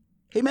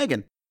Hey,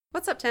 Megan.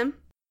 What's up, Tim?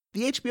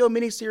 The HBO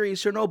miniseries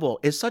Chernobyl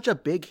is such a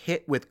big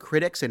hit with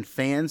critics and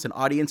fans and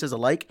audiences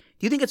alike.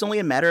 Do you think it's only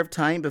a matter of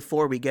time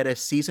before we get a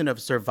season of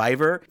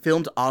Survivor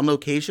filmed on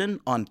location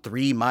on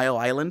 3 Mile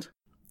Island?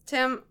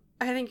 Tim,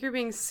 I think you're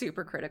being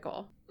super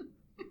critical.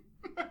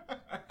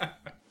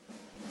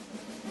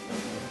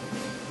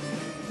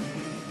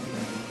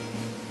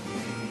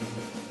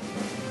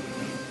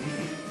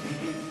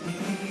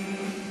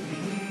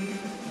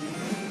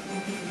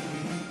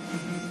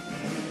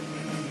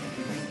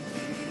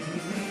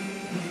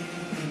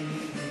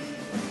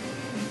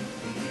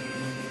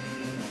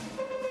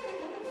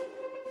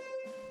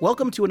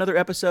 Welcome to another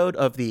episode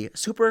of the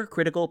Super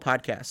Critical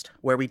Podcast,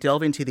 where we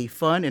delve into the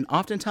fun and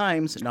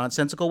oftentimes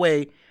nonsensical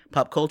way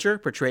pop culture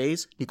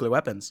portrays nuclear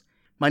weapons.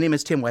 My name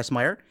is Tim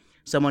Westmeyer,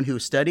 someone who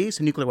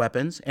studies nuclear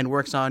weapons and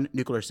works on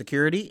nuclear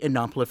security and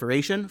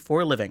nonproliferation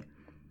for a living.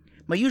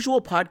 My usual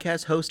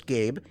podcast host,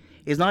 Gabe,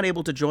 is not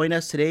able to join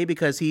us today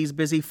because he's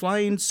busy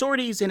flying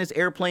sorties in his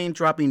airplane,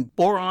 dropping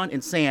boron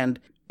and sand.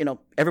 You know,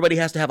 everybody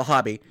has to have a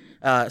hobby.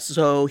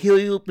 So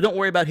don't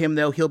worry about him,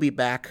 though. He'll be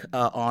back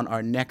on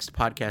our next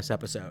podcast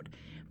episode.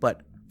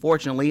 But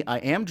fortunately, I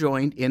am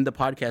joined in the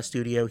podcast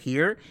studio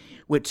here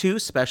with two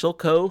special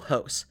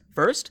co-hosts.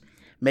 First,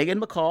 Megan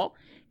McCall,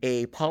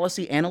 a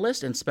policy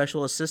analyst and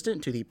special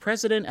assistant to the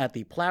president at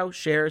the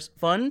Plowshares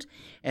Fund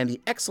and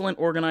the excellent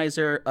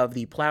organizer of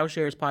the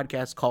Plowshares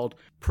podcast called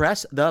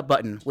Press the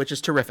Button, which is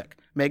terrific.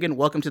 Megan,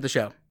 welcome to the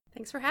show.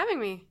 Thanks for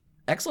having me.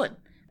 Excellent.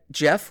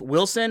 Jeff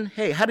Wilson,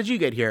 hey, how did you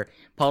get here?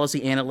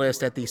 Policy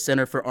analyst at the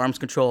Center for Arms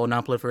Control and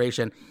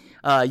Nonproliferation.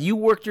 You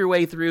worked your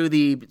way through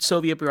the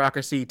Soviet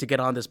bureaucracy to get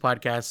on this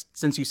podcast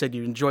since you said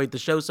you enjoyed the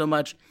show so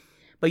much.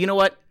 But you know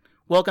what?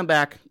 Welcome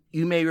back.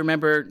 You may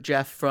remember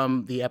Jeff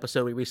from the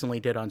episode we recently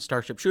did on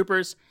Starship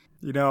Troopers.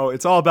 You know,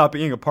 it's all about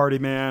being a party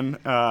man.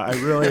 I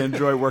really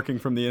enjoy working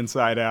from the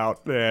inside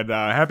out, and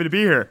happy to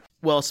be here.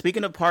 Well,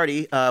 speaking of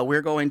party,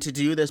 we're going to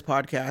do this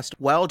podcast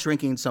while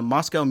drinking some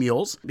Moscow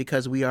Mules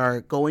because we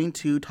are going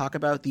to talk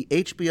about the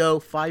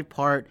HBO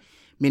 5-part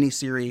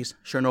miniseries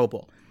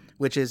Chernobyl,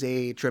 which is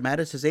a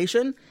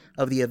dramatization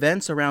of the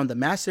events around the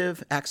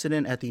massive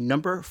accident at the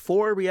number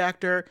 4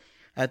 reactor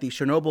at the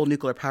Chernobyl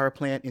nuclear power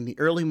plant in the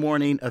early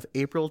morning of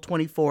April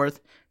 24th,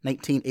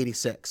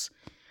 1986.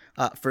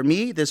 For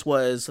me, this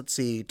was,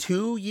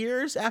 2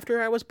 years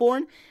after I was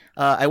born.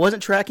 I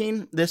wasn't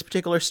tracking this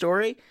particular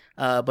story,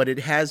 but it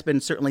has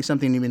been certainly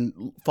something you've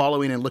been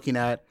following and looking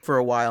at for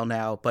a while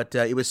now. But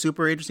it was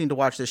super interesting to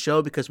watch this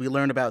show because we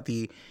learned about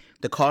the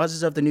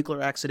causes of the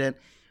nuclear accident,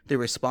 the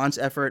response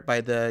effort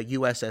by the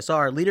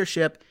USSR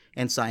leadership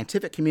and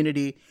scientific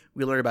community.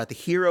 We learned about the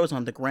heroes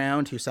on the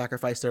ground who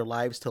sacrificed their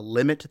lives to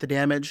limit the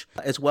damage,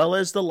 as well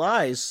as the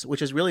lies,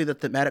 which is really the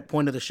thematic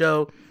point of the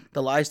show,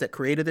 the lies that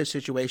created this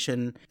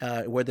situation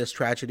where this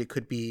tragedy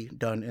could be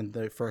done in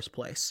the first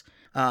place.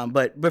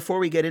 But before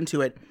we get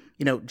into it,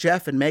 you know,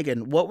 Jeff and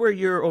Megan, what were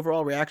your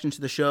overall reactions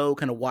to the show?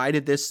 Kind of why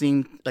did this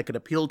seem like it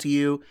appealed to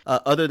you,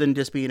 other than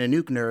just being a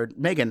nuke nerd?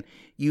 Megan,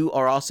 you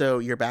are also,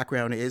 your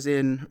background is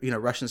in,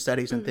 Russian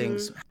studies and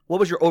things. What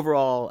was your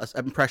overall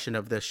impression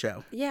of this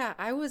show? Yeah,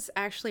 I was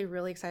actually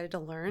really excited to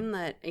learn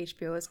that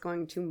HBO is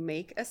going to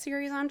make a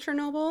series on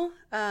Chernobyl.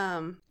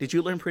 Did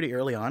you learn pretty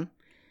early on?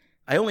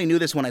 I only knew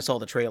this when I saw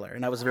the trailer,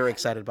 and I was very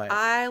excited by it.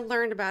 I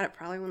learned about it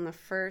probably when the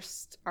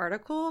first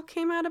article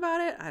came out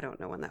about it. I don't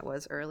know when that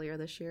was, earlier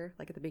this year,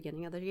 like at the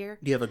beginning of the year.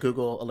 Do you have a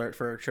Google alert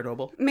for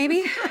Chernobyl?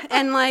 Maybe.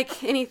 And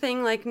like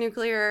anything like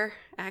nuclear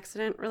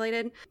accident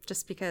related,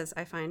 just because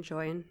I find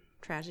joy in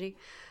tragedy.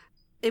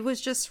 It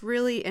was just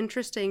really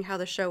interesting how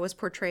the show was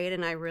portrayed,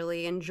 and I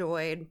really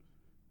enjoyed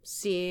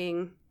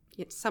seeing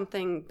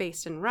something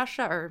based in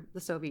Russia or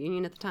the Soviet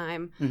Union at the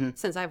time.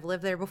 Since I've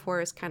lived there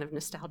before, is kind of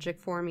nostalgic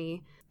for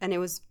me. And it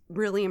was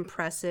really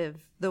impressive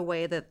the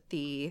way that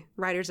the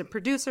writers and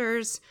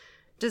producers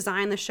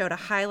designed the show to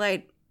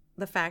highlight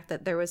the fact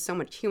that there was so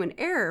much human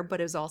error,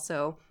 but it was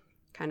also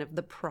kind of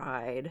the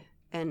pride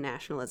and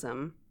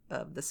nationalism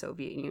of the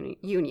Soviet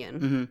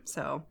Union.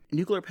 So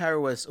nuclear power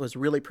was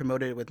really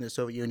promoted within the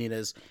Soviet Union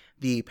as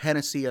the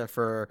panacea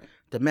for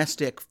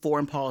domestic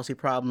foreign policy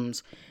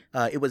problems.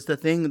 It was the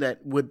thing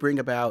that would bring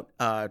about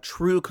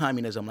true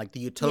communism, like the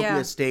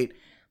utopia state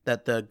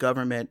that the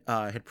government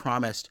had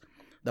promised,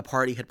 the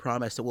party had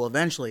promised that will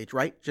eventually,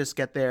 right, just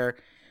get there.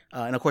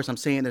 And of course, I'm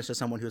saying this to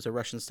someone who's a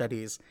Russian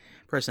studies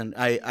person.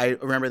 I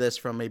remember this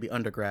from maybe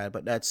undergrad,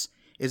 but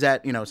is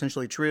that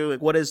essentially true?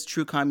 Like, what is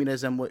true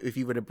communism if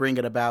you were to bring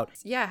it about?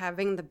 Yeah,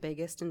 having the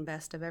biggest and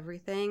best of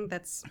everything,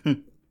 that's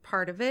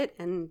part of it.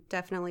 And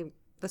definitely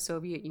the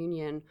Soviet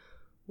Union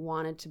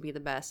wanted to be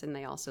the best, and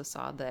they also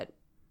saw that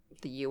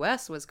the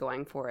U.S. was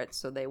going for it,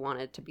 so they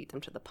wanted to beat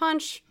them to the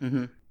punch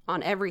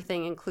on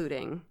everything,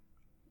 including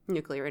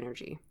nuclear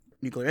energy.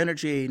 Nuclear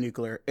energy,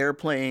 nuclear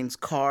airplanes,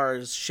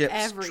 cars, ships,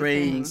 Everything.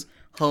 trains,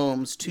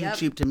 homes, too Yep.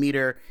 cheap to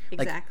meter.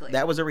 Like, Exactly.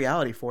 that was a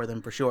reality for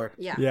them, for sure.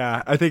 Yeah.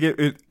 Yeah, I think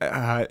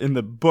in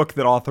the book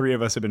that all three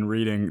of us have been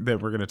reading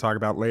that we're going to talk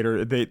about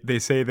later, they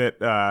say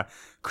that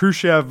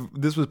Khrushchev,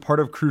 this was part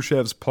of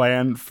Khrushchev's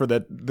plan for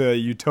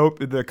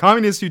the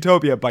communist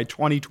utopia by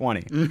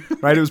 2020,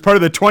 right? It was part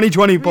of the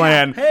 2020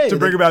 plan Hey, to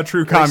bring about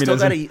true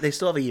communism. They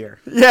still have a year.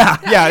 Yeah,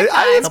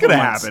 it's going to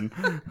months.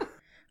 happen.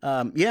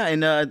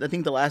 And I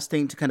think the last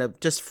thing to kind of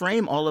just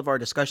frame all of our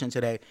discussion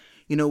today,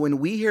 when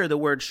we hear the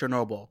word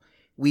Chernobyl,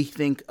 we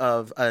think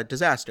of a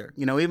disaster.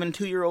 Even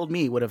 2-year-old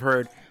me would have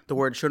heard the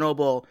word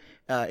Chernobyl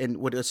and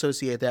would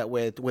associate that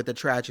with a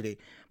tragedy.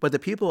 But the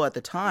people at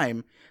the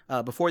time,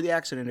 before the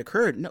accident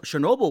occurred, no,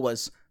 Chernobyl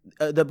was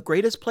the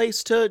greatest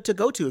place to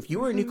go to. If you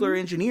were a nuclear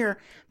engineer,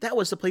 that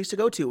was the place to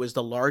go to. It was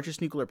the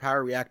largest nuclear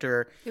power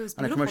reactor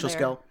on a commercial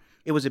scale.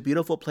 It was a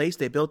beautiful place.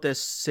 They built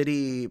this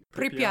city.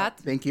 Pripyat.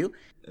 Thank you.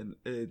 And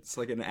it's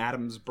like an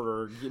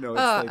Adamsburg, it's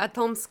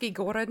Atomsky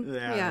Gorod.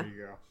 there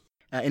you go.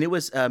 And it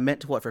was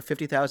meant for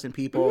 50,000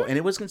 people. And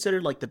it was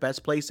considered like the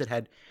best place. It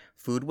had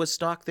food was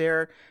stocked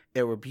there.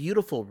 There were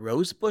beautiful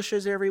rose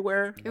bushes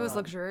everywhere. It was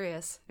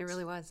luxurious. It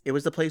really was. It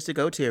was the place to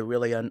go to,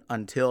 really,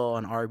 until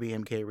an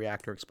RBMK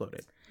reactor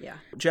exploded. Yeah.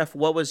 Jeff,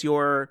 what was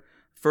your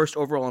first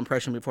overall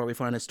impression before we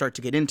finally start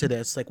to get into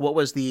this? Like, what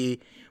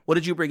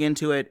did you bring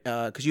into it?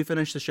 Because you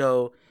finished the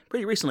show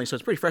pretty recently, so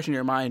it's pretty fresh in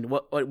your mind.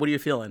 What are you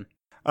feeling?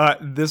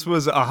 This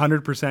was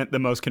 100% the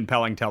most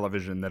compelling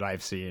television that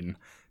I've seen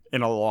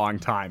in a long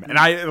time. And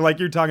I, like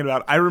you're talking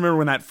about, I remember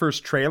when that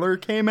first trailer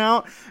came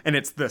out and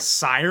it's the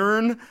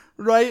siren,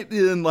 right?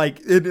 And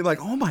it'd be like,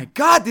 oh my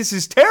God, this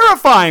is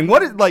terrifying.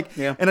 What is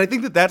Yeah. And I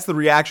think that that's the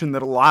reaction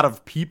that a lot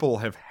of people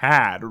have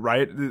had,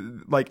 right?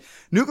 Like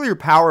nuclear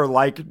power,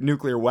 like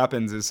nuclear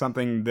weapons, is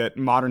something that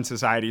modern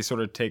society sort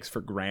of takes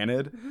for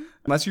granted. Mm-hmm.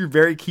 Unless you're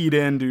very keyed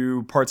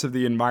into parts of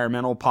the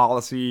environmental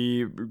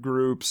policy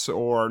groups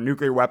or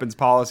nuclear weapons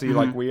policy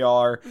like we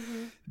are,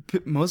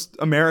 most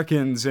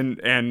Americans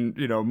and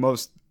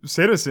most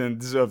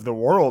citizens of the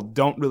world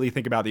don't really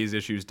think about these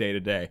issues day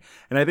to day.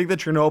 And I think that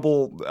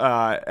Chernobyl,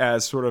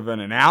 as sort of an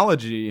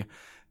analogy,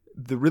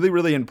 the really,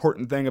 really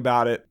important thing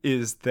about it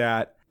is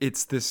that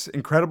it's this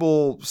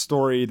incredible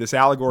story, this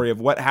allegory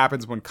of what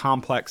happens when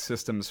complex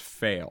systems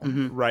fail,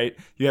 right?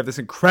 You have this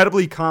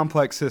incredibly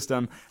complex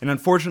system, and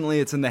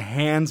unfortunately it's in the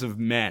hands of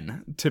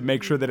men to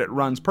make sure that it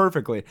runs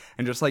perfectly.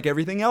 And just like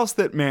everything else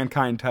that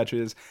mankind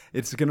touches,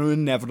 it's going to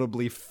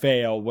inevitably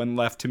fail when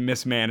left to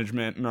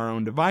mismanagement in our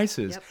own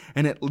devices. Yep.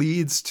 And it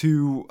leads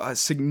to a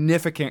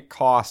significant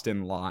cost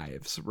in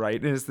lives,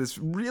 right? And it's this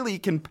really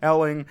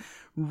compelling,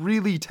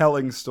 really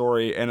telling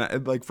story,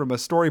 and from a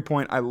story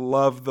point, I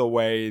love the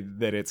way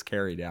that it's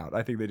carried out.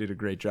 I think they did a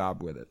great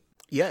job with it.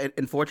 Yeah,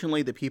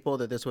 unfortunately, the people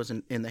that this was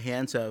in the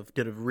hands of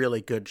did a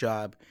really good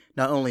job,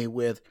 not only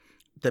with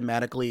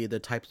thematically the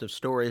types of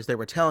stories they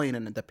were telling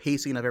and the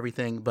pacing of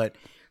everything, but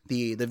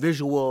the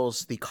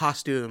visuals, the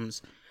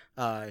costumes,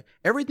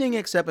 everything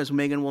except, as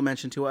Megan will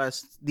mention to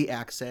us, the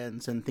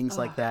accents and things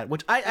like that,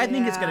 which I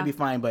think it's going to be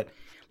fine, but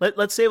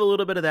let's save a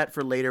little bit of that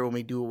for later when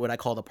we do what I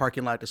call the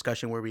parking lot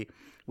discussion, where we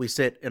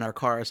sit in our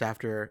cars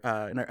after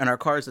in our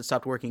cars that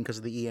stopped working because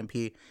of the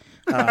EMP,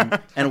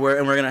 and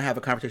we're gonna have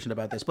a conversation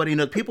about this. But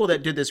the people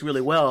that did this really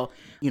well,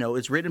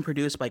 it's written and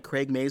produced by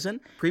Craig Mazin.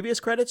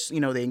 Previous credits,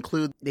 they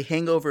include the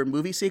Hangover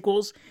movie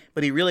sequels,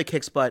 but he really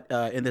kicks butt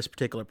in this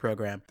particular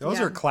program. Those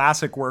are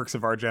classic works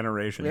of our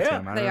generation, Yeah,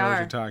 Tim. I don't know what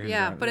you're talking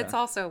about. But it's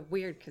also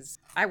weird because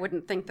I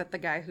wouldn't think that the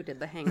guy who did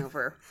The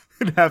Hangover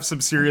Could have some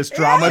serious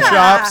drama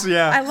chops.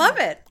 Yeah. I love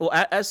it. Well,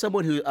 as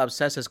someone who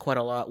obsesses quite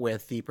a lot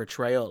with the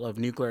portrayal of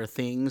nuclear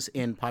things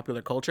in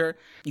popular culture,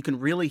 you can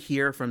really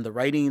hear from the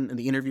writing and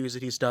the interviews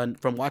that he's done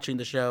from watching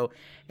the show,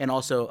 and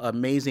also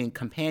amazing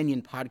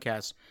companion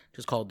podcast, which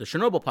is called the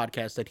Chernobyl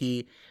Podcast, that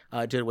he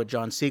did with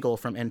John Siegel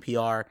from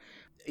NPR.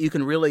 You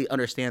can really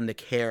understand the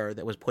care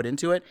that was put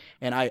into it,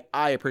 and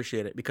I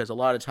appreciate it, because a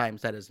lot of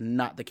times that is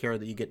not the care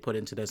that you get put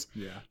into this.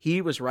 Yeah.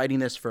 He was writing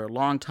this for a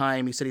long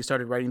time. He said he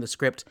started writing the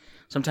script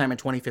sometime in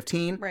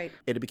 2015. Right.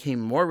 It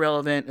became more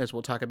relevant, as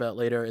we'll talk about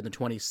later, in the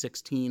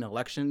 2016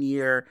 election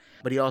year.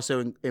 But he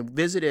also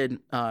visited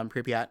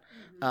Pripyat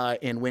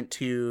and went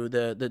to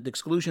the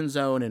exclusion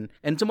zone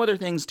and some other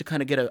things to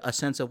kind of get a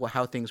sense of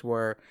how things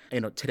were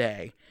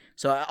today.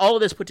 So all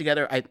of this put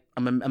together,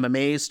 I'm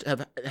amazed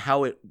of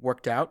how it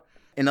worked out.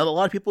 And a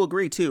lot of people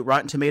agree, too.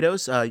 Rotten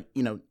Tomatoes,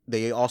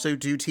 they also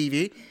do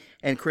TV.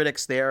 And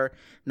critics there,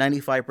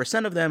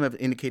 95% of them have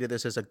indicated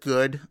this as a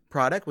good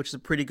product, which is a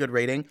pretty good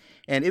rating.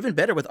 And even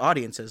better with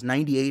audiences,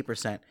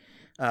 98%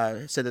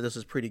 said that this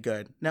was pretty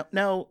good.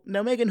 Now,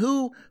 Megan,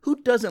 who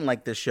doesn't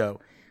like this show?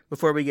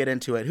 Before we get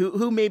into it,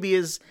 who maybe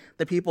is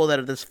the people that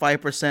are this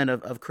 5%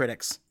 of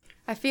critics?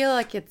 I feel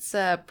like it's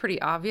pretty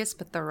obvious,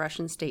 but the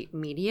Russian state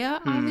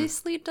media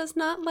obviously does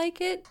not like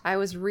it. I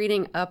was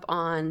reading up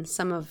on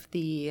some of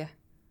the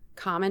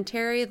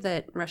commentary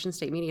that Russian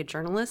state media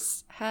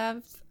journalists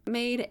have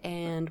made,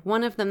 and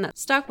one of them that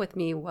stuck with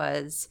me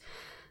was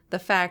the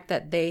fact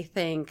that they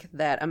think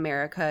that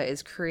America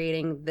is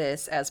creating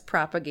this as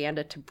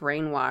propaganda to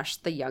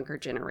brainwash the younger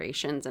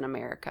generations in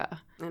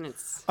America. And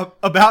it's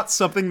about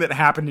something that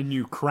happened in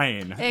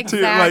Ukraine.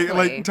 Exactly. To,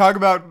 like talk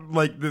about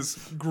like this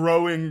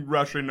growing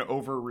Russian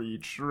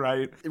overreach,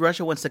 right?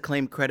 Russia wants to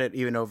claim credit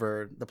even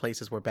over the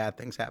places where bad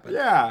things happen.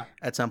 Yeah.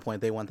 At some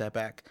point, they want that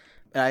back.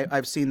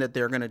 I've seen that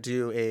they're going to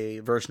do a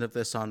version of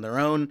this on their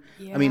own.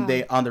 Yeah. I mean,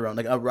 on their own,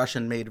 like a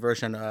Russian-made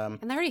version. And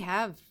they already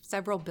have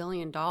several $1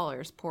 billion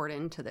poured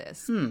into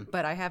this,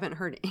 but I haven't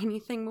heard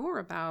anything more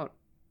about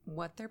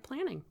what they're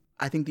planning.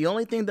 I think the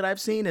only thing that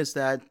I've seen is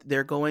that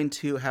they're going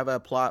to have a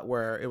plot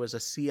where it was a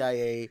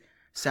CIA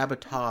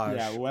sabotage.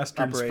 Yeah,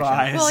 Western operation.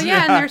 spies. Well,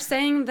 yeah, and they're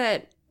saying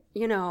that,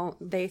 you know,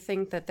 they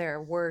think that there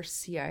were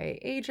CIA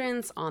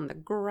agents on the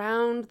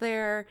ground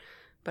there.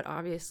 But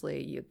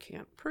obviously, you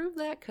can't prove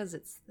that because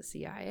it's the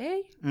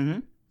CIA.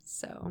 Mm-hmm.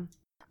 So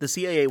the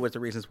CIA was the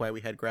reasons why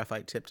we had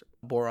graphite-tipped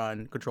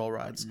boron control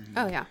rods. Mm-hmm.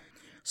 Oh, yeah.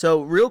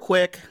 So real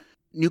quick,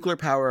 Nuclear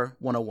Power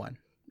 101.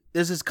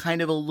 This is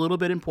kind of a little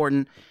bit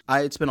important.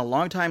 It's been a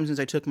long time since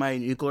I took my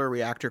nuclear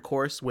reactor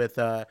course with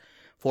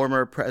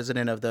former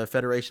president of the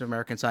Federation of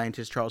American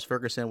Scientists, Charles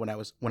Ferguson, when I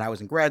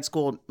was in grad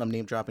school. I'm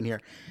name dropping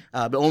here,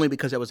 but only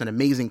because it was an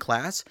amazing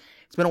class.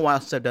 It's been a while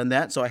since I've done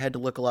that, so I had to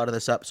look a lot of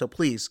this up. So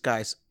please,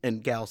 guys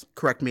and gals,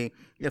 correct me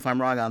if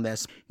I'm wrong on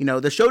this. You know,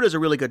 the show does a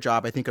really good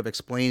job, I think, of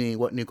explaining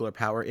what nuclear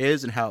power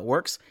is and how it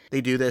works.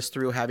 They do this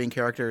through having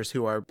characters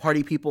who are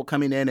party people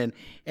coming in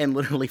and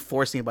literally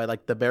forcing it by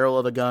like the barrel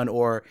of a gun,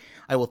 or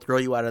I will throw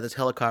you out of this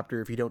helicopter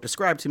if you don't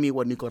describe to me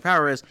what nuclear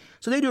power is.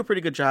 So they do a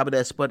pretty good job of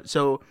this. But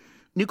so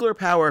nuclear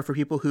power, for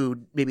people who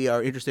maybe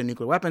are interested in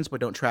nuclear weapons but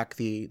don't track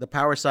the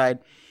power side,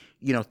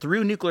 you know,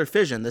 through nuclear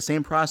fission, the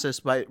same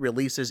process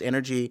releases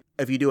energy.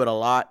 If you do it a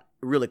lot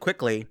really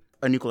quickly,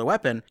 a nuclear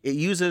weapon, it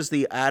uses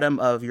the atom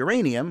of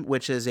uranium,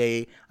 which is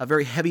a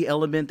very heavy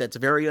element that's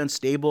very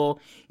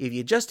unstable. If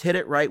you just hit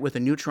it right with a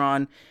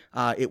neutron,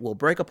 it will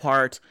break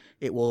apart.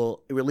 It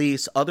will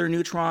release other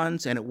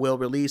neutrons, and it will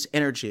release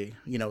energy,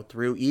 you know,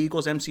 through E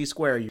equals mc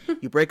squared.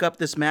 You break up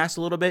this mass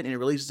a little bit, and it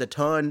releases a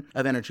ton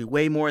of energy,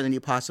 way more than you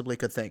possibly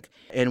could think.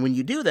 And when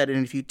you do that,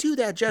 and if you do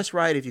that just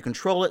right, if you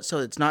control it so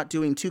it's not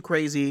doing too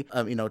crazy,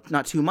 you know,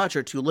 not too much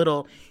or too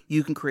little,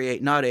 you can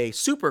create not a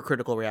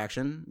supercritical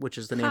reaction, which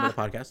is the name of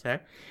the podcast,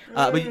 okay?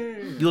 But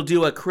you'll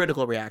do a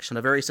critical reaction,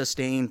 a very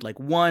sustained, like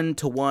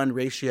 1-to-1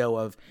 ratio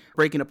of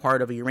breaking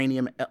apart of a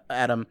uranium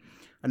atom,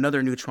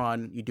 another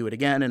neutron, you do it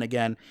again and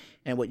again,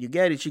 and what you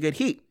get is you get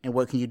heat. And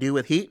what can you do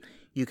with heat?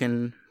 You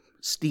can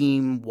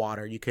steam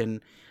water. You can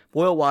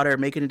boil water,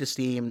 make it into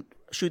steam,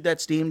 shoot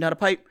that steam down a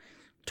pipe,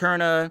 turn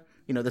the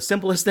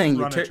simplest thing.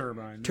 Run a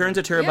turbine. Turns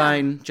a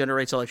turbine,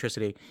 generates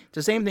electricity. It's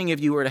the same thing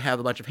if you were to have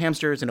a bunch of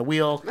hamsters in a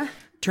wheel,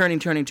 turning,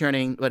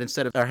 but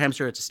instead of our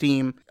hamster, it's a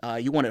steam.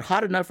 You want it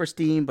hot enough for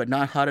steam, but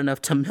not hot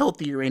enough to melt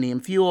the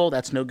uranium fuel.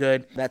 That's no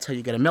good. That's how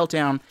you get a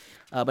meltdown.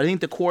 But I think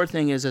the core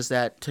thing is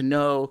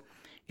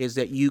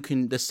that you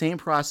can, the same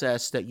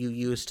process that you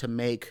use to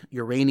make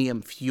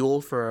uranium fuel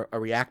for a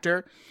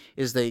reactor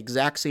is the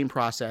exact same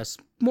process,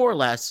 more or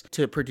less,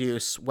 to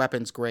produce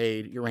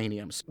weapons-grade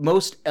uraniums.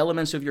 Most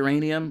elements of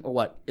uranium, or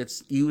what?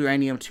 It's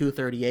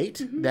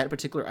uranium-238, that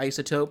particular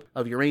isotope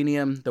of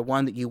uranium. The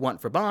one that you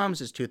want for bombs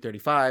is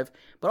 235,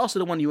 but also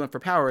the one you want for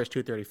power is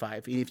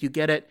 235. And if you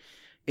get it,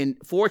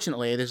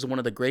 fortunately, this is one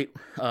of the great,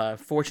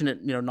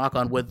 fortunate, knock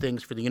on wood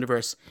things for the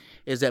universe,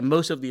 is that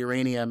most of the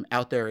uranium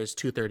out there is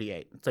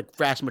 238. It's like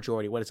vast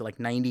majority. What is it, like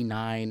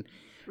 99%?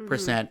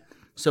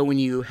 So when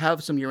you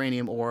have some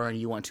uranium ore and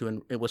you want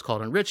to, it was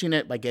called enriching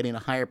it by getting a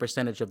higher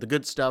percentage of the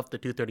good stuff, the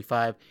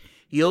 235,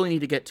 you only need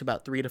to get to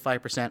about 3 to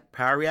 5%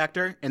 power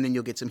reactor, and then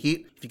you'll get some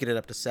heat. If you get it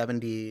up to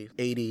 70,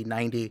 80,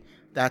 90,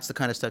 that's the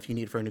kind of stuff you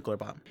need for a nuclear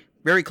bomb.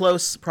 Very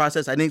close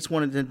process. I think it's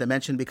wanted to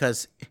mention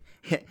because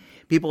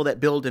people that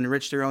build and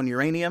enrich their own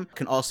uranium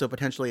can also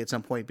potentially at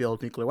some point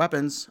build nuclear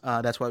weapons.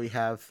 That's why we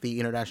have the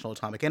International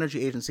Atomic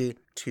Energy Agency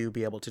to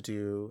be able to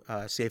do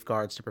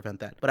safeguards to prevent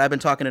that. But I've been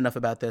talking enough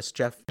about this.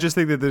 Jeff? I just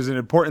think that there's an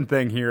important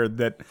thing here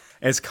that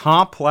as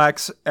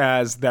complex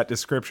as that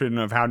description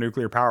of how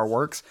nuclear power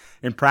works,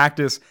 in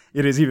practice,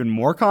 it is even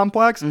more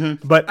complex.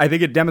 But I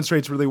think it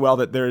demonstrates really well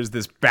that there is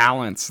this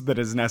balance that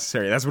is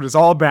necessary. That's what it's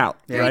all about.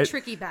 Very right?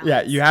 tricky balance.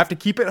 Yeah, you have to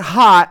keep it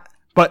hot,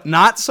 but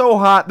not so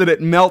hot that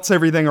it melts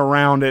everything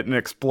around it and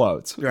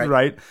explodes,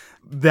 right?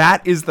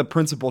 That is the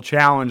principal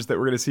challenge that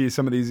we're going to see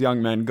some of these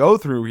young men go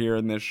through here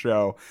in this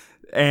show,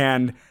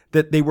 and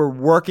that they were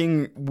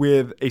working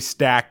with a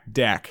stacked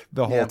deck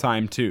the whole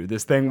time too.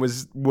 This thing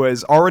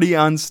was already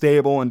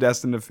unstable and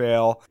destined to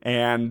fail,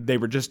 and they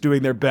were just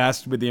doing their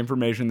best with the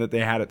information that they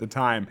had at the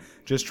time,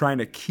 just trying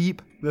to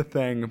keep the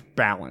thing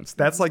balanced.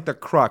 That's like the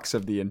crux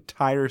of the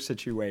entire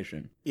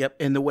situation. Yep,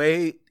 and the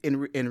way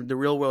in the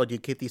real world you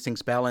keep these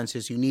things balanced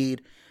is you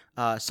need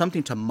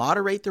something to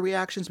moderate the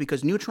reactions,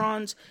 because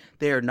neutrons,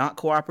 they are not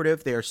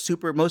cooperative. They are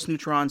most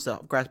neutrons, the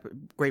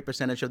great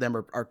percentage of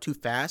them are too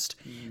fast.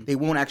 They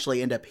won't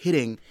actually end up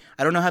hitting.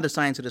 I don't know how the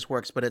science of this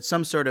works, but it's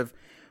some sort of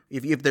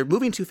If they're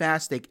moving too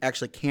fast, they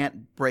actually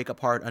can't break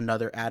apart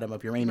another atom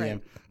of uranium.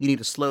 Right. You need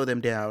to slow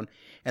them down.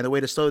 And the way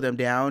to slow them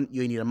down,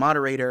 you need a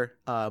moderator.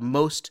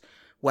 Most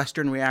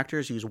Western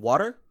reactors use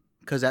water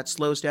because that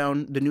slows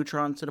down the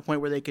neutrons to the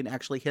point where they can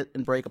actually hit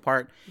and break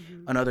apart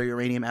another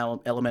uranium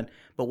element.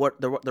 But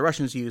what the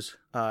Russians use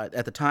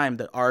at the time,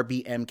 the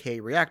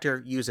RBMK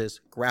reactor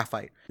uses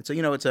graphite. And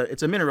so,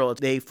 it's a mineral.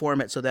 They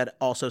form it so that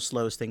also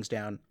slows things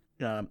down.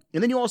 And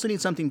then you also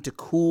need something to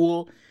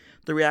cool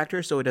the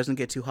reactor so it doesn't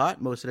get too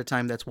hot. Most of the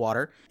time that's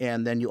water.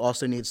 And then you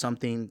also need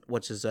something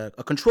which is a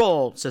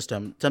control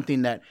system,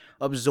 something that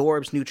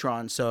absorbs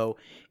neutrons. So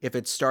if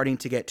it's starting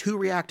to get too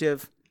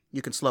reactive,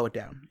 you can slow it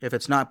down. If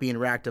it's not being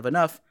reactive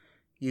enough,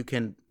 you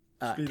can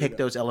take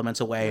those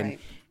elements away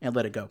and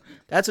let it go.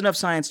 That's enough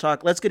science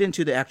talk. Let's get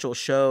into the actual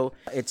show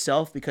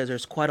itself because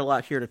there's quite a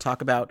lot here to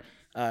talk about.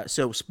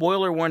 So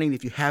spoiler warning,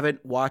 if you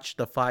haven't watched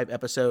the 5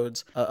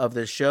 episodes of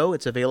this show,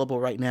 it's available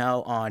right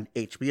now on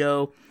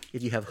HBO.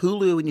 If you have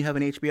Hulu and you have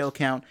an HBO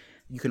account,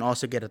 you can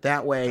also get it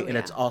that way.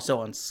 It's also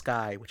on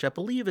Sky, which I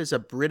believe is a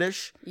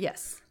British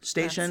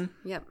station.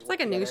 Yep. It's like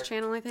a news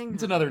channel, I think.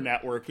 It's another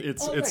network.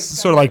 It's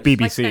sort of like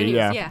BBC. Like News,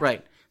 yeah.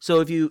 Right.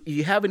 So if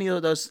you have any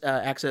of those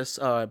access,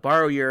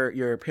 borrow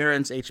your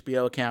parents'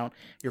 HBO account,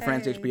 your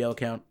friend's HBO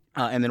account,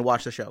 and then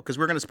watch the show. Because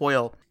we're going to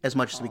spoil as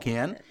much as we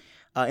can.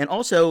 And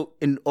also,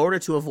 in order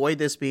to avoid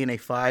this being a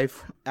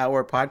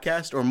 5-hour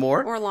podcast or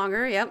more, or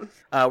longer,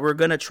 we're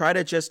going to try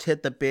to just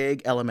hit the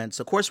big elements.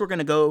 Of course, we're going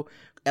to go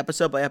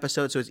episode by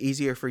episode, so it's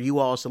easier for you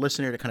all as a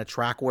listener to kind of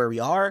track where we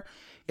are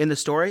in the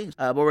story.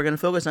 But we're going to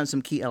focus on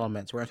some key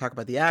elements. We're going to talk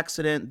about the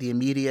accident, the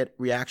immediate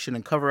reaction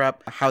and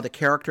cover-up, how the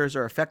characters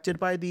are affected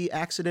by the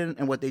accident,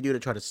 and what they do to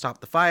try to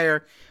stop the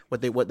fire, what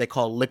they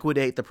call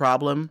liquidate the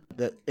problem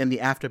in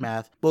the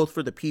aftermath, both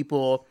for the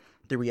people,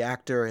 the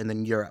reactor, and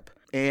then Europe.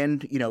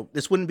 And,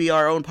 this wouldn't be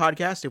our own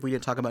podcast if we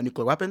didn't talk about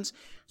nuclear weapons.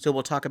 So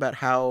we'll talk about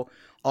how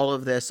all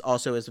of this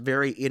also is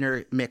very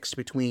intermixed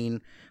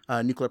between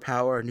nuclear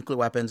power, nuclear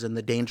weapons, and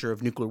the danger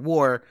of nuclear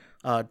war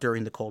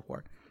during the Cold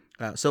War.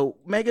 So,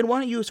 Megan,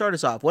 why don't you start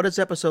us off? What is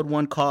episode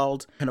 1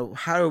 called?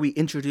 How are we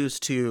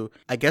introduced to,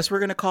 I guess we're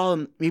going to call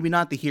him maybe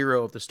not the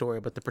hero of the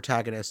story, but the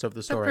protagonist of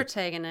the story. The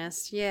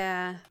protagonist,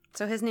 yeah.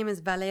 So his name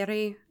is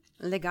Valery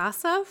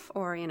Legasov,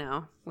 or,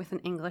 with an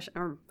English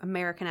or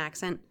American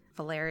accent,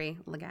 Valery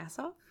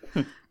Legasov.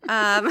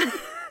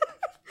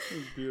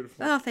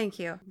 Beautiful. Oh, thank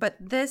you. But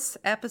this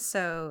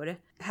episode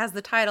has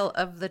the title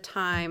of the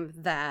time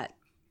that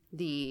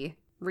the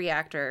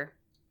reactor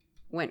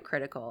went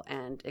critical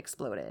and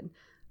exploded.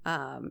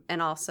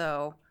 And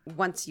also,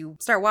 once you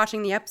start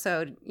watching the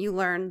episode, you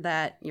learn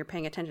that you're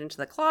paying attention to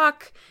the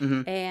clock.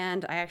 Mm-hmm.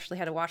 And I actually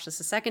had to watch this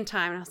a second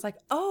time, and I was like,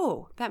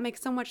 oh, that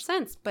makes so much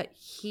sense. But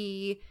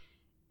he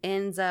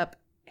ends up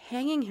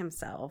hanging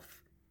himself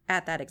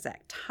at that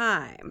exact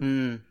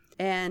time.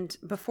 And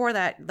before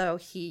that, though,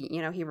 he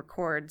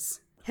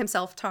records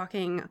himself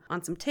talking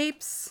on some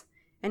tapes,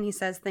 and he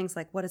says things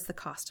like, what is the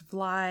cost of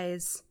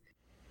lies?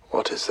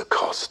 What is the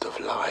cost of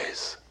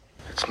lies?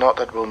 It's not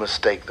that we'll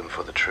mistake them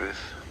for the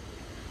truth.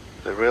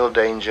 The real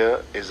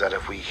danger is that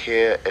if we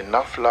hear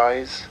enough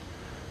lies,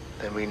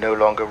 then we no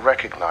longer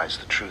recognize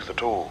the truth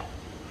at all.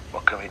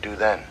 What can we do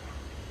then?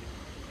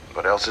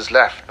 What else is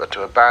left but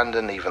to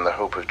abandon even the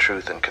hope of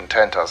truth and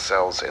content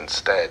ourselves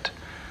instead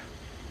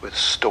with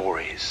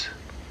stories?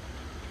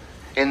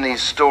 In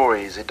these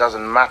stories, it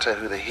doesn't matter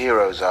who the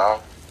heroes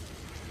are.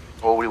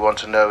 All we want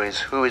to know is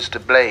who is to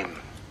blame.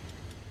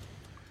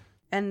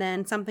 And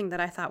then something that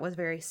I thought was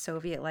very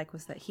Soviet-like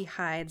was that he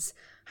hides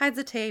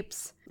the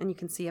tapes, and you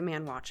can see a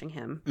man watching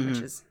him, which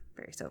is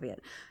very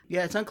Soviet.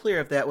 Yeah, it's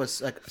unclear if that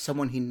was like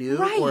someone he knew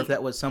or if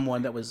that was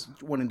someone that was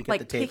wanting to get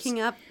the tapes.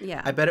 Picking up,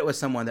 yeah. I bet it was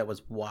someone that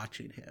was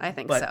watching him. I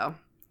think so.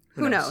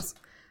 Who knows?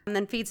 And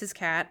then feeds his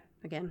cat.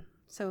 Again,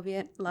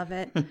 Soviet, love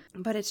it.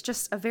 But it's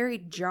just a very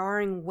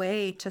jarring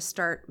way to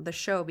start the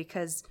show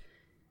because,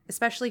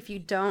 especially if you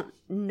don't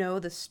know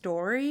the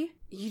story,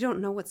 you don't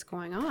know what's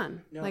going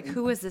on. No. Like,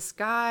 who is this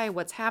guy?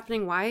 What's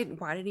happening? Why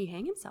did he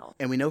hang himself?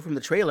 And we know from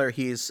the trailer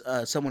he's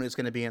someone who's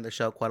going to be in the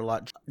show quite a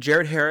lot.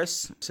 Jared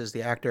Harris is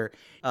the actor.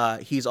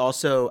 He's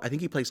also, I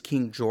think he plays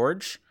King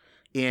George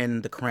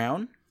in The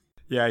Crown.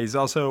 Yeah, he's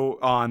also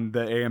on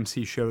the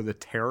AMC show The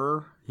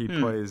Terror. He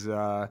plays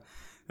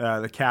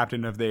the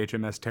captain of the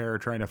HMS Terror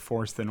trying to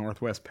force the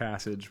Northwest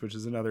Passage, which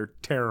is another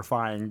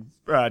terrifying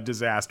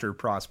disaster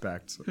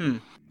prospect.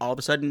 All of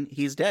a sudden,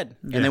 he's dead.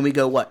 Yeah. And then we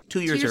go,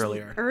 2 years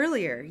earlier?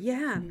 Earlier,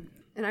 yeah.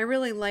 And I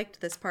really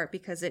liked this part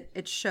because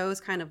it shows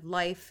kind of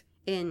life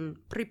in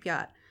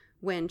Pripyat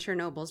when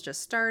Chernobyl's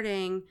just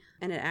starting,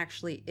 and it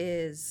actually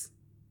is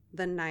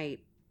the night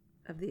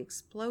of the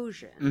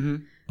explosion. Mm-hmm.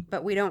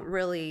 But we don't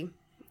really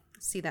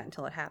see that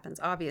until it happens,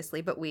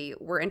 obviously, but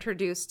we're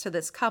introduced to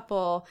this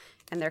couple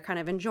and they're kind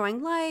of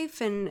enjoying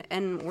life and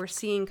we're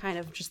seeing kind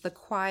of just the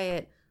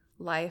quiet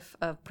life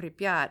of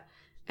Pripyat,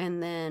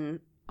 and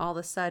then all of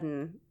a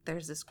sudden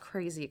there's this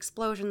crazy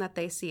explosion that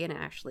they see, and it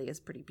actually is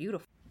pretty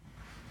beautiful.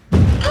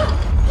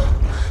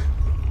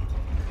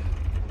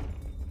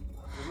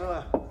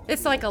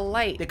 It's like a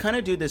light. They kind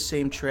of do the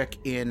same trick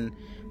in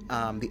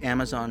the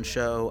Amazon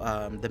show,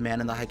 The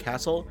Man in the High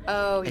Castle.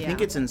 Oh, yeah. I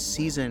think it's in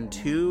season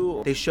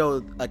 2. They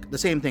show like the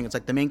same thing. It's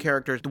like the main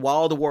characters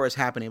while the war is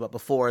happening, but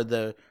before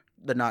the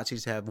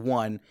Nazis have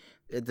won.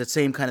 The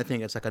same kind of thing.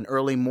 It's like an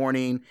early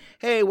morning.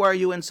 Hey, why are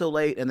you in so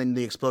late? And then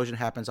the explosion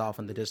happens off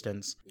in the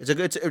distance.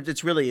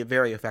 It's really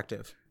very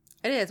effective.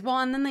 It is. Well,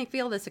 and then they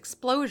feel this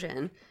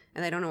explosion,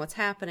 and they don't know what's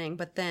happening.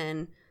 But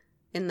then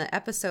in the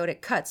episode,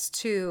 it cuts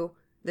to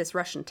this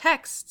Russian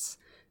texts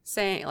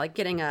saying, like,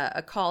 getting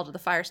a call to the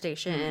fire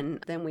station.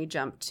 Then we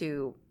jump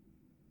to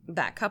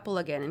that couple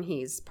again, and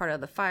he's part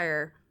of the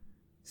fire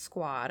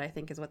squad, I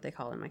think is what they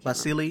call him.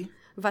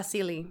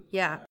 Vasily,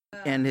 yeah.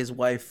 And his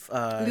wife,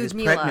 his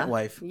Ludmila. pregnant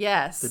wife.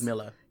 Yes.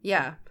 Ludmila.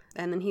 Yeah.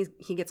 And then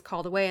he gets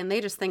called away, and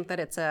they just think that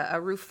it's a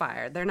roof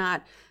fire. They're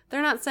not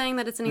saying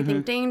that it's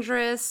anything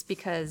dangerous,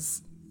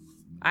 because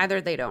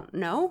either they don't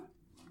know,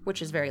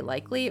 which is very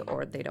likely,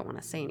 or they don't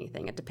want to say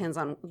anything. It depends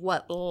on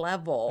what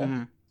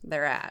level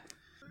they're at.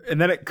 And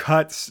then it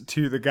cuts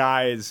to the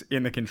guys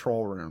in the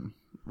control room,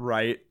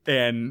 right?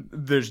 And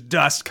there's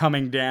dust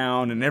coming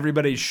down and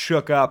everybody's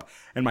shook up.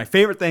 And my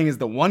favorite thing is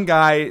the one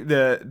guy,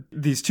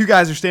 these two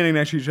guys are standing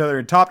next to each other,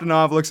 and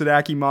Toptonov looks at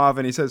Akimov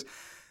and he says,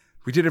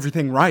 "We did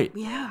everything right."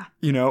 Yeah.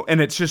 You know, and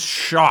it's just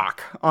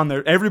shock on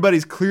there.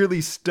 Everybody's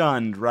clearly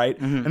stunned, right?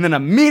 And then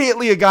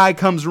immediately a guy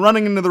comes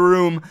running into the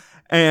room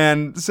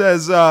and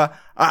says,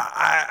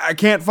 I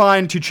can't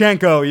find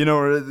Tuchenko, you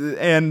know,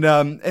 and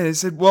I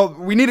said, well,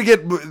 we need to get,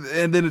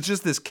 and then it's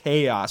just this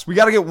chaos. We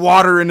got to get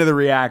water into the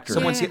reactor.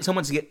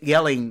 Someone's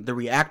yelling, the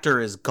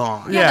reactor is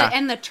gone. Yeah.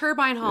 And the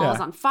turbine hall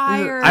is on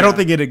fire. I don't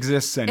think it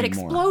exists anymore. It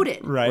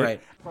exploded. Right.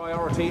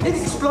 Priority. It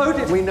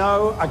exploded. We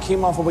know.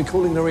 Akimov will be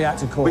calling the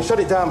reactor core. We shut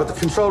it down, but the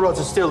control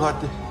rods are still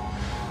hot.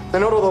 They're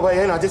not all the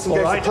way in. I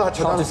disengaged the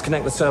clutch. I'll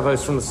disconnect the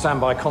servos from the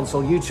standby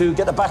console. You two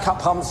get the backup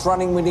pumps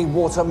running. We need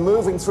water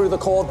moving through the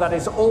core. That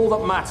is all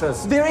that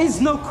matters. There is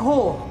no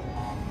core.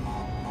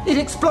 It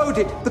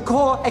exploded. The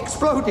core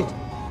exploded.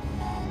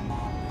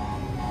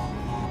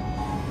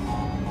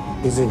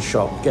 He's in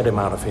shock. Get him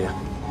out of here.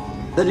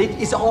 The lid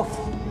is off.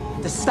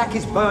 The stack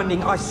is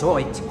burning. I saw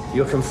it.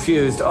 You're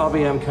confused.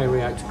 RBMK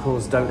reactor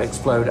cores don't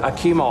explode.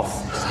 Akimov.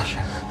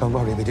 Don't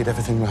worry, we did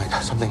everything right.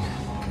 Something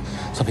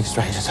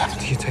strange has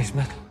happened. Do you taste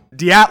metal?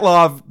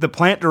 Dyatlov, the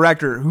plant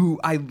director, who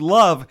I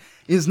love,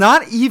 is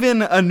not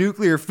even a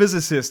nuclear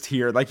physicist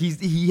here. Like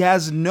he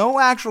has no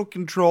actual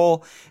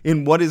control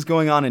in what is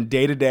going on in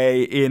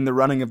day-to-day in the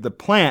running of the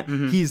plant.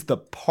 He's the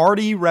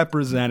party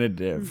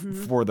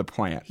representative for the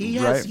plant. He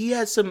right?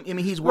 has some. I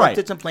mean, he's worked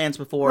at some plants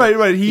before.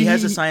 Right. He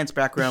has a science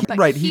background.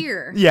 But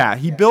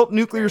He built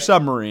nuclear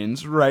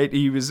submarines. Right.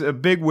 He was a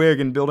big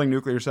wig in building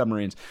nuclear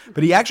submarines.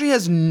 But he actually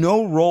has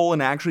no role in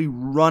actually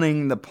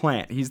running the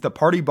plant. He's the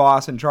party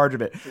boss in charge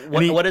of it.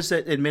 What is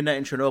it in Midnight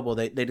in Chernobyl?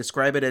 They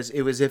describe it as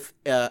it was if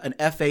an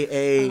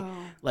FAA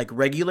like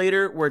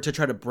regulator were to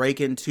try to break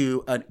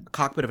into a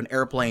cockpit of an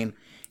airplane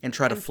and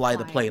try to fly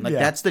the plane. Like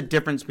that's the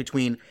difference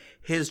between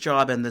his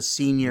job and the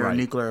senior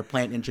nuclear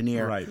plant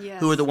engineer,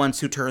 who are the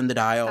ones who turn the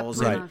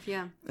dials.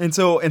 And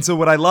so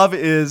what I love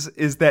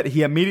is that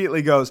he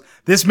immediately goes,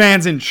 "This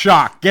man's in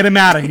shock. Get him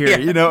out of here."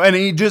 You know, and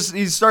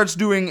he starts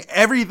doing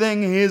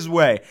everything his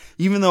way,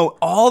 even though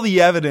all the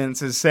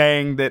evidence is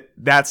saying that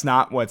that's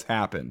not what's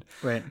happened.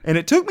 Right. And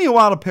it took me a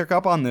while to pick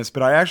up on this,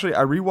 but I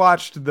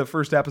rewatched the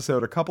first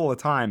episode a couple of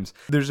times.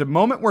 There's a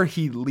moment where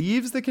he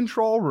leaves the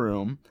control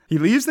room. He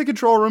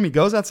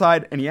goes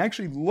outside, and he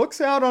actually looks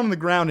out on the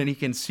ground, and he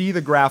can see the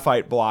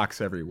graphite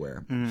blocks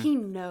everywhere. He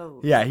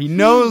knows. Yeah, he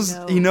knows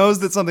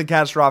that something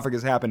catastrophic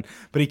has happened,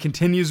 but he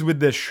continues with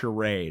this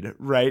charade,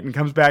 right? And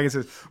comes back and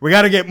says, "We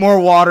got to get more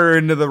water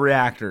into the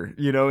reactor,"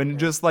 you know, and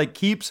just like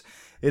this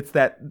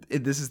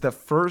is the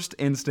first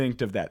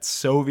instinct of that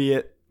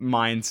Soviet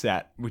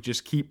mindset. We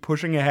just keep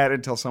pushing ahead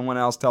until someone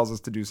else tells us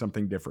to do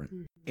something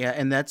different. Yeah,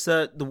 and that's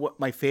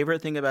my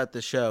favorite thing about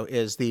the show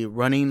is the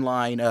running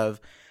line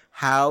of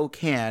how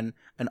can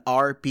an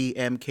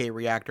RBMK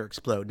reactor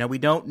explode? Now, we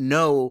don't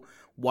know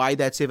why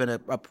that's even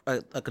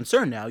a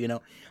concern now. You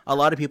know, a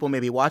lot of people may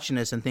be watching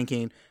this and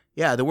thinking,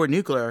 yeah, the word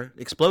nuclear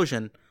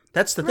explosion,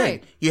 that's the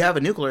thing. You have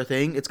a nuclear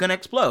thing, it's going to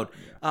explode.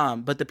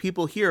 But the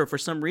people here, for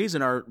some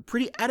reason, are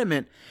pretty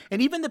adamant.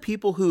 And even the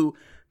people who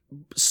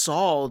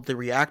saw the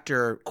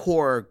reactor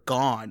core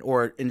gone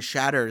or in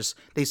shatters,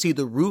 they see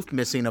the roof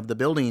missing of the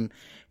building.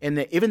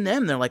 And even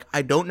them, they're like,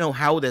 I don't know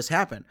how this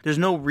happened. There's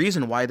no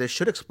reason why this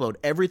should explode.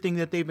 Everything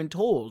that they've been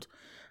told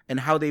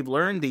and how they've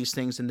learned these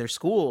things in their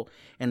school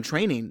and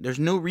training, there's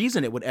no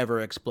reason it would ever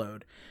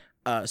explode.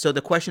 So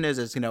the question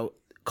is, you know,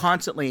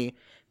 constantly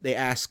they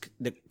ask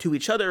to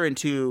each other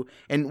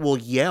and will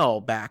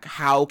yell back,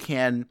 how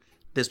can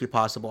this be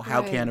possible?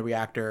 How can an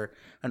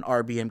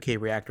RBMK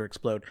reactor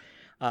explode?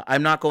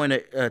 I'm not going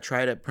to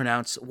try to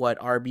pronounce what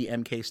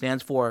RBMK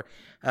stands for,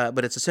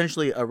 but it's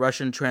essentially a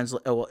Russian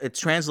it's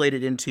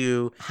translated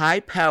into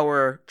high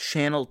power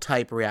channel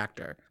type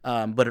reactor.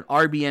 But an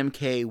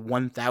RBMK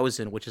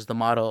 1000, which is the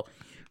model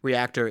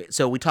reactor.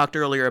 So we talked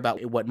earlier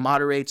about what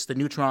moderates the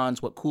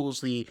neutrons, what cools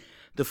the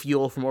the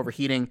fuel from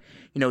overheating.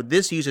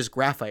 This uses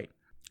graphite,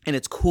 and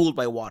it's cooled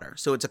by water.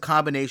 So it's a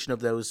combination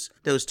of those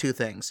two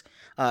things.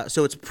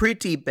 So it's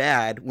pretty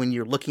bad when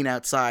you're looking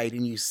outside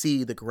and you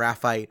see the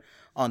graphite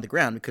on the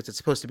ground, because it's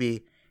supposed to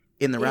be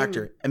in the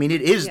reactor. I mean,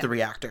 it is the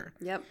reactor.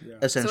 Yep.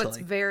 Essentially. So it's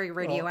very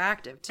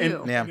radioactive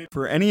too.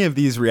 For any of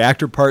these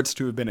reactor parts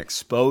to have been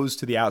exposed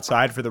to the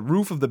outside, for the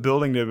roof of the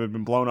building to have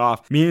been blown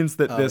off, means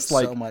that this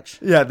so much.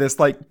 this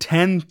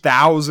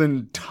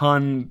 10,000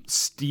 ton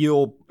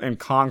steel and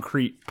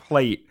concrete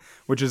plate,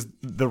 which is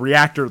the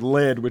reactor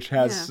lid, which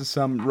has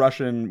some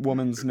Russian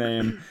woman's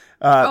name.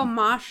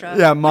 Masha.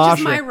 Yeah, Masha. Which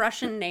is my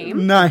Russian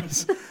name.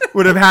 Nice.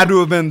 Would have had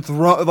to have been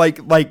thrown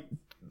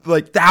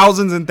like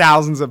thousands and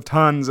thousands of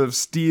tons of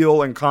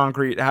steel and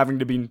concrete having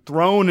to be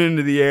thrown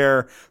into the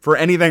air for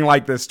anything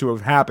like this to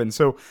have happened.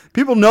 So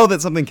people know that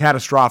something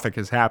catastrophic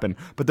has happened,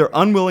 but they're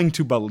unwilling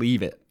to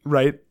believe it,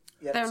 right?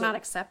 Yeah, they're not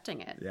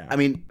accepting it. Yeah. I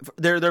mean,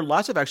 there are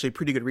lots of actually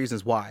pretty good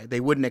reasons why they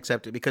wouldn't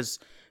accept it, because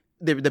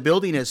the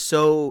building is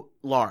so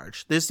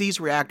large. These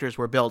reactors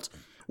were built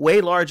way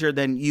larger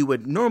than you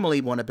would normally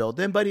want to build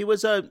them, but it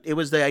was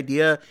the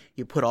idea.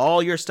 You put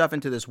all your stuff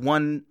into this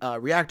one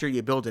reactor,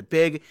 you build it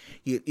big,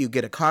 you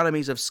get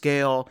economies of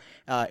scale,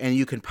 and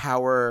you can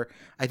power.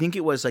 I think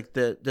it was like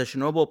the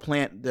Chernobyl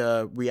plant,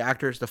 the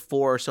reactors, the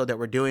 4 or so that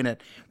were doing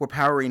it, were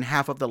powering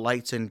half of the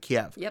lights in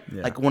Kiev. Yep.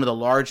 Yeah. Like one of the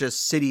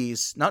largest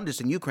cities, not just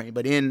in Ukraine,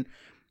 but in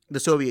the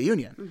Soviet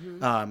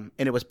Union. And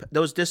it was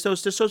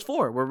those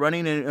 4 were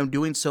running and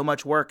doing so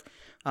much work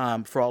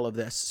for all of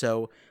this.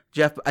 So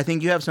Jeff, I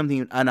think you have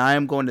something, and I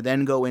am going to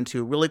then go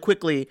into really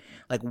quickly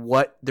like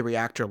what the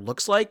reactor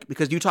looks like,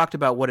 because you talked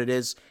about what it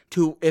is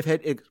for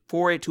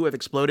it to have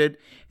exploded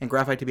and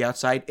graphite to be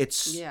outside.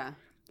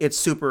 It's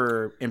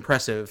super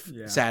impressive,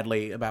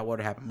 sadly, about what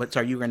happened. But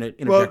sorry, you were going to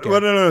interject.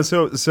 Well, no.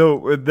 So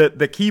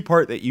the key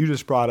part that you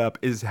just brought up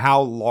is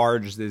how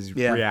large these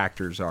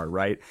reactors are,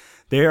 right?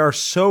 They are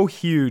so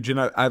huge, and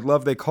I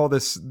love they call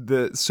this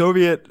the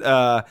Soviet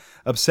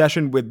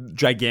obsession with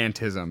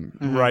gigantism,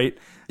 right?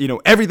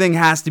 Everything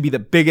has to be the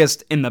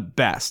biggest and the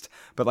best.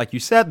 But like you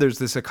said, there's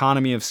this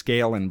economy of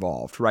scale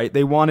involved, right?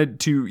 They wanted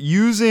to,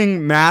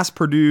 using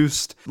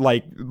mass-produced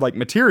like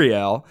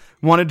material,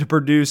 wanted to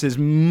produce as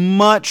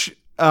much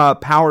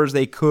power as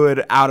they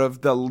could out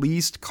of the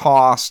least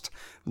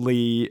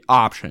costly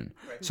option.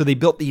 So they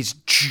built these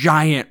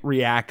giant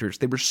reactors.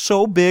 They were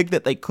so big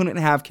that they couldn't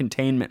have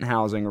containment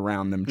housing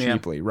around them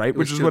cheaply, right?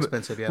 Which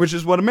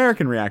is what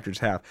American reactors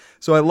have.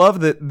 So I love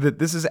that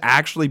this is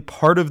actually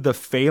part of the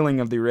failing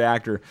of the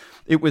reactor.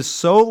 It was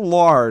so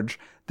large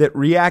that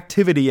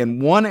reactivity in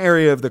one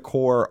area of the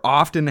core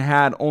often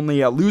had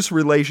only a loose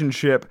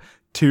relationship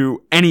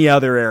to any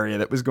other area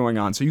that was going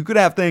on. So you could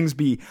have things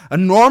be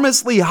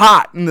enormously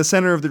hot in the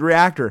center of the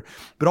reactor,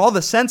 but all the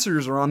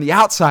sensors are on the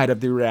outside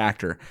of the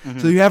reactor.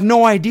 So you have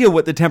no idea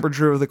what the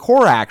temperature of the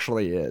core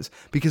actually is,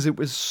 because it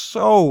was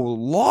so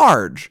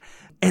large.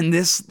 And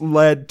this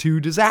led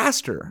to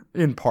disaster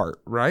in part,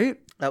 right?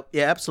 Oh,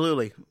 yeah,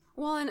 absolutely.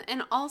 Well,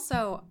 and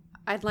also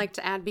I'd like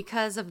to add,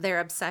 because of their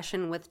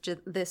obsession with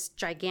this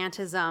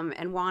gigantism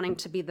and wanting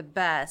to be the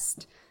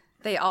best,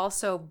 they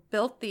also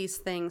built these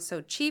things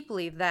so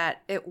cheaply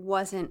that it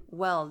wasn't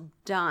well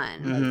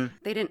done.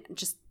 They didn't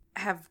just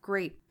have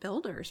great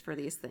builders for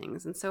these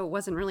things, and so it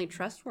wasn't really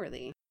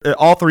trustworthy.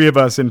 All 3 of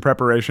us in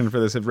preparation for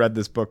this have read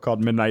this book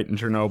called Midnight in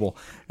Chernobyl.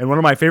 And one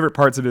of my favorite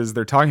parts of it is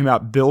they're talking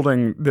about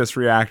building this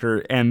reactor,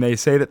 and they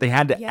say that they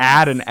had to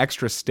add an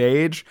extra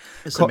stage.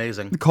 It's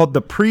amazing. Called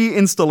the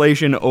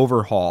pre-installation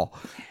overhaul,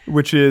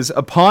 which is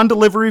upon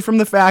delivery from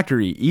the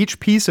factory, each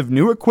piece of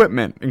new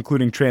equipment,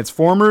 including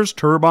transformers,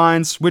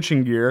 turbines,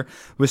 switching gear,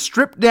 was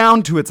stripped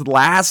down to its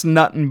last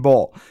nut and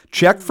bolt,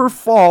 checked for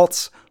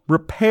faults,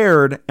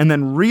 repaired, and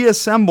then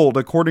reassembled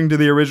according to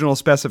the original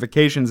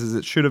specifications as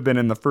it should have been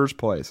in the first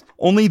place.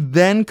 Only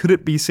then could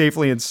it be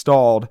safely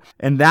installed,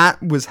 and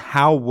that was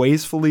how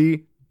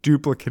wastefully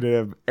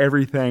duplicative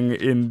everything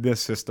in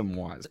this system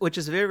was. Which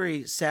is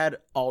very sad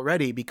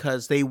already,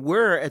 because they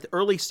were at the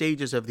early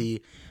stages of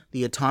the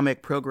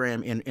atomic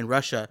program in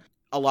Russia.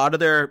 A lot of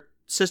their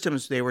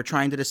systems, they were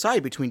trying to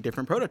decide between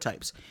different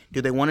prototypes. Do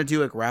they want to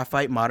do a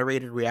graphite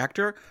moderated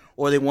reactor,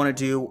 or they want to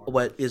do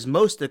what is the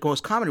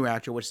most common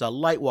reactor, which is a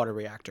light water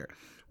reactor,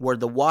 where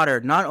the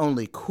water not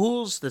only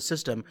cools the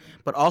system,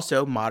 but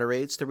also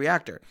moderates the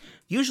reactor.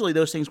 Usually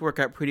those things work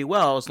out pretty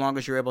well as long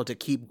as you're able to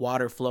keep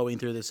water flowing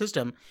through the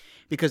system,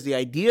 because the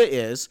idea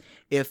is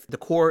if the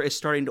core is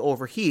starting to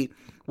overheat,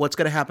 what's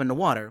going to happen to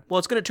water? Well,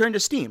 it's going to turn to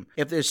steam.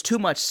 If there's too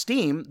much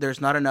steam,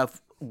 there's not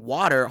enough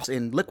water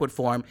in liquid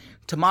form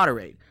to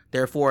moderate.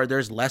 Therefore,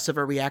 there's less of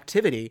a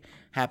reactivity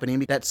happening.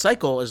 That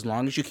cycle, as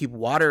long as you keep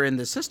water in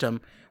the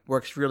system,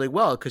 works really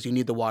well, because you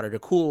need the water to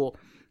cool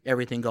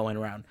everything going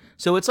around.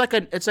 So it's like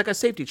a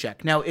safety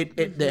check. Now,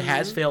 it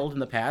has failed in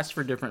the past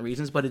for different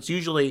reasons, but it's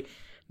usually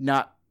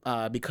not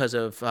because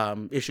of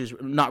issues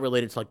not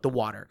related to like the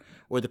water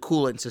or the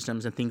coolant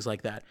systems and things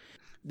like that.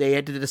 they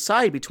had to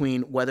decide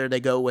between whether they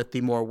go with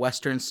the more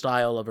Western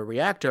style of a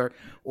reactor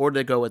or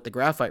they go with the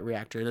graphite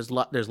reactor.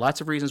 There's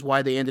lots of reasons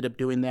why they ended up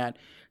doing that.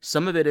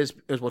 Some of it is,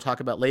 as we'll talk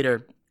about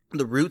later,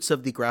 the roots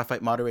of the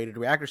graphite moderated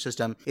reactor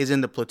system is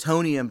in the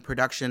plutonium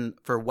production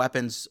for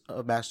weapons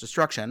of mass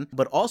destruction,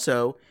 but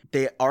also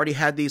they already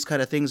had these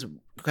kind of things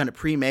kind of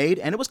pre-made,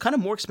 and it was kind of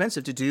more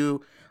expensive to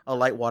do a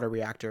light water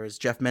reactor. As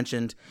Jeff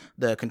mentioned,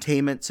 the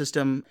containment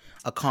system,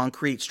 a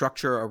concrete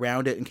structure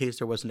around it in case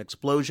there was an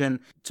explosion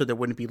so there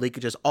wouldn't be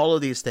leakages, all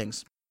of these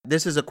things.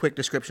 This is a quick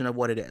description of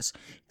what it is.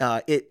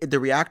 The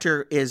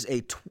reactor is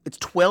it's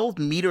 12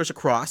 meters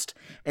across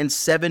and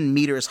 7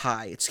 meters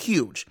high. It's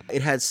huge.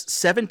 It has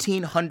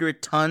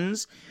 1,700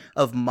 tons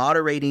of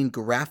moderating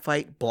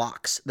graphite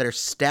blocks that are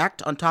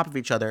stacked on top of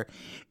each other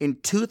in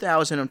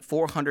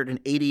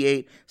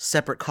 2,488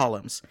 separate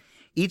columns.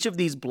 Each of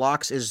these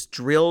blocks is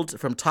drilled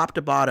from top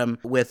to bottom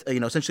with,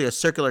 essentially a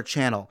circular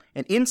channel.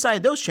 And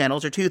inside those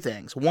channels are two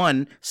things.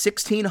 One,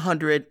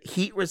 1,600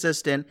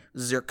 heat-resistant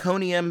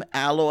zirconium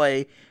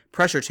alloy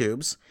pressure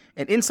tubes.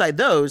 And inside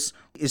those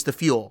is the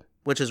fuel,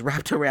 which is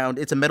wrapped around.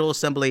 It's a metal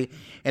assembly,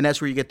 and that's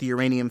where you get the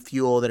uranium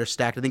fuel that are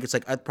stacked. I think it's I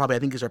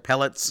think these are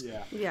pellets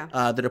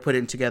that are put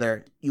in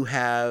together. You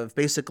have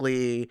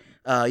basically,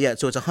 so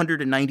it's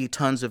 190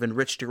 tons of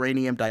enriched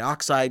uranium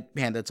dioxide.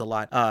 Man, that's a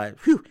lot.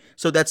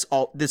 So that's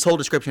all. This whole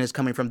description is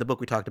coming from the book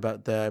we talked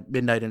about, The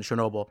Midnight in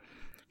Chernobyl.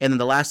 And then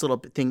the last little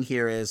thing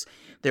here is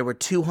there were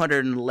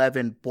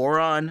 211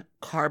 boron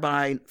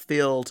carbide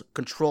filled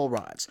control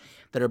rods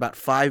that are about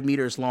 5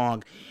 meters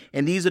long.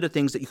 And these are the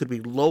things that you could be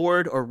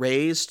lowered or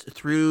raised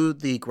through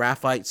the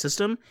graphite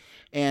system.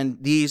 And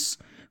these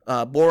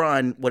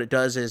boron, what it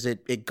does is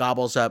it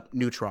gobbles up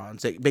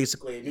neutrons. It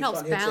basically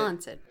helps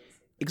balance it.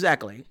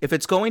 Exactly. If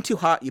it's going too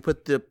hot, you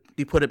put the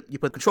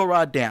control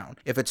rod down.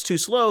 If it's too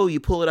slow, you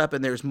pull it up,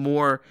 and there's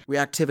more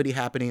reactivity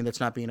happening that's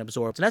not being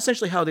absorbed. And that's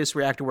essentially how this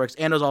reactor works.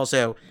 And there's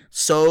also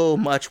so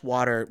much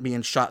water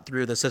being shot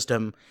through the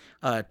system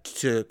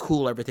to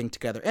cool everything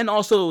together. And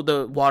also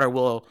the water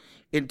will,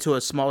 to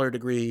a smaller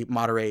degree,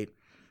 moderate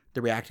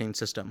the reacting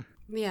system.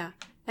 Yeah.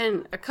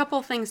 And a couple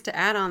things to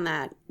add on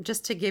that,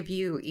 just to give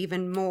you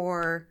even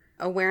more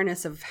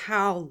awareness of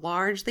how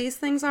large these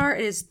things are.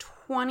 It is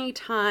 20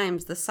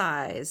 times the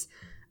size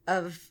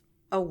of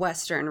a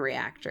Western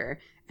reactor.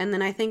 And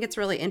then I think it's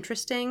really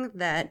interesting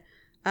that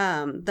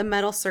the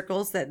metal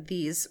circles that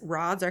these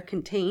rods are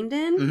contained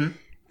in,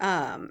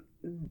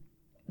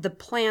 the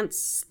plant's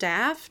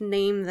staff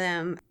name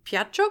them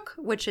piachok,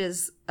 which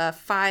is a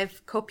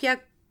 5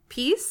 kopia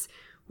piece,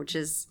 which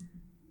is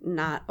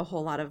not a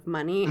whole lot of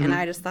money. And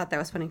I just thought that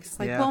was funny because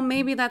well,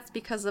 maybe that's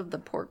because of the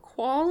poor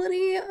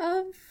quality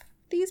of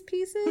these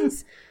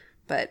pieces,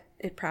 but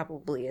it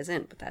probably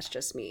isn't, but that's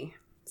just me.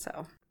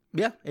 So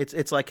yeah,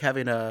 it's like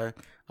having a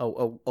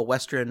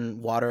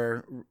Western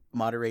water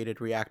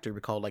moderated reactor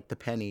called like the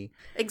penny.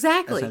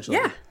 Exactly.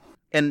 Yeah.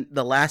 And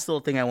the last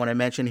little thing I want to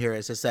mention here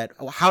is that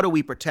how do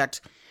we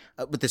protect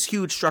with this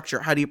huge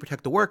structure? How do you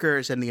protect the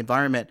workers and the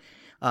environment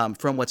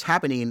from what's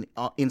happening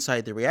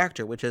inside the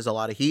reactor, which is a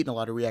lot of heat and a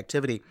lot of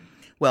reactivity?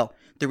 Well,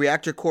 the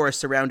reactor core is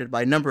surrounded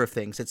by a number of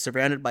things. It's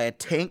surrounded by a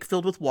tank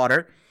filled with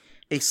water,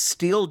 a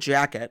steel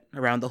jacket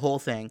around the whole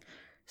thing,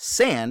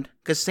 sand,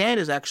 because sand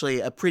is actually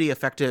a pretty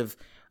effective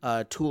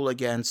tool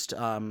against,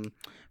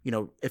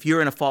 if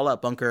you're in a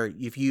fallout bunker,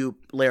 if you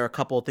layer a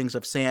couple of things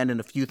of sand and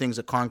a few things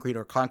of concrete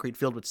or concrete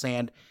filled with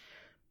sand,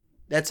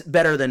 that's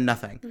better than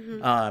nothing.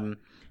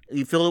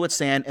 You fill it with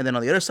sand, and then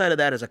on the other side of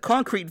that is a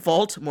concrete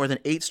vault more than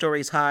 8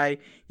 stories high.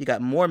 You got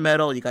more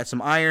metal, you got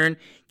some iron,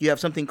 you have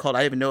something called, I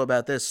didn't even know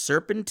about this,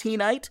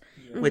 serpentinite,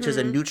 which is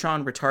a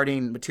neutron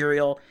retarding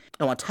material.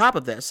 And on top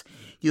of this,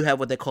 you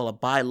have what they call a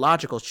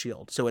biological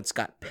shield. So it's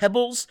got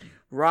pebbles,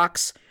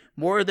 rocks,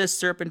 more of this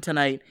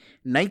serpentinite,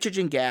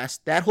 nitrogen gas.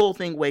 That whole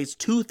thing weighs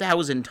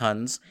 2,000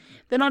 tons.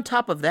 Then on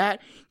top of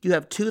that, you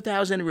have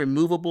 2,000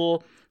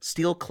 removable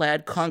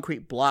steel-clad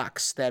concrete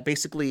blocks that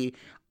basically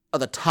are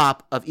the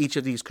top of each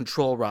of these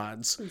control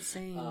rods.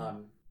 Insane.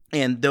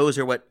 And those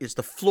are what is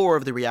the floor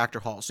of the reactor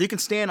hall. So you can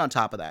stand on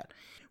top of that.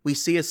 We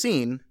see a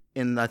scene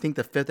in, I think,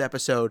 the 5th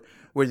episode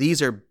where these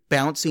are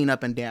bouncing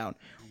up and down.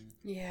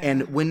 Yeah.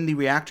 And when the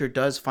reactor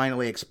does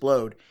finally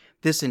explode,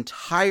 this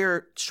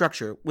entire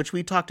structure, which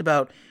we talked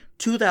about,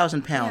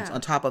 2,000 pounds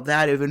on top of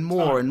that, even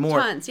more and more.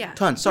 Tons, yeah.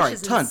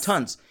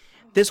 Tons.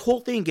 This whole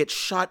thing gets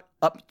shot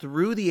up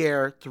through the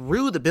air,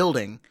 through the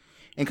building,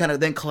 and kind of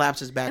then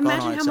collapses back on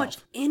itself. Imagine how much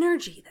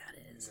energy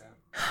that is.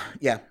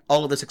 Yeah,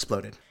 all of this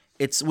exploded.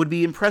 It would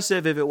be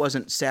impressive if it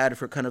wasn't sad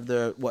for kind of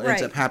what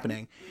ends up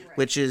happening,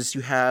 which is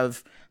you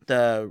have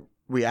the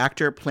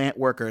reactor plant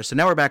workers. So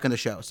now we're back on the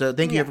show. So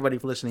thank you everybody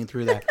for listening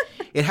through that.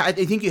 I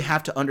think you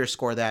have to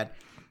underscore that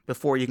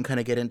before you can kind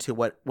of get into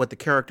what the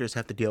characters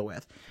have to deal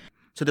with.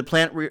 So the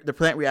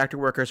plant reactor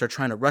workers are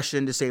trying to rush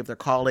in to save their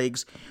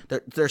colleagues.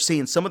 They're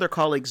seeing some of their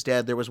colleagues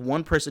dead. There was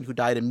one person who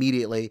died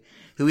immediately,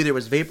 who either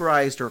was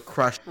vaporized or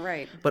crushed.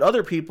 Right. But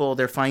other people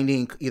they're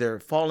finding either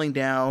falling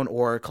down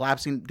or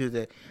collapsing due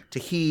to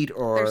heat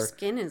or their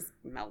skin is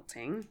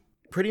melting.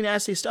 Pretty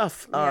nasty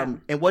stuff. And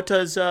what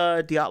does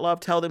Dyatlov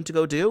tell them to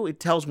go do? It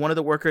tells one of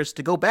the workers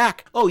to go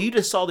back. Oh, you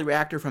just saw the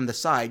reactor from the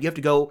side. You have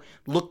to go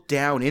look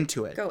down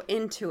into it. Go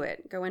into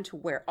it. Go into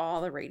where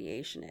all the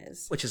radiation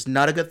is. Which is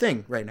not a good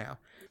thing right now.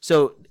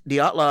 So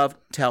Dyatlov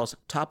tells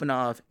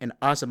Topanov and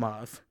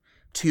Asimov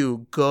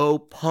to go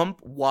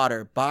pump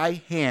water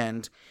by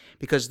hand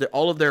because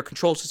all of their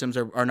control systems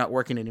are not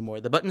working anymore.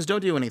 The buttons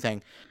don't do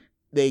anything.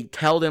 They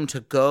tell them to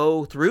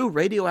go through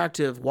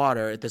radioactive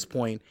water at this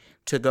point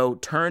to go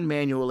turn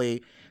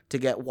manually to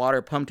get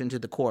water pumped into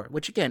the core,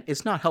 which again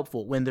is not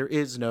helpful when there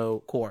is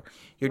no core.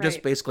 You're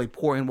just basically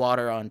pouring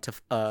water onto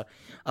a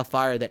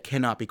fire that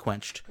cannot be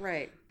quenched.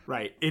 Right.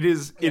 Right. It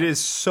is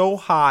so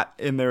hot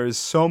and there is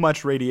so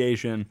much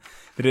radiation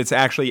that it's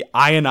actually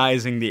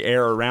ionizing the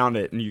air around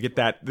it. And you get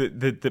that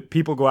the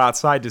people go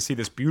outside to see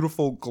this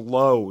beautiful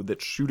glow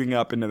that's shooting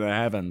up into the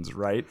heavens,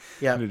 right?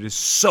 Yeah. And it is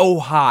so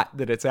hot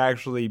that it's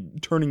actually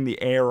turning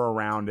the air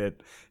around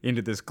it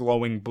into this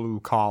glowing blue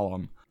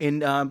column.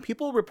 And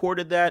people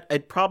reported that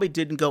it probably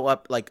didn't go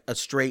up like a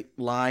straight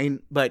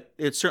line, but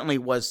it certainly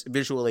was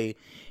visually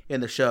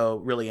in the show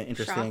really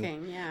interesting.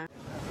 Shocking, yeah.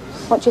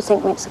 What do you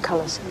think makes the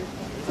colours?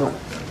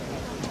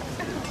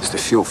 It's the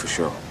fuel for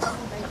sure.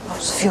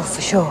 It's fuel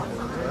for sure.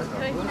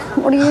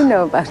 What do you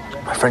know about it?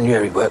 My friend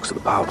Yuri works at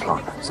the power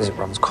plant. Says it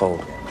runs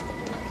cold.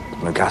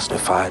 No gas, no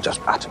fire,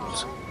 just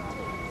atoms.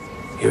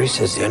 Yuri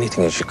says the only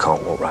thing is you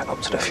can't walk right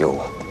up to the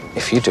fuel.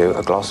 If you do,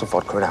 a glass of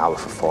vodka an hour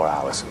for 4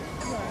 hours.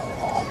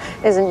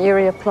 Isn't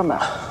Yuri a plumber?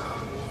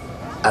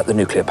 At the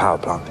nuclear power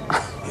plant.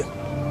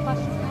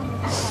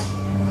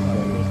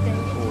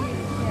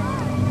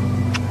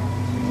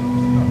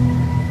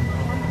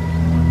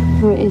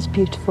 Oh, it is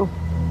beautiful.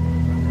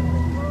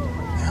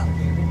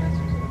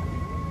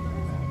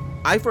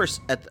 I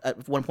first,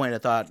 at one point, I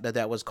thought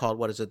that was called,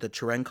 what is it, the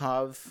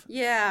Cherenkov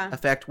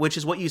effect, which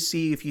is what you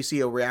see if you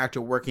see a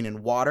reactor working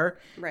in water,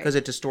 because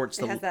it distorts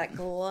It has that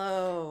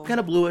glow. kind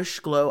of bluish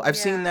glow. I've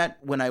seen that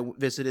when I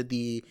visited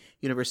the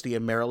University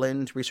of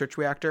Maryland research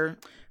reactor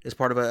as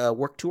part of a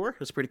work tour. It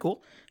was pretty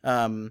cool.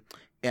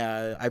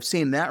 I've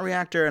seen that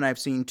reactor, and I've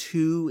seen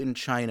 2 in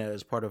China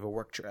as part of a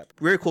work trip.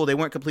 Very cool. They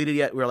weren't completed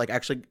yet. We were like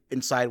actually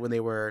inside when they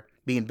were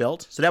being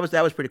built, so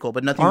that was pretty cool.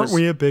 But nothing. Aren't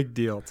we a big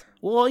deal?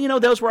 Well,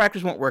 those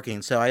reactors weren't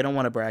working, so I don't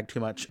want to brag too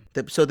much.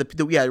 The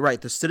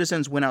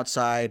citizens went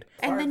outside,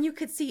 and then you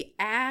could see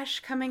ash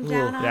coming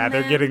down on them.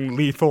 They're getting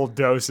lethal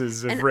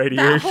doses of and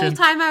radiation. That whole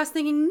time I was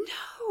thinking,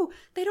 no,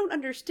 they don't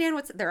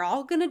understand they're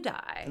all gonna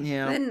die.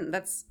 Yeah. And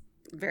that's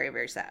very,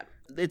 very sad.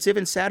 It's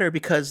even sadder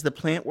because the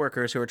plant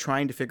workers who are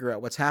trying to figure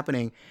out what's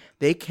happening,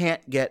 they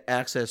can't get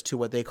access to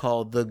what they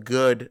call the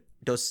good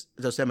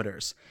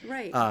dosimeters.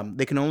 Right.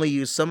 They can only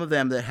use some of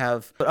them that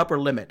have an upper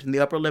limit, and the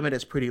upper limit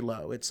is pretty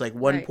low. It's like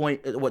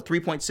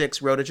 3.6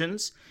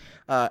 rotogens.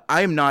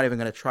 I am not even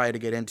going to try to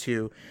get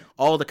into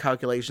all the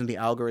calculations, the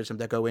algorithm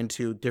that go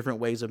into different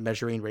ways of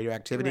measuring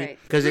radioactivity. Right.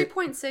 Because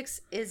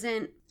 3.6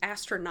 isn't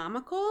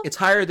astronomical. It's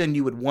higher than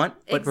you would want,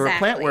 but for a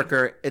plant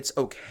worker, it's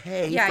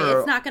okay. Yeah,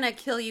 it's not going to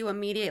kill you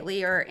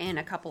immediately or in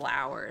a couple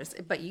hours,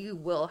 but you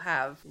will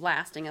have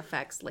lasting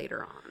effects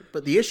later on.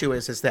 But the issue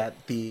is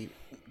that the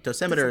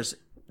dosimeters,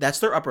 that's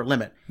their upper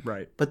limit.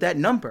 Right. But that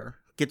number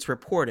gets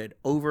reported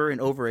over and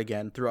over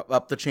again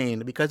up the chain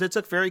because it's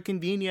a very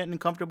convenient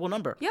and comfortable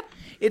number. Yep.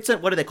 It's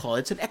what do they call it?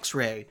 It's an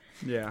X-ray.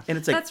 Yeah. And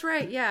it's like that's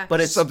right. Yeah.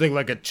 But it's something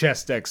like a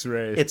chest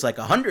X-ray. It's like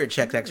 100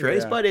 chest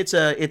X-rays, but it's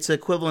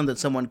equivalent that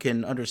someone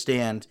can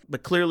understand.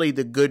 But clearly,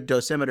 the good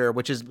dosimeter,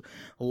 which is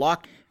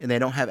locked and they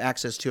don't have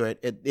access to it,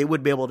 it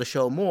would be able to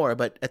show more.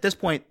 But at this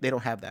point, they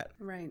don't have that.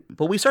 Right.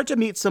 But we start to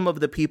meet some of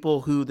the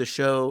people who the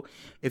show,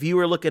 if you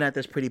were looking at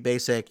this pretty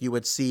basic, you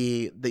would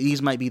see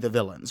these might be the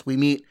villains. We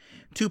meet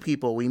 2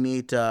 people. We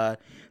meet the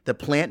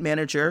plant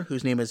manager,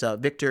 whose name is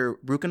Viktor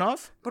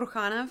Brukhanov.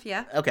 Brukhanov,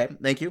 yeah. Okay,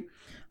 thank you.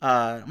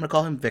 I'm going to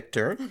call him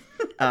Victor.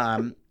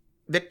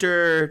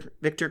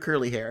 Victor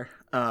Curly Hair.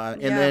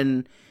 And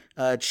then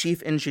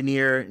Chief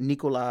Engineer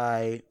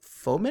Nikolai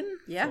Fomin?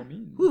 Yeah.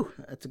 Whew,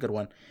 that's a good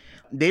one.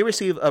 They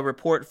receive a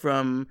report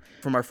from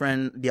our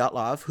friend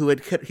Dyatlov, who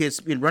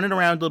he's been running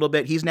around a little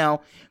bit. He's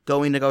now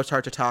going to go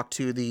start to talk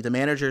to the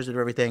managers and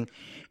everything.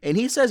 And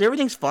he says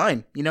everything's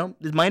fine.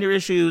 There's minor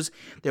issues.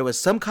 There was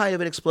some kind of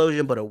an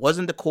explosion, but it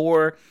wasn't the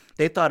core.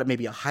 They thought it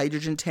maybe a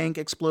hydrogen tank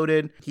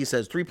exploded. He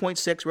says 3.6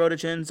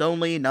 rotogens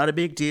only, not a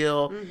big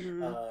deal.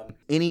 Mm-hmm.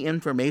 Any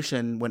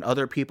information when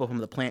other people from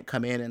the plant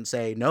come in and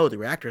say, no, the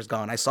reactor's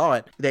gone, I saw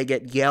it, they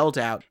get yelled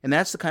out. And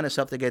that's the kind of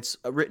stuff that gets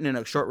written in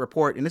a short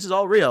report. And this is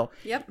all real.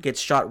 Yep. Gets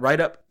shot right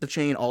up the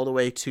chain all the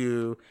way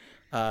to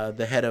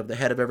the head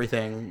of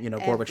everything,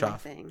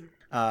 Gorbachev.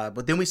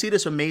 But then we see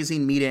this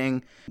amazing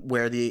meeting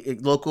where the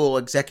local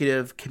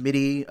executive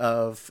committee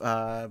of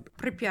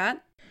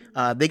Pripyat.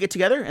 They get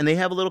together and they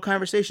have a little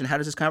conversation. How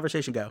does this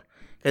conversation go?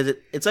 Because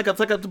it's like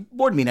a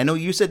board meeting. I know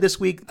you said this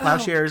week,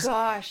 Plowshares,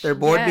 their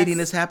board meeting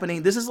is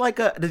happening. This is like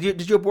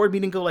did your board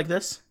meeting go like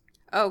this?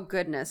 Oh,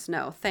 goodness,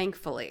 no.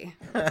 Thankfully.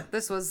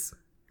 This was,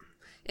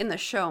 in the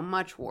show,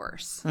 much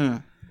worse.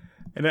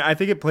 And I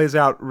think it plays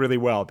out really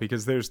well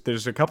because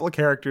there's a couple of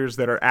characters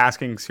that are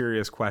asking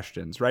serious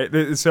questions,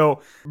 right?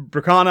 So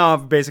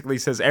Brekhanov basically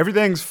says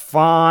everything's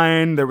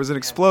fine. There was an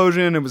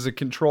explosion. It was a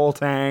control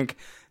tank.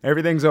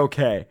 Everything's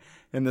okay.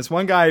 And this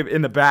one guy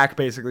in the back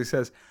basically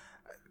says,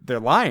 they're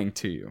lying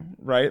to you,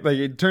 right? Like,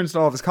 it turns to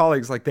all of his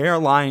colleagues like, they are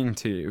lying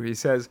to you. He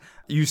says,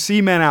 you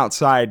see men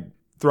outside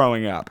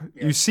throwing up.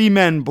 Yeah. You see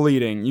men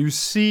bleeding. You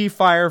see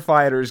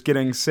firefighters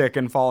getting sick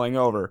and falling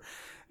over.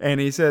 And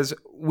he says,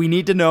 we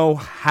need to know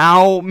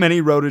how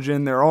many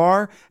Rotogen there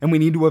are, and we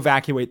need to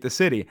evacuate the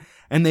city.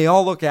 And they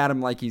all look at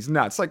him like he's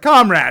nuts. Like,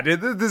 comrade,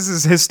 this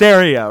is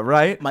hysteria,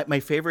 right? My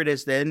favorite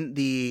is then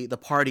the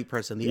party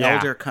person, the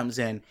elder comes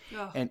in,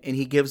 and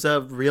he gives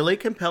a really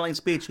compelling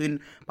speech. And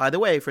by the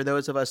way, for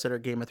those of us that are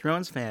Game of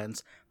Thrones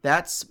fans,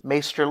 that's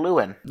Maester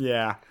Luwin.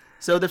 Yeah.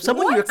 So there's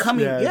someone you're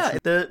coming,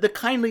 the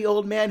kindly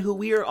old man who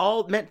we are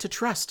all meant to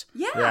trust.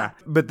 Yeah.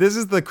 But this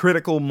is the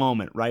critical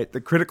moment, right?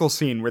 The critical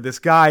scene where this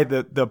guy,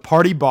 the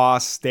party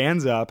boss,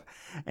 stands up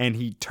and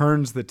he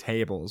turns the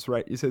tables,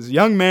 right? He says,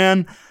 young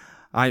man,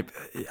 I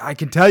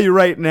can tell you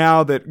right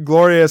now that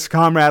glorious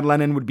Comrade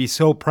Lenin would be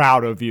so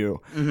proud of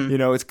you. Mm-hmm. You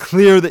know, it's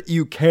clear that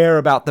you care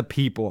about the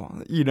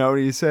people. You know,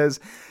 he says,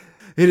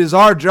 it is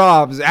our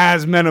jobs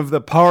as men of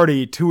the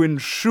party to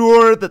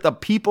ensure that the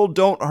people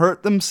don't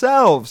hurt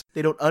themselves.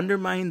 They don't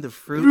undermine the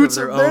fruits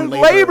of their own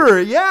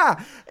labor.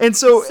 Yeah. And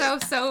so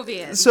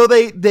Soviet. So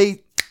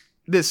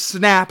this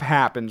snap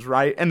happens,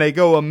 right? And they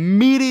go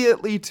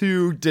immediately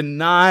to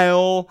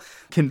denial,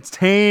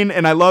 contain.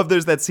 And I love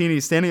there's that scene.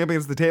 He's standing up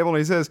against the table and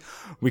he says,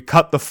 we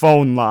cut the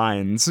phone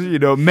lines, you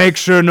know, make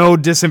sure no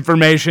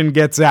disinformation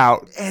gets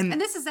out. And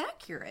this is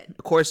accurate.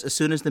 Of course, as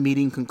soon as the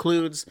meeting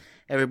concludes,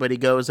 everybody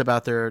goes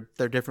about their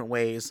different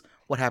ways.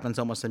 What happens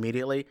almost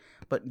immediately?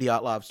 But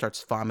Dyatlov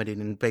starts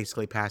vomiting and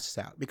basically passes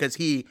out because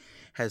he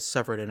has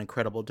suffered an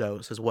incredible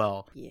dose as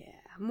well. Yeah,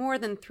 more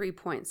than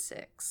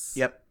 3.6.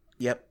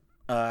 Yep.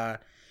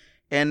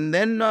 And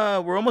then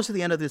we're almost at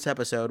the end of this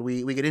episode.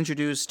 We get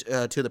introduced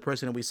to the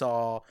person that we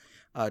saw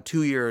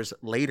 2 years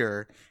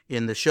later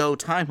in the show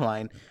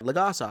timeline,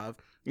 Legasov,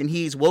 and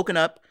he's woken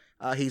up.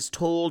 He's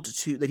told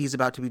that he's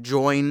about to be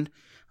joined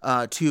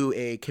to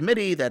a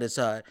committee that is,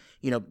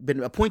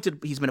 been appointed.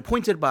 He's been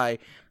appointed by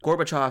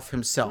Gorbachev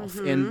himself.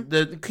 Mm-hmm. And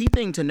the key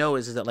thing to know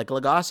is that, like,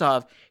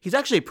 Legasov, he's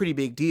actually a pretty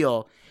big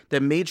deal.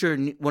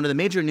 One of the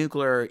major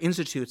nuclear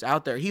institutes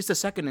out there. He's the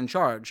second in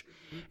charge,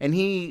 and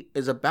he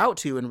is about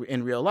to,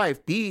 in real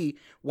life, be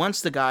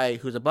once the guy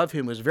who's above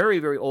him was very,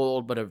 very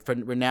old, but a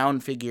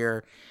renowned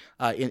figure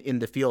in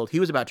the field. He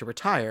was about to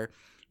retire.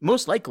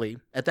 Most likely,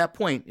 at that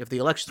point, if the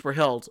elections were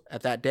held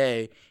at that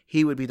day,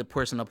 he would be the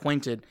person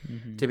appointed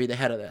to be the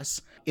head of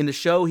this. In the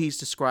show, he's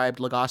described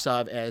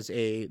Legasov as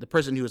the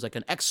person who is like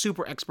an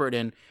super expert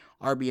in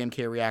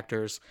RBMK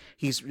reactors.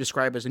 He's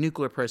described as a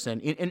nuclear person.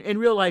 In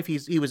real life,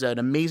 he was an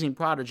amazing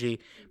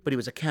prodigy, but he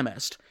was a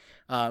chemist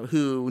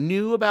who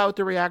knew about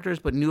the reactors,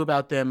 but knew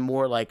about them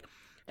more like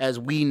as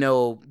we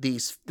know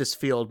this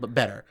field, but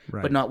better.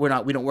 Right. But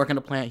we don't work in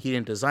a plant. He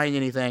didn't design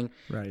anything.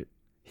 Right.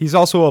 He's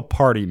also a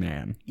party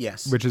man.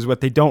 Yes. Which is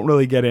what they don't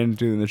really get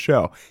into in the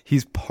show.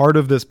 He's part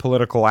of this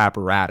political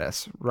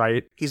apparatus,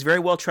 right? He's very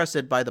well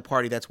trusted by the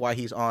party. That's why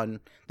he's on.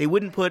 They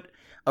wouldn't put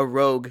a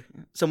rogue,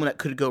 someone that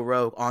could go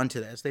rogue,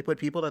 onto this. They put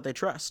people that they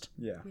trust.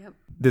 Yeah. Yep.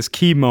 This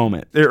key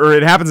moment, or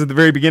it happens at the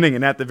very beginning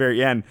and at the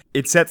very end,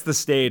 it sets the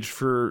stage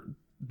for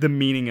the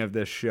meaning of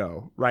this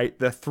show, right?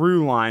 The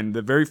through line,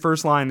 the very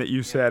first line that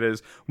you said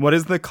is, what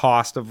is the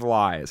cost of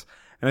lies?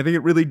 And I think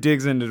it really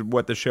digs into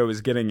what the show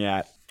is getting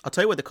at. I'll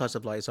tell you what the cost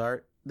of lies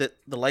are. The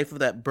life of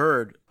that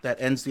bird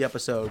that ends the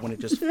episode when it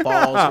just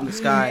falls from the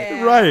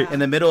sky. Right. In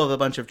the middle of a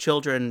bunch of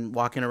children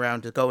walking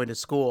around to go into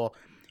school,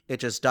 it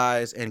just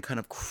dies and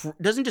kind of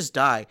doesn't just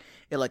die.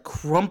 It like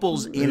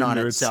crumples in on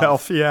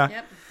itself. Yeah.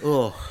 Yep.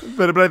 Ugh.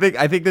 But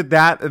I think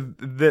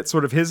that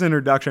sort of his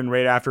introduction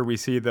right after we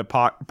see the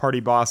party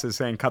bosses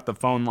saying cut the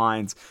phone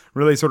lines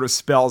really sort of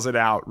spells it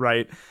out,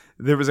 right?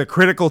 There was a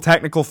critical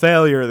technical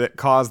failure that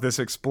caused this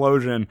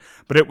explosion,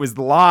 but it was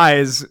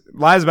lies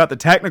about the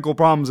technical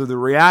problems of the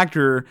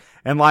reactor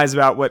and lies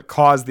about what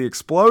caused the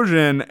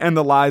explosion and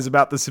the lies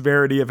about the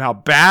severity of how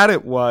bad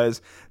it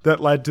was that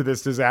led to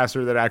this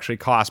disaster that actually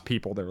cost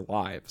people their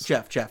lives.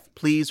 Jeff,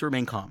 please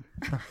remain calm.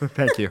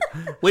 Thank you.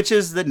 Which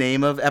is the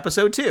name of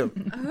episode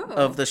 2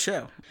 of the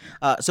show.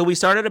 So we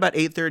started about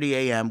 8:30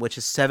 a.m., which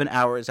is 7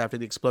 hours after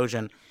the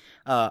explosion.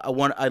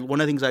 One of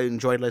the things I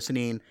enjoyed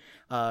listening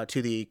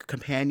to the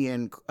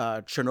companion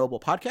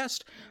Chernobyl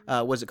podcast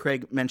was that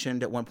Craig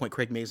mentioned at one point,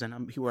 Craig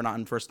Mazin, we're not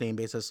on first name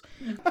basis.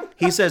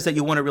 He says that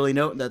you want to really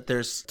note that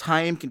there's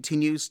time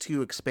continues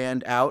to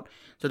expand out.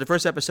 So the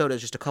first episode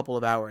is just a couple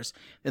of hours.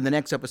 Then the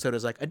next episode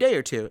is like a day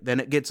or two. Then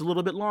it gets a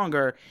little bit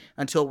longer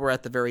until we're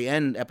at the very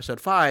end,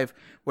 episode 5.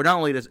 Where not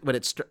only does, but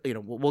it's,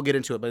 we'll get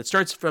into it, but it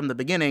starts from the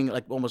beginning,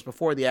 like almost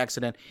before the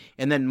accident,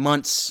 and then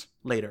months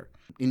later.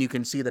 And you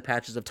can see the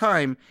patches of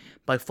time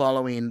by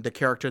following the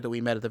character that we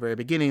met at the very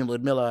beginning,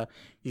 Ludmilla.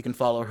 You can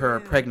follow her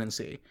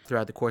pregnancy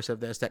throughout the course of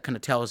this. That kind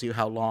of tells you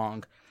how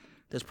long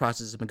this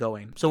process has been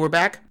going. So we're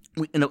back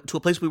to a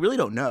place we really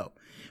don't know.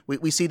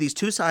 We see these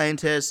two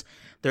scientists.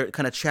 They're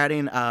kind of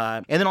chatting,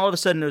 and then all of a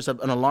sudden there's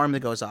an alarm that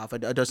goes off. A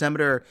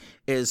dosimeter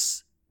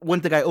is when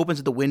the guy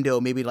opens the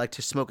window, maybe like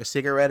to smoke a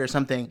cigarette or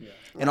something,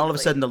 and all of a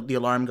sudden the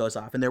alarm goes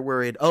off, and they're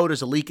worried, oh,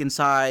 there's a leak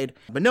inside.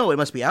 But no, it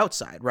must be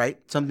outside, right?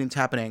 Something's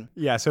happening.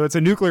 Yeah, so it's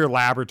a nuclear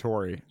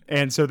laboratory,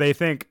 and so they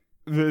think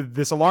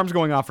this alarm's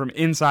going off from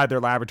inside their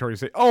laboratory.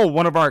 Say, oh,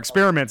 one of our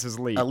experiments is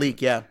leaked. A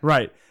leak, yeah.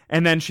 Right.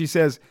 And then she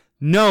says,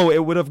 no,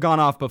 it would have gone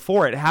off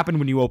before. It happened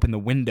when you open the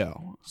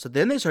window. So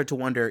then they start to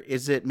wonder,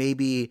 is it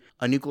maybe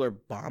a nuclear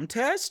bomb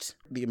test?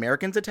 The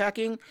Americans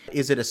attacking?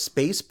 Is it a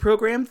space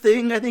program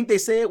thing, I think they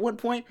say at one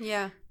point?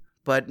 Yeah.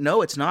 But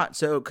no, it's not.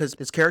 So, because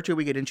this character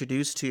we get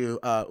introduced to,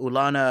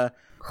 Ulana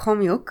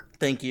Khomyuk.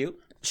 Thank you.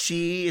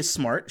 She is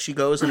smart. She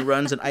goes and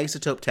runs an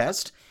isotope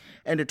test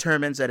and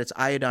determines that it's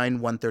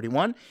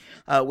iodine-131,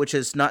 which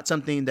is not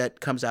something that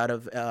comes out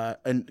of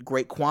a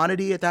great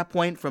quantity at that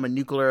point from a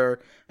nuclear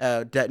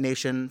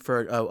detonation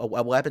for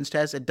a weapons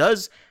test. It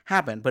does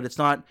happen, but it's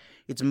not.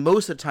 It's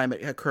most of the time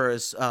it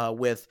occurs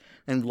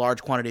in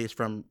large quantities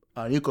from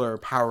nuclear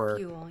power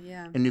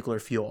and nuclear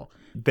fuel.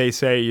 They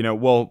say,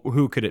 well,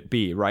 who could it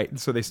be, right?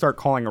 So they start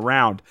calling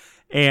around.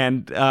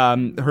 And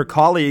her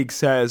colleague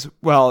says,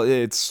 well,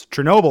 it's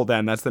Chernobyl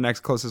then. That's the next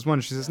closest one.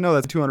 She says, no,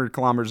 that's 200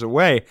 kilometers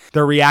away.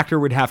 The reactor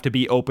would have to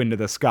be open to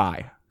the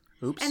sky.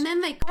 Oops. And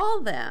then they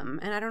call them,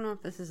 and I don't know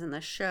if this is in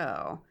the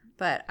show,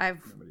 but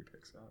nobody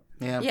picks up.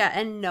 Yeah,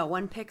 and no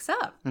one picks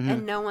up,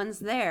 and no one's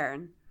there.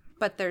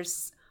 But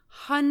there's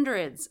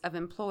hundreds of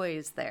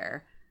employees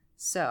there,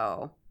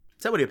 so...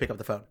 Somebody would pick up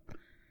the phone.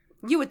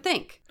 You would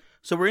think.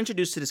 So we're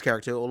introduced to this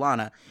character,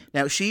 Ulana.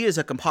 Now, she is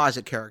a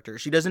composite character.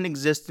 She doesn't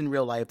exist in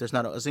real life. There's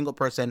not a single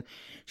person.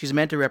 She's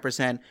meant to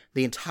represent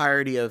the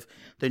entirety of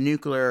the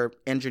nuclear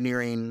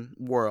engineering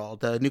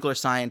world, the nuclear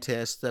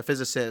scientists, the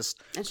physicists.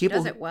 And she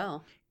does it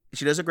well.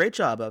 She does a great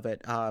job of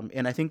it.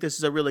 And I think this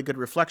is a really good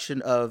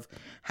reflection of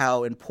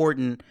how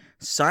important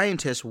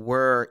scientists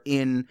were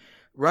in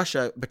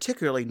Russia,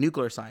 particularly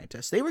nuclear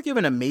scientists. They were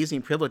given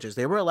amazing privileges.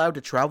 They were allowed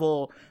to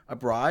travel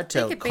abroad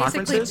to conferences. They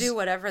could basically do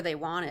whatever they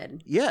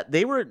wanted. Yeah,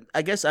 they were,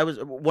 I guess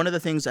one of the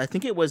things, I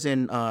think it was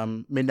in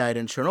Midnight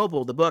in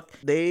Chernobyl, the book,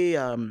 they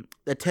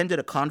attended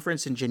a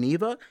conference in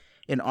Geneva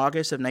in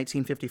August of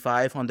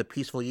 1955 on the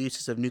peaceful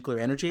uses of nuclear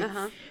energy.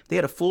 They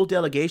had a full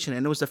delegation,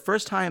 and it was the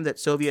first time that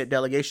Soviet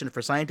delegation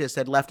for scientists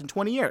had left in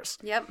 20 years.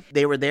 Yep.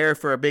 They were there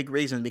for a big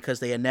reason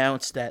because they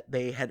announced that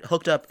they had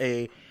hooked up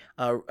a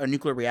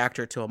nuclear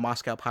reactor to a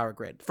Moscow power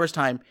grid. First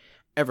time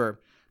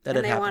ever that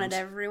it happened. And they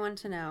wanted everyone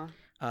to know.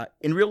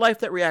 In real life,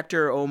 that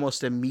reactor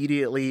almost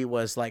immediately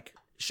was like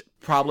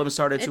problems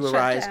started to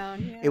arise.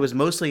 Down, yeah. It was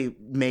mostly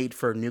made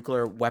for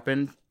nuclear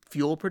weapon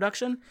fuel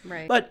production.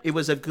 Right. But it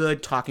was a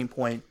good talking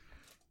point,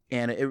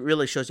 and it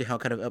really shows you how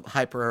kind of a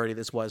high priority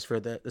this was for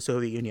the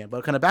Soviet Union.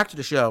 But kind of back to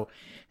the show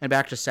and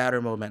back to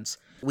sadder moments.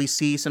 We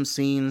see some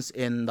scenes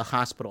in the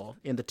hospital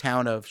in the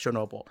town of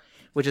Chernobyl,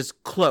 which is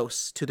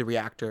close to the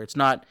reactor.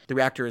 The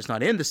reactor is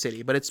not in the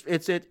city, but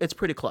it's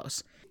pretty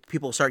close.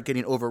 People start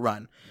getting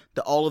overrun.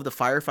 All of the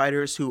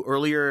firefighters who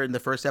earlier in the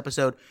first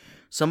episode,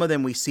 some of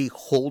them we see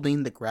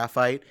holding the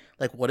graphite.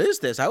 Like, what is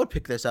this? I would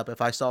pick this up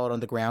if I saw it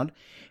on the ground.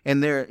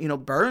 And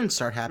burns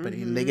start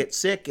happening. And they get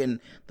sick, and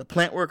the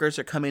plant workers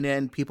are coming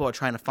in. People are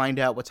trying to find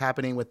out what's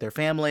happening with their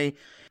family.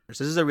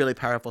 So this is a really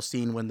powerful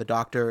scene when the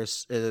doctor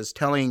is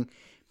telling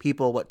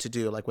people what to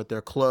do, like with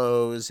their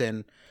clothes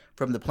and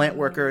from the plant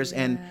workers.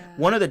 And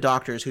one of the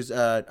doctors who's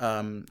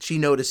she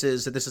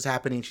notices that this is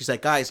happening. She's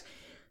like, guys,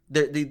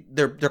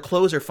 their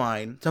clothes are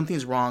fine.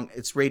 Something's wrong.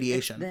 It's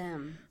radiation. It's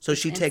them. So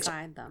she takes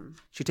them.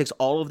 She takes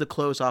all of the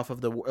clothes off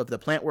of the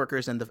plant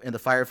workers and the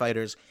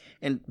firefighters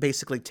and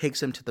basically takes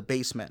them to the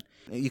basement.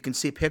 You can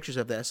see pictures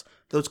of this.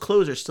 Those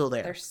clothes are still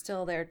there. They're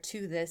still there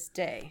to this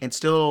day. And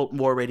still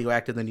more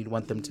radioactive than you'd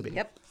want them to be.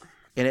 Yep.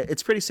 And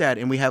it's pretty sad.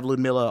 And we have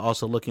Ludmilla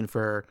also looking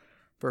for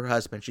her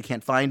husband. She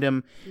can't find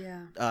him.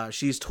 Yeah.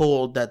 She's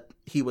told that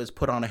he was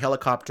put on a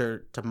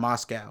helicopter to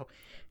Moscow.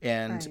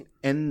 And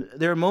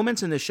there are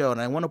moments in the show, and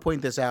I want to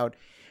point this out,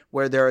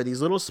 where there are these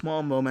little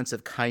small moments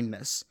of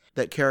kindness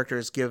that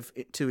characters give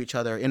to each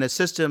other in a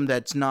system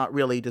that's not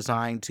really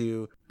designed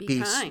to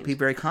be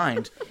very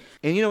kind.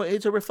 And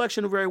it's a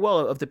reflection very well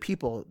of the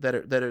people that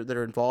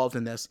are involved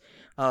in this.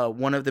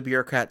 One of the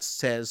bureaucrats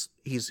says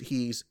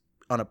he's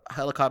on a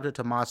helicopter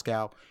to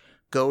Moscow.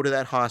 Go to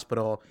that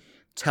hospital.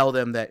 Tell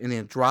them that, and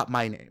then drop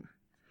my name,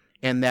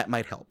 and that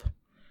might help.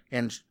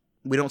 And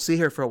we don't see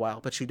her for a while,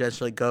 but she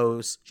eventually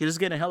goes. She does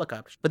get in a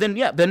helicopter. But then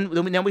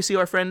we see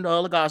our friend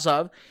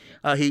Legasov.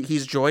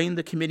 He's joined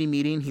the committee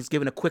meeting. He's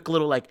given a quick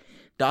little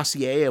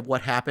dossier of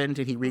what happened,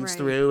 and he reads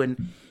through,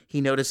 and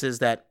he notices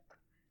that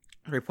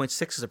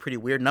 3.6 is a pretty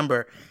weird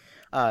number.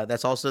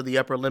 That's also the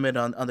upper limit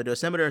on the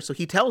dosimeter. So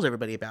he tells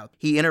everybody about it.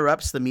 He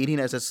interrupts the meeting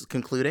as it's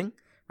concluding,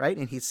 right?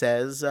 And he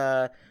says,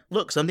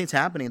 look, something's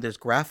happening. There's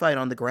graphite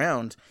on the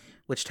ground,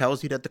 which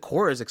tells you that the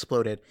core has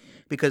exploded,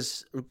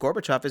 because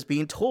Gorbachev is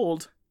being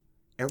told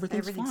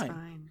everything's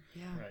fine.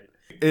 Yeah. Right.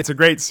 It's a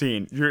great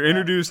scene. You're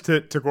introduced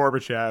to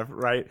Gorbachev,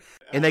 right?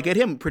 And they get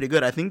him pretty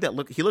good. I think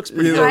he looks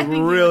pretty He good. I think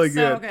he really looks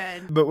so good.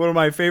 good. But one of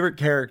my favorite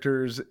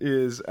characters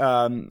is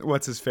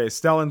what's his face,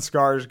 Stellan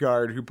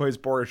Skarsgård, who plays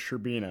Boris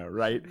Sherbina,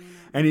 right?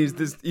 And he's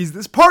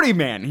this party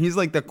man. He's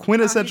like the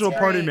quintessential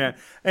party man.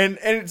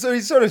 And so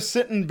he's sort of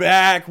sitting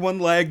back, one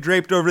leg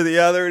draped over the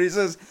other, and he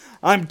says,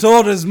 "I'm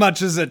told as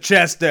much as a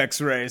chest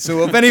X-ray.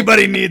 So if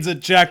anybody needs a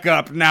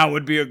checkup, now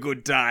would be a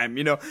good time."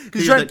 You know,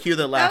 Cue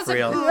the laugh That was a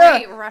reel.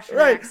 great Russian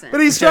accent.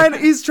 but he's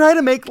trying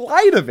to make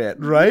light of it,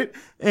 right?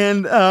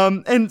 And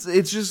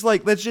it's just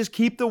like, let's just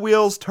keep the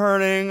wheels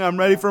turning. I'm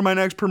ready for my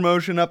next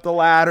promotion up the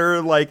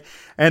ladder, like.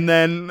 And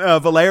then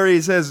Valery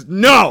says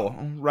no,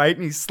 right?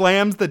 And he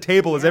slams the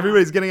table as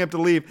everybody's getting up to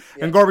leave.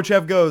 And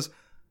Gorbachev goes,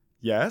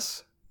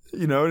 "Yes."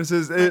 You know, and it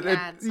says,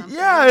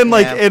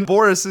 and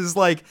Boris is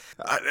like,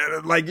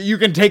 "You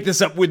can take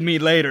this up with me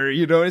later."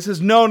 You know, and he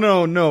says,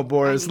 "No,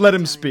 Boris, let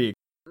him speak."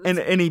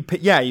 And he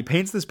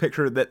paints this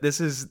picture that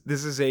this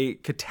is a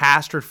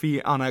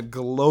catastrophe on a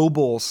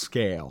global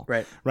scale,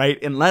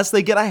 right? Unless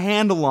they get a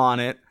handle on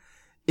it,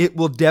 it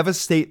will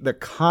devastate the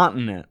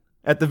continent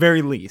at the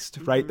very least,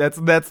 right?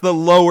 That's the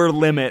lower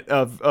limit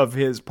of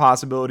his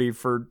possibility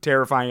for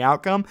terrifying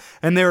outcome.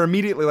 And they're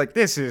immediately like,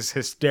 "This is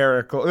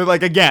hysterical."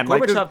 Like again,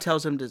 Gorbachev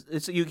tells him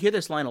to. You hear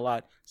this line a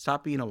lot.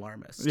 Stop being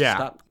alarmist.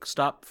 Yeah.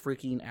 Stop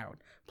freaking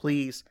out.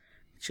 Please,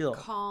 chill.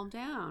 Calm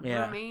down.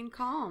 Yeah. Remain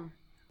calm.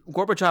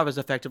 Gorbachev is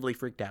effectively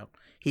freaked out.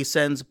 He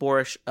sends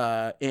Boris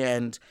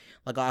and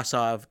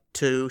Legasov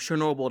to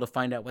Chernobyl to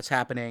find out what's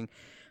happening.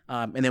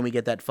 And then we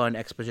get that fun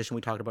exposition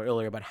we talked about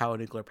earlier about how a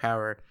nuclear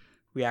power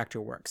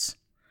reactor works.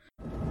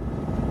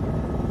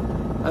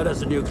 How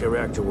does a nuclear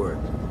reactor work?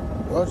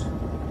 What?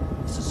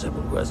 It's a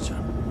simple question.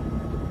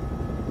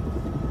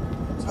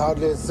 It's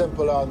hardly a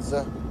simple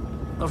answer.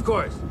 Of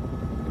course.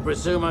 You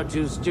presume I'm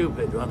too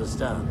stupid to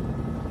understand.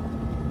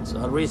 So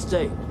I'll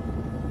restate.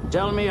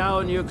 Tell me how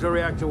a nuclear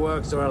reactor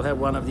works, or I'll have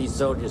one of these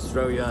soldiers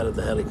throw you out of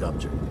the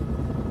helicopter.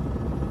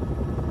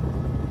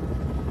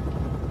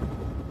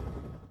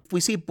 We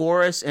see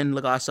Boris and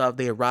Legasov.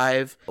 They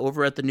arrive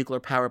over at the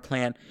nuclear power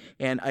plant,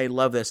 and I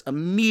love this.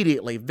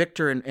 Immediately,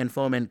 Victor and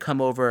Fomin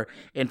come over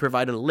and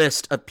provide a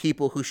list of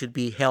people who should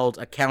be held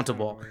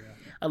accountable. Oh, yeah.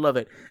 I love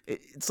it.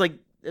 It's like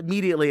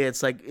immediately,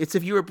 it's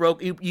if you were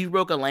broke, you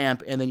broke a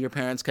lamp, and then your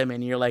parents come in,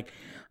 and you're like,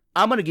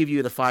 "I'm going to give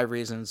you the 5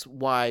 reasons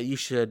why you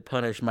should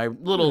punish my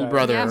little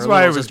brother or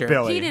little sister."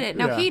 Billy. He did it.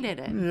 No, he did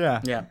it.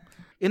 Yeah.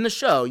 In the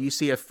show, you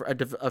see a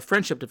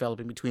friendship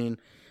developing between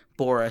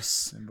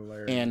Boris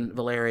and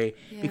Valery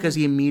because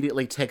he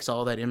immediately takes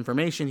all that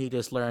information he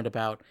just learned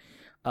about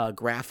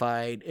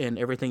graphite and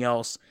everything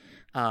else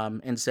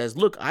and says,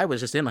 "Look, I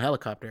was just in a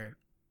helicopter.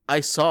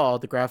 I saw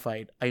the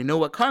graphite. I know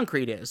what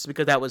concrete is,"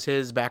 because that was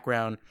his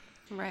background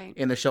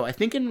in the show. I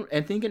think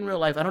in real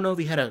life, I don't know if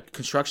he had a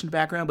construction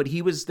background, but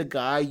he was the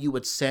guy you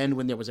would send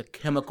when there was a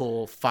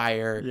chemical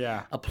fire,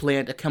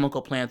 a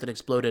chemical plant that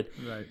exploded.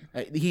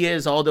 Right. He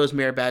has all those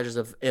merit badges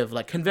of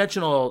like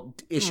conventional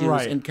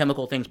issues and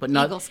chemical things, but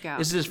not. Eagle Scout.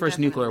 This is his first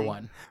nuclear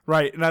one.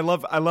 Right, and I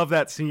love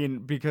that scene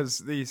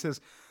because he says,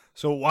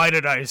 "So why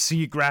did I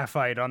see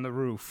graphite on the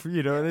roof?"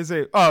 You know, and they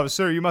say, "Oh,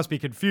 sir, you must be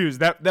confused.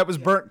 That was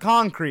burnt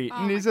concrete."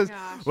 And he says,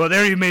 "Well,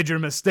 there you made your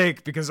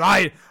mistake because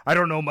I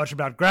don't know much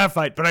about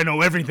graphite, but I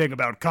know everything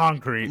about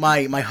concrete.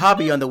 My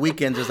hobby on the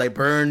weekends is I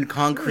burn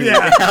concrete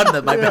out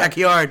of my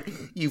backyard.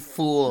 You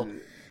fool."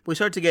 We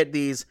start to get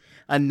these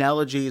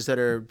analogies that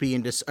are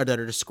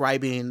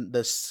describing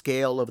the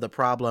scale of the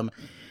problem.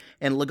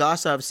 And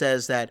Legasov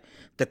says that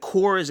the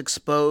core is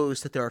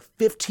exposed, that there are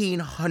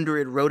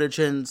 1,500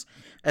 rotogens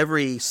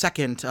every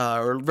second,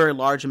 or very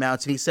large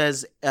amounts. And he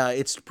says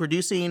it's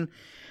producing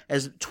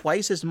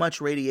twice as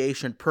much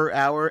radiation per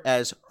hour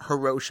as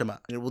Hiroshima.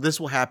 And this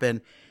will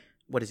happen,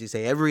 what does he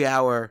say, every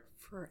hour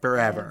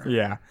forever.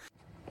 Yeah.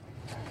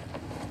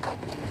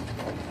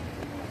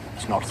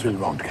 It's not through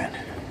Röntgen.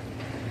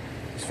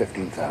 It's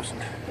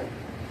 15,000.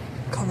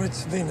 Comrade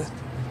Savina.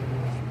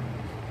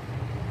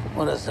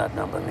 What does that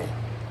number mean?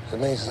 It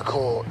means the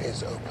core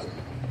is open.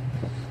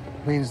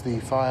 It means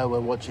the fire we're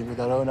watching with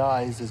our own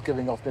eyes is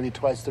giving off nearly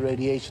twice the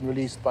radiation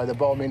released by the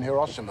bomb in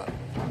Hiroshima.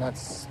 And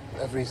that's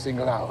every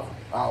single hour,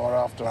 hour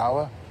after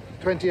hour.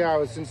 20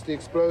 hours since the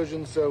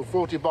explosion, so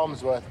 40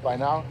 bombs worth by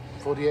now.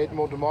 48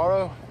 more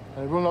tomorrow,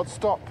 and it will not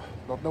stop.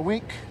 Not in a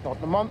week, not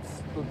in a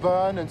month. It will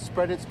burn and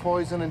spread its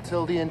poison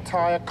until the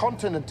entire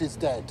continent is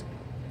dead.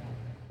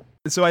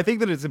 So I think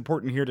that it's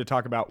important here to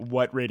talk about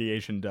what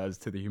radiation does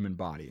to the human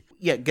body.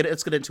 Yeah,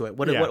 let's get into it.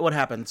 What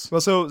happens?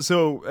 Well,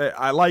 so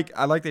I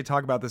like they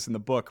talk about this in the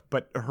book,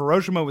 but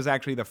Hiroshima was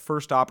actually the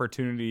first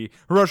opportunity.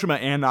 Hiroshima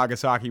and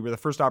Nagasaki were the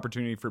first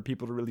opportunity for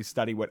people to really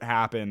study what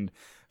happened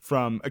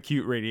from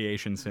acute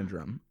radiation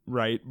syndrome,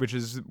 right? Which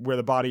is where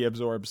the body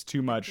absorbs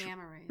too much.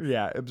 Gamma rays.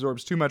 Yeah,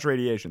 absorbs too much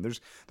radiation. There's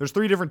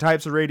 3 different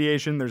types of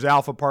radiation. There's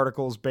alpha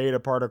particles, beta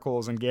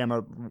particles, and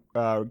gamma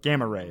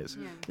rays.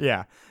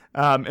 Yeah.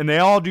 And they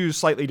all do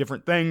slightly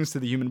different things to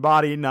the human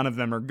body. None of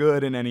them are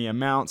good in any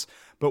amounts,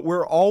 but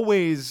we're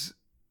always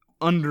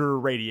under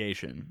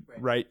radiation,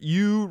 right?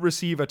 You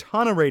receive a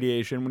ton of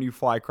radiation when you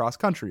fly cross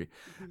country.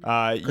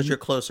 Because you're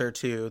closer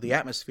to the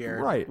atmosphere.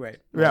 Right. Or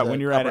Yeah, the when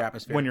you're upper at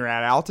atmosphere. when you're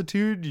at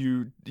altitude,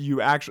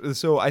 you actually,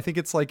 so I think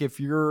it's like if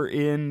you're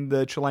in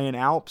the Chilean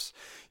Alps,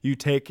 you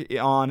take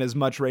on as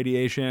much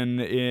radiation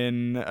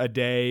in a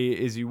day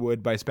as you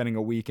would by spending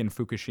a week in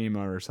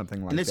Fukushima or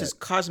something like that. And this is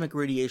cosmic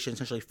radiation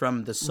essentially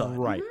from the sun.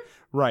 Right.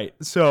 Right.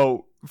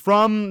 So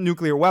from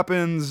nuclear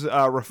weapons,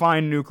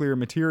 refined nuclear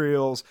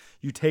materials,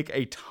 you take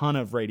a ton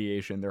of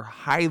radiation. They're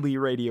highly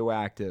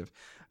radioactive.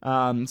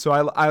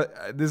 So I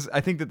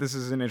think that this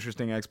is an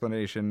interesting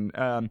explanation.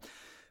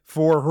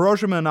 For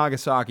Hiroshima and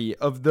Nagasaki,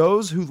 of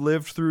those who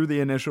lived through the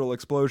initial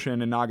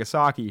explosion in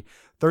Nagasaki,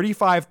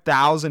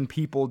 35,000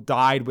 people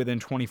died within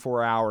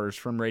 24 hours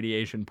from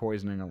radiation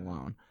poisoning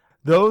alone.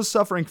 Those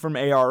suffering from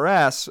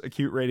ARS,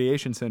 acute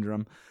radiation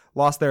syndrome,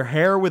 lost their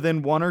hair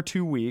within 1 or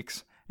 2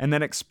 weeks and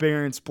then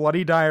experienced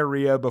bloody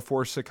diarrhea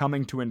before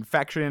succumbing to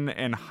infection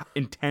and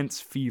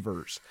intense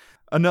fevers.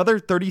 Another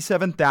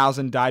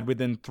 37,000 died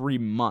within 3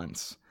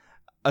 months.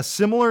 A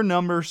similar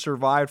number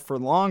survived for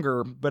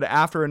longer, but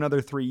after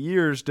another 3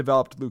 years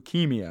developed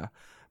leukemia.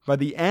 By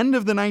the end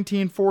of the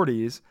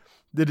 1940s,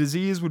 the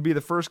disease would be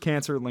the first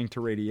cancer linked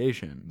to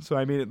radiation. So,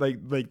 I mean,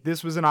 like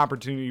this was an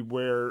opportunity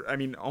where, I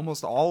mean,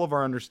 almost all of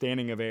our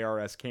understanding of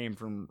ARS came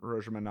from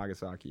Hiroshima and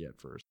Nagasaki at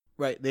first.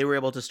 Right. They were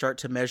able to start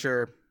to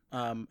measure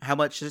how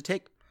much does it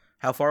take?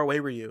 How far away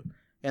were you?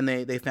 And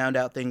they found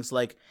out things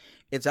like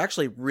it's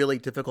actually really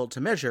difficult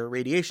to measure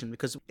radiation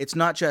because it's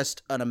not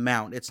just an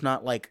amount. It's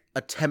not like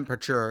a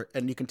temperature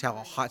and you can tell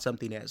how hot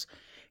something is.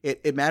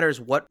 It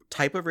matters what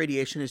type of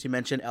radiation, as you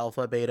mentioned,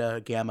 alpha,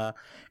 beta, gamma.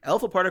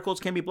 Alpha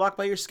particles can be blocked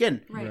by your skin.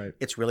 Right.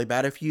 It's really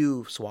bad if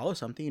you swallow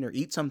something or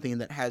eat something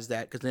that has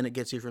that because then it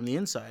gets you from the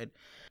inside.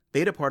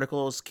 Beta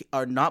particles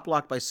are not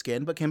blocked by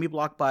skin, but can be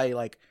blocked by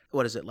like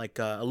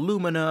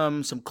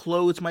aluminum. Some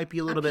clothes might be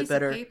a little bit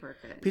better.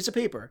 Piece of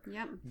paper.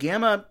 Yep.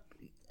 Gamma,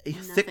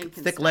 Nothing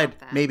can thick stop lead,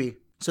 that. maybe.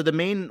 So the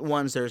main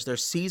ones, there's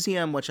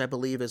cesium, which I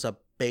believe is a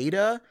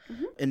beta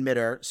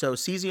emitter. So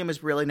cesium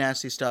is really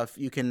nasty stuff.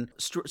 You can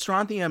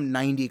strontium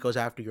 90 goes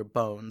after your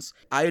bones.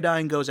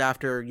 Iodine goes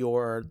after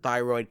your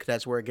thyroid because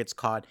that's where it gets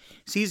caught.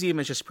 Cesium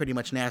is just pretty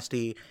much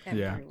nasty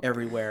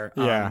everywhere.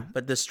 Yeah.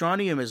 But the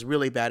strontium is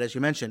really bad, as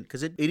you mentioned,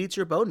 because it eats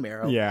your bone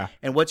marrow. Yeah.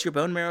 And what's your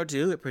bone marrow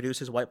do? It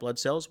produces white blood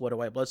cells. What do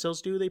white blood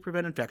cells do? They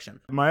prevent infection.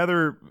 My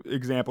other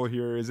example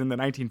here is in the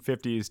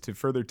 1950s. To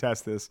further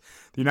test this,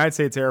 the United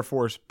States Air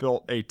Force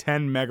built a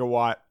 10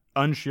 megawatt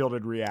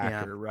unshielded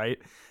reactor, right?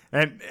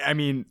 And I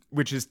mean,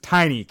 which is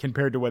tiny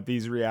compared to what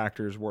these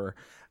reactors were.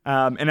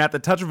 And at the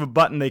touch of a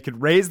button, they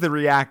could raise the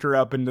reactor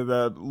up into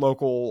the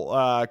local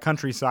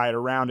countryside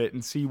around it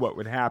and see what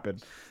would happen.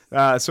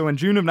 So in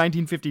June of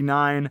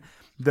 1959,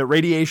 the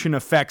radiation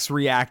effects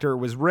reactor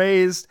was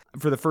raised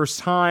for the first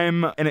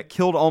time, and it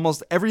killed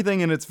almost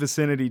everything in its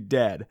vicinity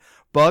dead.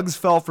 Bugs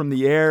fell from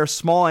the air,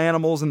 small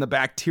animals and the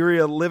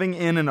bacteria living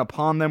in and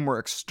upon them were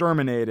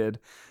exterminated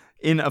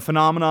in a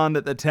phenomenon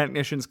that the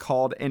technicians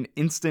called an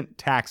instant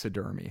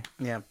taxidermy.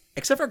 Yeah.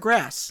 Except for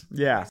grass.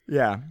 Yeah.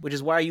 Which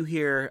is why you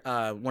hear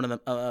one of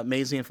the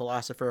amazing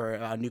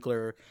philosopher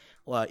nuclear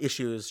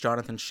issues,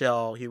 Jonathan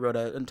Schell. He wrote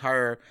an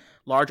entire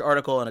large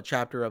article and a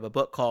chapter of a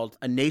book called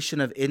A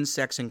Nation of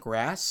Insects and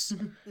Grass.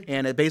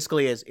 And it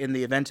basically is, in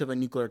the event of a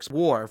nuclear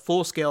war,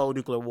 full-scale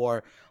nuclear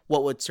war,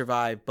 what would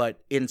survive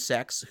but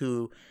insects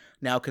who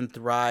now can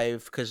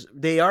thrive because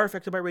they are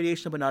affected by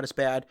radiation, but not as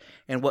bad.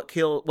 And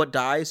what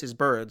dies is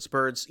birds.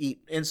 Birds eat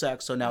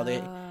insects, so now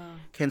they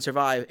can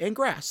survive. And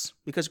grass,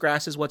 because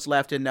grass is what's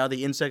left, and now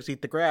the insects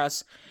eat the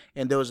grass.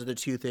 And those are the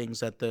two things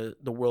that the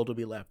world will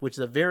be left, which is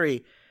a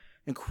very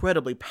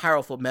incredibly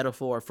powerful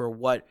metaphor for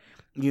what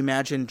you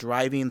imagine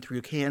driving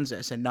through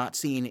Kansas and not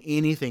seeing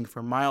anything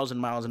for miles and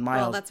miles and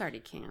miles. Well, that's already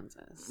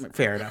Kansas.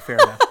 Fair enough.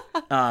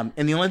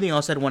 And the only thing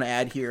else I'd want to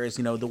add here is,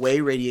 the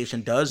way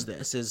radiation does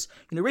this is,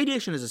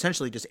 radiation is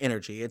essentially just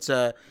energy. It's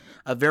a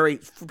very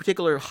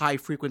particular high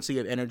frequency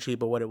of energy,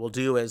 but what it will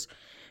do is,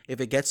 if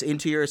it gets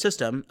into your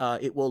system,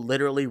 it will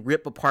literally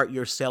rip apart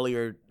your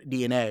cellular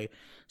DNA.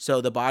 So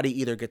the body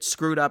either gets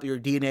screwed up, your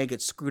DNA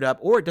gets screwed up,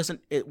 or it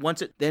doesn't.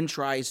 Once it then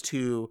tries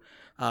to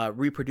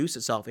reproduce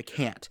itself, it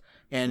can't.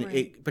 And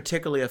it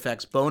particularly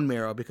affects bone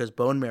marrow because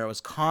bone marrow is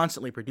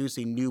constantly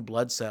producing new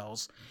blood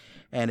cells.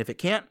 And if it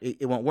can't,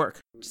 it won't work.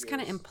 It just kind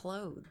of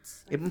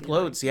implodes. It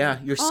implodes, yeah.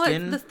 Your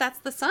skin. That's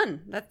the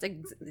sun.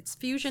 It's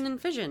fusion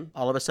and fission.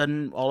 All of a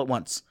sudden, all at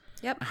once.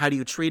 Yep. How do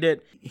you treat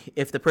it?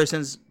 If the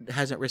person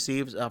hasn't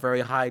received a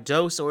very high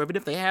dose, or even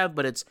if they have,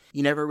 but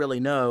you never really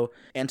know,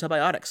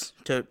 antibiotics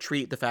to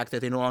treat the fact that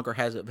they no longer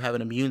have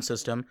an immune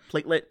system.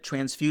 Platelet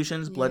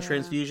transfusions, blood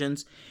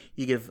transfusions.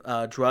 You give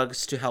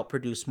drugs to help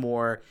produce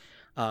more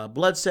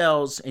blood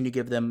cells, and you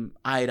give them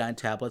iodine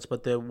tablets.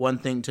 But the one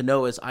thing to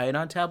know is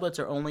iodine tablets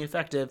are only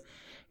effective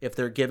if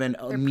they're given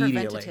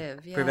immediately.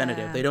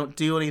 Preventative. They don't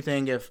do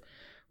anything if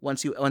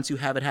once you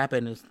have it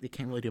happen, they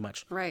can't really do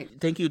much. Right.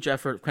 Thank you,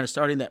 Jeff, for kind of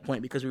starting that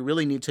point, because we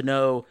really need to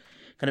know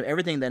kind of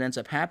everything that ends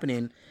up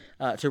happening,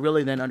 to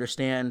really then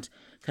understand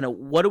kind of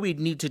what do we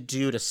need to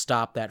do to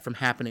stop that from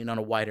happening on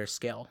a wider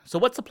scale. So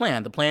what's the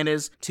plan? The plan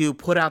is to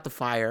put out the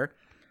fire.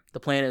 The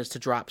plan is to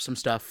drop some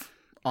stuff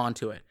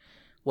onto it.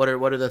 What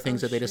are the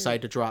things that they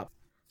decide to drop?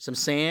 Some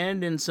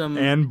sand and some...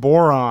 And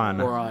boron.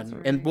 Right.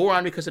 And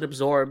boron because it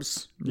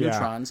absorbs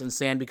neutrons, and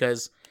sand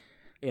because,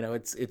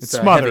 it's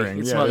smothering. Heavy.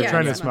 It's yeah, smothering. they're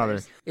trying to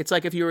smother. It's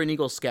like if you were an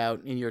Eagle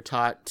Scout and you're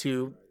taught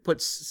to put...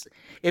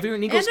 If you're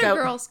an Eagle and Scout...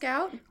 a Girl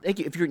Scout. Thank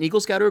you. If you're an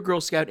Eagle Scout or a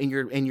Girl Scout and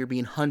you're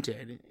being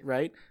hunted,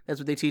 right? That's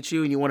what they teach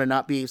you, and you want to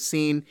not be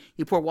seen.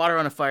 You pour water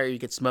on a fire, you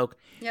get smoke.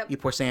 Yep. You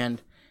pour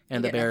sand,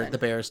 and the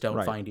bears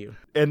don't find you.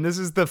 And this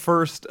is the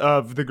first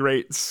of the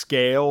great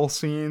scale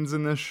scenes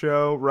in this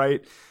show,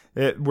 right?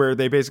 Where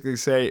they basically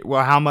say,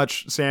 well, how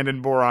much sand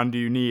and boron do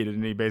you need?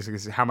 And he basically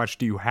says, how much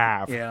do you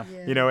have? Yeah.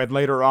 And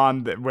later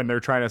on, when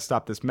they're trying to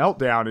stop this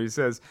meltdown, he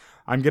says,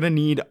 I'm going to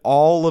need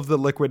all of the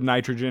liquid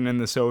nitrogen in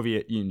the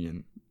Soviet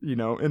Union.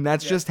 And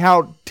that's just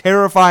how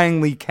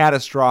terrifyingly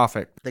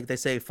catastrophic. I think they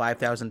say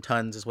 5,000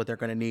 tons is what they're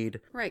going to need.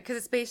 Right, because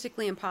it's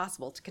basically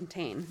impossible to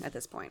contain at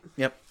this point.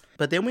 Yep.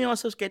 But then we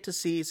also get to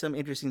see some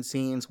interesting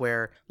scenes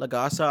where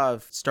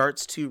Legasov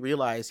starts to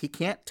realize he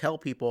can't tell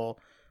people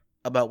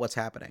about what's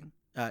happening.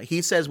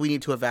 He says we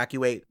need to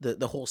evacuate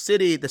the whole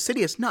city. The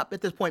city has not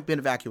at this point been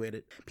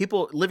evacuated.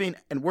 People living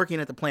and working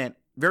at the plant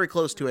very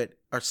close to it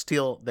are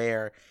still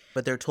there,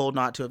 but they're told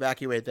not to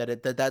evacuate,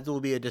 that will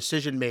be a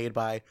decision made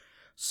by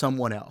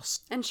someone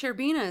else. And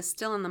Sherbina is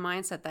still in the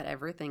mindset that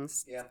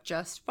everything's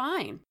just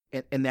fine.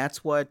 And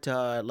that's what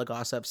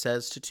Legasov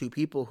says to two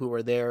people who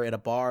are there at a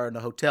bar in a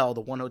hotel,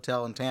 the one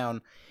hotel in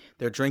town.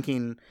 They're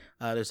drinking.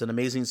 There's an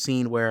amazing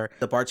scene where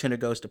the bartender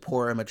goes to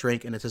pour him a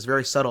drink, and it's this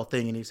very subtle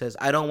thing. And he says,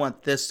 I don't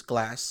want this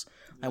glass.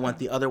 I want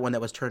the other one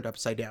that was turned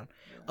upside down.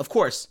 Of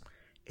course,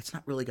 it's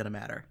not really going to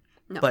matter.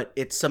 No. But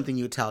it's something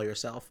you tell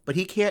yourself. But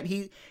he can't.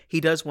 He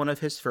does one of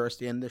his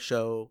first in the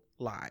show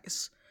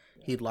lies.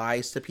 He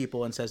lies to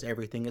people and says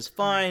everything is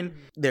fine.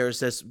 There's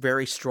this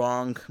very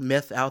strong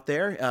myth out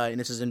there, and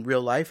this is in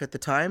real life at the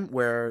time,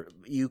 where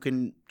you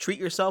can treat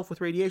yourself with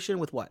radiation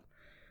with what?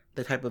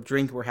 The type of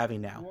drink we're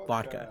having now,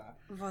 vodka.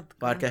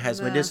 Vodka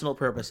has medicinal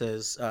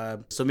purposes,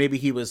 so maybe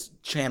he was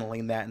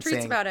channeling that and treats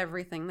saying... about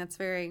everything.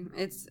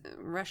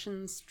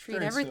 Russians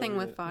treat everything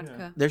with vodka.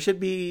 Yeah. There should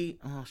be...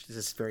 Oh, this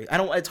is very...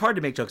 It's hard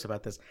to make jokes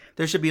about this.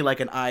 There should be like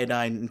an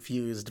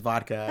iodine-infused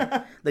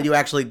vodka that you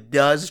actually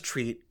does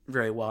treat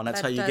very well, and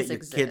that's how you get your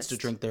kids to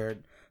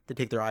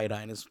take their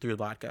iodine is through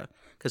vodka,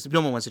 because no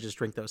one wants to just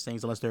drink those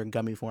things unless they're in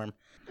gummy form.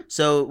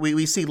 So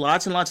we see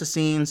lots and lots of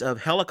scenes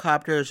of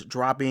helicopters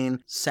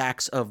dropping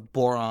sacks of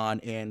boron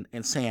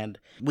and sand.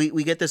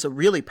 We get a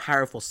really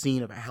powerful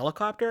scene of a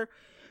helicopter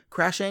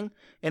crashing,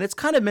 and it's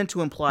kind of meant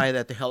to imply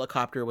that the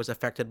helicopter was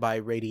affected by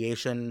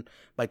radiation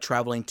by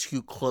traveling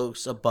too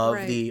close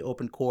above the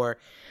open core.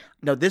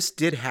 Now, this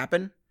did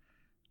happen.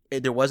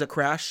 There was a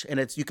crash,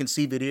 and you can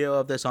see video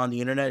of this on the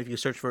internet if you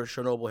search for a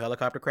Chernobyl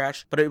helicopter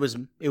crash. But it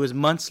was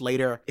months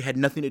later. It had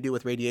nothing to do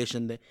with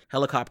radiation. The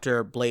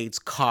helicopter blades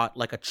caught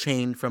like a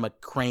chain from a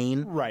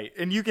crane. Right,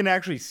 and you can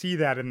actually see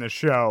that in the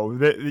show.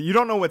 You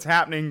don't know what's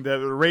happening. The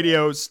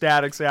radio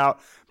statics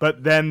out,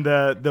 but then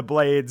the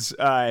blades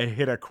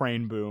hit a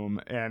crane boom,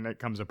 and it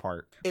comes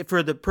apart.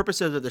 For the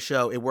purposes of the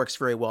show, it works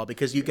very well,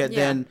 because you get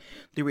then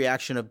the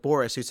reaction of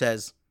Boris, who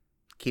says,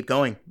 keep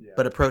going,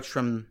 but approach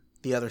from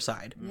the other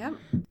side. Yep.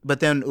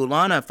 But then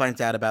Ulana finds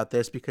out about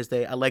this because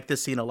I like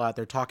this scene a lot.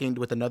 They're talking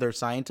with another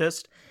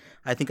scientist.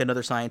 I think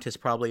another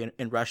scientist probably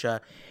in Russia.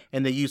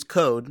 And they use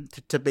code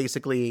to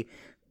basically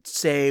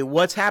say,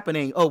 what's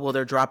happening? Oh, well,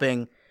 they're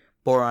dropping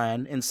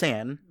boron and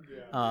sand.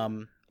 Yeah.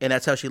 And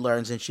that's how she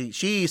learns. And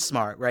she's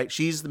smart, right?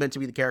 She's meant to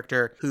be the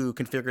character who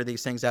can figure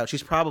these things out.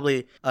 She's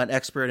probably an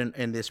expert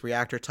in this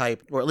reactor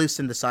type, or at least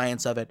in the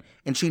science of it.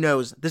 And she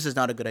knows this is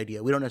not a good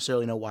idea. We don't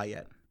necessarily know why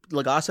yet.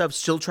 Legasov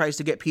still tries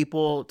to get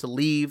people to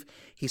leave.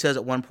 He says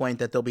at one point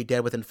that they'll be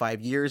dead within 5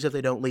 years if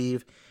they don't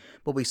leave.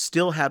 But we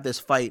still have this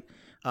fight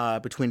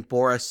between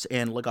Boris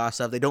and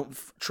Legasov. They don't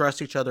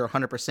trust each other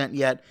 100%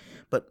 yet,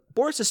 but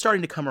Boris is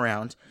starting to come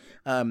around.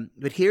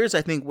 But here's,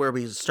 I think, where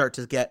we start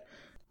to get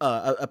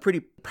a pretty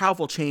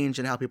powerful change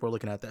in how people are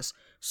looking at this.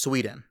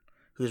 Sweden,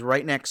 who's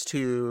right next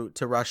to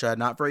Russia,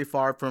 not very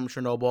far from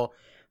Chernobyl,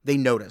 they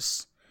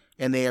notice.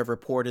 And they have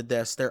reported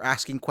this. They're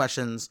asking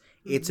questions.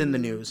 It's in the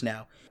news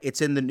now.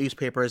 It's in the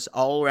newspapers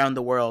all around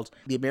the world.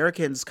 The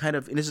Americans kind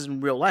of, and this is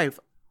in real life,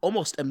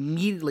 almost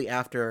immediately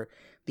after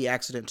the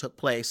accident took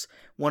place,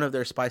 one of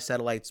their spy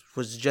satellites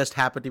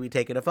happened to be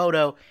taking a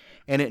photo,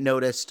 and it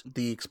noticed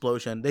the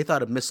explosion. They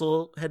thought a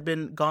missile had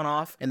been gone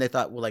off, and they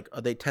thought, well,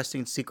 are they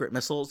testing secret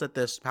missiles at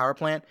this power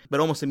plant? But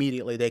almost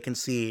immediately they can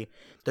see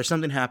there's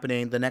something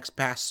happening. The next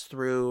pass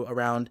through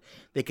around,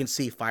 they can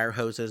see fire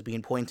hoses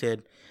being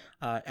pointed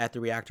at the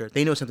reactor.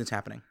 They know something's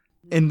happening.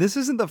 And this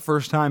isn't the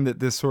first time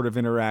that this sort of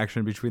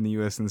interaction between the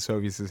U.S. and the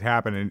Soviets has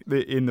happened. And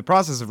in the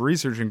process of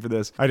researching for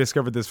this, I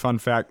discovered this fun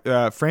fact.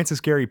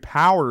 Francis Gary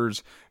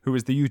Powers, who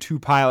was the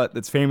U-2 pilot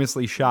that's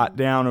famously shot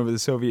down over the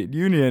Soviet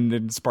Union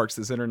and sparks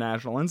this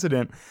international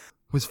incident,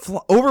 was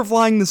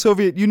overflying the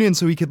Soviet Union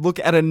so he could look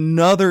at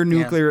another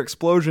nuclear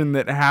explosion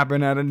that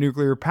happened at a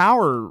nuclear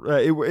power.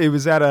 It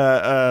was at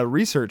a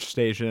research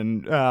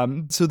station.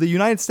 So the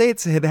United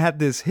States had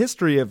this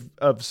history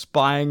of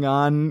spying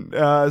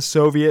on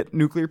Soviet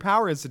nuclear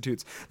power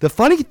institutes. The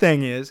funny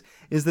thing is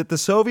that the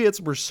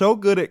Soviets were so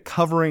good at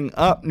covering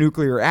up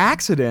nuclear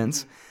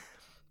accidents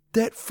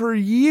that for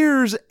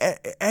years,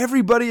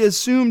 everybody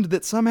assumed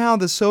that somehow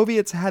the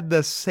Soviets had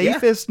the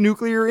safest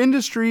nuclear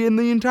industry in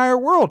the entire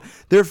world.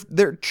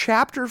 They're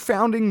chapter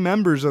founding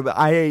members of the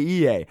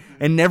IAEA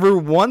and never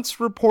once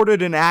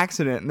reported an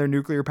accident in their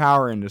nuclear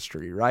power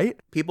industry, right?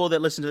 People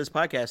that listen to this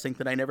podcast think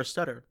that I never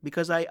stutter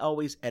because I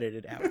always edit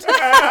it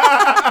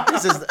out.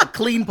 This is a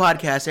clean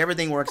podcast.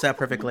 Everything works out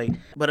perfectly.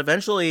 But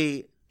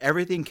eventually,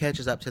 everything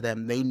catches up to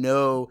them. They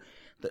know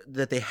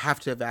that they have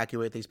to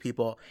evacuate these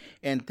people.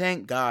 And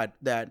thank God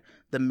that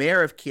the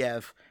mayor of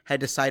Kiev had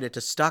decided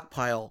to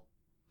stockpile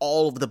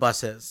all of the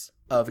buses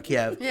of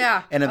Kiev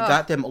and have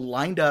got them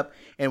lined up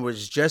and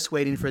was just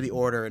waiting for the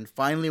order. And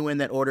finally, when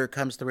that order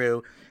comes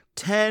through,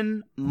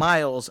 10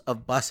 miles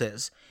of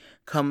buses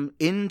come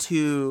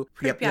into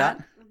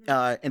Pripyat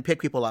and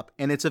pick people up.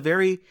 And this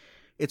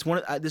is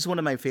one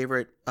of my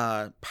favorite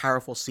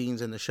powerful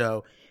scenes in the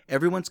show.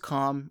 Everyone's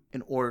calm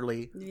and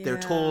orderly. Yeah. They're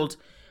told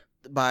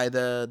by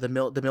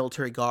the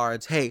military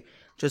guards, hey,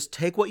 just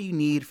take what you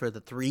need for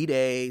the 3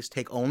 days.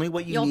 Take only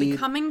what you need. You'll be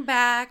coming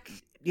back.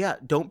 Yeah,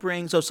 don't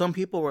bring. So some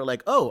people were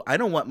like, oh, I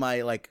don't want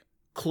my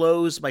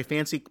clothes, my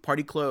fancy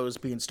party clothes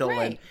being stolen.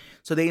 Right.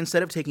 So they,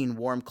 instead of taking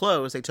warm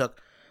clothes, they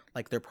took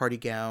their party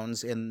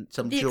gowns and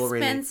some jewelry.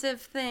 Expensive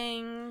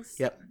things.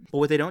 Yep. But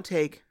what they don't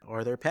take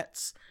are their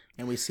pets.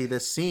 And we see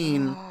this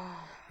scene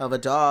of a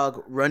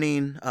dog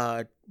running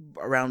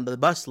around the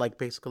bus,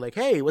 basically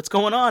hey, what's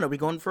going on? Are we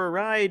going for a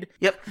ride?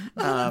 Yep.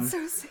 That's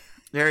so sad.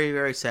 Very,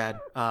 very sad.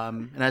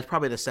 And that's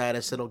probably the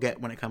saddest it'll get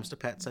when it comes to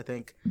pets, I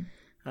think,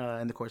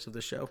 in the course of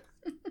the show.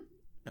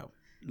 No,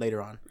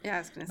 later on. Yeah, I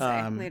was going to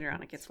say, later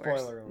on it gets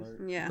worse. Spoiler alert.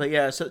 Yeah. But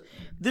yeah, so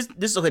this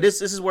is okay.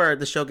 This is where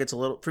the show gets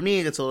for me,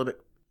 it gets a little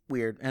bit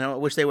weird. And I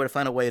wish they would have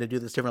found a way to do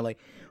this differently.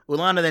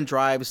 Ulana then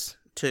drives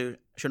to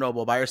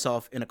Chernobyl by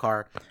herself in a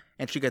car,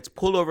 and she gets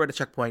pulled over at a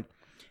checkpoint.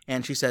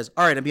 And she says,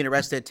 all right, I'm being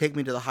arrested. Take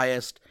me to the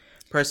highest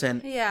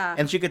person. Yeah.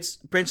 And she gets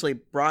eventually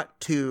brought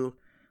to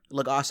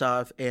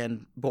Legasov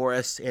and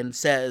Boris and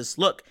says,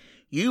 look,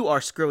 you are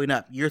screwing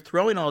up. You're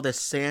throwing all this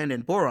sand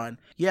and boron.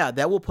 Yeah,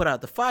 that will put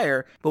out the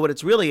fire. But what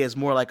it's really is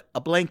more like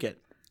a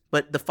blanket.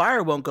 But the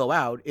fire won't go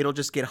out. It'll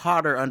just get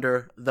hotter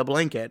under the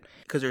blanket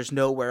because there's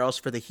nowhere else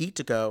for the heat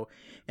to go.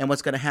 And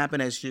what's going to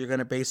happen is you're going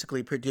to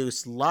basically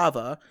produce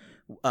lava,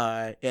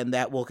 and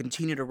that will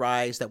continue to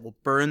rise. That will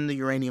burn the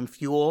uranium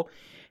fuel.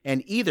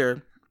 And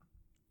either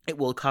it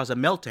will cause a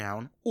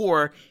meltdown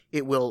or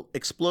it will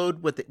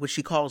explode with what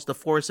she calls the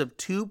force of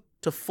 2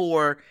 to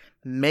 4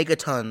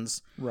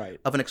 megatons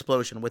of an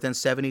explosion within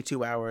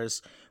 72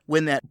 hours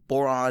when that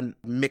boron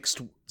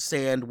mixed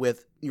sand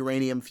with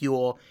uranium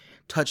fuel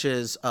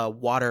touches a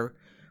water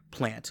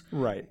plant.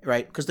 Right.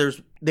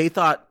 Because they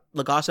thought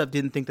Legasov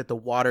didn't think that the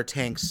water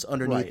tanks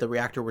underneath the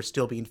reactor were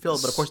still being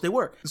filled, but of course they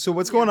were. So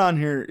what's going on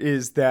here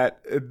is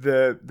that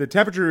the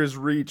temperature has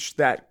reached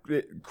that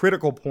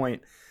critical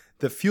point.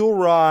 The fuel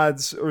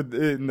rods or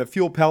the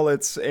fuel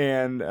pellets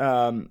and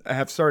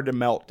have started to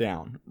melt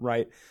down,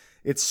 right?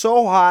 It's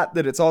so hot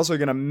that it's also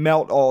going to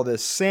melt all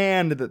this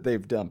sand that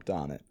they've dumped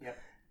on it. Yep.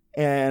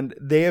 And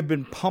they have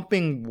been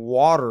pumping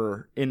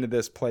water into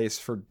this place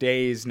for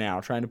days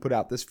now, trying to put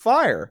out this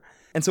fire.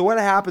 And so what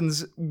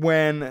happens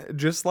when,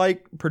 just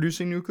like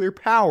producing nuclear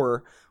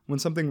power, when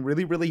something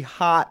really, really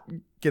hot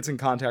gets in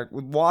contact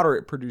with water,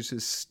 it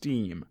produces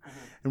steam. Mm-hmm.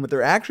 And what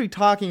they're actually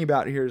talking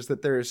about here is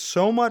that there is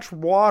so much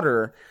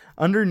water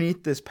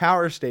underneath this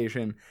power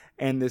station,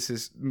 and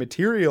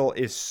material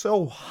is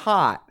so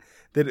hot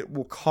that it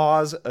will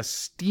cause a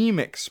steam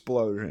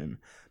explosion.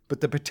 But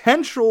the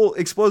potential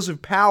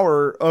explosive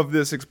power of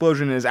this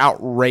explosion is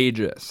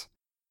outrageous.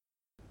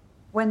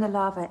 When the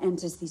lava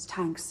enters these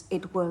tanks,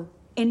 it will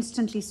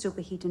instantly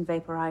superheat and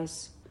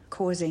vaporize,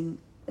 causing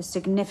a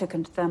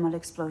significant thermal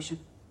explosion.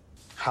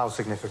 How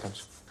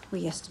significant?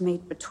 We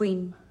estimate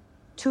between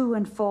 2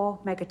 and 4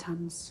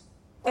 megatons.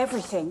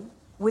 Everything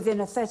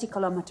within a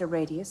 30-kilometer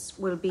radius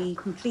will be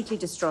completely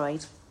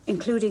destroyed,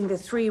 including the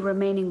 3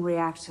 remaining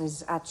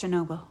reactors at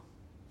Chernobyl.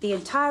 The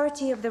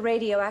entirety of the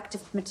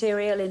radioactive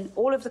material in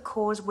all of the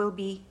cores will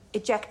be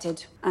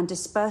ejected and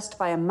dispersed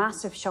by a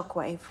massive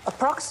shockwave,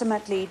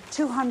 approximately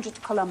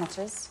 200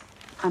 kilometers,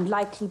 and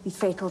likely be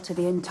fatal to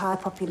the entire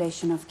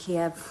population of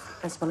Kiev,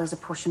 as well as a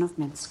portion of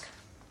Minsk.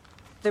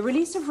 The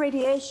release of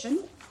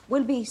radiation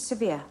will be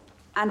severe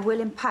and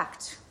will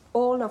impact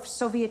all of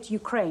Soviet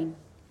Ukraine,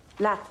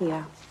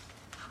 Latvia,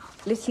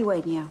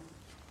 Lithuania,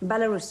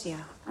 Belarusia,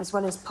 as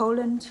well as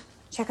Poland,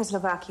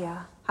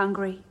 Czechoslovakia,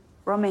 Hungary,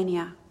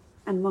 Romania,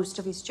 and most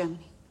of East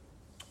Germany.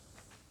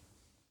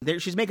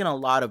 She's making a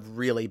lot of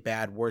really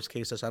bad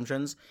worst-case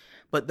assumptions,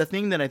 but the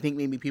thing that I think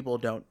maybe people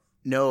don't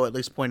know, at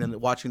least point in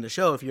watching the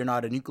show, if you're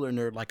not a nuclear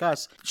nerd like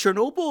us,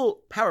 Chernobyl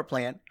power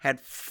plant had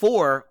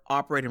 4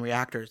 operating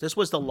reactors. This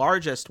was the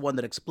largest one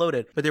that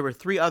exploded, but there were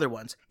 3 other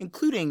ones,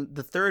 including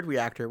the 3rd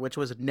reactor, which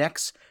was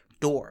next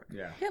door.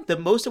 Yeah. The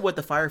most of what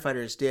the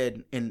firefighters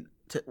did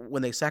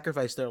when they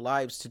sacrificed their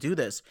lives to do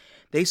this,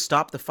 they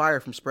stopped the fire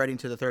from spreading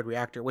to the 3rd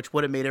reactor, which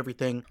would have made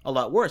everything a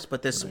lot worse.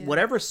 But this,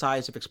 whatever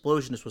size of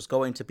explosion this was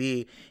going to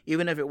be,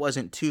 even if it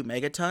wasn't 2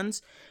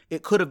 megatons,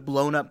 it could have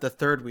blown up the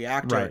 3rd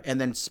reactor, and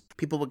then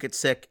people would get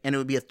sick, and it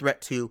would be a threat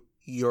to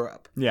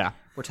Europe. Yeah.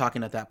 We're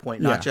talking at that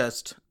point, not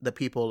just the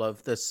people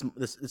of this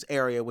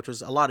area, which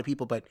was a lot of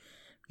people, but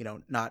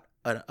not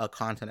a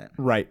continent.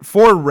 Right.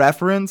 For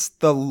reference,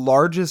 the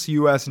largest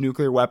U.S.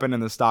 nuclear weapon in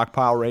the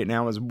stockpile right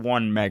now is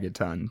 1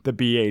 megaton, the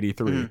B-83.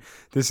 Mm-hmm.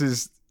 This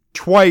is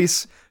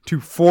twice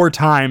to 4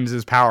 times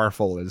as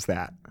powerful as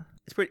that.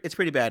 It's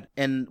pretty bad.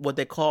 And what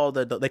they call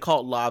they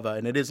call it lava,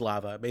 and it is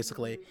lava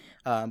basically.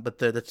 But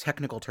the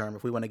technical term,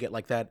 if we want to get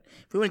like that,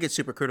 if we want to get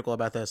super critical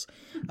about this,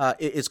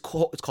 it's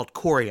called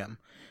corium,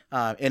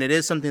 and it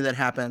is something that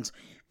happens.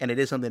 And it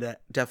is something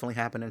that definitely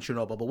happened in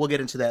Chernobyl, but we'll get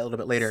into that a little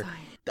bit later.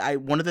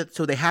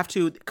 So they have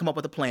to come up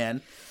with a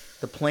plan.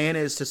 The plan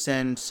is to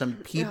send some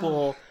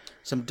people,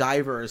 some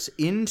divers,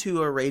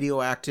 into a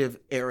radioactive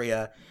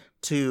area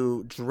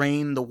to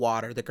drain the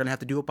water. They're going to have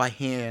to do it by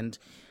hand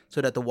so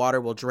that the water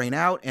will drain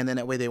out, and then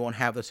that way they won't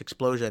have this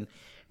explosion.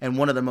 And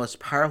one of the most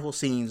powerful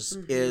scenes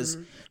is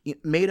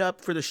made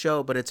up for the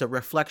show, but it's a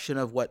reflection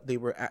of what they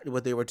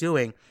were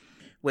doing,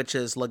 which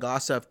is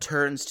Legasov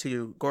turns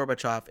to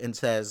Gorbachev and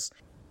says,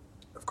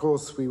 "Of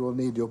course, we will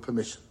need your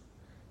permission."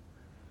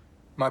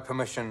 My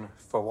permission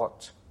for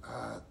what?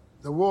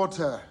 The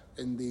water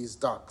in these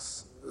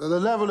ducts, the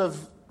level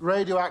of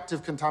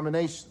radioactive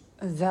contamination.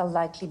 They'll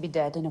likely be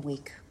dead in a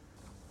week.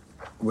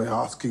 We're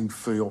asking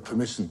for your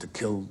permission to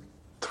kill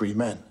 3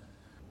 men.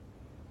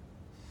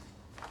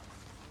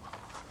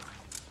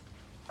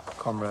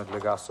 Comrade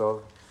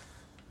Legasov,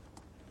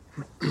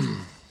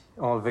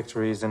 all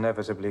victories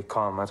inevitably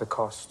come at a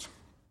cost.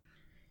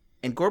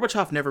 And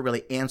Gorbachev never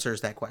really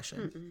answers that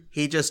question. Mm-mm.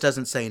 He just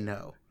doesn't say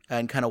no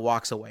and kind of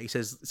walks away. He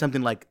says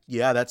something like,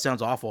 yeah, that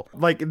sounds awful.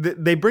 Like,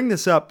 they bring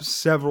this up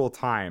several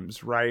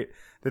times, right?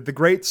 That the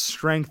great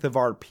strength of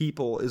our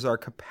people is our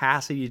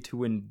capacity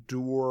to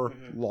endure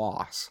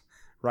loss,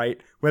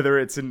 right? Whether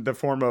it's in the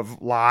form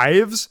of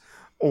lives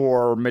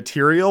or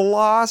material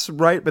loss,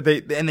 right? But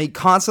they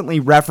constantly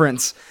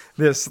reference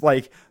this,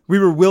 like, we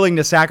were willing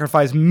to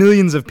sacrifice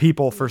millions of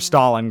people for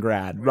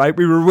Stalingrad, right?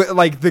 We were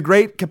like, the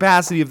great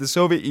capacity of the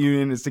Soviet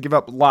Union is to give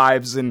up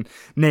lives in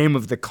name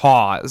of the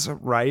cause,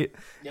 right?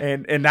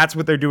 Yep. And that's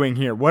what they're doing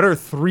here. What are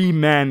 3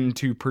 men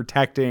to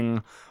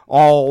protecting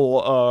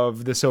all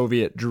of the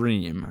Soviet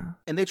dream?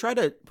 And they try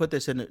to put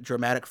this in a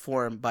dramatic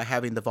form by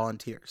having the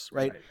volunteers,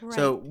 right?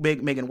 So,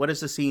 Megan, what is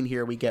the scene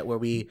here we get where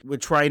we're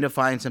trying to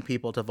find some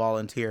people to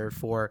volunteer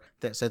for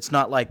this? It's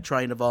not like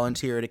trying to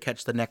volunteer to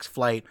catch the next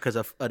flight because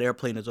an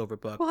airplane is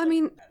overbooked. Well, I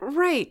mean,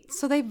 right.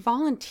 So they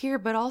volunteer,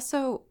 but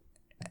also,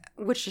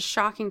 which is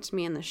shocking to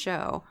me in the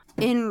show,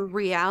 in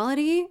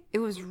reality, it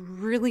was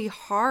really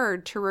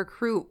hard to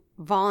recruit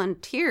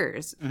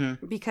volunteers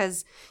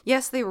because,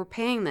 yes, they were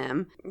paying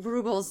them.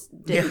 Rubles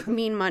didn't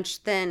mean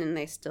much then, and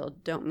they still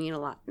don't mean a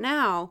lot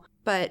now,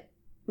 but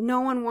no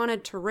one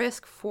wanted to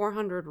risk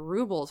 400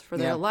 rubles for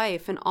their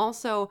life. And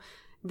also,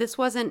 this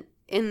wasn't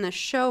in the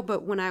show,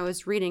 but when I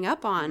was reading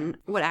up on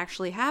what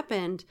actually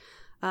happened,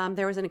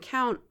 there was an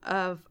account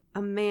of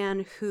a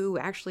man who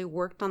actually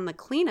worked on the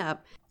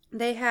cleanup.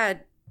 They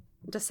had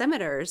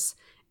dosimeters,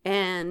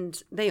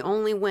 and they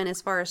only went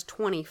as far as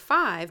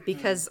 25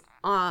 because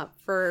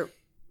for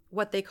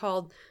what they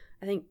called,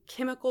 I think,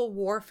 chemical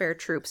warfare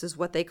troops is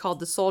what they called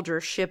the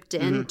soldiers shipped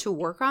in to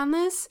work on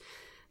this.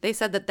 They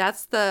said that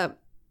that's the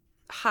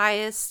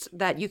highest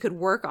that you could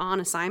work on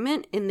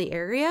assignment in the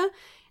area,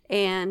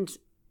 and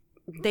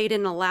they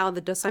didn't allow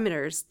the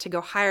dosimeters to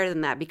go higher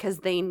than that because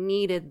they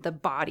needed the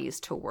bodies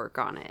to work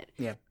on it.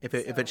 Yeah, if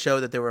it showed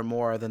that there were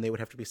more, then they would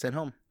have to be sent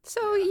home.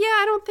 So, yeah,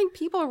 I don't think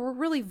people were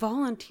really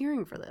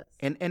volunteering for this.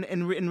 And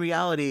in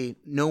reality,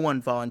 no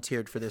one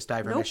volunteered for this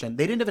diver mission.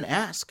 They didn't even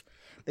ask.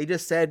 They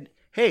just said,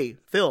 hey,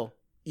 Phil,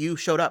 you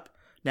showed up.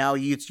 Now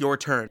it's your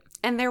turn.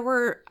 And there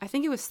were, I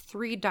think it was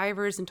 3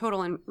 divers in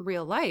total in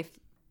real life.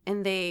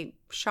 And they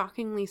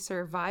shockingly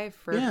survived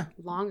for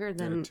longer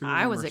than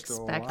I was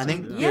expecting. I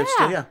think,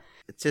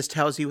 it just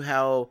tells you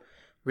how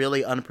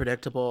really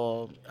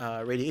unpredictable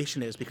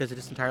radiation is, because it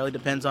just entirely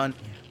depends on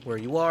where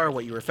you are,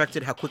 what you were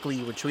affected, how quickly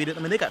you were treated.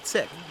 I mean, they got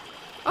sick.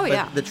 Oh,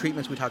 but the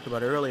treatments we talked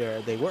about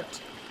earlier, they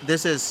worked.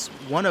 This is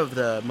one of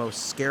the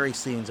most scary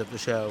scenes of the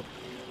show,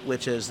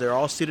 which is they're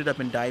all suited up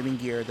in diving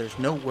gear. There's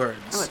no words.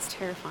 Oh, it's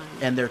terrifying.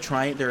 And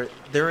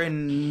they're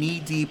in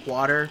knee-deep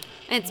water.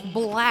 And it's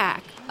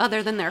black,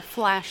 other than their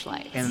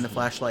flashlights. And the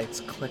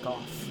flashlights click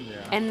off. Yeah.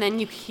 And then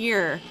you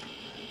hear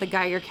the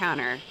Geiger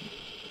counter,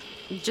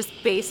 just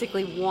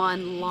basically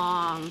one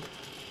long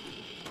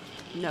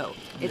note.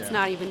 It's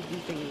not even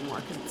beeping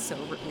anymore because it's so...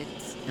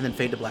 And then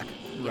fade to black.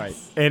 Right.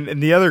 Yes.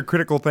 And the other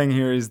critical thing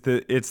here is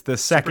that it's the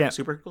second...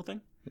 Super critical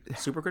thing?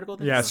 Supercritical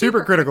thing? Yeah,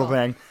 supercritical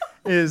thing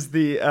is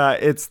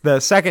it's the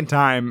second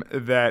time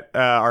that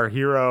our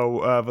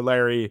hero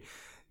Valeri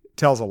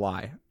tells a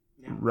lie.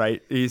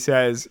 Right, he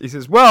says,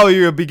 well,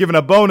 you'll be given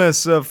a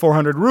bonus of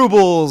 400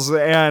 rubles,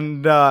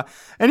 and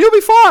you'll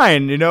be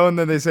fine, And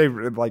then they say,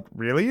 like,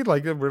 really,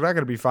 like, we're not going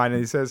to be fine.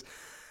 And he says,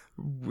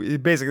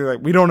 basically,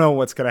 like, we don't know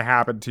what's going to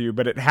happen to you,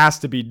 but it has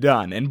to be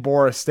done. And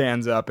Boris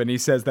stands up and he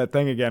says that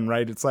thing again,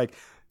 right? It's like,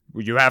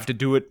 you have to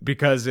do it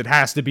because it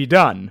has to be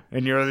done,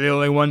 and you're the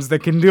only ones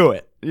that can do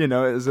it.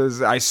 It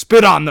says, I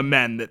spit on the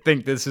men that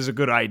think this is a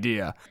good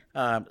idea.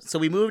 So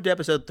we moved to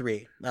episode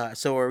 3.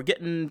 So we're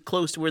getting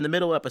close to, we're in the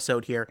middle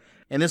episode here.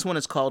 And this one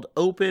is called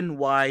Open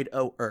Wide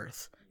O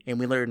Earth. And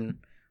we learn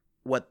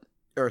what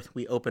Earth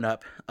we open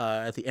up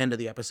at the end of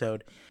the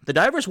episode. The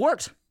divers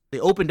worked. They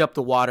opened up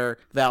the water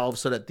valve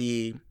so that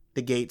the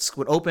gates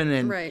would open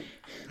and right.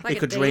 Like they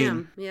could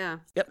drain. Yeah.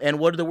 Yep. And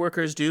what do the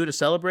workers do to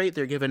celebrate?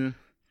 They're given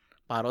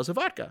bottles of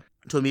vodka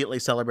to immediately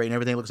celebrate, and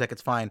everything looks like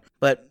it's fine.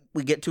 But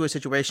we get to a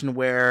situation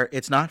where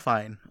it's not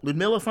fine.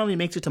 Ludmilla finally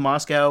makes it to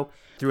Moscow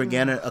through,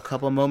 again, a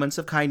couple of moments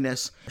of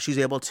kindness. She's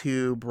able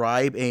to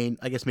bribe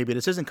I guess maybe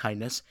this isn't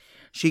kindness.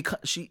 She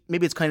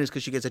maybe it's kindness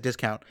because she gets a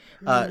discount.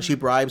 She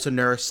bribes a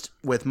nurse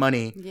with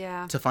money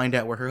to find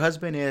out where her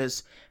husband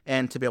is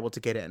and to be able to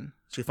get in.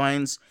 She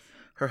finds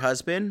her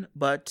husband,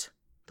 but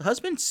the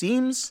husband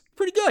seems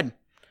pretty good.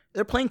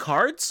 They're playing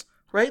cards,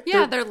 right?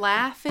 Yeah, they're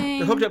laughing.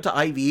 They're hooked up to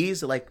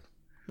IVs, like,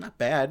 not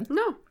bad.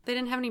 No, they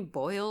didn't have any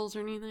boils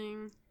or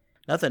anything.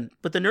 Nothing.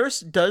 But the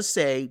nurse does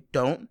say,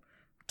 don't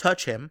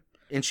touch him.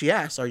 And she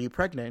asks, are you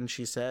pregnant? And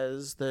she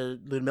says,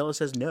 Ludmilla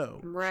says no.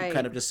 Right. She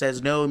kind of just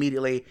says no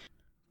immediately.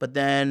 But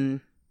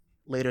then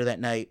later that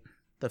night,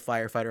 the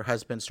firefighter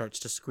husband starts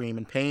to scream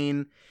in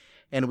pain.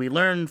 And we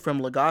learn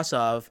from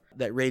Legasov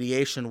that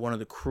radiation, one of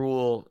the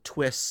cruel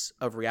twists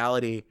of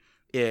reality,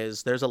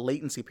 is there's a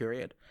latency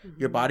period. Mm-hmm.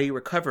 Your body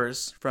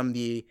recovers from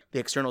the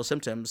external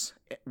symptoms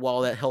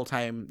while that whole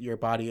time your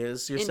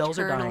cells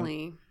are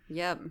dying.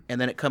 Yep. And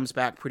then it comes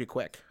back pretty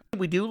quick.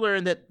 We do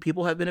learn that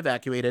people have been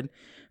evacuated.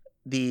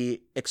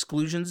 The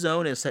exclusion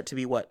zone is set to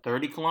be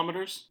 30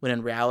 kilometers? When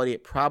in reality,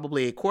 it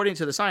probably, according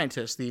to the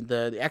scientists,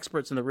 the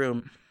experts in the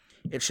room,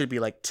 it should be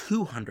like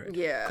 200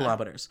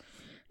 kilometers.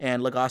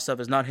 And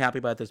Legasov is not happy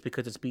about this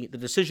because the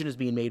decision is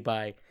being made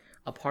by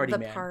a party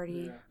man. The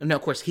party. No,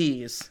 of course,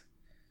 he's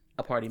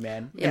a party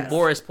man. Yes. And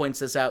Boris points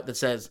this out that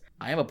says,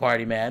 I am a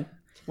party man.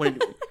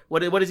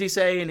 What does he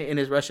say in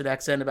his Russian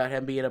accent about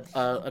him being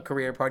a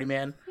career party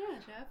man? Yeah,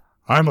 Jeff.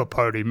 I'm a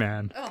party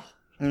man. Oh,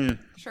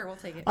 sure, we'll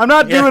take it. I'm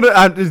not doing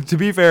it. To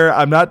be fair,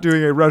 I'm not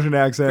doing a Russian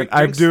accent.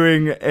 I'm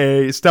doing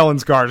a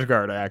Stellan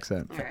Skarsgård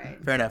accent. All right.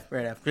 Fair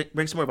enough.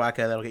 Bring some more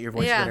vodka. That'll get your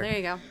voice better. Yeah, there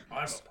you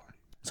go.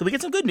 So we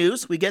get some good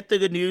news. We get the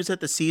good news that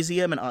the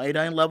cesium and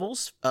iodine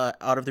levels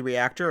out of the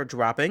reactor are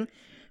dropping.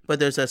 But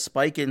there's a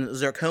spike in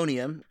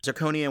zirconium.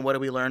 Zirconium, what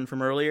did we learn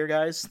from earlier,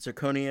 guys?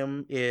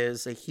 Zirconium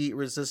is a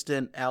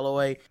heat-resistant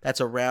alloy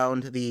that's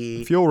around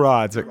the fuel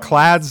rods. It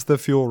clads the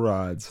fuel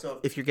rods.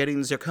 So if you're getting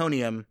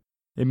zirconium,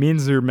 it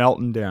means they're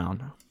melting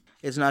down.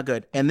 It's not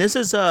good. And this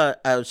is a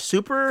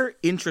super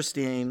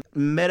interesting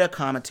meta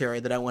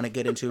commentary that I want to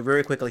get into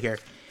very quickly here.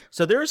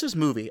 So there's this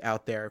movie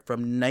out there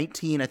from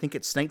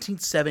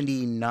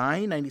 1979,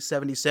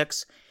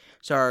 1976.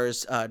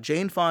 Stars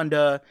Jane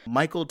Fonda,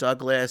 Michael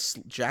Douglas,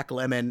 Jack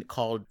Lemmon,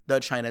 called The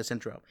China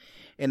Syndrome.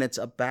 And it's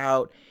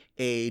about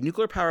a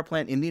nuclear power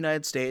plant in the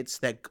United States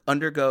that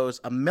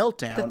undergoes a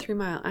meltdown. The 3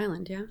 Mile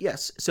Island, yeah?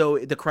 Yes. So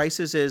the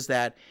crisis is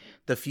that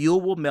the fuel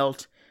will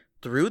melt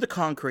through the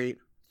concrete,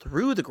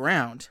 through the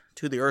ground,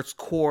 to the Earth's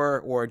core,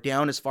 or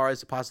down as far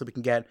as it possibly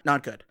can get.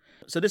 Not good.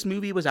 So this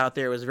movie was out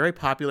there. It was very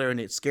popular, and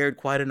it scared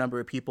quite a number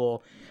of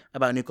people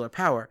about nuclear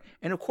power.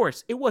 And of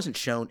course, it wasn't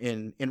shown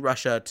in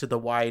Russia to the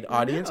wide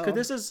audience, because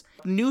this is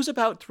news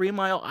about 3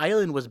 Mile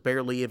Island was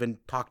barely even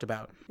talked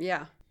about.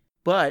 Yeah.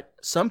 But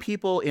some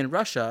people in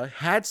Russia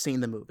had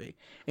seen the movie,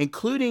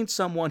 including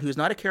someone who's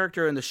not a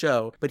character in the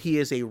show, but he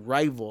is a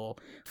rival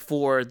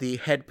for the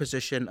head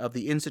position of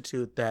the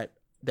institute that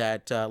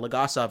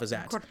Legasov is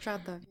at.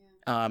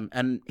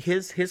 And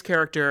his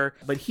character,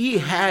 but he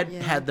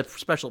had the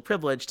special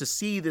privilege to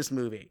see this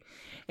movie.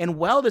 And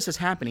while this is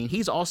happening,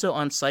 he's also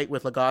on site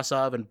with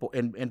Legasov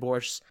and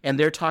Boris, and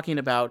they're talking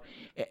about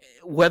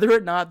whether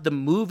or not the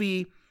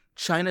movie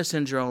China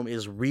Syndrome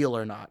is real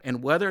or not,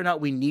 and whether or not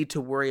we need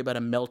to worry about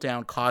a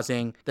meltdown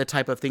causing the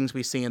type of things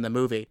we see in the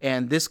movie.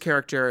 And this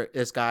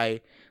guy,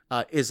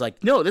 is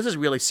like, no, this is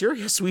really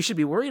serious. We should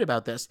be worried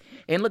about this.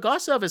 And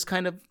Legasov is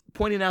kind of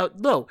pointing out,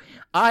 no,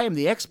 I am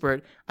the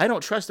expert. I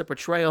don't trust the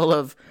portrayal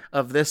of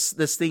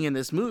this thing in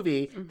this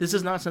movie. Mm-hmm. This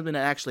is not something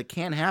that actually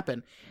can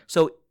happen.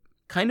 So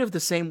kind of the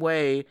same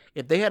way,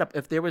 if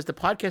there was the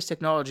podcast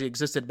technology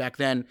existed back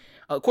then,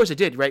 of course it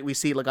did, right? We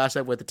see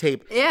Legasov with the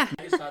tape. Yeah.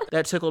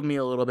 That tickled me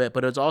a little bit,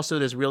 but it was also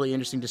this really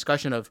interesting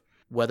discussion of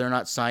whether or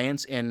not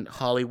science and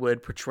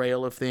Hollywood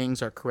portrayal of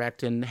things are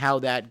correct and how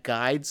that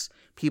guides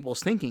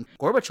people's thinking.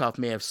 Gorbachev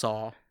may have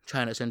saw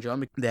China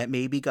Syndrome that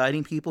may be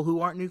guiding people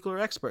who aren't nuclear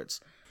experts.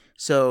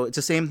 So it's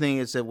the same thing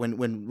as that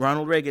when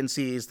Ronald Reagan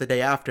sees the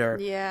day after,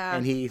 Yeah.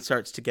 and he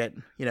starts to get,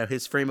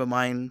 his frame of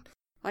mind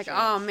Like,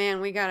 oh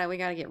man, we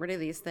gotta get rid of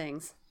these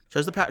things.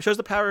 shows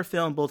the power of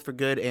film, both for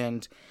good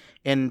and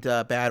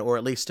bad, or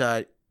at least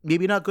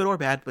maybe not good or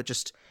bad, but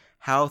just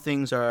how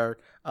things are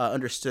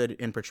understood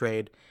and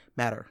portrayed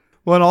matter.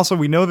 Well, and also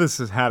we know this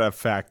has had an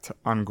effect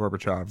on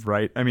Gorbachev,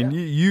 right? I mean,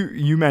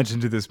 you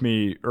mentioned this to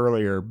me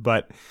earlier,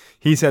 but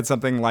he said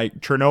something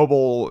like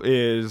Chernobyl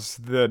is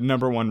the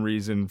number one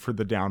reason for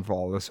the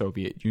downfall of the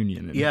Soviet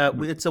Union. Yeah,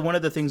 it's one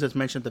of the things that's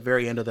mentioned at the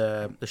very end of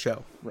the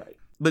show. Right.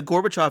 But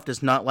Gorbachev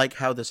does not like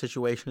how the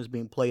situation is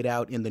being played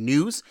out in the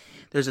news.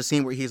 There's a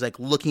scene where he's like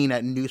looking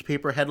at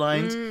newspaper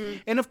headlines.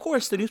 And of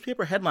course, the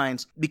newspaper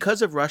headlines,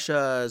 because of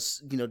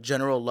Russia's,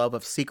 general love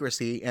of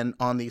secrecy and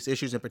on these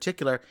issues in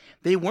particular,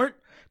 they weren't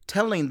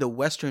telling the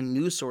Western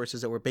news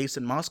sources that were based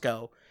in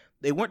Moscow,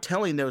 they weren't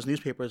telling those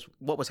newspapers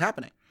what was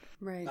happening.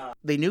 Right.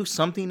 They knew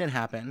something had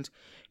happened.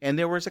 And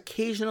there was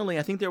occasionally,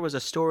 I think there was a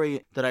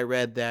story that I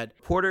read that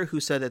reporter who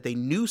said that they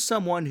knew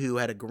someone who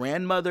had a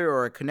grandmother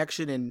or a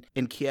connection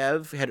in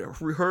Kiev, had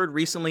heard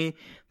recently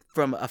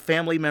from a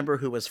family member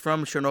who was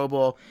from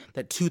Chernobyl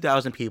that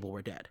 2,000 people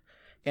were dead.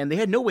 And they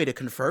had no way to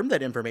confirm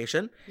that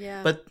information.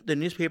 Yeah. But the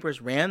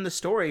newspapers ran the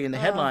story in the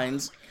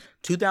headlines,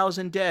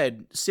 2,000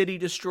 dead, city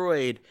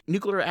destroyed,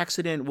 nuclear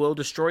accident will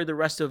destroy the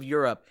rest of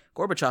Europe.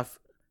 Gorbachev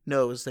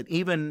knows that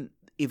even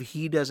if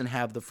he doesn't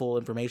have the full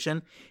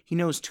information, he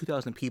knows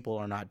 2,000 people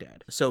are not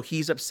dead. So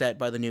he's upset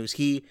by the news.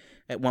 He,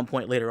 at one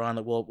point later on,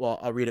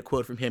 I'll read a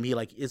quote from him. He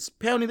is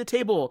pounding the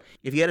table.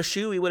 If he had a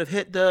shoe, he would have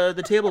hit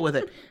the table with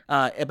it,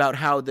 about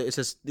how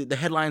the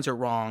headlines are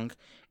wrong.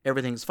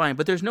 Everything's fine.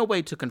 But there's no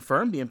way to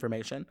confirm the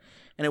information.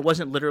 And it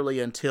wasn't literally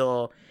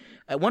until,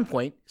 at one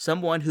point,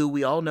 someone who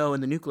we all know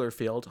in the nuclear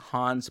field,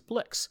 Hans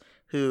Blix,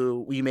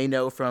 who we may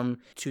know from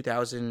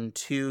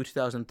 2002,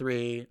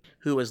 2003,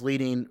 who was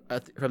leading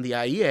from the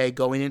IAEA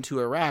going into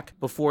Iraq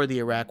before the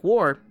Iraq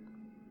War,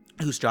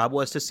 whose job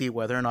was to see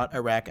whether or not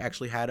Iraq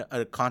actually had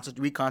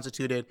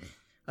reconstituted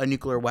a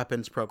nuclear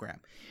weapons program.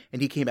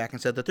 And he came back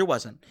and said that there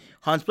wasn't.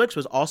 Hans Blix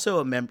was also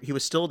a member, he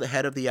was still the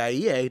head of the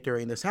IAEA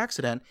during this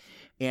accident,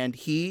 and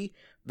he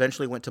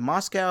eventually went to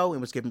Moscow and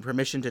was given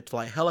permission to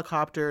fly a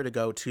helicopter to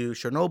go to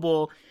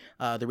Chernobyl,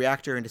 the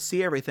reactor, and to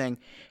see everything.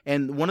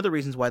 And one of the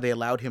reasons why they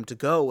allowed him to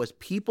go was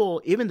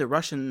people, even the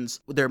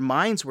Russians, their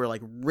minds were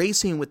like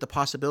racing with the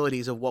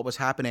possibilities of what was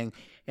happening.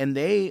 And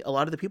a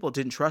lot of the people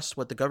didn't trust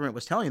what the government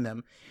was telling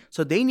them.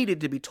 So they needed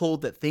to be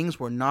told that things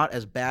were not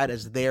as bad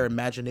as their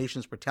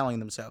imaginations were telling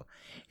them so.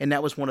 And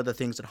that was one of the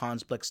things that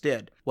Hans Blix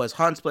did.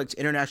 Hans Blix,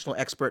 international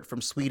expert from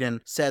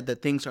Sweden, said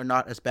that things are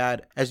not as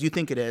bad as you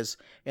think it is.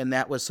 And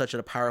that was such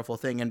a powerful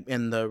thing.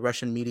 And the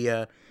Russian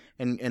media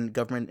and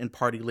government and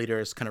party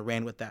leaders kind of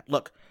ran with that.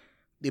 Look,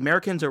 the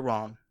Americans are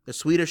wrong. The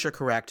Swedish are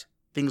correct.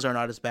 Things are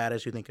not as bad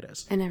as you think it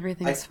is. And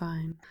everything's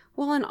fine.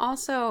 Well, and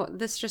also,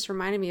 this just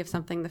reminded me of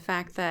something, the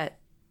fact that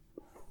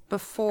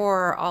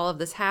before all of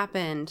this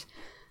happened,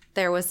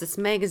 there was this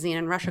magazine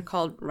in Russia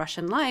called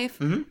Russian Life.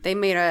 Mm-hmm. They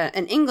made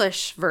an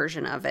English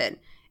version of it.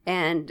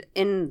 And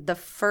in the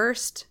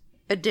first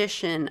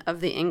edition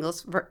of the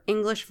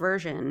English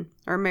version,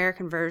 or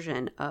American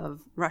version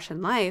of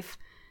Russian Life,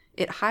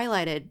 it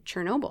highlighted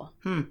Chernobyl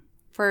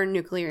for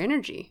nuclear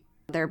energy.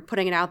 They're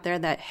putting it out there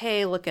that,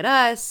 hey, look at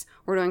us.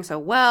 We're doing so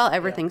well.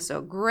 Everything's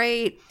so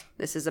great.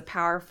 This is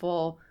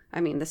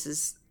this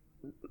is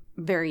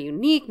very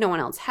unique. No one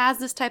else has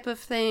this type of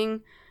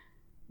thing.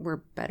 We're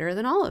better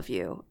than all of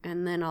you.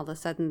 And then all of a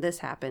sudden this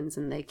happens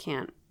and they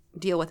can't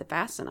deal with it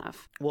fast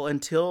enough. Well,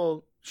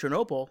 until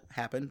Chernobyl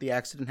happened, the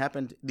accident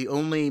happened, the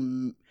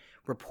only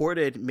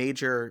reported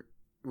major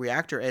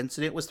reactor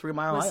incident was 3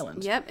 Mile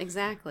Island. Yep,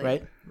 exactly.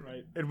 Right?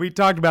 Right. And we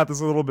talked about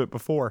this a little bit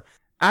before.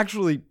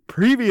 Actually,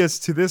 previous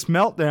to this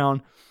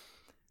meltdown,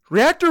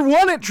 Reactor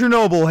 1 at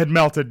Chernobyl had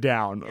melted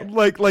down.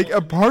 Like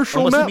a partial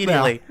almost meltdown.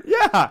 Immediately.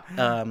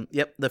 Yeah.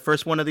 Yep. The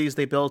first one of these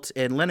they built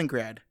in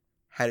Leningrad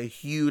had a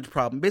huge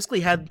problem. Basically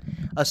had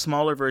a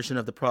smaller version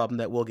of the problem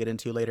that we'll get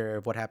into later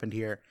of what happened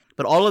here.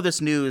 But all of this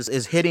news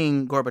is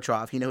hitting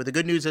Gorbachev. The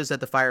good news is that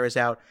the fire is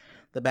out.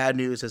 The bad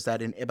news is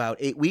that in about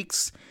 8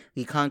 weeks,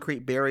 the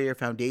concrete barrier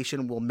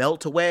foundation will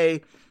melt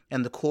away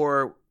and the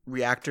core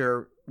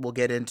reactor will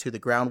get into the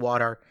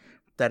groundwater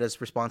that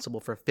is responsible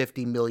for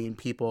 50 million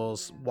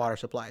people's water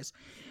supplies.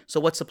 So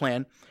what's the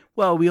plan?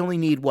 Well, we only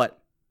need what?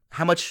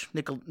 How much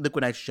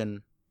liquid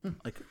nitrogen?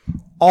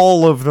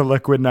 All of the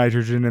liquid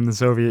nitrogen in the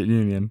Soviet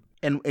Union.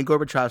 And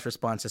Gorbachev's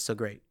response is so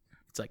great.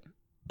 It's like,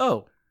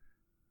 oh,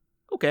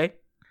 okay.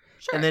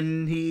 Sure. And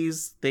then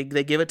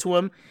they give it to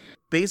him.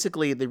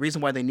 Basically, the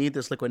reason why they need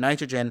this liquid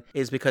nitrogen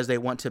is because they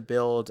want to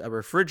build a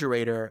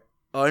refrigerator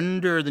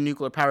under the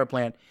nuclear power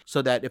plant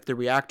so that if the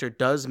reactor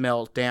does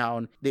melt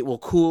down, it will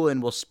cool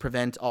and will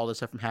prevent all this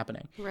stuff from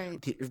happening.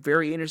 Right. The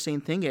very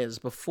interesting thing is,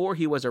 before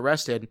he was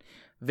arrested,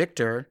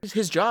 Victor,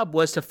 his job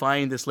was to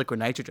find this liquid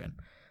nitrogen.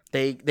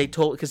 They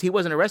told, because he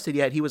wasn't arrested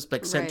yet, he was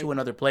sent to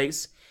another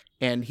place,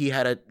 and he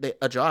had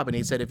a job, and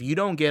he said, if you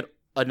don't get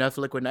enough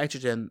liquid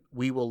nitrogen,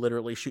 we will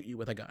literally shoot you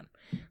with a gun.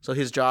 So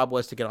his job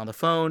was to get on the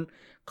phone,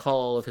 call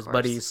all of his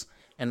buddies,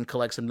 and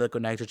collect some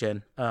liquid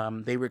nitrogen.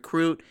 They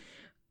recruit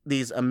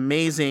these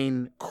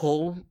amazing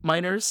coal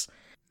miners.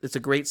 It's a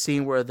great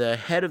scene where the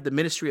head of the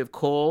Ministry of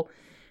Coal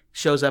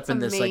shows up in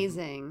this like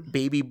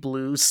baby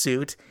blue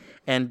suit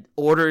and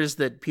orders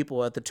the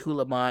people at the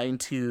Tula mine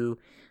to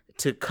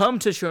come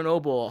to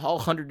Chernobyl, all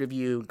 100 of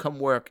you, come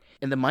work.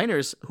 And the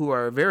miners, who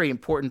are a very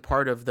important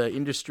part of the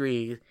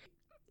industry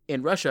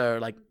in Russia, are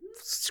like,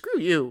 screw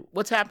you,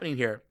 what's happening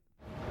here?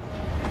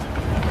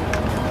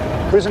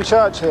 Who's in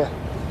charge here?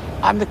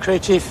 I'm the crew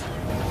chief.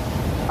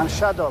 I'm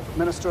Shadov,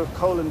 Minister of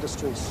Coal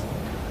Industries.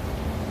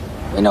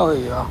 We know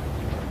who you are.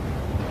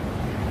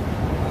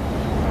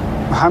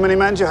 How many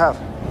men do you have?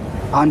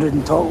 100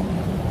 in total.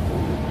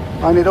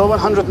 I need all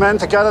 100 men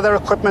to gather their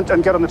equipment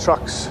and get on the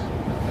trucks.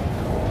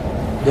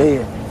 Do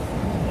you?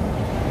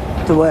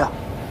 To where?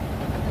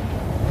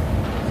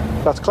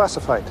 That's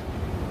classified.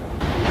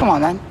 Come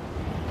on, then.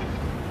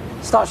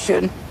 Start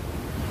shooting.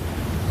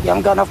 You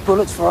haven't got enough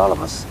bullets for all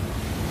of us.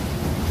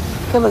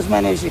 Kill as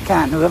many as you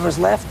can. Whoever's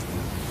left,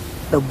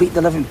 they'll beat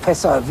the living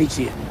piss out of each of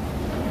you.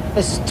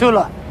 This is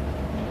Tula.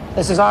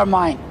 This is our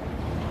mine.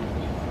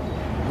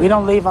 We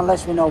don't leave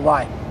unless we know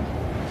why.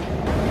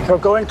 You're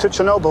going to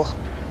Chernobyl.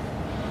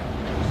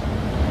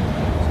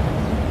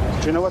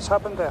 Do you know what's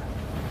happened there?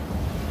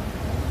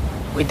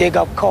 We dig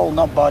up coal,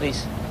 not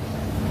bodies.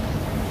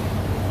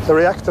 The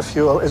reactor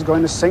fuel is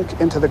going to sink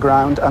into the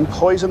ground and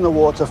poison the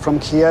water from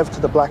Kiev to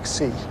the Black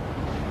Sea.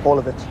 All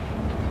of it.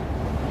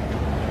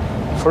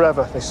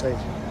 Forever, they say.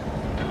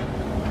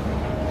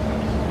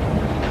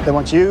 They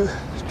want you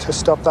to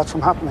stop that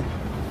from happening.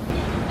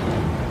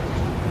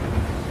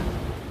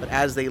 But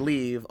as they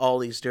leave, all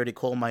these dirty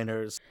coal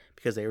miners,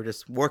 because they were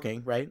just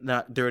working, right?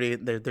 Not dirty,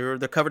 they're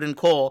covered in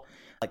coal,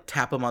 like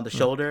tap him on the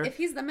shoulder. If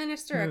he's the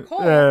Minister of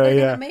Coal, they're going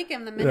to make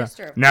him the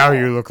Minister of Coal. Now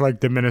you look like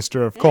the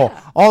Minister of Coal.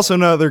 Also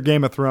another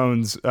Game of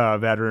Thrones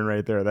veteran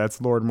right there.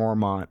 That's Lord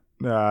Mormont,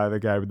 the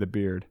guy with the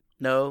beard.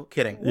 No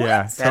kidding.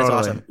 Yeah, that's totally.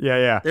 awesome.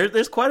 Yeah.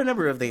 There's quite a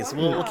number of these.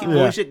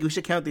 We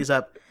should count these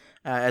up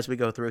as we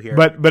go through here.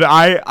 But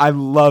I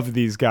love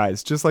these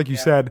guys. Just like you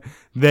said,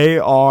 they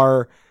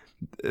are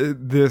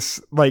this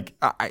like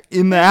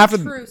in the after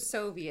true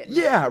Soviet.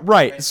 Yeah,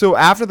 right. So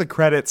after the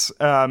credits,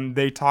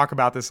 they talk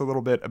about this a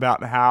little bit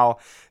about how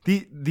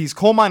these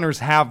coal miners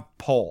have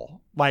pull.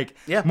 Like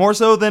more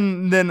so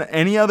than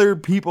any other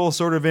people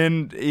sort of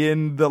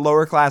in the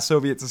lower class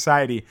Soviet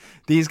society.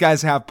 These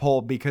guys have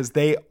pull because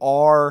they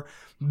are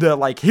the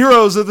like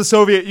heroes of the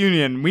Soviet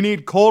Union. We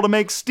need coal to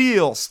make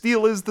steel.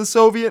 Steel is the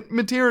Soviet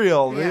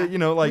material. Yeah. You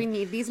know, like we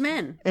need these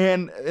men.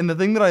 And the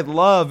thing that I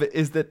love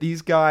is that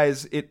these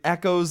guys, it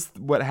echoes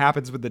what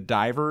happens with the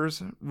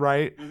divers,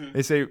 right? Mm-hmm.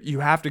 They say you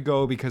have to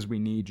go because we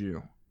need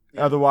you.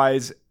 Yeah.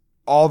 Otherwise,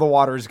 all the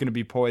water is going to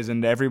be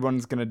poisoned.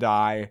 Everyone's going to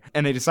die.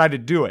 And they decide to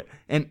do it.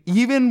 And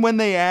even when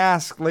they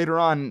ask later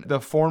on, the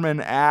foreman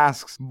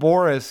asks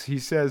Boris, he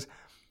says,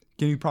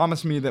 "Can you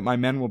promise me that my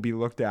men will be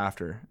looked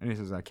after?" And he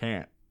says, "I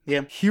can't."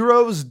 Yeah.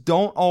 Heroes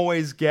don't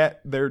always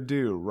get their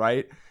due,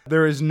 right?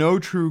 There is no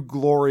true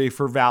glory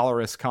for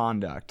valorous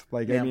conduct.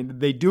 I mean,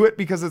 they do it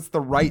because it's the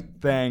right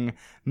thing,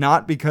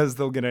 not because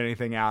they'll get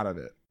anything out of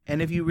it.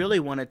 And if you really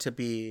wanted to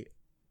be,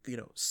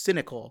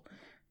 cynical,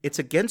 it's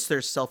against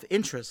their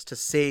self-interest to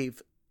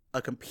save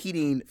a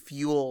competing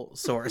fuel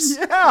source.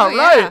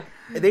 Right.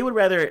 They would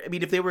rather,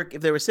 if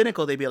they were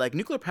cynical, they'd be like,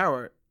 nuclear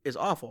power is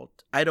awful.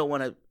 I don't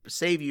want to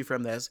save you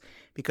from this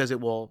because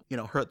it will,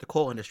 hurt the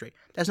coal industry.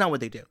 That's not what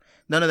they do.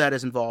 None of that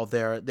is involved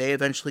there. They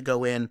eventually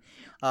go in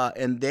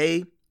and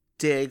they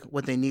dig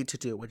what they need to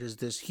do, which is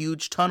this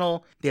huge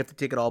tunnel. They have to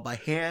dig it all by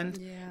hand.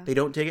 Yeah. They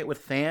don't dig it with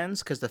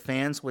fans because the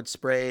fans would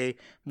spray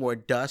more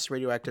dust,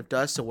 radioactive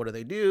dust. So what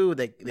do?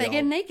 They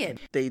get naked.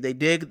 They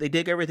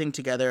dig everything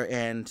together.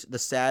 And the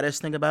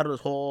saddest thing about it is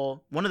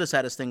one of the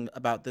saddest thing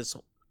about this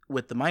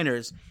with the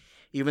miners,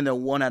 even though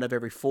 1 out of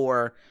every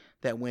 4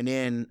 that went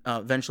in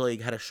eventually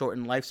had a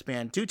shortened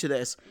lifespan due to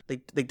this.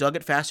 They dug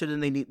it faster than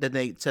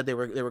they said they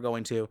were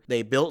going to.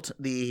 They built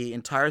the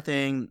entire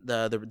thing,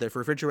 the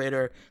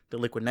refrigerator, the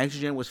liquid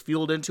nitrogen was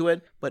fueled into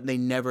it, but they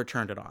never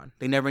turned it on.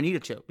 They never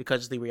needed to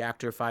because the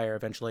reactor fire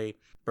eventually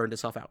burned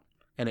itself out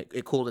and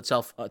it cooled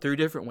itself through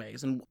different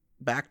ways. And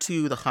back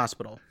to the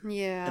hospital.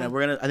 Yeah.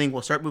 And I think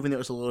we'll start moving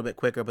this a little bit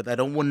quicker, but I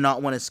would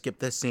not want to skip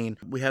this scene.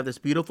 We have this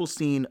beautiful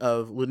scene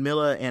of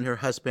Ludmilla and her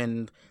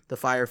husband, the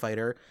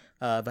firefighter,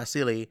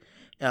 Vasily,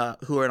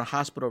 who are in a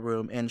hospital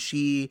room, and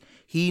he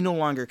no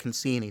longer can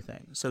see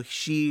anything. So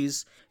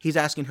he's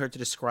asking her to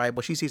describe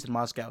what she sees in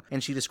Moscow,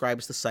 and she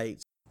describes the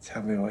sights.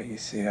 Tell me what you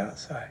see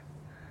outside.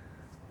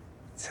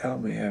 Tell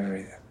me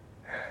everything.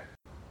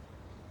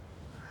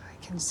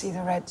 I can see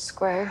the Red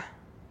Square.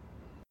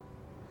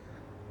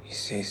 You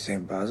see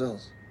St.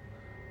 Basil's?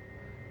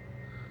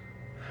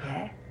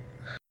 Yeah.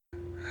 I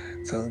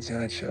told you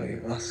I'd show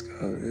you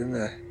Moscow, didn't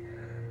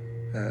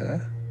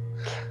I?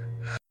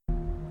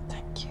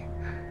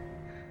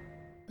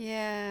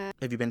 Yeah.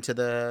 Have you been to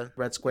the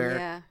Red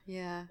Square?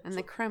 Yeah. And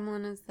the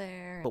Kremlin is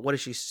there. But what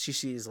is she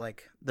sees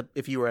like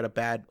if you were at a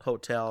bad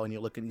hotel and you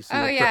look and you see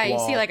Oh a yeah, brick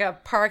wall. you see like a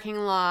parking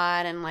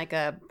lot and like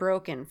a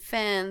broken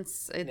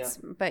fence.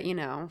 But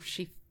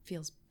she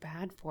feels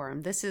bad for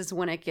him. This is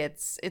when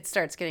it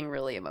starts getting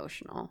really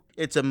emotional.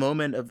 It's a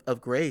moment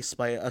of grace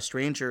by a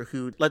stranger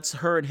who lets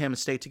her and him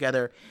stay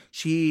together.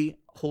 She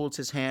holds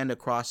his hand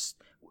across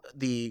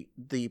the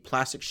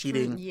plastic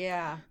sheeting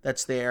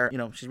that's there.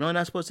 She's really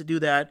not supposed to do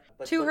that.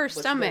 To her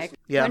stomach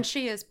when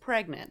she is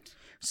pregnant.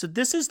 So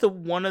this is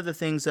one of the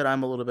things that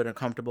I'm a little bit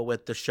uncomfortable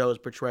with the show's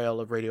portrayal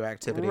of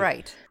radioactivity.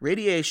 Right.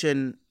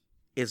 Radiation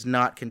is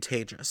not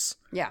contagious.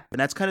 Yeah. And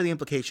that's kind of the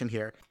implication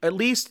here. At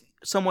least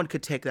someone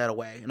could take that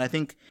away. And I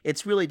think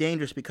it's really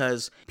dangerous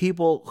because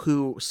people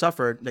who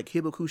suffered, like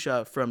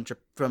Hibakusha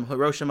from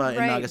Hiroshima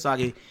and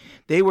Nagasaki,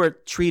 they were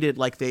treated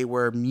like they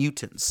were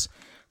mutants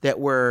that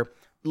were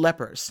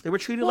lepers. They were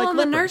treated like lepers.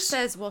 Well, the nurse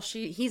says,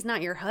 he's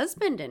not your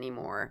husband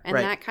anymore. And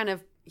that kind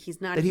of, he's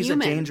not that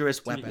human. He's a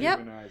dangerous weapon.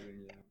 Yep.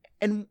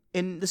 And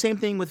the same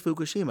thing with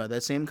Fukushima,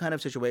 that same kind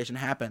of situation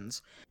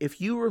happens.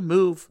 If you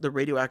remove the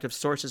radioactive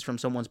sources from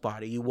someone's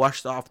body, you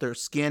wash off their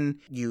skin,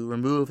 you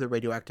remove the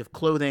radioactive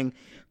clothing,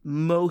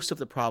 most of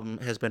the problem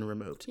has been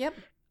removed. Yep.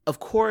 Of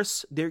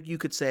course, there you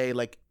could say,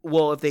 like,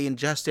 well, if they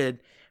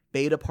ingested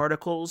beta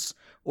particles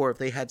or if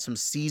they had some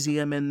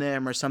cesium in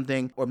them or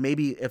something, or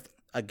maybe if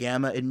a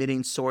gamma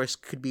emitting source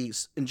could be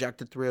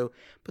injected through,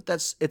 but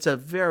it's a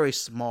very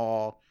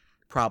small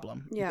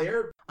problem. Yeah.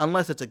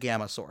 Unless it's a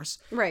gamma source.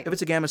 Right. If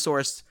it's a gamma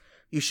source,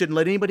 you shouldn't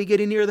let anybody get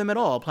in near them at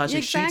all.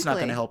 Plastic sheet's not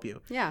going to help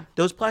you. Yeah.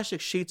 Those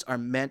plastic sheets are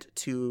meant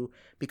to,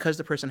 because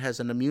the person has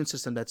an immune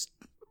system that's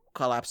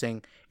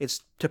collapsing,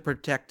 it's to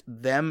protect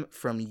them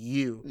from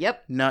you.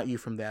 Yep. Not you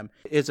from them.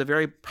 It's a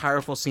very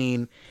powerful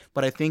scene,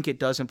 but I think it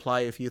does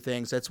imply a few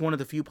things. That's one of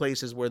the few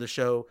places where the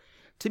show,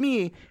 to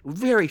me,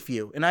 very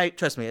few, and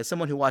trust me, as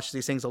someone who watches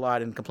these things a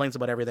lot and complains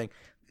about everything,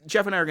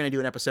 Jeff and I are going to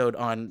do an episode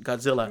on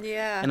Godzilla,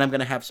 and I'm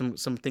going to have some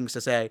things to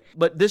say.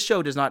 But this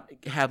show does not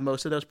have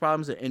most of those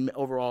problems, and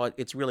overall,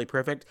 it's really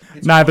perfect.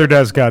 Neither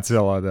does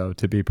Godzilla, though,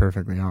 to be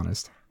perfectly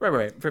honest.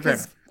 Right. Fair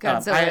enough.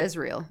 Godzilla is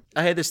real.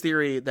 I had this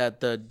theory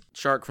that the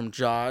shark from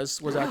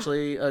Jaws was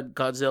actually a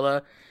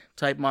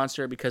Godzilla-type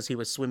monster because he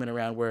was swimming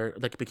around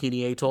like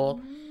Bikini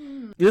Atoll.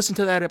 You listen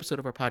to that episode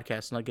of our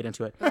podcast, and I'll get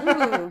into it.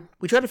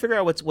 We try to figure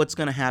out what's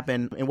going to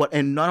happen,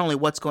 and not only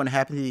what's going to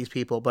happen to these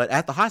people, but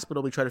at the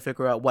hospital, we try to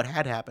figure out what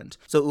had happened.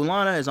 So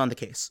Ulana is on the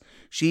case.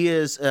 She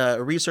is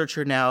a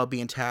researcher now,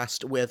 being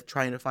tasked with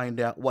trying to find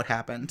out what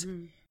happened.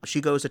 Mm-hmm. She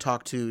goes to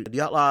talk to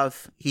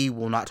Dyatlov. He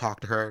will not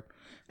talk to her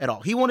at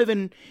all. He won't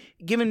even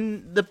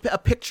given a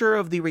picture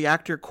of the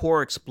reactor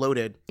core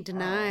exploded. He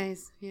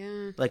denies,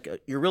 yeah. Like,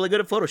 you're really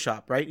good at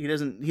Photoshop, right? He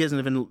doesn't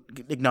even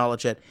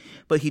acknowledge it.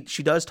 But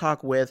she does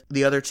talk with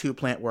the other two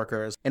plant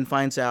workers and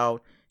finds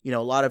out, a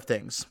lot of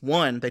things.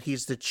 One, that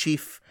he's the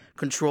chief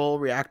control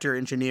reactor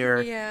engineer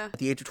at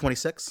the age of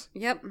 26.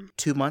 Yep.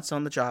 2 months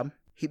on the job.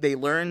 They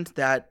learned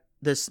that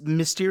this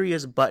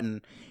mysterious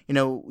button,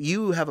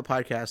 you have a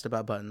podcast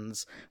about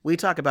buttons. We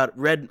talk about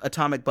red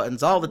atomic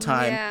buttons all the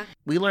time. Yeah.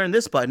 We learned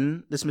this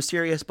button, this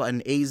mysterious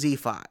button,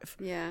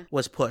 AZ5,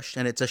 was pushed,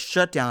 and it's a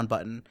shutdown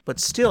button. But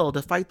still,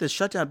 despite this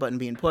shutdown button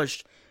being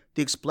pushed,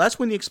 that's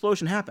when the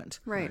explosion happened.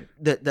 Right.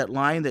 That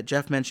line that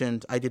Jeff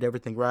mentioned, I did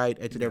everything right,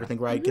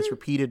 gets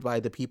repeated by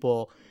the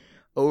people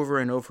over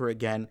and over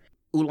again.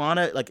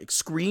 Ulana,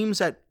 screams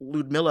at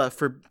Ludmilla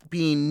for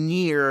being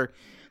near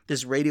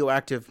this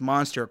radioactive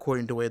monster,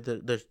 according to the way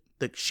the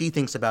she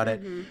thinks about it,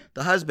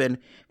 the husband,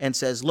 and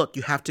says, look,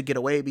 you have to get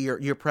away,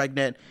 you're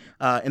pregnant,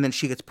 and then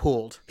she gets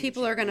pulled.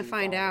 People are going to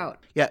find out.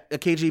 Yeah, a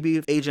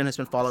KGB agent has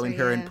been following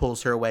her and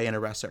pulls her away and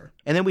arrests her.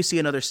 And then we see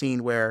another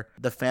scene where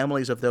the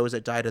families of those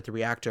that died at the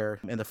reactor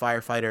and the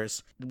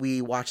firefighters,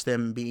 we watch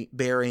them be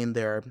burying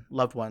their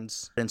loved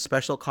ones in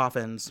special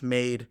coffins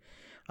made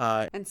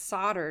and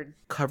soldered,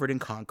 covered in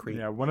concrete.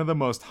 Yeah, one of the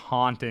most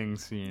haunting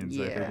scenes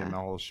I think in the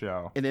whole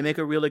show. And they make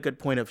a really good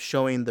point of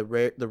showing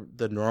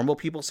the normal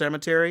people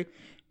cemetery,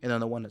 and then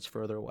the one that's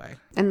further away.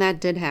 And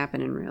that did happen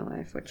in real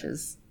life, which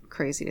is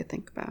crazy to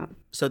think about.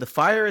 So the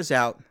fire is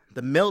out,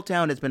 the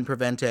meltdown has been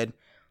prevented.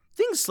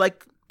 Things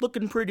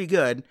looking pretty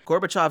good.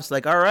 Gorbachev's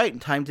like, all right,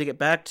 time to get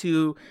back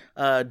to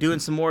doing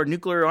some more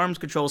nuclear arms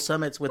control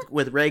summits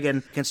with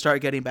Reagan. Can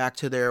start getting back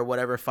to their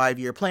whatever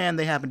 5-year plan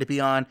they happen to be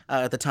on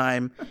at the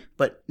time.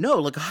 But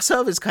no,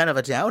 Legasov is kind of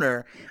a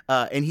downer.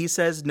 And he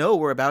says, no,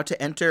 we're about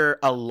to enter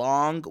a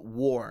long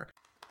war.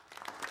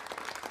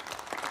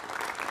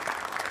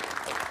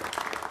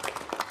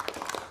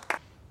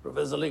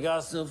 Professor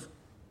Legasov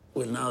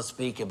will now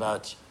speak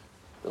about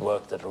the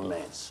work that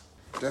remains.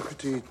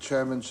 Deputy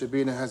Chairman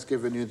Shabina has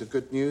given you the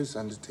good news,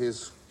 and it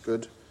is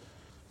good.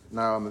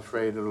 Now I'm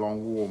afraid a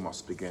long war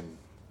must begin.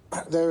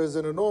 There is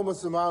an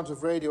enormous amount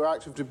of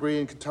radioactive debris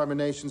and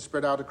contamination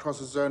spread out across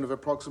a zone of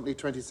approximately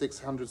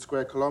 2,600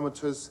 square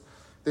kilometers.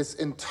 This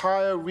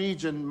entire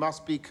region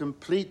must be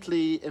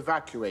completely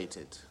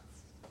evacuated.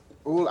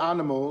 All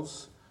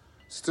animals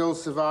still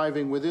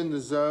surviving within the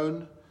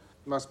zone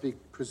must be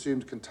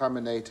presumed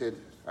contaminated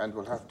and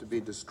will have to be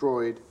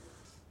destroyed.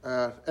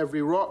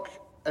 Every rock,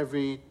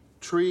 every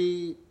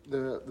tree,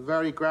 the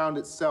very ground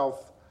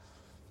itself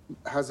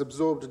has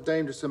absorbed a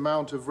dangerous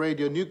amount of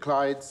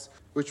radionuclides,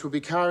 which will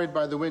be carried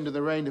by the wind and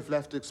the rain if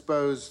left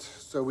exposed.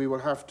 So we will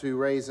have to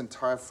raise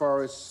entire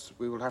forests.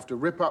 We will have to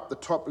rip up the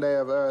top layer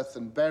of earth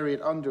and bury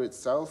it under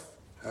itself.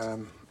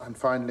 And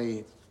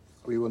finally,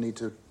 we will need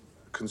to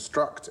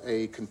construct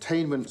a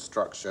containment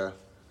structure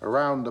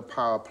around the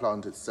power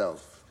plant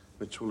itself,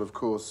 which will, of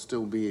course,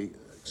 still be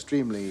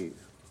extremely...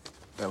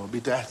 There will be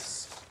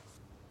deaths.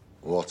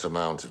 What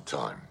amount of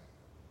time?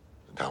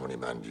 And how many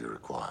men do you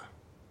require?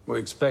 We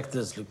expect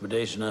this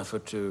liquidation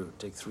effort to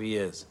take 3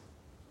 years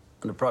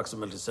and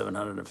approximately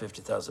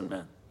 750,000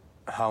 men.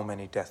 How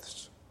many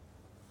deaths?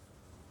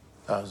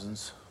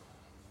 Thousands.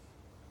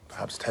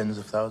 Perhaps tens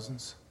of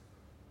thousands.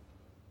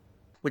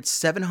 With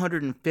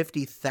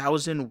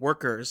 750,000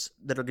 workers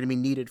that are going to be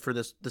needed for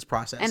this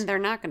process. And they're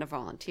not going to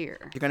volunteer.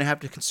 You're going to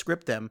have to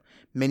conscript them.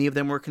 Many of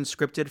them were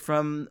conscripted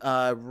from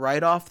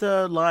right off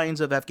the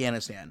lines of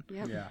Afghanistan.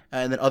 Yep. Yeah.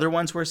 And then other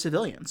ones were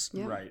civilians.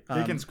 Yep. Right.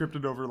 They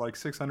conscripted over like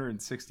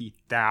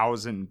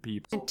 660,000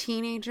 people. And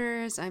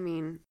teenagers, I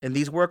mean... And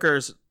these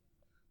workers...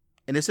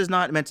 And this is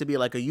not meant to be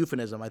like a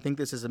euphemism. I think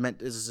this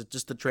is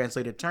just the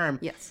translated term.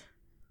 Yes.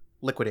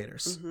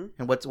 Liquidators. Mm-hmm.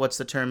 And what's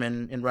the term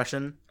in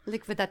Russian?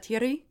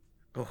 Liquidatiri.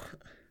 Oh.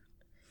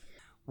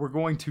 We're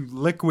going to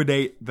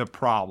liquidate the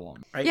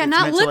problem. Right? Yeah, It's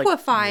not meant to,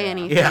 liquefy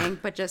anything,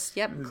 but just,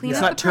 clean it's up not the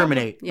problem.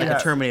 terminate, like Yeah.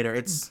 a Terminator.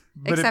 It's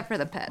Except for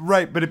the pets.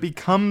 Right, but it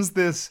becomes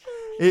this...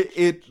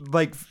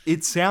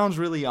 It sounds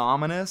really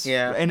ominous.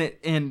 Yeah. And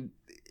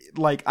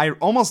it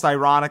almost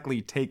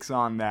ironically takes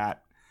on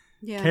that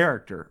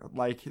character.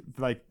 Like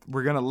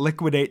we're going to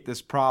liquidate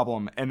this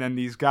problem, and then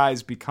these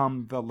guys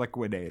become the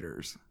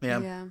liquidators.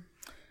 Yeah.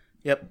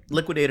 Yep.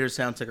 Liquidators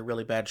sounds like a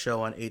really bad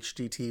show on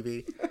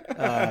HGTV.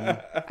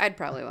 I'd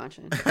probably watch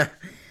it.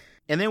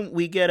 And then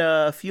we get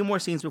a few more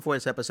scenes before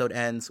this episode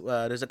ends.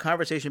 There's a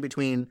conversation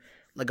between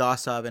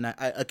Legasov and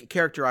a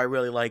character I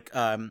really like.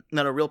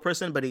 Not a real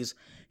person, but he's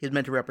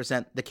meant to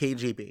represent the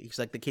KGB. He's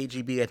like the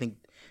KGB, I think,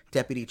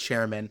 deputy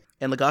chairman.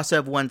 And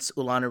Legasov wants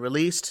Ulana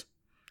released,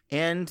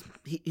 and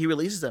he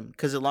releases them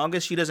because as long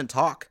as she doesn't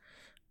talk,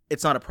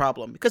 it's not a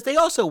problem, because they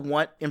also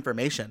want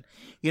information.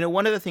 You know,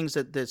 one of the things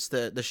that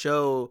the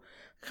show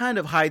kind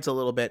of hides a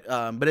little bit,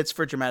 but it's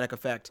for dramatic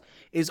effect,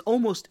 is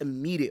almost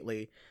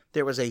immediately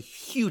there was a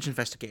huge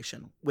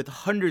investigation with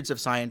hundreds of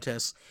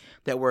scientists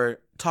that were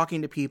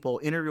talking to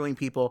people, interviewing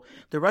people.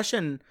 The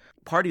Russian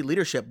party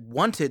leadership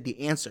wanted the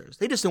answers.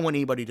 They just didn't want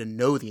anybody to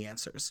know the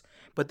answers,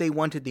 but they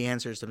wanted the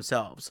answers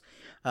themselves.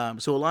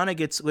 So Ulana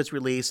gets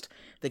released.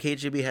 The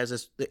KGB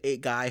has a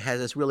guy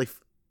has this really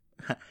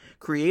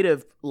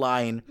creative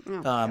line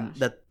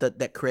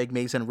that Craig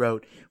Mazin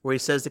wrote, where he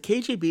says the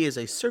KGB is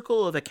a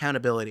circle of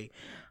accountability.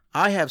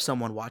 I have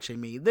someone watching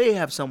me. They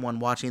have someone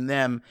watching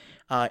them.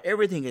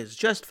 Everything is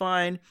just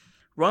fine.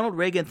 Ronald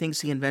Reagan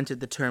thinks he invented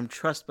the term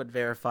trust but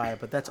verify,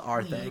 but that's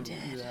our thing.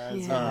 Yeah,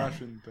 it's a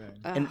Russian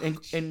thing.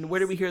 And where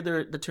do we hear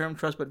the term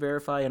trust but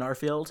verify in our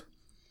field?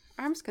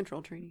 Arms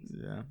control treaties.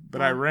 Yeah,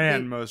 but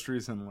Iran most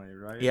recently,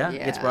 right? Yeah,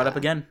 it's brought up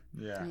again.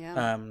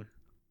 Yeah.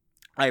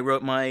 I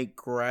wrote my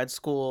grad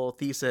school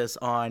thesis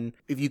on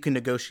if you can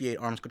negotiate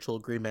arms control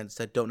agreements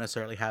that don't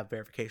necessarily have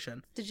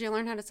verification. Did you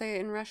learn how to say it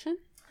in Russian?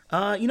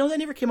 That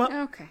never came up.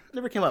 Okay.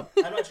 Never came up.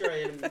 I'm not sure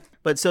I didn't.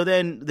 But so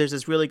then there's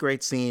this really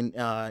great scene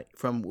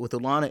with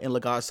Ulana and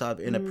Legasov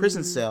in a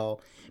prison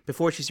cell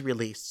before she's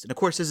released. And of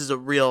course, this is a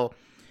real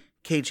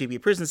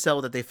KGB prison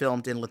cell that they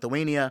filmed in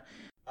Lithuania.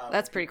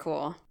 That's pretty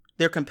cool.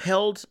 They're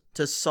compelled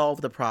to solve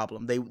the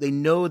problem. They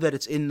know that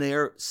it's in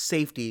their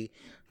safety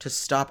to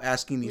stop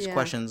asking these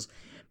questions,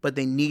 but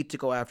they need to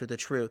go after the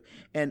truth.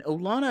 And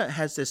Ulana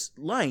has this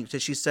line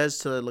that she says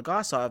to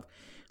Legasov,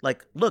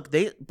 like, look,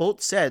 they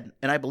both said,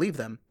 and I believe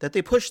them, that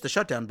they pushed the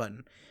shutdown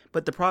button,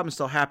 but the problem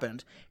still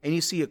happened. And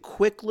you see a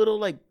quick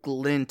little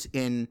glint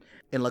in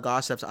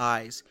Legasov's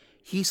eyes.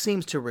 He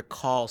seems to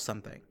recall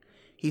something.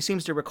 He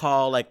seems to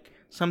recall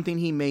something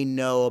he may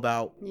know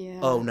about. Yeah.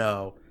 Oh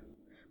no.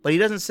 But he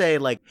doesn't say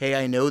hey,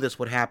 I know this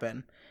would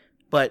happen.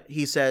 But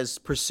he says,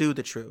 pursue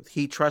the truth.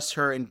 He trusts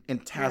her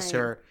and tasks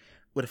her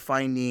with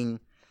finding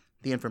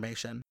the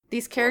information.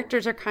 These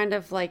characters are kind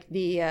of like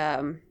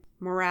the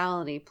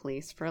morality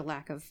police, for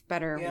lack of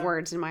better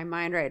words in my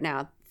mind right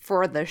now,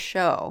 for the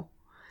show.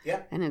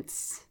 Yeah. And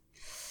it's,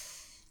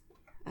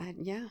 I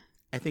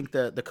think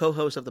the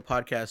co-host of the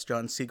podcast,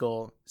 John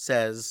Siegel,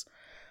 says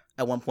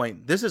at one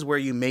point, this is where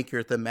you make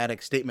your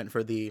thematic statement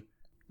for the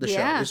show.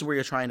 This is where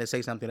you're trying to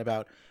say something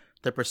about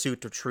the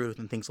pursuit of truth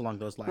and things along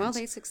those lines. Well,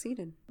 they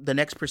succeeded. The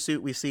next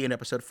pursuit we see in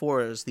episode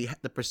 4 is the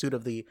pursuit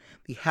of the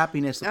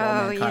happiness of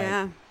all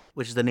mankind,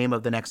 which is the name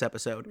of the next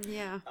episode.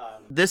 Yeah.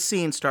 This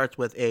scene starts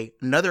with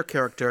another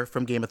character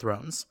from Game of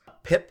Thrones,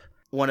 Pip,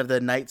 one of the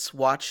Night's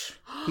Watch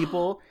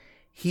people.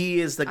 He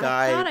is the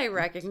guy. I thought I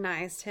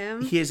recognized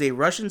him. He is a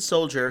Russian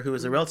soldier who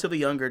is a relatively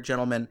younger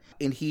gentleman,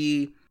 and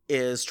he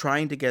is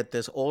trying to get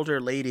this older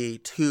lady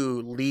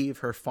to leave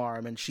her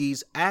farm, and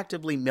she's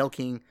actively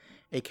milking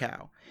a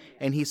cow.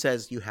 And he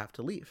says, you have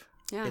to leave.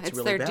 Yeah, it's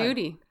really their bad.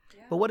 duty.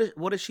 But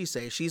what does she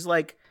say? She's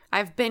like,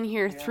 I've been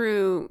here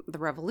through the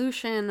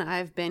revolution.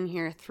 I've been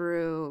here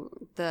through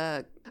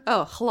the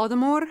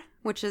Holodomor,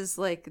 which is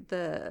like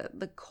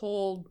the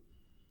cold,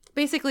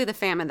 basically the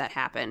famine that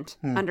happened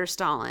under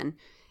Stalin.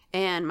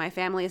 And my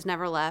family has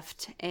never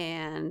left,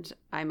 and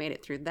I made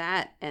it through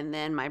that. And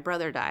then my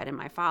brother died, and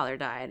my father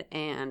died,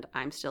 and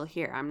I'm still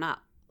here. I'm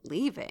not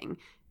leaving.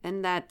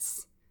 And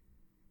that's,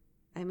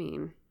 I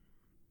mean,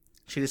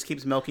 she just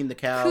keeps milking the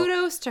cow.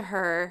 kudos to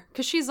her,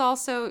 because she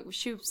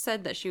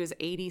said that she was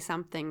 80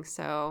 something.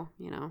 So,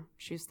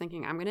 she was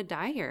thinking, I'm going to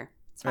die here.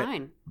 It's Right.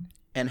 fine.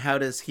 And how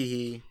does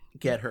he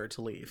get her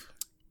to leave?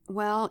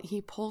 Well,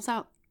 he pulls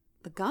out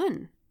the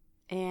gun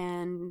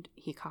and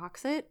he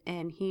cocks it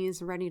and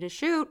he's ready to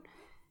shoot.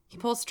 He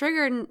pulls the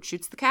trigger and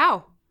shoots the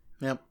cow.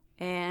 Yep.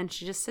 And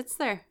she just sits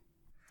there.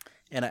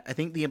 And I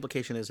think the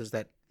implication is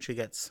that she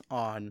gets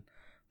on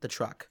the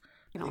truck.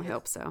 I can only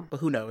hope so.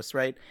 But who knows,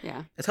 right?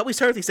 Yeah. That's how we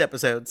start these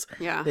episodes.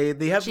 Yeah.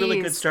 They have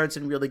really good Jeez. starts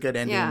and really good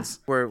endings.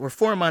 Yeah. We're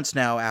 4 months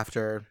now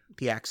after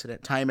the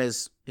accident. Time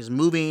is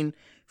moving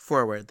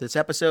forward. This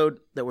episode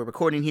that we're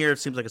recording here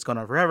seems like it's going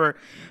on forever,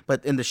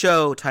 but in the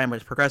show, time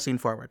is progressing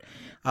forward.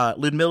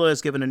 Ludmilla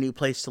is given a new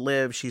place to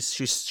live. She's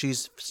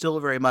still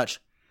very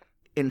much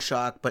in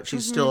shock, but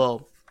she's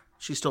still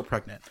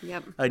pregnant.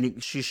 Yep.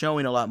 She's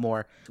showing a lot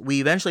more.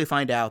 We eventually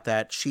find out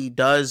that she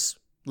does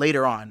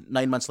later on,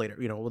 9 months later,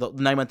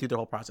 9 months through the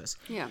whole process.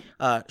 Yeah.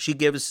 She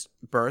gives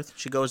birth.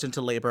 She goes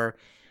into labor,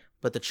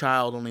 but the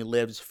child only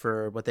lives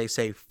for what they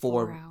say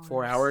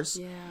 4 hours.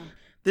 Yeah.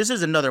 This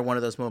is another one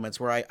of those moments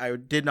where I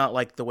did not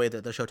like the way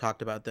that the show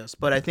talked about this,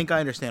 but I think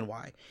I understand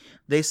why.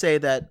 They say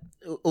that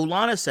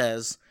Ulana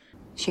says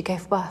She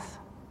gave birth.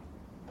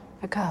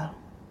 A girl.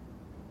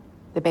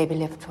 The baby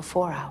lived for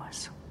 4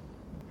 hours.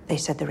 They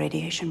said the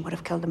radiation would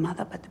have killed the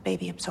mother, but the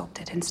baby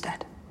absorbed it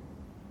instead.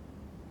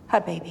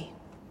 Her baby.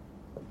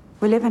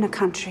 We live in a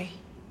country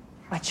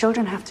where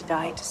children have to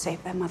die to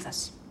save their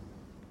mothers.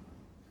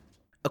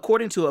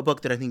 according to a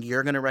book that I think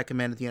you're going to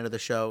recommend at the end of the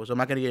show, so I'm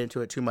not going to get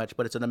into it too much,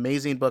 but it's an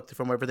amazing book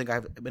from everything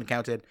I've been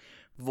counted,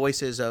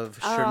 Voices of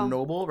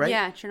Chernobyl, right?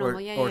 Yeah,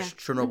 Chernobyl, or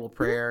Chernobyl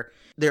Prayer.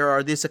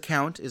 This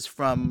account is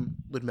from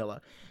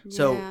Ludmilla.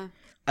 So Yeah.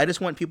 I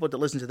just want people to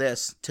listen to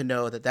this to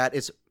know that that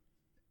is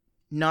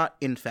not,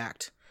 in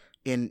fact,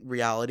 in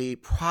reality,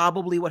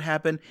 probably what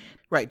happened.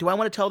 Right. Do I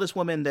want to tell this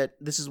woman that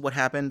this is what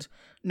happened?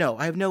 No,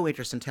 I have no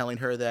interest in telling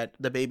her that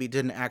the baby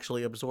didn't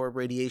actually absorb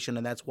radiation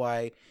and that's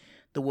why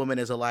the woman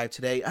is alive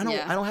today. I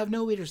don't have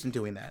no interest in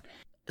doing that.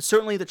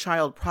 Certainly the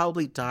child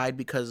probably died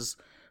because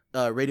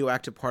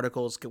radioactive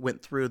particles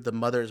went through the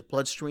mother's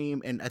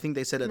bloodstream, and I think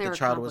they said that the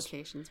child was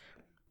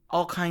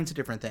all kinds of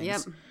different things.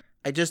 Yep.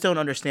 I just don't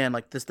understand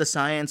the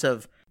science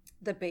of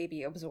The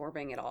baby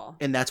absorbing it all.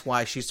 and that's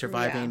why she's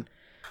surviving.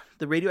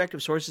 The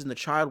radioactive sources in the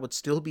child would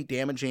still be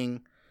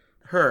damaging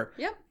her.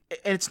 Yep.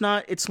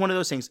 And it's one of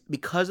those things,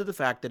 because of the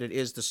fact that it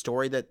is the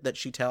story that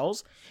she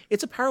tells,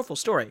 it's a powerful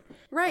story.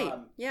 Right.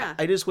 Yeah.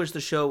 I just wish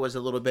the show was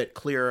a little bit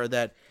clearer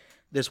that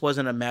this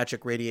wasn't a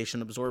magic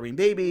radiation absorbing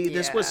baby.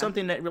 This was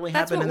something that really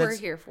That's happened. what and we're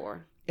here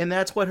for. And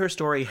that's what her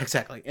story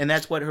exactly. And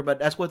that's what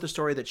the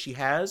story that she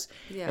has.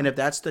 Yeah. And if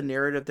that's the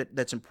narrative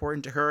that's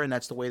important to her and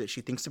that's the way that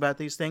she thinks about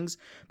these things,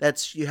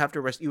 you have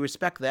to you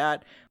respect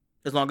that,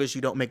 as long as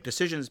you don't make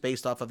decisions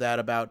based off of that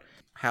about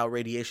how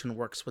radiation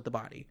works with the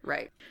body.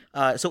 Right.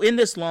 So in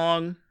this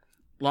long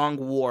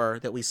war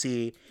that we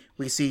see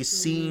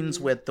scenes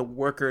with the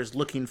workers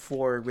looking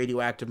for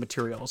radioactive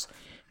materials,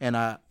 and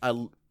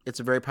it's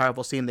a very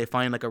powerful scene. They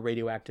find like a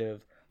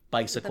radioactive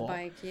bicycle. The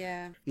bike,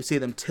 yeah. You see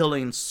them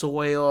tilling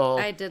soil.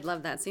 I did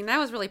love that scene. That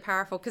was really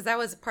powerful because that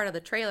was part of the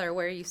trailer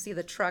where you see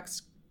the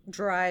trucks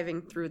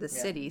driving through the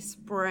city,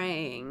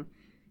 spraying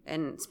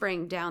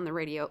down the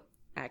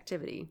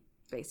radioactivity,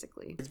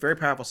 basically. It's very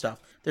powerful stuff.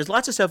 There's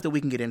lots of stuff that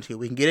we can get into.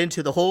 We can get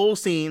into the whole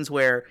scenes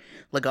where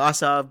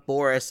Legasov,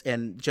 Boris,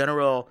 and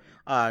General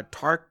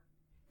Tarakanov,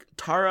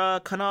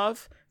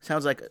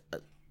 sounds like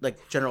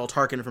General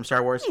Tarkin from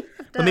Star Wars,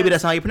 but maybe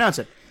that's not how you pronounce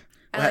it.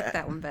 I like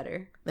that one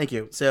better. Thank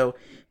you. So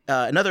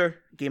another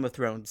Game of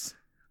Thrones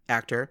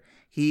actor.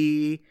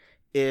 He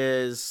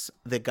is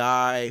the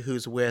guy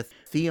who's with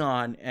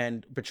Theon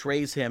and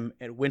betrays him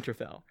at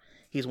Winterfell.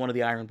 He's one of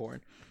the Ironborn.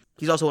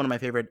 He's also one of my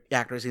favorite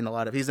actors.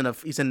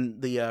 He's in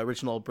the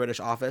original British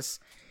Office.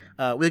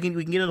 We can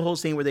get into the whole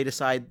scene where they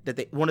decide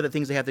that one of the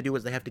things they have to do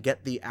is they have to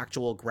get the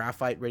actual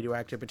graphite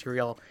radioactive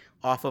material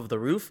off of the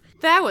roof.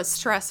 That was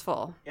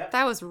stressful. Yep.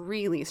 That was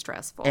really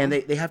stressful. And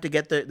they have to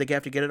get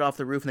it off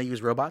the roof, and they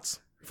use robots.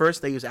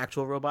 First, they use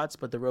actual robots,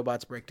 but the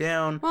robots break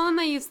down. Well, and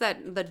they use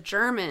the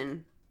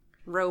German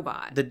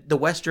robot. The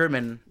West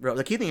German.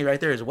 The key thing right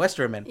there is West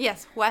German.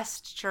 Yes,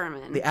 West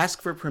German. They ask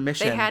for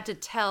permission. They had to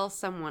tell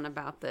someone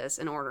about this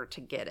in order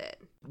to get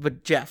it.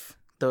 But Jeff,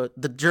 the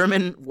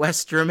German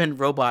West German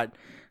robot,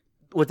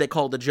 what they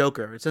call the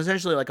Joker, it's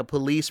essentially like a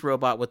police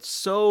robot with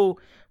so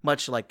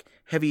much like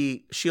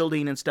heavy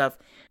shielding and stuff.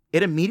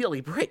 it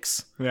immediately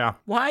breaks. Yeah.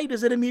 Why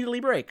does it immediately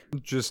break?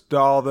 Just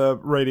all the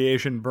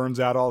radiation burns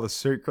out all the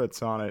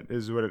circuits on it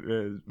is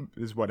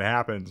what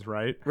happens,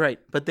 right? Right.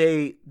 But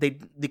they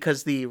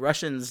because the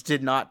Russians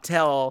did not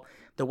tell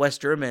the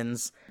West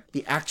Germans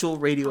the actual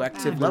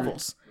radioactive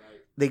levels.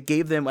 They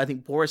gave them, I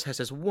think Boris has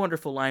this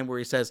wonderful line where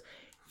he says,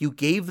 you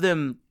gave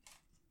them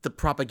the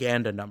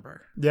propaganda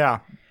number. Yeah.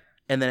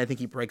 And then I think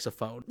he breaks a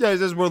phone. Yeah, he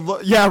says,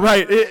 yeah,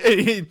 right.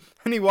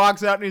 And he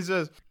walks out and he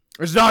says,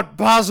 it's not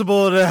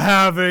possible to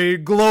have a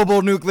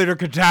global nuclear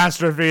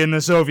catastrophe in the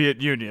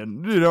Soviet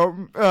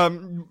Union,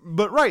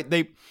 but right,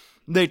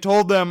 they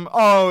told them,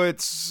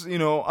 it's,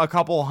 a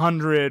couple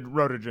hundred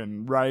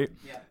rotogen, right?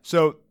 Yeah.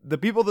 So the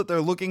people that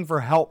they're looking for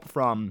help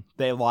from,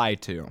 they lie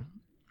to.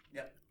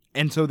 Yep.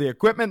 And so the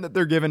equipment that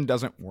they're given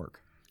doesn't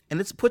work. And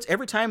this puts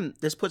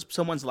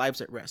someone's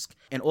lives at risk.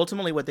 And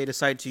ultimately what they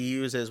decide to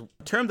use is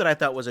a term that I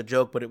thought was a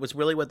joke, but it was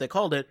really what they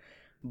called it,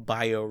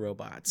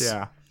 biorobots.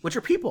 Yeah. Which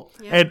are people.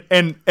 Yeah.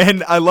 And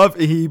I love,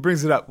 he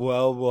brings it up,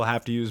 well, we'll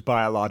have to use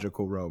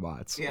biological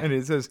robots. Yeah. And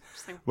he says,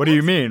 what do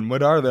you mean?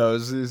 What are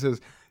those? He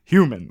says,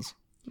 humans,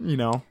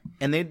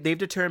 And they've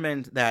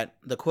determined that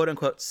the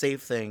quote-unquote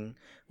safe thing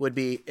would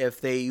be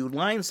if you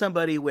line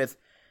somebody with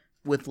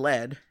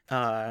lead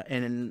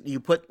and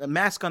you put a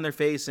mask on their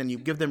face and you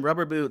give them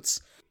rubber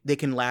boots, they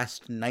can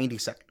last 90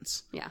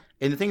 seconds. Yeah.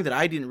 And the thing that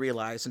I didn't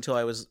realize until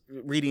I was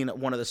reading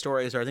one of the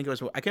stories, or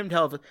I couldn't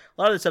tell if a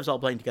lot of the stuff's all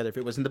playing together, if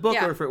it was in the book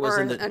or if it was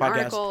in the an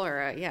podcast. Article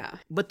or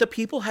But the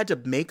people had to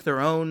make their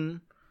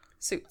own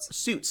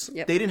suits.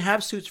 Yep. They didn't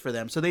have suits for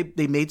them. So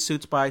they made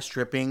suits by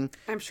stripping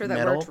I'm sure that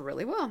metal. worked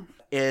really well.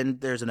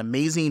 And there's an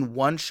amazing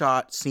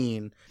one-shot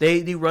scene.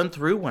 They run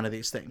through one of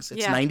these things.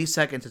 It's 90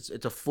 seconds.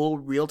 It's a full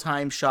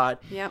real-time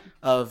shot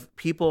of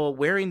people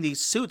wearing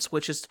these suits,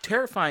 which is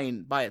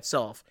terrifying by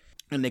itself.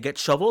 And they get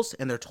shovels,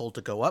 and they're told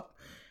to go up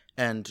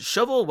and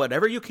shovel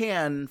whatever you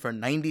can for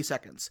 90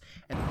 seconds.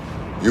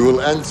 You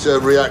will enter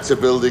reactor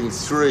building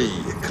 3.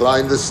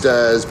 Climb the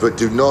stairs, but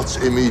do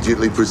not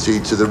immediately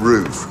proceed to the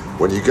roof.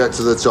 When you get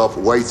to the top,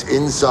 wait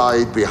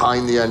inside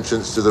behind the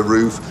entrance to the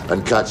roof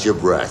and catch your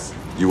breath.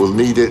 You will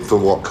need it for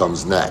what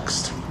comes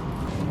next.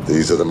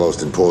 These are the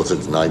most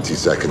important 90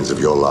 seconds of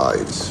your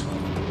lives.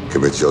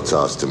 Commit your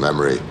task to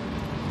memory,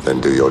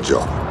 then do your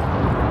job.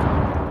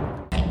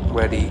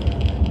 Ready,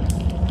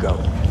 go.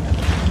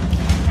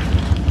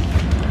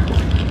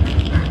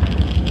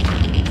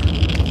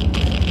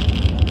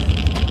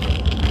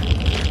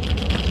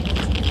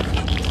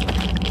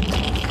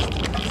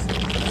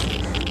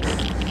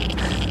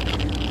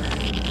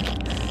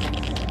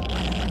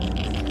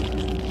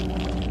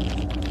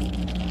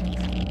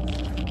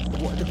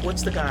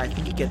 What's the guy? I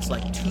think he gets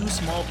like 2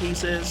 small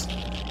pieces.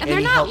 And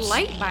they're not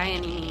light by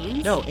any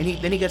means. No, and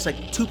then he gets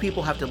like 2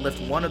 people have to lift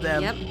one of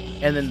them. Yep.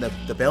 And then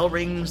the bell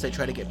rings, they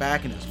try to get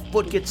back, and his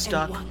foot gets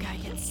stuck. And one guy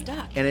gets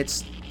stuck. And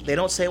they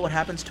don't say what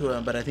happens to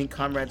him, but I think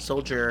Comrade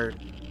Soldier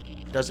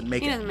doesn't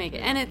make it. He doesn't make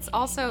it. And it's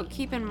also,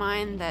 keep in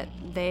mind that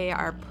they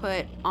are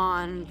put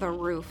on the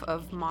roof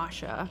of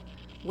Masha,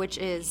 which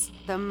is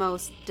the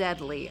most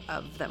deadly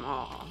of them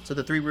all. So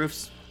the 3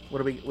 roofs,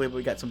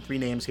 we got some 3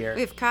 names here.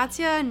 We have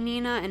Katya,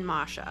 Nina, and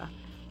Masha.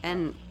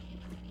 And,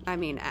 I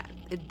mean,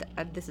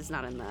 this is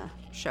not in the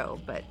show,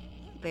 but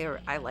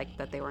I like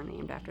that they were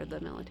named after the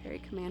military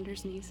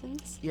commander's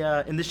nieces.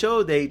 Yeah, in the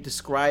show they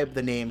describe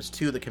the names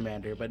to the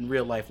commander, but in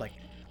real life, like,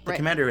 the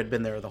commander had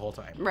been there the whole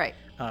time. Right.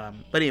 But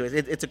anyways,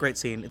 it's a great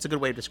scene. It's a good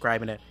way of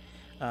describing it.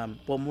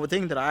 One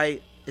thing that I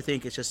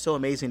think is just so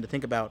amazing to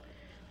think about,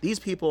 these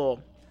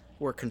people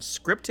were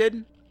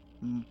conscripted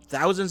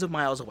thousands of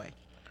miles away,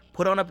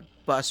 put on a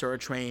bus or a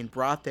train,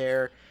 brought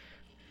there,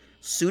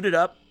 suited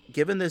up,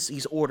 given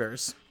these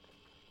orders,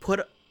 put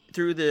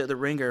through the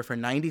ringer for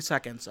 90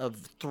 seconds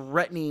of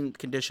threatening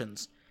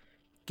conditions,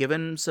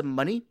 given some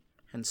money,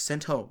 and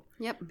sent home.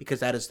 Yep. Because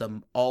that is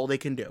all they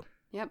can do.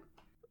 Yep.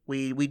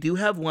 We do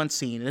have one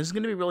scene, and this is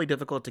going to be really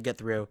difficult to get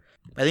through.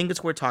 I think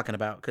it's worth talking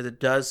about because it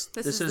does.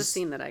 This is the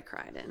scene that I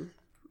cried in,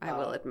 I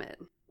will admit.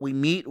 We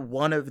meet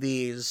one of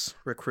these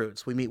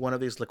recruits. We meet one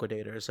of these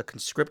liquidators, a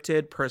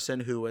conscripted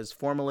person who was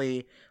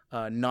formerly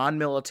a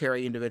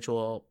non-military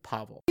individual,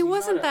 Pavel. He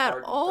wasn't that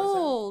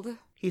old.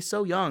 He's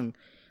so young.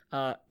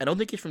 I don't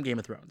think he's from Game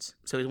of Thrones,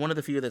 so he's one of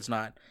the few that's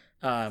not.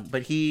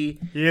 But he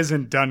is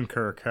in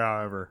Dunkirk,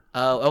 however.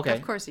 Oh, okay.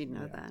 Of course, he'd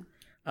know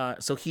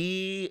that. So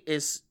he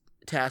is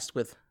tasked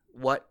with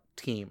what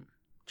team,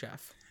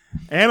 Jeff?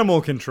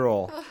 Animal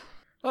control.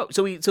 Oh,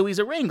 so he's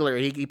a wrangler.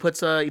 He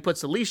puts a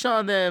leash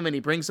on them and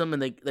he brings them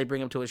and they bring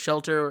them to a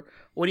shelter.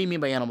 What do you mean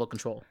by animal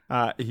control?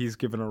 He's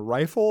given a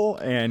rifle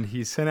and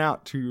he's sent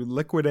out to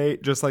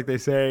liquidate, just like they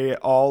say,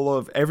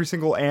 every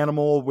single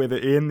animal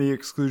within the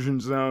exclusion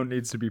zone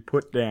needs to be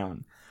put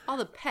down. All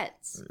the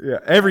pets. Yeah,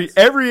 every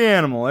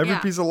animal, every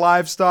piece of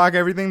livestock,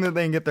 everything that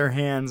they can get their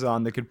hands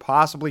on that could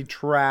possibly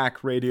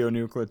track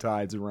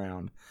radionucleotides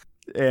around.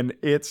 And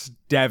it's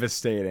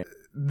devastating.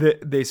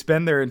 They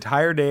spend their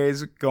entire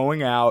days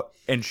going out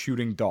and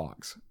shooting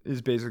dogs.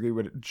 Is basically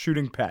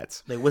shooting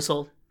pets. They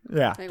whistle.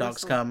 Yeah,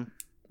 dogs come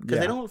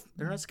because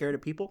they're not scared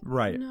of people.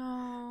 Right.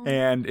 No.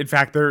 And in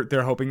fact,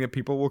 they're hoping that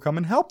people will come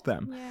and help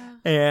them. Yeah.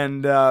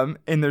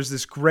 And there's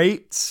this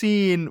great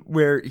scene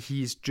where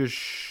he's just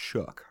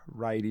shook,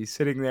 right? He's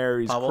sitting there.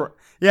 He's Pavel?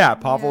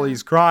 Pavel.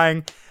 He's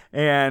crying.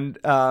 And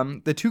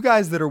the two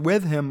guys that are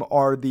with him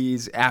are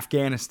these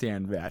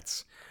Afghanistan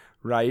vets,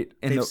 right?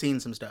 And they've seen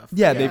some stuff.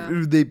 Yeah,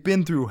 they've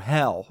been through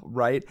hell,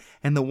 right?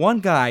 And the one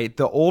guy,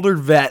 the older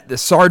vet, the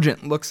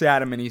sergeant, looks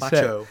at him and he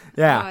Bacho.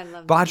 says, I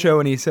love Bacho,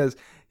 and he says,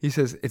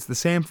 it's the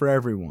same for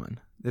everyone.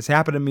 This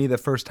happened to me the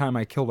first time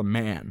I killed a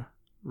man,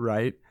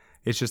 right?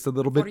 It's just a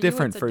little bit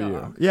different for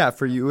you. Yeah,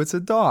 for you, it's a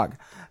dog.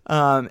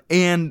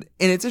 And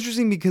it's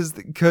interesting because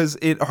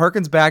it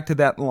harkens back to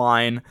that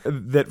line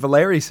that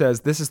Valeri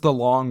says, this is the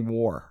long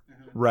war,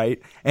 right?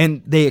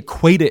 And they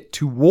equate it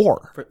to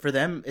war. For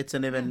them,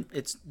 Afghanistan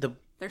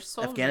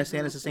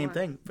is the same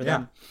thing for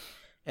them.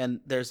 And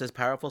there's this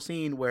powerful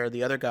scene where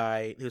the other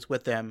guy who's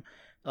with them,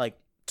 like,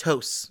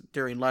 toasts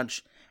during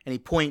lunch, and he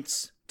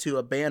points to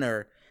a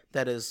banner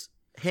that is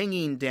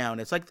hanging down.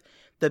 It's like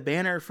the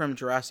banner from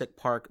Jurassic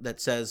Park that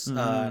says,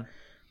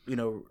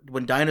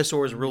 when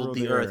dinosaurs ruled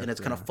the earth, and it's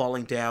kind of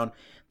falling down.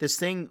 This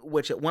thing,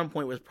 which at one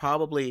point was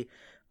probably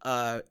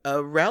a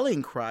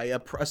rallying cry,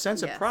 a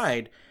sense of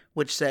pride,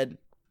 which said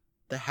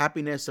the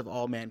happiness of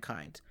all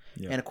mankind.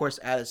 And of course,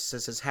 as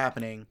this is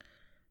happening,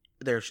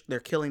 they're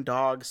killing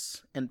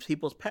dogs and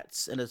people's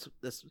pets, and it's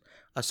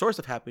a source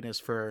of happiness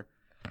for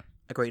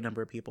a great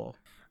number of people.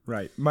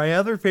 Right. My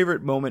other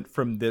favorite moment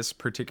from this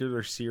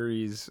particular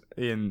series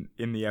in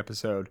the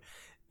episode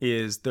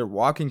is they're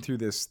walking through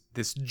this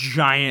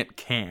giant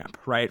camp,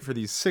 right, for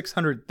these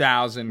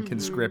 600,000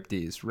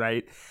 conscriptees,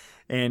 right?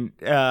 And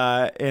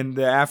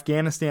the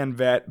Afghanistan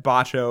vet,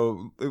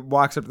 Bacho,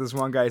 walks up to this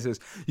one guy and says,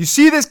 you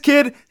see this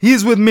kid?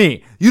 He's with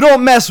me. You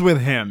don't mess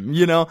with him,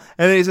 you know?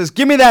 And then he says,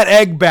 give me that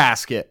egg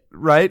basket,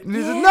 right? And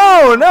he says,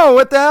 no,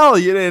 what the hell?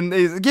 And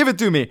he says, give it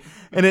to me.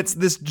 And it's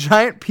this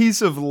giant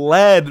piece of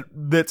lead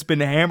that's been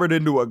hammered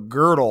into a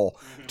girdle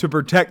to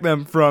protect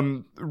them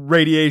from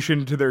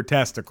radiation to their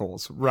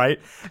testicles, right?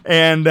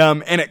 And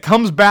it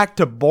comes back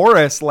to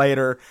Boris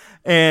later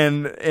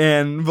and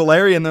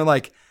Valeri, and they're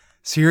like,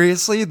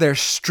 seriously, they're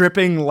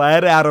stripping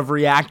lead out of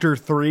reactor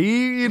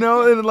 3, you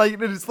know? And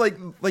it's like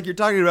you're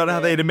talking about how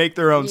they had to make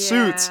their own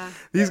suits.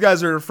 These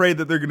guys are afraid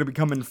that they're going to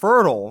become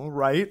infertile,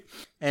 right?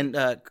 And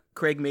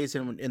Craig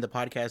Mason in the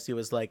podcast, he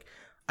was like,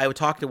 I would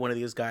talk to one of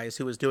these guys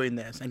who was doing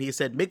this, and he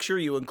said, make sure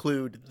you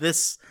include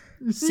this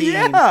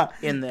scene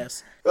in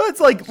this. Well, it's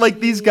like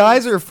these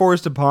guys are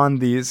forced upon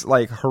these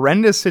like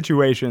horrendous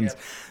situations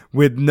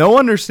with no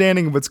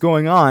understanding of what's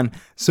going on,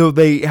 so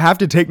they have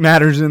to take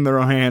matters in their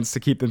own hands to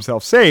keep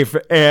themselves safe,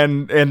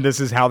 and this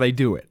is how they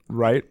do it,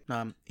 right?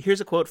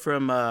 Here's a quote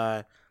from,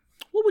 what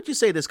would you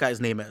say this guy's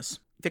name is?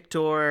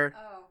 Victor...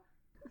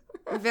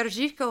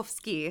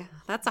 Verjikovsky.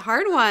 That's a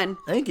hard one.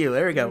 Thank you.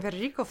 There we go.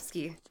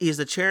 Verjikovsky. He's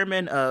the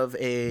chairman of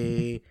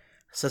a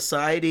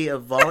society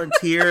of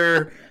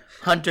volunteer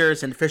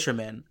hunters and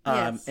fishermen.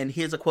 And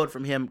here's a quote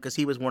from him because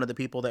he was one of the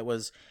people that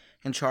was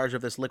in charge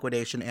of this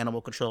liquidation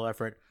animal control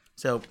effort.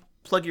 So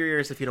plug your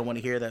ears if you don't want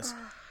to hear this.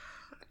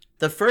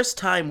 The first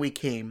time we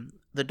came,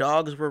 the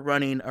dogs were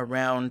running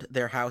around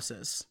their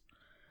houses,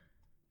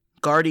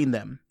 guarding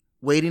them,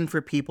 waiting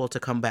for people to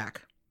come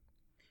back.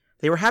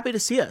 They were happy to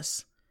see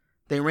us.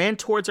 They ran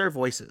towards our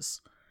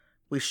voices.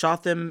 We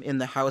shot them in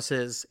the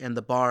houses, in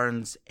the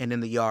barns, and in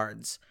the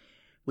yards.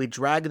 We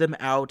dragged them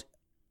out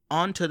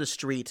onto the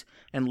street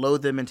and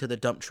load them into the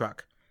dump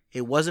truck.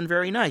 It wasn't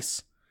very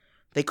nice.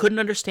 They couldn't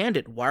understand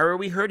it. Why were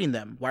we hurting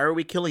them? Why were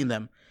we killing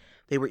them?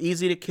 They were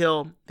easy to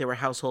kill. They were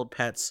household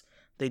pets.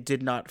 They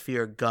did not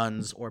fear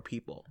guns or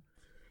people.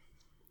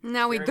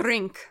 Now we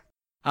drink.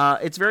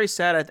 It's very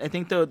sad. I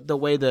think the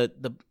way the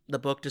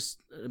book just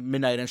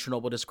Midnight in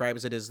Chernobyl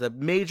describes it is the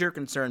major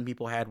concern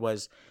people had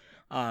was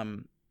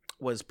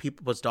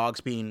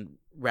dogs being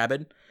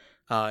rabid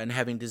and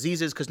having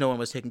diseases because no one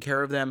was taking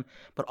care of them,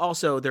 but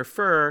also their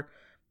fur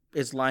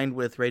is lined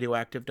with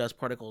radioactive dust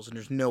particles, and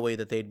there's no way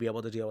that they'd be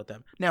able to deal with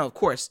them. Now, of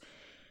course,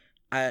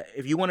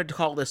 if you wanted to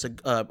call this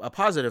a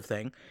positive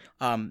thing,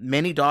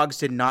 many dogs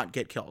did not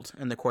get killed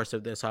in the course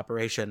of this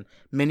operation.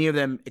 Many of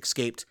them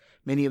escaped.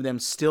 Many of them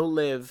still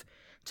live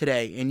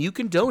today, and you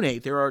can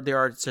donate. There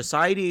are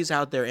societies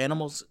out there,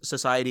 animal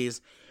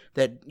societies,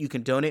 that you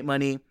can donate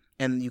money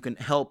and you can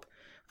help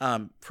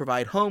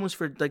provide homes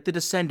for like the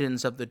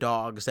descendants of the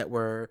dogs that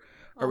were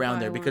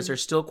around there, because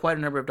there's still quite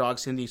a number of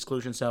dogs in the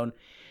exclusion zone.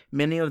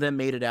 Many of them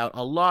made it out.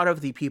 A lot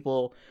of the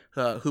people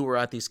who were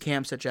at these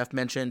camps that Jeff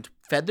mentioned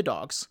fed the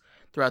dogs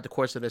throughout the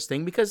course of this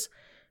thing, because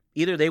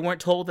either they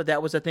weren't told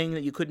that was a thing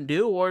that you couldn't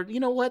do, or you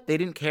know what, they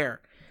didn't care.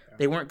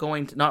 They weren't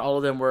going to, not all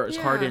of them were as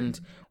hardened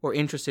or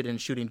interested in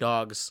shooting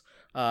dogs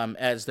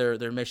as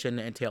their mission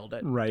entailed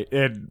it. Right.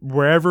 And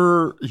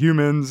wherever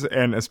humans,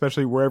 and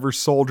especially wherever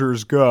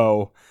soldiers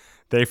go,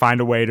 they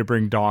find a way to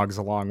bring dogs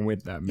along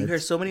with them. You hear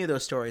so many of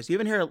those stories. You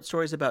even hear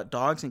stories about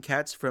dogs and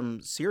cats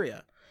from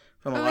Syria,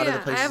 from a lot of the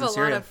places in Syria. I have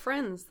a lot of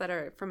friends that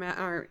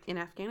are in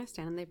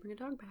Afghanistan, and they bring a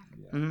dog back.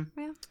 Yeah. Mm-hmm.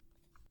 Yeah.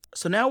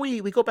 So now we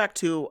go back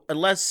to a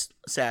less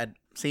sad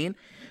scene,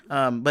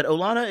 but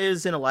Olana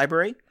is in a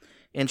library,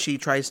 and she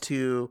tries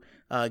to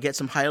get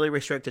some highly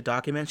restricted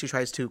documents. She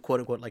tries to, quote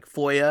unquote, like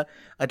FOIA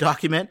a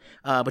document,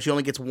 but she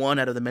only gets one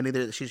out of the many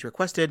that she's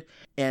requested,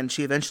 and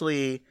she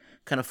eventually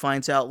kind of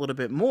finds out a little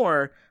bit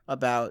more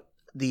about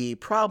the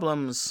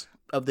problems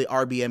of the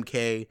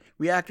RBMK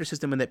reactor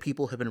system and that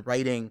people have been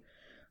writing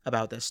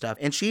about this stuff.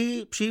 And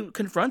she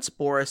confronts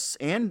Boris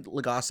and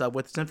Legasov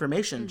with this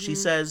information. She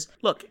says,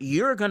 look,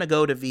 you're going to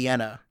go to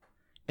Vienna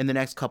in the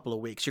next couple of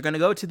weeks. You're going to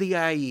go to the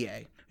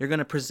IAEA. You're going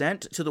to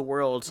present to the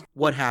world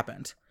what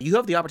happened. You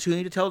have the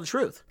opportunity to tell the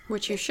truth.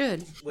 Which you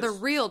should. The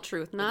real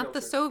truth, not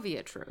the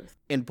Soviet truth.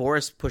 And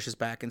Boris pushes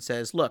back and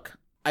says, look,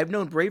 I've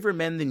known braver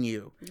men than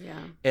you. Yeah.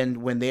 And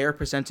when they are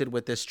presented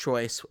with this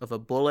choice of a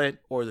bullet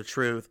or the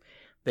truth,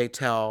 they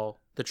tell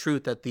the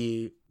truth at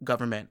the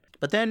government.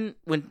 But then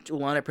when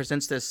Ulana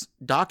presents this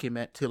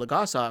document to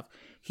Legasov,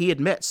 he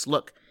admits,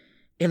 look,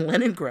 in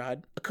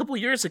Leningrad, a couple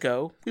years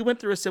ago, we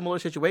went through a similar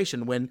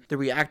situation when the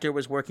reactor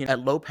was working at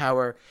low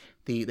power.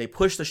 They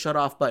pushed the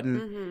shut-off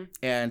button,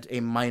 and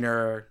a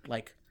minor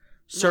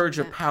surge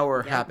of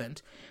power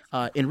happened.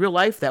 In real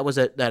life, that was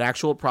that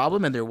actual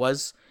problem, and there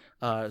was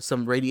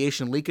some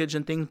radiation leakage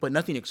and things, but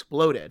nothing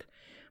exploded.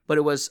 But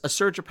it was a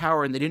surge of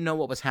power, and they didn't know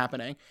what was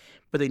happening,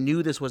 but they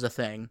knew this was a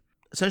thing.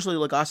 Essentially,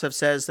 Legasov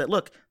says that,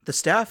 look, the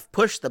staff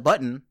pushed the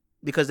button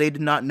because they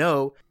did not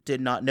know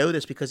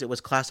this because it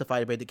was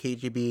classified by the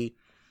KGB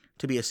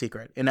to be a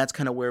secret. And that's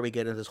kind of where we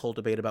get into this whole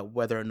debate about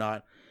whether or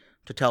not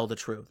to tell the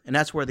truth. And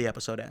that's where the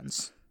episode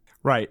ends.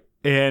 Right.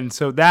 And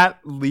so that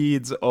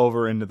leads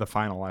over into the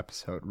final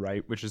episode,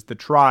 right? Which is the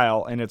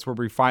trial, and it's where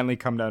we finally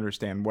come to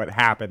understand what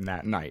happened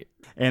that night.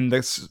 And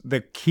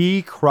the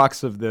key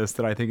crux of this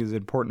that I think is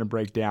important to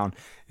break down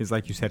is,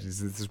 like you said, is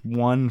this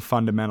one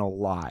fundamental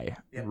lie,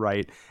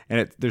 right?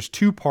 And there's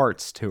two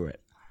parts to it.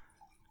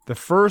 The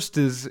first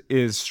is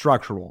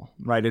structural,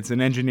 right? It's an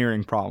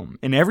engineering problem.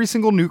 In every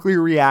single nuclear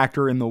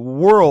reactor in the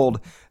world,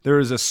 there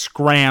is a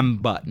scram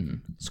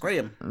button.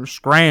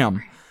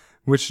 Scram.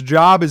 Which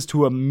job is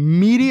to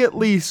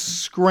immediately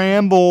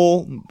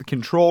scramble the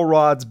control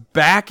rods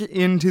back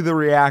into the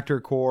reactor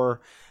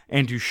core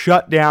and to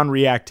shut down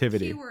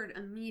reactivity. Keyword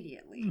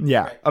immediately.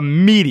 Yeah, right.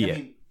 Immediate.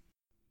 I mean,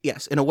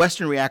 yes, in a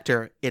Western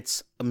reactor,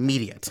 it's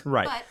immediate.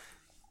 Right.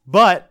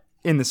 But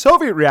in the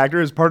Soviet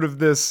reactor, as part of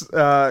this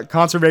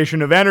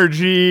conservation of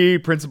energy,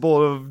 principle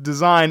of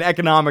design,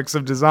 economics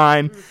of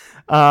design,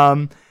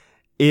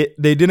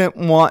 they didn't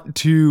want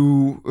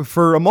to,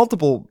 for a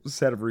multiple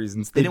set of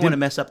reasons. They didn't want to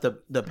mess up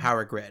the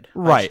power grid.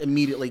 Right.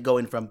 Immediately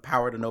going from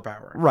power to no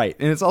power. Right.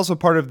 And it's also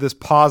part of this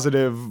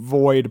positive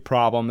void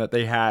problem that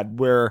they had,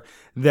 where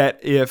that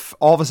if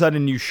all of a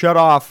sudden you shut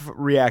off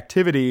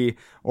reactivity,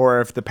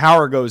 or if the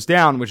power goes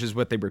down, which is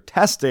what they were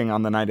testing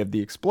on the night of the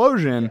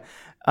explosion,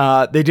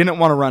 they didn't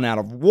want to run out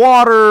of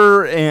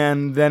water,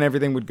 and then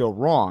everything would go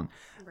wrong.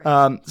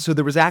 So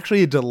there was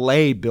actually a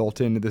delay built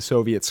into the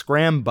Soviet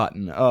scram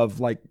button of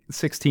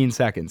 16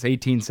 seconds,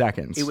 18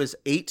 seconds. It was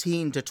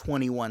 18 to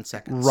 21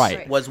 seconds.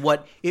 Right. Was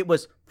what it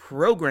was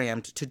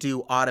programmed to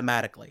do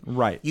automatically.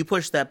 Right. You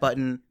push that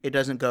button, it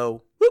doesn't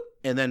go whoop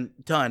and then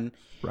done.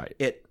 Right.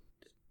 It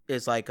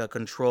is like a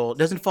control. It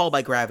doesn't fall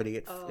by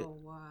gravity.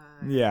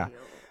 Yeah.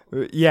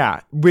 Yeah.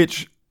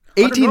 Which...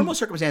 Under normal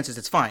circumstances,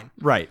 it's fine.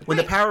 Right. When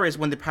the power of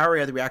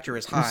the reactor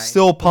is high,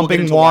 still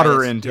pumping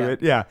water into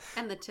it. Yeah.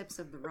 And the tips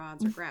of the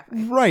rods are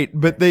graphite. Right,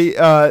 but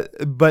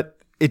but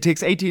it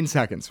takes 18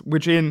 seconds,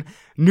 which in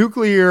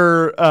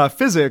nuclear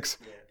physics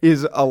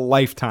is a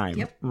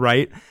lifetime.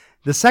 Right.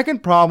 The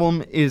second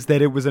problem is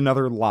that it was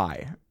another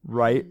lie.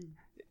 Right.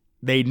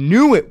 They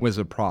knew it was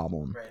a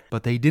problem,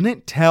 but they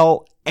didn't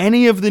tell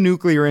any of the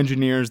nuclear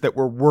engineers that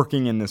were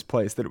working in this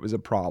place that it was a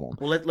problem.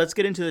 Well, let's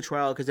get into the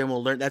trial, because then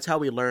we'll learn. That's how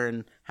we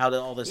learn how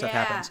all this stuff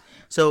happens.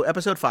 So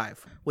episode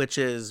 5, which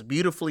is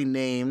beautifully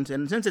named,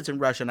 and since it's in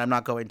Russian, I'm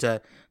not going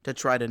to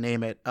try to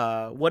name it.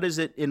 What is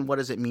it, and what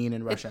does it mean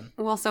in Russian?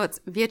 So it's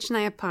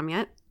Вечная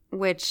память,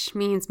 which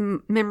means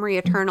memory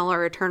eternal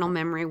or eternal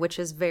memory, which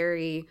is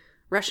very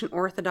Russian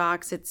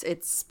Orthodox.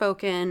 It's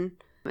spoken.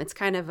 It's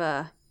kind of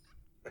a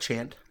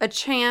chant. A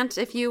chant,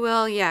 if you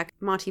will. Yeah,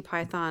 Monty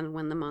Python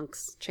when the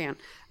monks chant.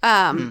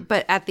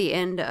 But at the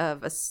end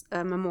of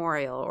a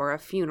memorial or a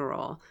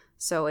funeral.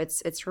 So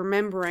it's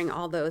remembering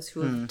all those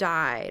who have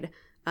died.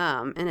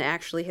 And it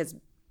actually has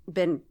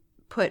been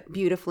put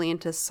beautifully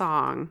into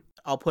song.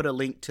 I'll put a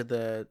link to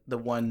the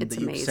one It's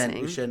that you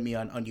amazing. sent me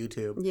on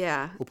YouTube.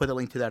 Yeah. We'll put a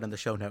link to that in the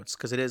show notes,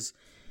 because it is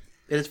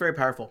very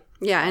powerful.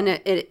 Yeah, and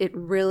it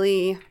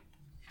really,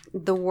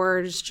 the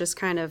words just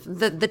kind of,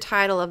 the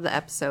title of the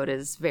episode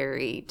is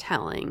very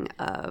telling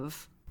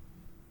of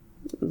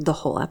the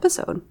whole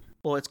episode.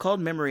 Well, it's called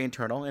Memory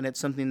Eternal, and it's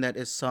something that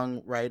is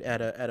sung right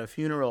at a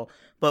funeral.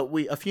 But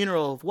a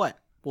funeral of what?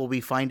 Well,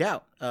 we find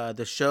out.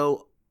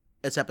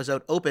 This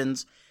episode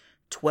opens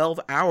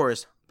 12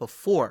 hours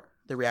before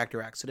the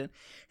reactor accident,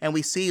 and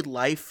we see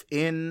life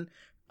in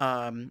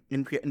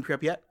in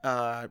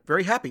Pripyat.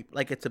 Very happy.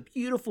 Like, it's a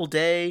beautiful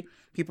day.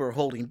 People are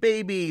holding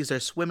babies. They're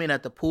swimming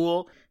at the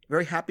pool.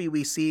 Very happy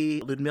we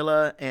see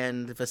Ludmilla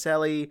and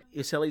Vasily.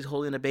 Vasely's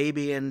holding a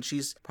baby, and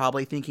she's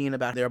probably thinking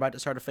about they're about to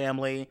start a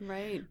family.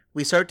 Right.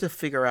 We start to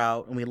figure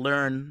out, and we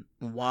learn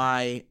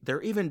why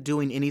they're even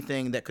doing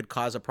anything that could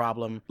cause a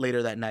problem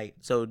later that night.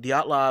 So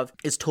Dyatlov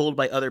is told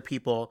by other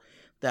people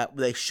that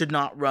they should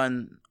not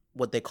run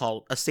what they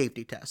call a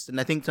safety test.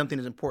 And I think something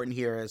that's important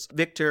here is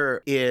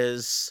Victor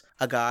is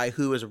a guy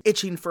who is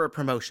itching for a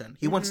promotion.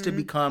 He wants to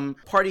become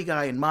party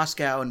guy in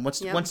Moscow and wants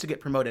to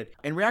get promoted.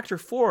 In Reactor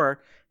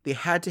 4, they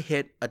had to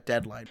hit a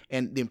deadline.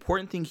 And the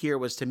important thing here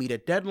was to meet a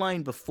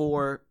deadline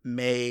before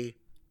May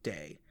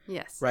Day.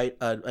 Yes. Right?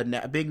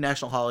 A big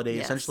national holiday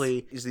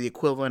essentially is the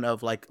equivalent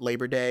of like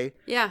Labor Day.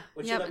 Yeah.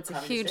 Yep. It's a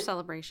huge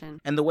celebration.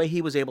 And the way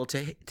he was able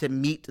to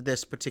meet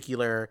this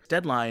particular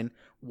deadline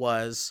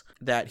was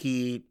that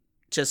he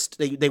just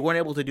they weren't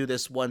able to do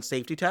this one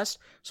safety test,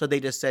 so they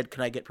just said,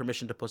 can I get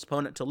permission to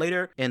postpone it till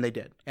later? And they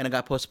did. And it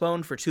got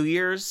postponed for 2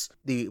 years.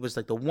 It was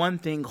like the one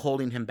thing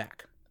holding him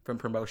back from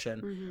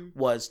promotion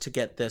was to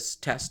get this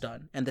test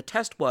done. And the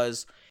test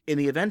was, in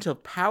the event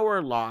of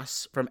power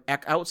loss from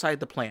outside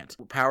the plant,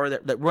 power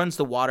that runs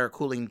the water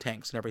cooling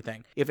tanks and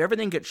everything, if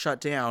everything gets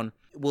shut down,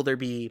 will there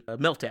be a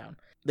meltdown?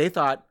 They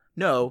thought,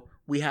 no,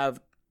 we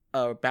have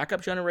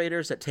backup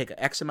generators that take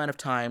X amount of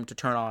time to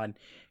turn on.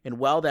 And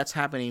while that's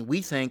happening,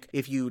 we think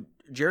if you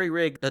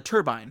jerry-rig a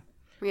turbine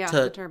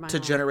to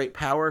generate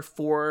power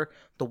for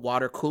the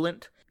water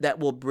coolant, that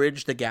will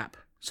bridge the gap.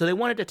 So they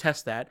wanted to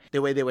test that.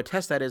 The way they would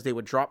test that is they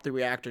would drop the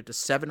reactor to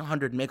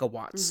 700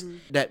 megawatts.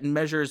 That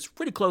measures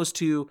pretty close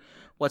to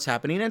what's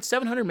happening. And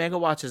 700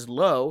 megawatts is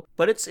low,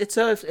 but it's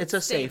safe.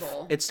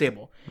 It's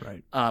stable.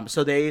 Right.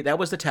 So that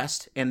was the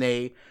test, and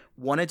they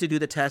wanted to do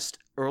the test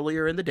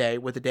earlier in the day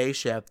with the day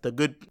shift.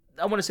 The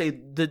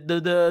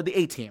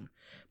A team.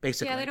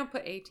 Basically. Yeah, they don't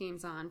put A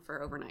teams on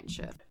for overnight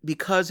shift.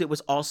 Because it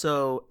was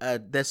also,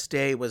 this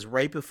day was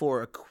right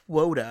before a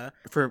quota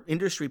for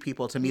industry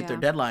people to meet their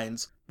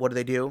deadlines. What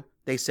do?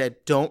 They said,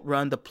 don't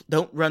run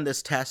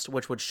this test,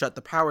 which would shut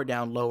the power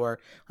down lower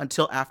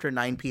until after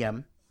 9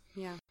 p.m.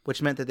 Yeah. Which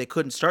meant that they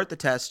couldn't start the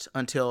test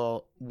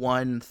until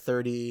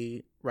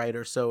 1:30, right,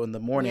 or so in the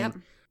morning. Yep.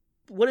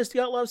 What does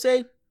Dyatlov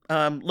say?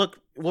 Look,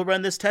 we'll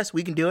run this test.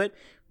 We can do it.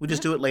 We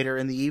just do it later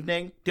in the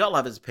evening.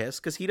 Dyatlov is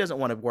pissed because he doesn't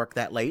want to work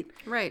that late.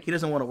 Right. He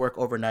doesn't want to work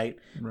overnight.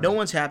 Right. No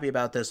one's happy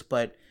about this,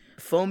 but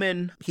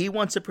Fomin, he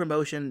wants a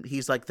promotion.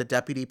 He's like the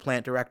deputy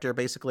plant director,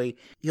 basically.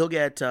 He'll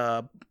get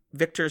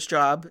Victor's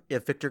job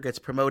if Victor gets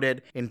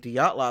promoted, and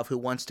Dyatlov, who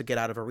wants to get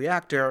out of a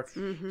reactor,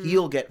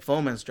 he'll get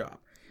Fomin's job.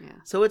 Yeah.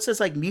 So it's this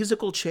like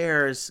musical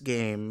chairs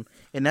game,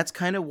 and that's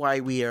kind of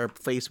why we are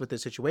faced with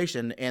this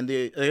situation. And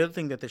the other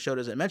thing that the show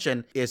doesn't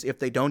mention is if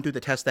they don't do the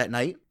test that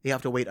night, they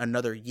have to wait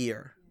another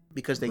year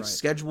because they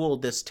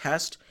scheduled this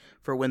test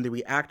for when the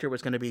reactor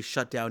was going to be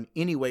shut down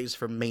anyways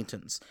for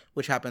maintenance,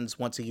 which happens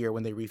once a year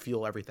when they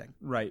refuel everything.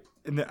 Right.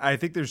 And I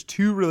think there's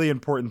two really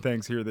important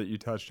things here that you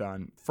touched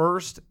on.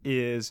 First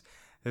is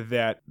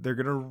that they're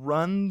going to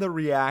run the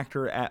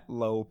reactor at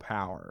low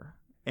power.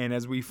 And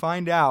as we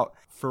find out,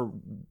 for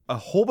a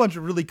whole bunch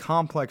of really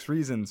complex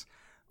reasons,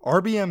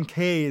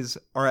 RBMKs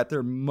are at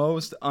their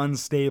most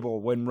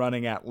unstable when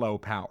running at low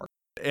power.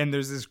 And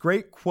there's this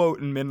great quote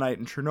in Midnight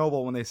in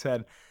Chernobyl when they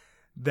said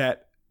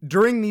that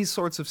during these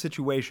sorts of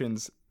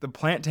situations, the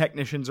plant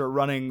technicians are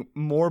running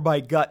more by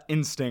gut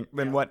instinct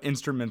than what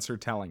instruments are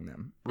telling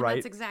them, right? And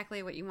that's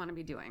exactly what you want to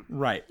be doing.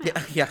 Right.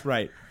 Yeah.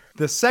 Right.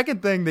 The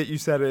second thing that you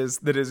said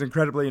that is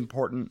incredibly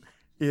important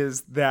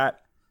is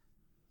that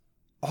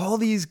all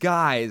these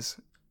guys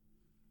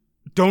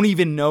don't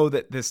even know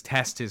that this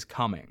test is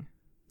coming.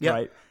 Yeah.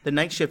 Right. The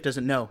night shift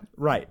doesn't know.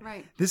 Right.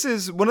 Right. This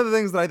is one of the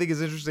things that I think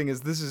is interesting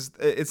is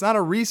it's not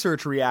a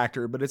research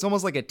reactor, but it's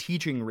almost like a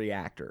teaching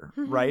reactor,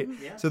 right?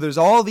 Yeah. So there's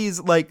all these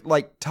like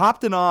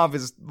Toptonov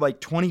is like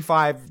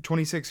 25,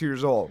 26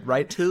 years old,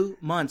 right? 2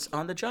 months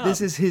on the job.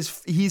 This is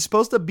he's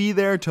supposed to be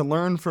there to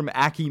learn from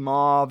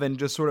Akimov and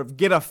just sort of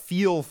get a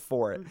feel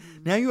for it.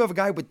 Now you have a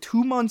guy with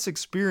 2 months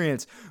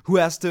experience who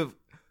has to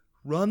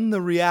run the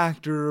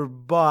reactor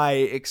by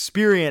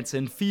experience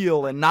and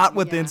feel and not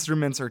what the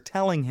instruments are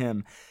telling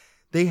him.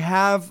 They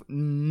have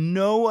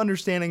no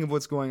understanding of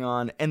what's going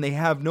on, and they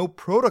have no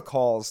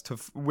protocols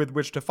with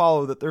which to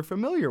follow that they're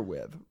familiar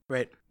with.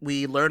 Right.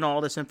 We learn all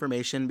this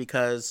information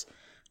because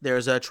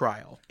there's a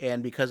trial.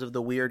 And because of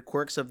the weird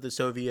quirks of the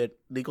Soviet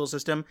legal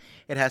system,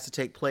 it has to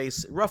take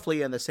place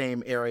roughly in the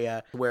same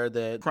area where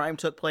the crime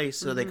took place,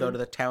 so they go to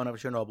the town of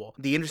Chernobyl.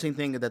 The interesting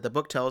thing that the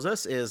book tells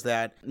us is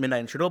that Midnight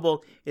in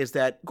Chernobyl is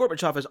that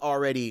Gorbachev has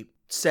already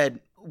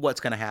said what's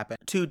going to happen.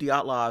 To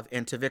Dyatlov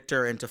and to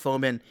Victor and to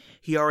Fomin,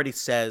 he already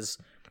says,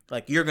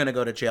 like, you're going to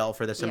go to jail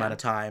for this amount of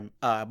time,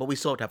 but we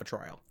still have to have a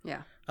trial.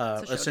 Yeah.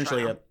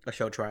 Essentially a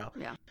show trial.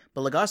 Yeah.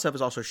 But Legasov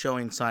is also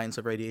showing signs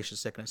of radiation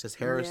sickness. His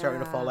hair is starting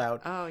to fall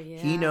out. Oh, yeah.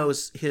 He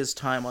knows his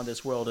time on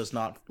this world is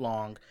not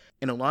long.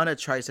 And Ilana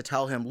tries to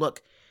tell him,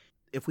 look,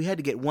 if we had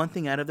to get one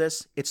thing out of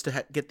this, it's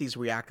to get these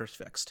reactors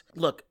fixed.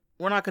 Look,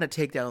 we're not going to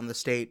take down the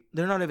state.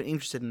 They're not even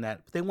interested in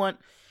that. But they want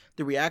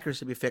the reactors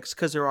to be fixed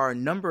because there are a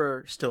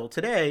number still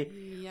today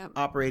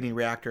operating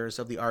reactors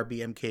of the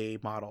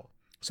RBMK model.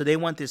 So they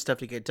want this stuff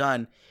to get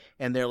done.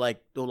 And they're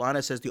like,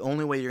 Ulana says the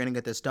only way you're going to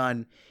get this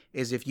done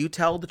is if you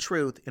tell the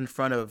truth in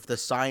front of the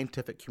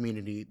scientific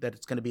community that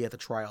it's going to be at the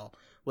trial.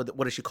 What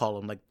does she call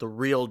them? Like the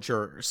real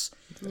jurors.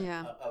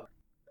 Yeah.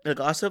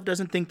 Ossoff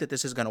doesn't think that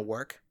this is going to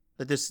work.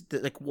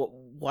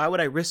 Why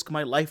would I risk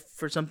my life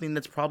for something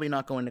that's probably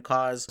not going to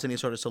cause any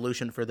sort of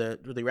solution for the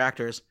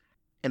reactors?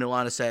 And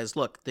Ulana says,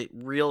 look, the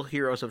real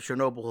heroes of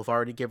Chernobyl have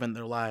already given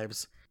their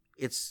lives.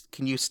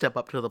 Can you step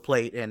up to the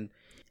plate and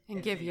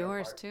give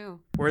yours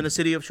too? We're in the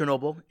city of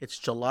Chernobyl. It's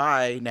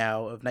July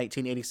now of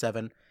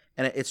 1987,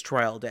 and it's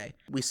trial day.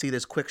 We see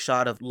this quick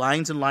shot of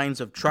lines and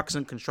lines of trucks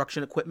and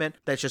construction equipment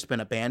that's just been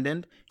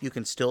abandoned. You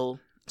can still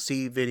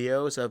see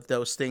videos of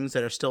those things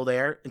that are still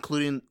there,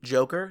 including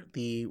Joker,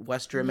 the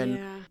West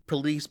German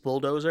police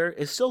bulldozer,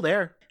 is still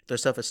there. Their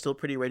stuff is still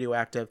pretty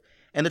radioactive.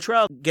 And the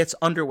trial gets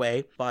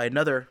underway by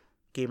another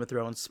Game of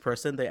Thrones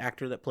person, the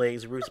actor that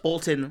plays Roose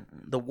Bolton,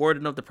 the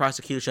warden of the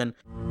prosecution.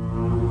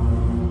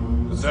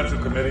 The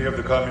Central Committee of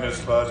the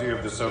Communist Party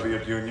of the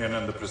Soviet Union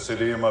and the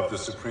Presidium of the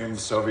Supreme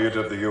Soviet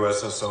of the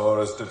USSR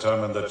has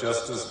determined that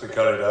justice be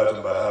carried out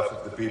on behalf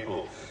of the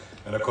people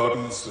in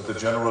accordance with the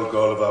general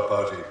goal of our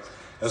party,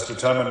 as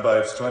determined by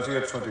its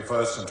 20th,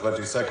 21st, and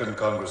 22nd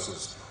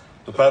Congresses.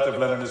 The path of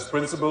Leninist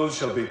principles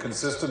shall be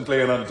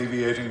consistently and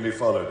undeviatingly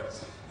followed,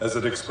 as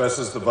it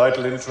expresses the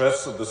vital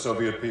interests of the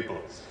Soviet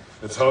people,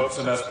 its hopes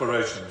and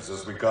aspirations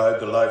as we guide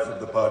the life of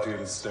the party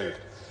and state.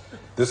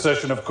 This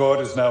session of court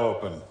is now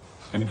open.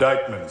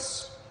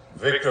 Indictments: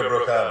 Viktor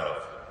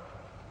Brukhanov,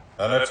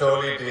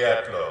 Anatoly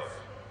Dyatlov,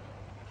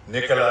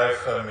 Nikolai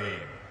Fomin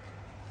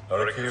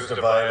are accused of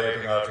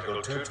violating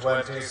Article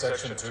 220,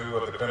 Section 2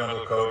 of the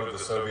Criminal Code of the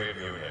Soviet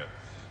Union,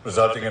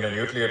 resulting in a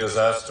nuclear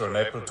disaster on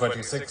April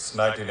 26,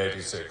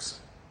 1986.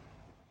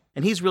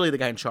 And he's really the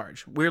guy in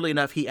charge. Weirdly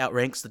enough, he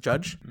outranks the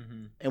judge.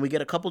 And we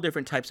get a couple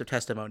different types of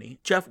testimony.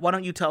 Jeff, why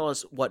don't you tell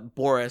us what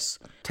Boris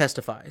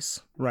testifies?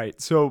 Right.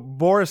 So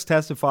Boris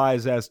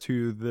testifies as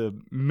to the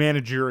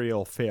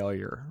managerial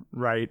failure,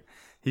 right?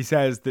 He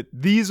says that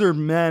these are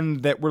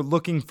men that were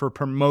looking for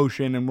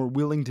promotion and were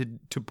willing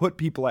to put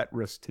people at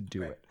risk to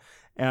do it.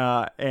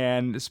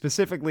 And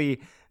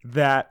specifically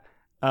that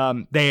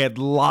they had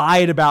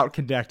lied about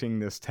conducting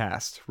this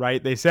test,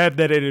 right? They said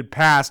that it had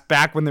passed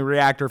back when the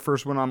reactor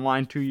first went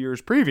online 2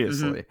 years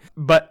previously,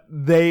 but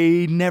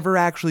they never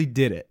actually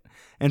did it.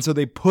 And so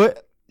they put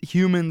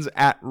humans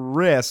at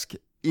risk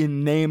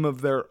in name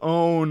of their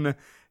own,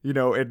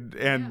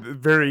 and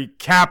very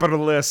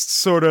capitalist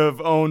sort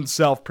of own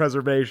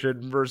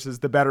self-preservation versus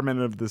the betterment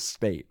of the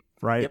state,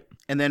 right? Yep.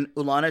 And then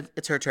Ulana,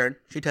 it's her turn.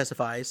 She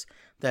testifies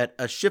that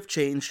a shift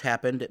change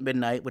happened at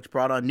midnight, which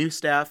brought on new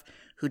staff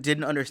who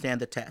didn't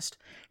understand the test.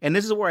 And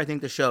this is where I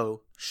think the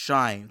show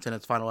shines in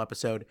its final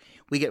episode.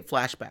 We get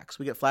flashbacks.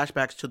 We get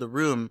flashbacks to the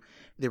room,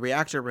 the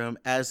reactor room,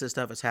 as this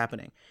stuff is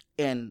happening.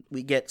 And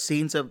we get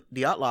scenes of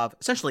Dyatlov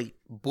essentially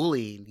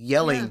bullying,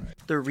 yelling. Yeah.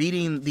 They're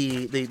reading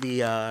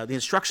the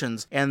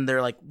instructions, and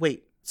they're like,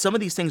 wait, some of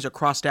these things are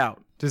crossed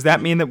out. Does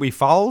that mean that we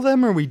follow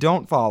them or we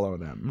don't follow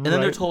them? And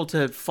then they're told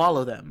to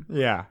follow them.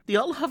 Yeah.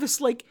 Dyatlov is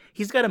like,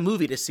 he's got a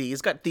movie to see.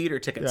 He's got theater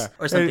tickets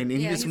or something.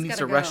 And he just needs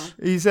to rush.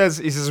 He says,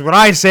 what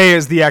I say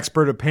is the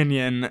expert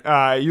opinion.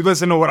 You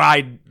listen to what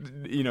I,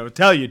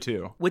 tell you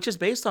to. Which is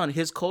based on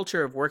his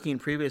culture of working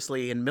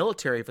previously in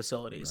military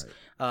facilities.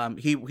 Right.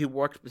 He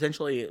worked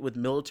potentially with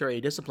military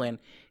discipline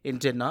and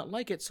did not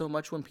like it so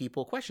much when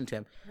people questioned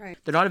him. Right.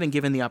 They're not even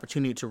given the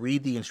opportunity to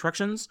read the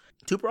instructions.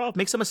 Tuparov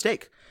makes a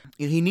mistake.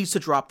 He needs to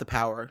drop the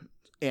power.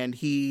 And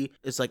he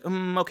is like,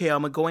 okay,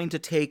 I'm going to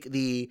take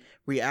the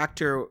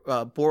reactor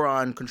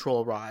boron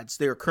control rods.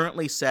 They are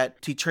currently set.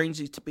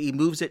 He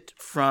moves it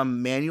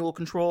from manual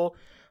control,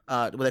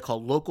 what they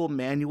call local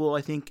manual,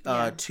 I think,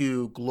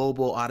 to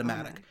global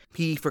automatic. Right.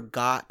 He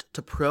forgot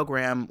to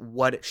program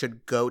what it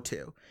should go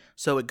to.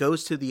 So it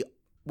goes to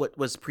what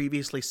was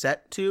previously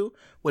set to,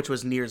 which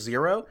was near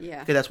zero. Yeah.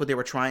 Because that's what they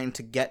were trying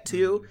to get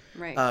to,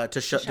 to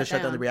shut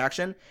down the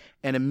reaction.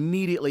 And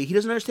immediately, he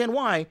doesn't understand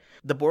why,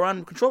 the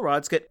boron control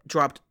rods get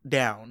dropped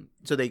down.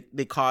 So they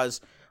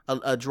cause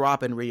a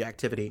drop in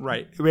reactivity.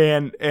 Right.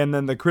 And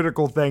then the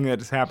critical thing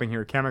that's happening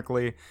here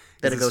chemically.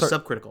 That it goes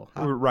subcritical.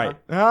 Right.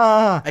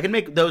 I can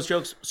make those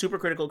jokes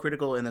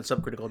supercritical, and then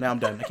subcritical. Now I'm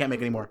done. I can't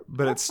make any more.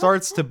 But it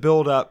starts to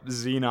build up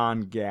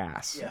xenon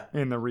gas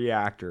in the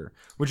reactor,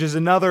 which is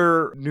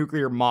another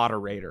nuclear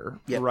moderator,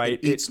 right?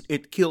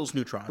 It kills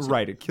neutrons.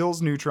 Right. It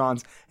kills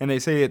neutrons, and they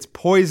say it's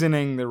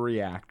poisoning the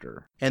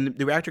reactor. And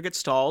the reactor gets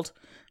stalled,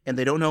 and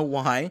they don't know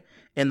why.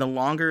 And the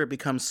longer it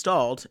becomes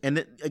stalled,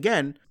 and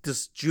again,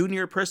 this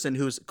junior person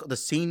who's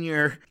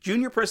the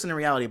junior person in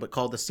reality, but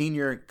called the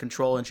senior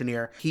control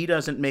engineer, he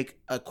doesn't make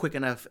a quick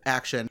enough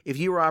action. If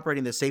you were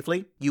operating this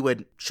safely, you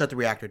would shut the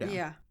reactor down.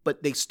 Yeah.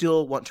 But they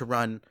still want to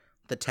run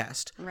the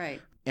test.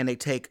 Right. And they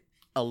take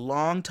a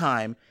long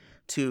time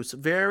to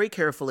very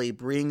carefully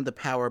bring the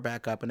power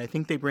back up. And I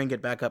think they bring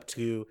it back up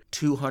to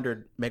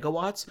 200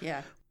 megawatts.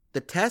 Yeah.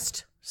 The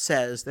test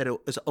says that it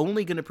is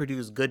only going to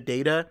produce good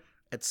data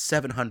at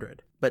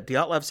 700. But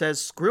Dyatlov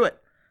says, screw it.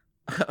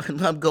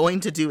 I'm going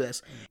to do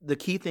this. The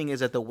key thing is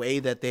that the way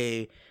that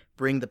they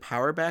bring the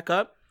power back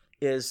up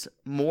is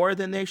more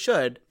than they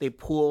should. They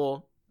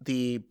pull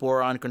the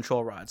boron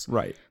control rods.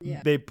 Right.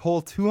 Yeah. They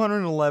pull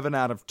 211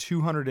 out of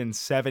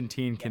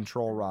 217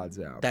 control rods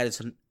out. That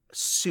is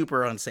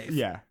super unsafe.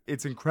 Yeah,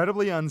 it's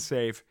incredibly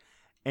unsafe.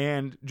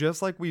 And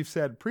just like we've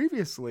said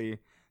previously,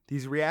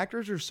 these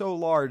reactors are so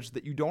large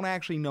that you don't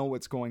actually know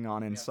what's going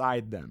on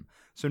inside them.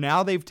 So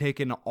now they've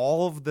taken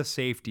all of the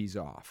safeties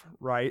off,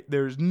 right?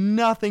 There's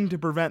nothing to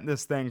prevent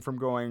this thing from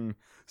going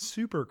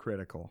super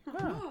critical.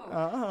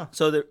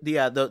 So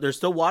there's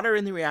still water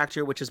in the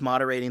reactor, which is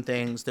moderating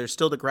things. There's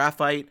still the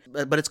graphite,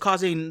 but it's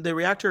causing the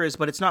reactor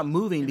but it's not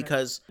moving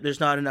because there's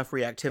not enough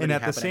reactivity And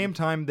at happening. the same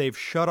time, they've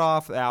shut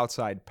off the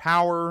outside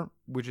power,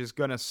 which is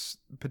going to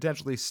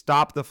potentially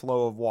stop the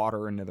flow of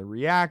water into the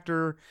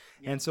reactor.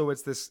 And so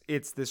it's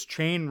this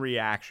chain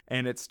reaction,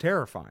 and it's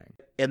terrifying.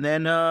 And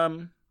then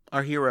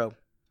our hero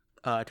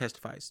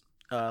testifies,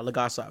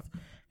 Legasov.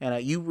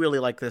 And you really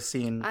like this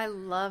scene. I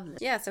love this.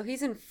 Yeah, so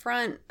he's in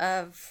front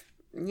of,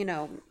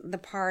 the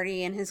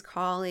party and his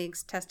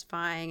colleagues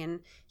testifying, and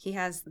he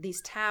has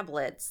these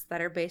tablets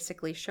that are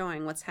basically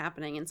showing what's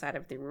happening inside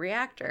of the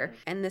reactor.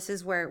 And this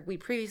is where we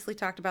previously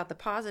talked about the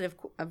positive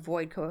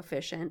void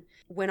coefficient.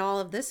 When all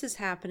of this is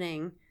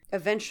happening,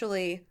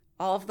 eventually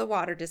all of the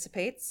water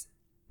dissipates,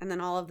 and then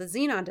all of the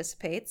xenon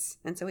dissipates,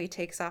 and so he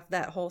takes off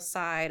that whole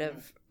side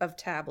of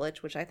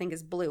tablet, which I think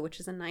is blue, which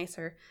is a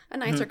nicer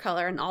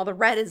color, and all the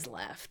red is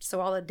left,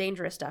 so all the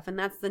dangerous stuff, and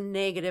that's the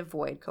negative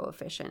void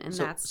coefficient, and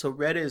so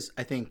red is,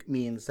 I think,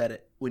 means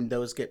that when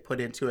those get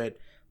put into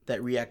it, that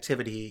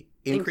reactivity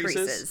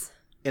increases.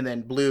 And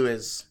then blue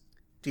is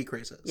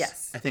decreases.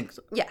 Yes, I think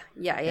so.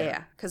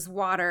 Yeah. Because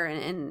water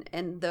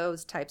and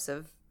those types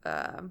of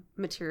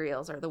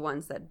materials are the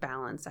ones that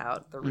balance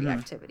out the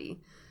reactivity.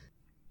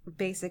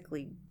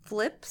 Basically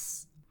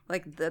flips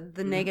like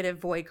the negative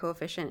void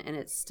coefficient, and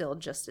it's still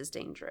just as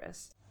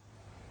dangerous.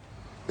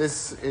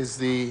 This is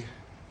the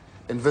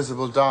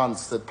invisible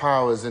dance that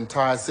powers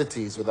entire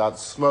cities without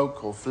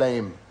smoke or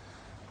flame.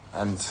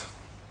 And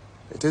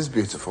it is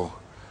beautiful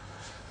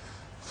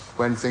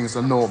when things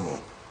are normal.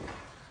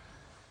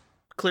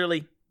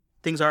 Clearly,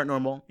 things aren't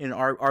normal. In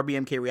our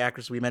RBMK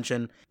reactors, we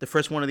mentioned the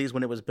first one of these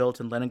when it was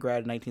built in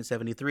Leningrad in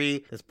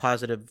 1973, this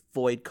positive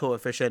void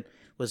coefficient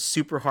was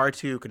super hard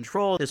to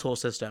control this whole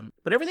system.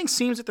 But everything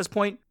seems at this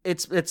point,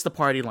 it's the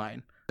party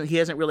line. He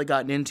hasn't really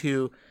gotten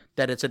into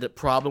that it's a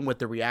problem with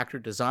the reactor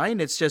design.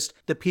 It's just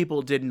the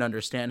people didn't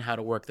understand how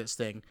to work this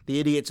thing. The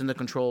idiots in the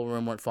control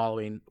room weren't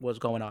following what was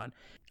going on.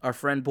 Our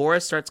friend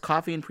Boris starts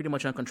coughing pretty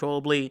much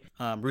uncontrollably.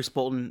 Bruce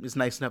Bolton is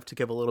nice enough to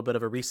give a little bit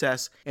of a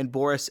recess. And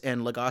Boris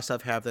and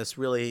Legasov have this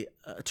really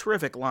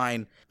terrific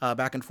line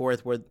back and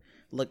forth where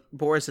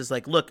Boris is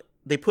like, look,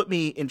 they put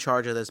me in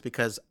charge of this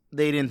because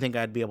they didn't think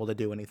I'd be able to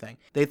do anything.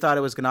 They thought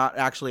it was not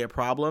actually a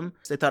problem.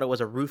 They thought it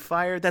was a roof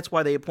fire. That's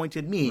why they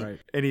appointed me. Right.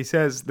 And he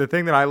says, the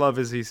thing that I love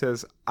is he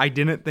says, I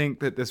didn't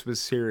think that this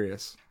was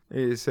serious.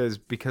 He says,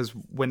 because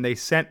when they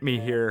sent me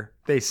here,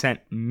 they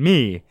sent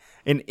me,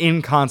 an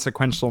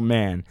inconsequential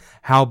man.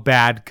 How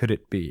bad could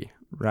it be?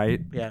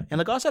 Right? Yeah. And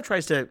Legasov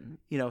tries to,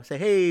 say,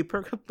 hey,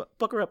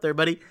 pucker up there,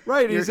 buddy.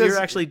 Right. He says, you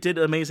actually did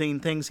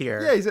amazing things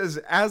here. Yeah, he says,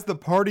 as the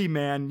party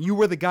man, you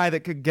were the guy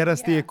that could get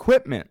us the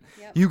equipment.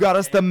 Yep. You got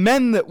us the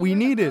men that we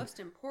needed. The most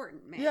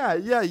important man.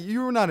 Yeah.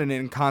 You were not an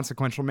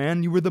inconsequential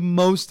man. You were the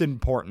most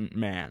important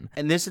man.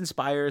 And this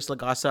inspires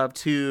Legasov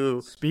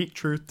to speak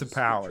truth to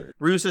power.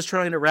 Ruse is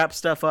trying to wrap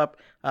stuff up,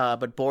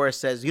 but Boris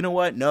says, you know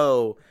what?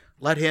 No.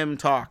 Let him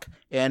talk.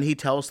 And he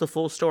tells the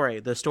full story.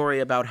 The story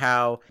about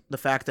how the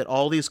fact that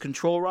all these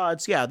control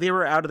rods, they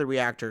were out of the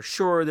reactor.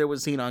 Sure, there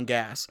was xenon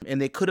gas.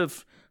 And they could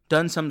have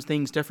done some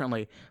things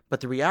differently.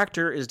 But the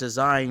reactor is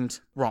designed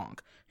wrong.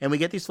 And we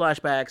get these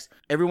flashbacks.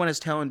 Everyone is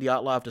telling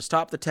Dyatlov to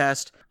stop the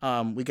test.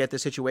 We get the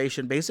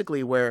situation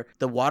basically where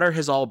the water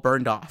has all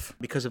burned off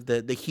because of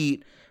the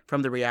heat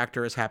from the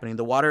reactor is happening.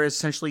 The water is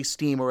essentially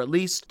steam, or at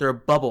least there are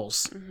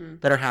bubbles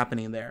that are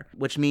happening there,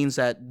 which means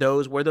that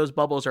where those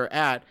bubbles are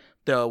at,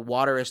 the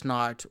water is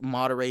not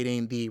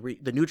moderating the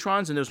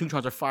neutrons, and those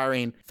neutrons are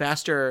firing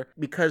faster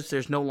because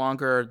there's no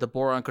longer the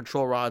boron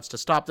control rods to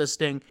stop this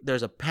thing.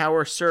 There's a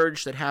power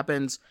surge that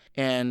happens,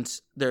 and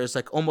there's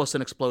like almost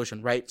an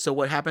explosion, right? So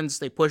what happens,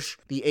 they push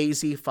the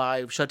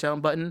AZ5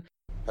 shutdown button.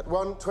 At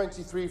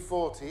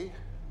 1:23:40,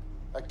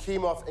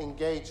 Akimov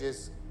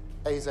engages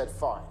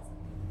AZ5.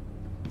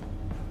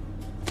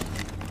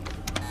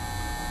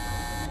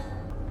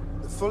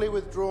 The fully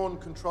withdrawn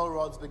control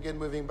rods begin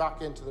moving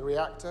back into the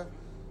reactor.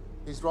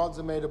 These rods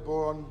are made of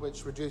boron,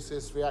 which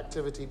reduces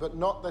reactivity, but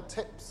not the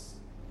tips.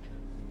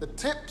 The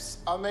tips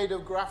are made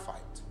of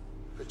graphite,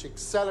 which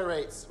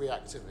accelerates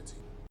reactivity.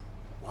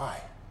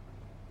 Why?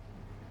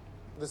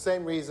 For the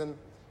same reason,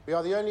 we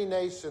are the only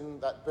nation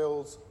that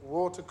builds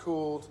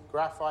water-cooled,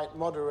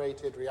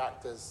 graphite-moderated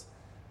reactors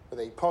with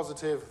a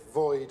positive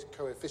void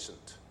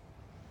coefficient.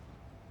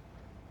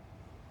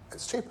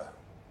 It's cheaper.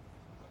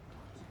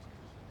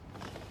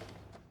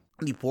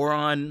 the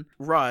boron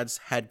rods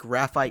had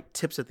graphite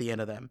tips at the end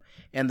of them.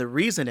 And the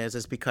reason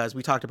is because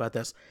we talked about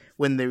this.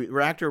 When the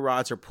reactor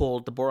rods are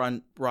pulled, the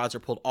boron rods are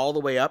pulled all the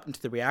way up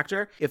into the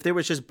reactor. If there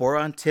was just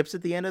boron tips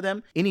at the end of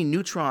them, any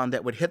neutron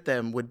that would hit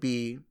them would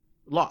be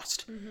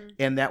lost.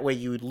 And that way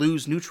you would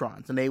lose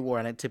neutrons, and they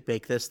wanted to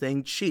make this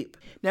thing cheap.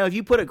 Now, if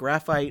you put a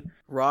graphite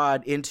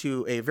rod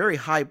into a very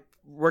high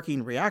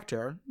working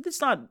reactor,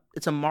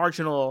 it's a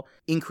marginal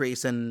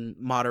increase in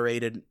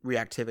moderated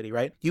reactivity,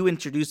 right? You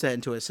introduce that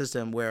into a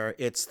system where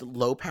it's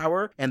low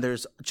power and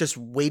there's just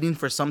waiting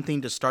for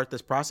something to start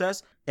this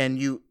process, and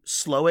you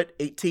slow it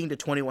 18 to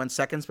 21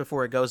 seconds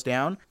before it goes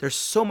down. There's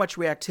so much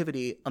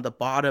reactivity on the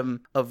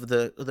bottom of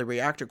the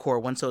reactor core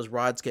once those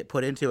rods get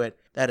put into it.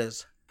 That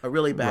is a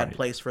really bad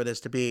place for this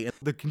to be.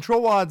 The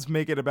control rods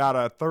make it about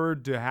a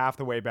third to half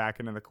the way back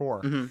into the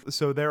core.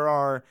 So there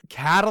are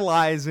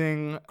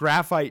catalyzing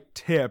graphite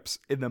tips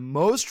in the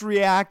most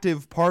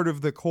reactive part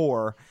of the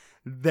core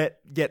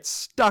that get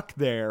stuck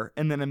there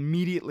and then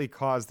immediately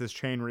cause this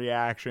chain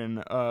reaction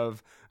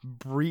of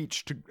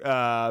breached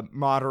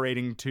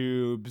moderating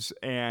tubes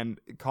and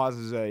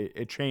causes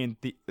a chain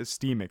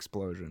steam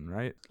explosion,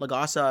 right?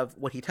 Legasov,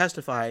 what he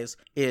testifies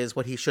is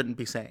what he shouldn't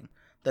be saying,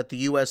 that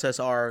the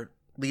USSR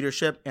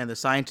leadership and the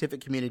scientific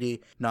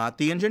community, not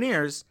the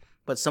engineers,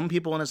 but some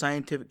people in the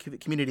scientific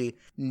community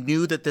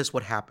knew that this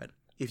would happen.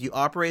 If you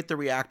operate the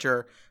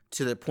reactor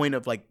to the point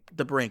of like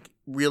the brink,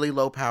 really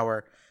low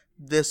power,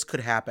 this could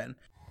happen.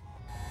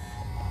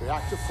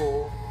 Reactor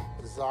 4,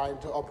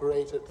 designed to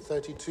operate at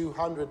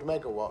 3,200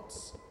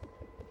 megawatts,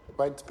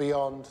 went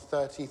beyond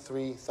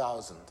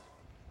 33,000.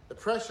 The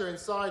pressure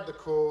inside the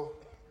core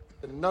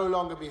can no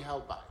longer be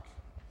held back.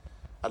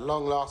 At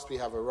long last, we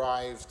have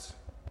arrived.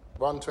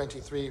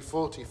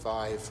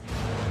 1:23:45,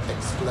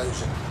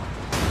 explosion.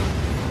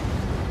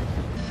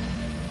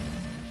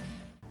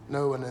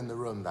 No one in the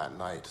room that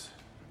night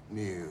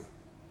knew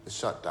the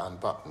shutdown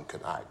button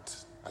could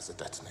act as a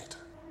detonator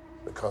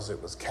because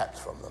it was kept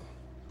from them.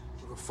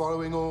 We were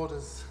following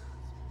orders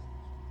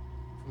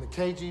from the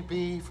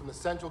KGB, from the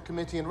Central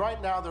Committee, and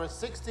right now there are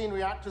 16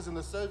 reactors in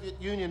the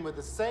Soviet Union with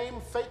the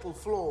same fatal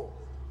flaw.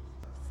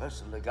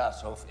 Professor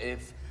Legasov,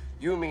 if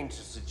you mean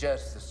to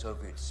suggest the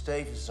Soviet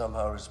state is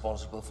somehow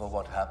responsible for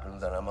what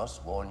happened, then I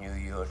must warn you,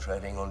 you are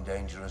treading on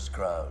dangerous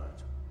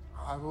ground.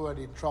 I've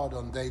already trod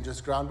on dangerous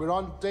ground. We're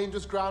on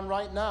dangerous ground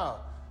right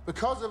now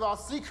because of our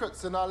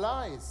secrets and our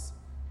lies.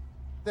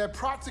 They're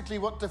practically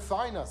what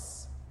define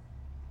us.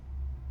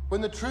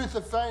 When the truth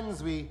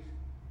offends, we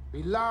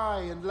lie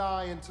and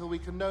lie until we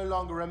can no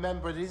longer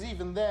remember it is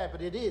even there,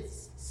 but it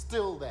is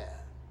still there.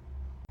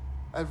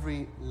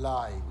 Every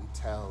lie we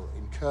tell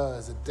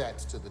incurs a debt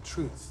to the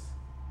truth.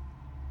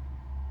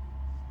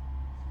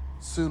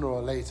 Sooner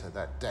or later,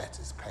 that debt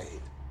is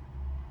paid.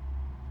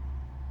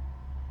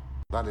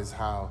 That is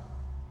how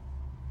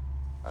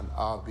an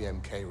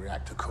RBMK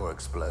reactor core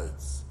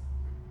explodes.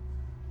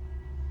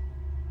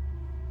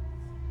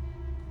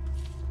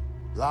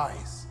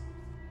 Lies.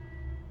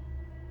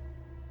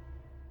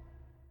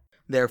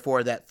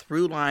 Therefore, that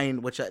through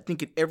line, which I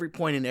think at every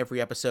point in every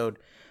episode,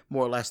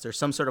 more or less, there's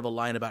some sort of a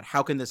line about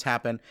how can this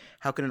happen?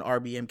 How can an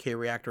RBMK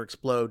reactor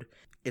explode?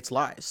 It's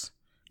lies.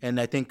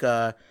 And I think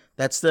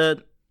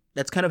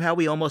that's kind of how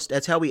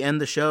that's how we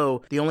end the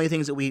show. The only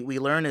things that we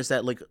learn is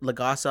that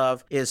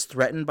Legasov is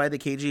threatened by the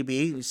KGB.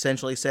 He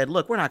essentially said,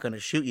 look, we're not going to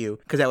shoot you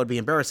because that would be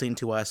embarrassing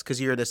to us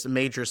because you're this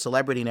major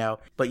celebrity now,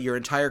 but your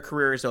entire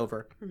career is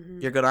over.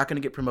 You're not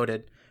going to get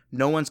promoted.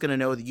 No one's going to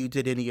know that you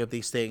did any of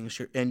these things.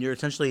 And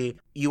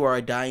you are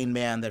a dying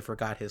man that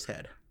forgot his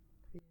head.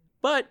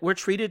 But we're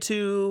treated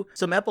to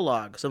some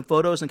epilogue, some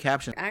photos and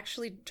captions.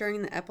 Actually,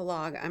 during the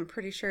epilogue, I'm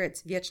pretty sure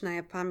it's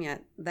Viechnaya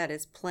Pamyat that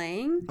is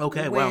playing.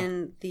 Okay,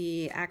 when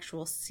the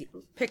actual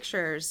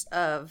pictures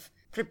of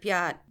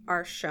Pripyat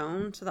are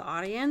shown to the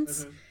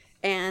audience.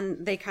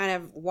 And they kind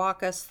of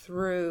walk us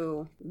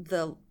through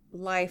the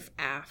life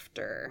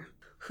after.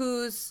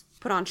 Who's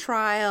put on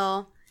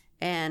trial,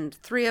 and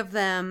three of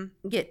them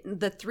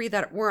the three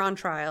that were on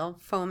trial,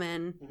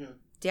 Fomin,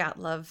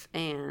 Dyatlov,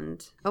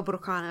 and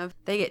Obrukhanov,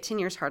 they get 10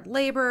 years hard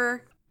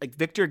labor. Like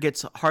Victor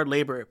gets hard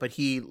labor, but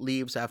he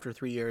leaves after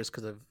 3 years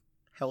because of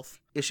health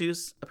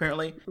issues,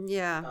 apparently.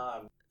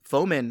 Yeah.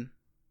 Fomin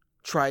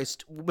tries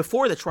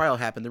before the trial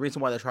happened, the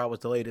reason why the trial was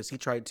delayed is he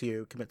tried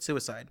to commit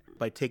suicide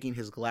by taking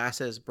his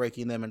glasses,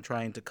 breaking them, and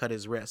trying to cut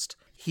his wrist.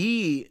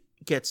 He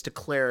gets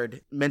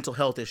declared mental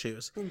health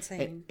issues.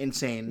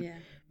 Insane. Yeah.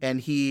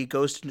 And he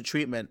goes into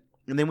treatment.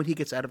 And then when he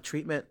gets out of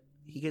treatment,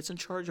 he gets in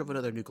charge of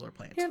another nuclear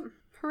plant. Yep.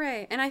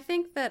 Hooray. And I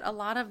think that a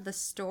lot of the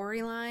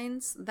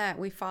storylines that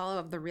we follow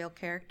of the real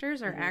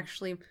characters are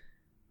actually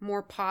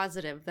more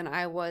positive than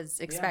I was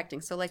expecting.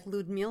 Yeah. So like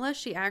Ludmila,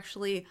 she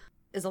actually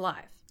is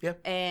alive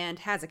and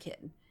has a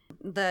kid.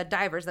 The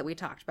divers that we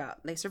talked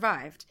about, they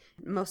survived.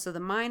 Most of the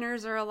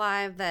miners are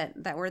alive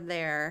that were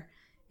there.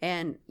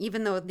 And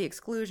even though the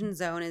exclusion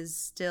zone is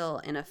still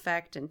in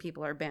effect and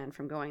people are banned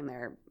from going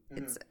there,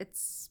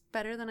 it's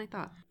better than I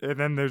thought. And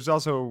then there's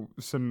also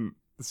some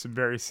some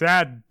very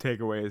sad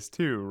takeaways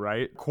too,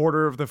 right?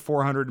 Quarter of the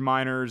 400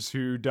 miners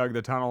who dug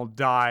the tunnel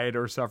died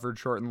or suffered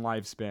shortened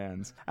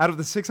lifespans. Out of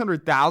the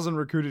 600,000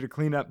 recruited to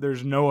clean up,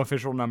 there's no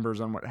official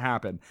numbers on what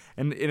happened.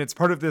 And it's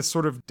part of this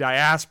sort of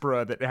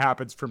diaspora that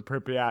happens from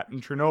Pripyat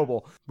and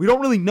Chernobyl. We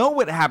don't really know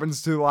what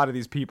happens to a lot of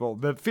these people.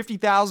 The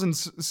 50,000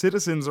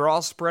 citizens are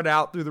all spread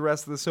out through the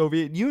rest of the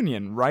Soviet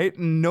Union, right?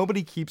 And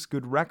nobody keeps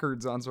good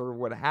records on sort of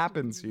what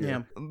happens here.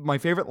 Yeah. My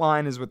favorite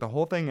line is what the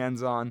whole thing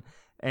ends on.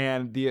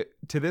 And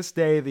to this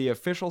day, the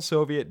official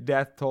Soviet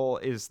death toll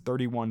is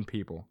 31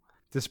 people,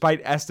 despite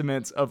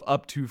estimates of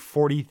up to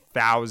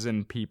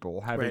 40,000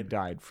 people having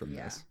died from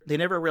this. They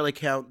never really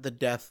count the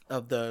death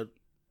of the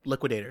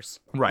liquidators.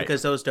 Right.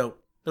 Because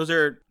those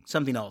are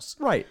something else.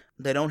 Right.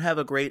 They don't have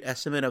a great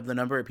estimate of the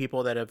number of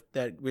people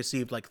that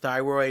received like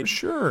thyroid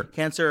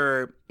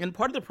cancer. And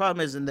part of the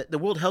problem is that the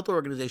World Health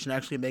Organization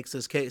actually makes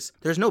this case.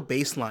 There's no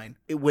baseline.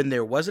 When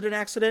there wasn't an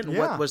accident,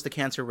 what was the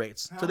cancer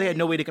rates? So they had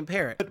no way to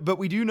compare it. But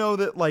we do know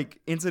that like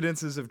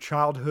incidences of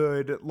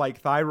childhood like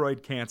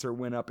thyroid cancer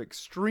went up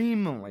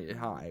extremely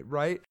high,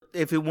 right?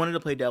 If you wanted to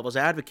play devil's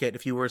advocate,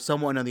 if you were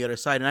someone on the other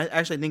side, and I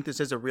actually think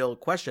this is a real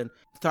question,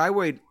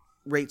 thyroid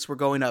rates were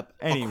going up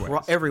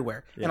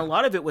everywhere. Yeah. And a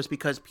lot of it was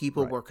because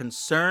people were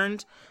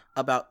concerned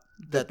about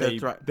that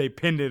they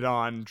pinned it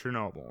on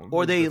Chernobyl.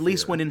 Or they at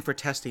least went in for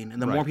testing.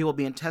 And the more people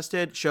being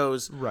tested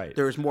shows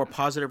there's more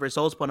positive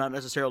results, but not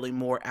necessarily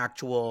more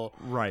actual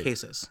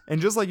cases.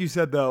 And just like you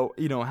said, though,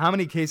 how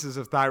many cases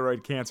of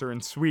thyroid cancer in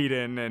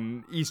Sweden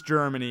and East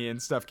Germany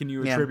and stuff can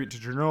you attribute to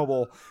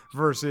Chernobyl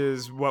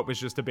versus what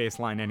was just a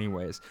baseline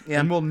anyways? Yeah.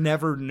 And we'll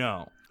never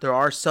know. There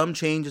are some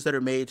changes that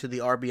are made to the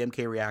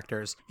RBMK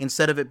reactors.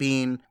 Instead of it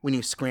being when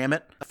you scram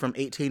it from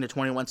 18 to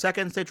 21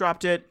 seconds, they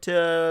dropped it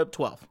to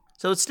 12.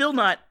 So it's still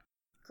not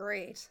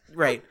great.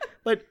 Right.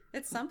 But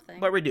it's something.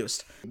 But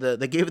reduced.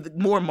 They gave it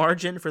more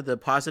margin for the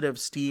positive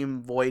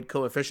steam void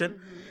coefficient.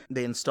 Mm-hmm.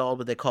 They installed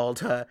what they called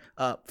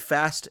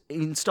fast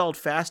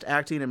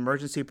acting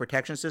emergency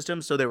protection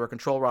systems. So there were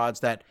control rods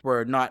that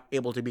were not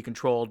able to be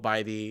controlled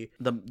by the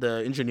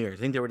engineers.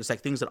 I think they were just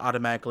like things that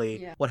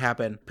automatically what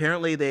happened.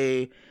 Apparently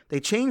they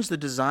changed the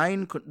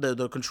design,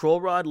 the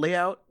control rod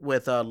layout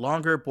with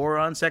longer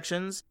boron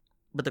sections,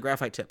 but the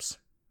graphite tips,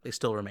 they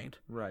still remained.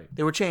 Right.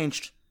 They were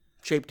changed,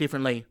 shaped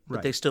differently,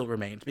 but they still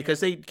remained because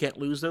they can't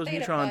lose those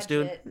neutrons,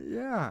 dude.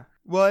 Yeah.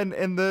 Well,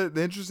 and the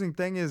interesting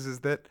thing is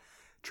that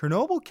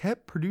Chernobyl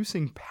kept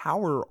producing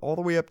power all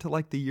the way up to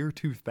like the year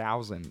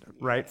 2000,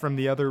 right? From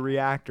the other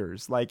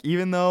reactors. Like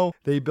even though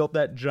they built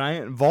that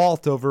giant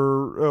vault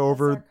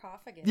over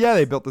sarcophagus. Yeah,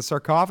 they built the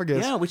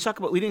sarcophagus. Yeah,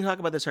 we didn't talk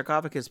about the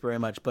sarcophagus very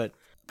much, but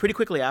pretty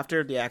quickly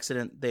after the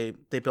accident,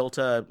 they built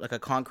a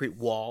concrete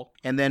wall,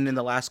 and then in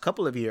the last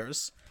couple of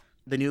years,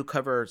 the new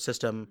cover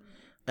system.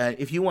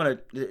 If you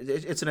want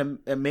to, it's an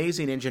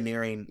amazing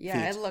engineering feat.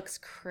 It looks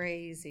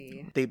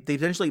crazy. They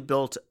eventually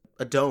built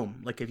a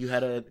dome. Like if you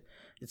had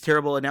it's a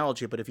terrible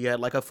analogy, but if you had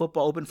like a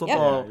open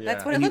football,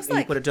 that's what it looks like.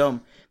 You put a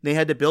dome. They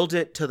had to build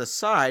it to the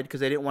side because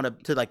they didn't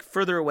want to like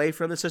further away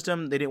from the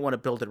system. They didn't want to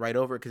build it right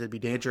over because it'd be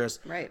dangerous.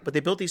 Right. But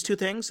they built these two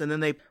things, and then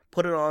they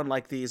put it on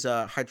like these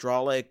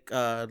hydraulic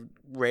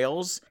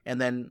rails,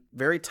 and then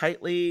very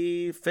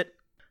tightly fit.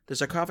 The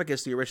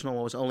sarcophagus, the original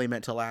one, was only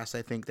meant to last,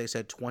 I think they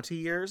said 20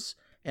 years.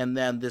 And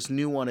then this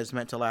new one is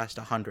meant to last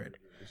 100.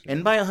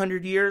 And by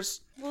 100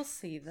 years... We'll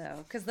see,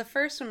 though, because the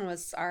first one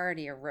was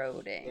already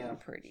eroding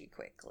pretty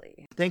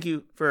quickly. Thank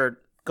you for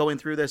going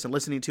through this and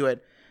listening to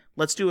it.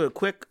 Let's do a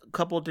quick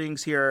couple of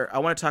things here. I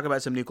want to talk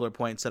about some nuclear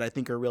points that I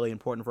think are really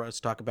important for us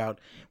to talk about.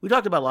 We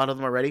talked about a lot of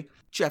them already.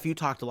 Jeff, you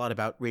talked a lot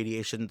about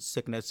radiation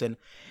sickness and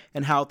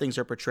how things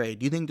are portrayed.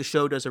 Do you think the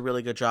show does a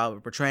really good job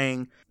of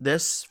portraying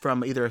this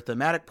from either a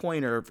thematic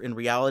point or in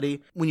reality?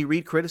 When you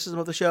read criticism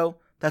of the show,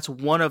 that's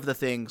one of the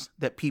things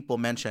that people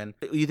mention.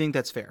 You think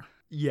that's fair?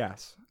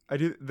 Yes, I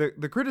do.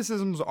 The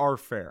criticisms are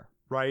fair,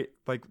 right?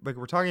 Like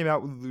we're talking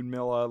about with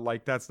Ludmilla,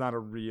 like that's not a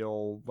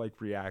real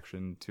like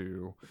reaction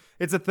to.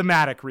 It's a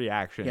thematic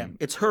reaction. Yeah,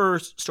 it's her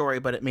story,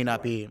 but it may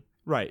not be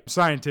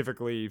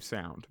scientifically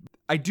sound.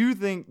 I do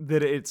think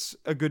that it's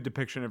a good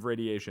depiction of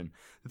radiation.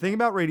 The thing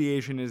about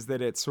radiation is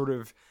that it's sort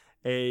of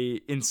a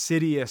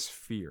insidious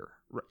fear.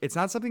 It's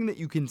not something that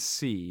you can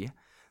see.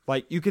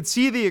 Like, you could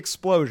see the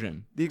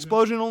explosion. The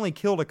explosion only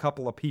killed a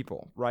couple of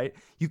people, right?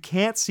 You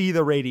can't see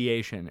the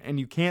radiation, and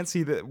you can't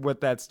see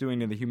what that's doing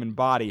to the human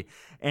body.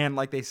 And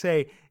like they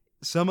say,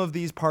 some of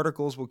these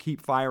particles will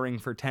keep firing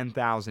for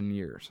 10,000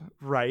 years,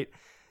 right?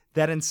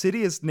 That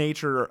insidious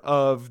nature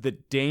of the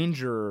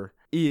danger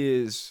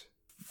is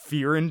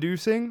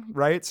fear-inducing,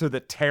 right? So the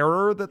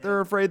terror that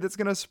they're afraid that's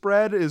going to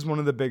spread is one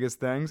of the biggest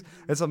things.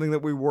 It's something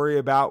that we worry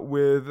about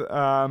with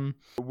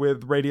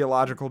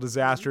radiological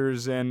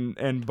disasters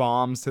and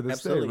bombs to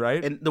this day,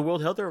 right? And the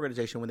World Health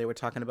Organization, when they were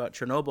talking about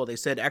Chernobyl, they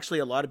said actually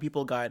a lot of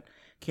people got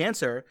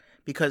cancer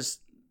because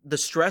the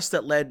stress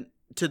that led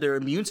to their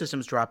immune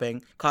systems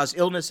dropping caused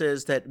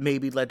illnesses that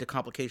maybe led to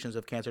complications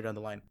of cancer down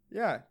the line.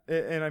 Yeah,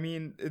 and I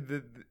mean,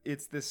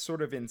 it's this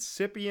sort of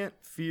incipient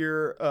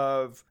fear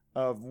of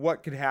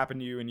what could happen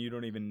to you and you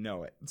don't even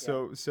know it.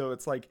 So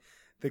it's like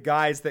the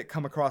guys that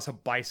come across a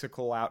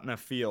bicycle out in a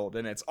field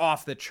and it's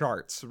off the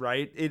charts,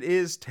 right? It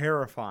is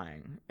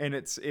terrifying. And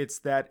it's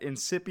that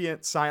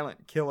incipient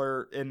silent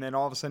killer, and then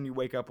all of a sudden you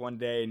wake up one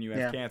day and you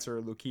have cancer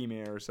or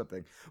leukemia or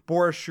something.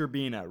 Boris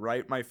Sherbina,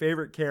 right? My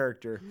favorite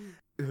character,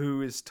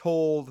 who is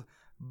told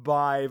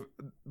by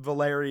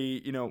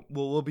Valeri,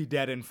 we'll be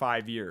dead in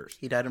 5 years.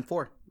 He died in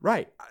 4.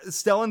 Right.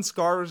 Stellan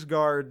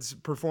Skarsgård's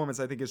performance,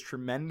 I think, is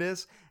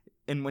tremendous.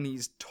 And when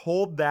he's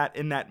told that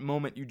in that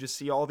moment, you just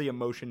see all the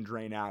emotion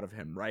drain out of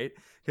him, right?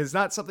 Because it's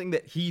not something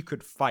that he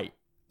could fight.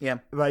 Yeah.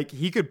 Like,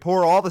 he could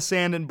pour all the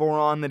sand and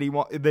boron that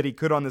he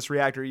could on this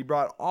reactor. He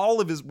brought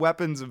all of his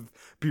weapons of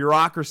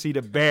bureaucracy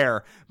to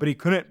bear, but he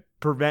couldn't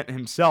prevent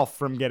himself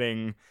from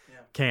getting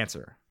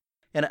cancer.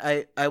 And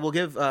I will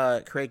give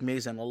Craig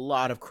Mazin a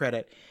lot of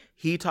credit.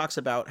 He talks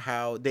about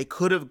how they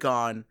could have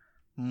gone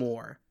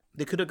more.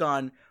 They could have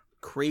gone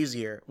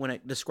crazier when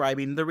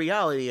describing the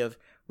reality of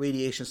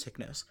radiation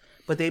sickness.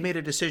 But they made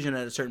a decision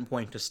at a certain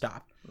point to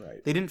stop.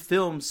 Right. They didn't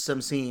film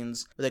some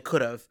scenes that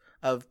could have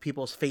of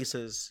people's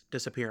faces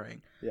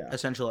disappearing,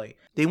 essentially.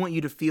 They want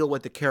you to feel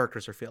what the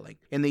characters are feeling.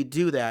 And they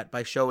do that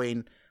by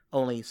showing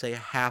only, say,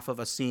 half of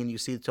a scene. You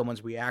see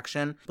someone's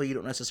reaction, but you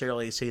don't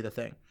necessarily see the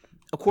thing.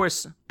 Of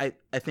course, I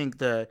think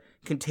the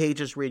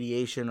contagious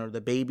radiation or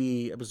the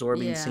baby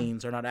absorbing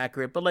scenes are not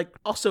accurate, but like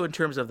also in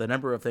terms of the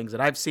number of things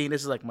that I've seen,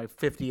 this is like my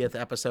 50th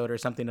episode or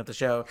something of the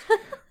show.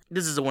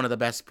 This is one of the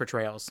best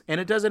portrayals,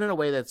 and it does it in a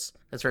way that's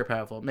very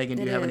powerful. Megan,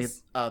 do you have any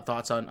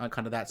thoughts on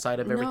kind of that side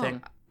of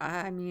everything?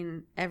 I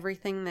mean,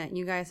 everything that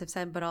you guys have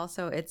said, but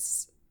also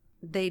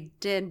they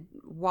did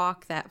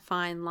walk that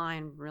fine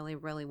line really,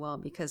 really well,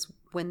 because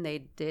when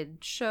they did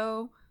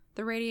show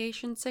the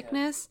radiation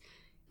sickness,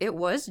 it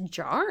was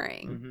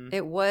jarring. Mm-hmm.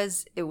 It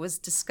was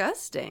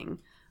disgusting,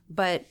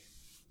 but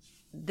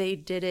they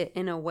did it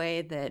in a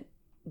way that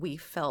we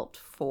felt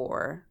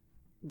for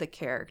the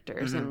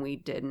characters, and we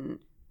didn't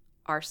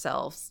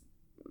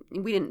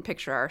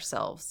picture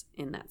ourselves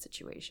in that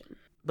situation.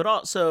 But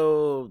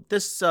also,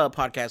 this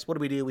podcast, what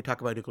do? We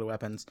talk about nuclear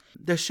weapons.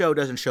 This show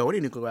doesn't show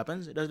any nuclear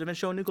weapons. It doesn't even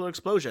show a nuclear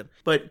explosion.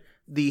 But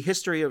the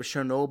history of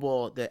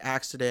Chernobyl, the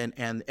accident,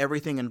 and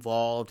everything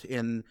involved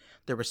in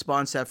the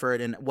response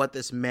effort and what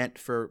this meant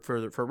for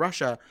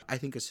Russia, I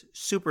think is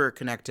super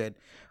connected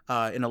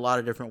in a lot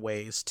of different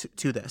ways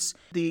to this.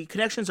 The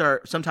connections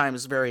are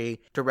sometimes very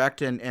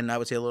direct and I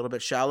would say a little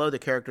bit shallow. The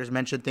characters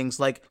mention things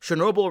like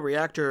Chernobyl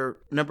reactor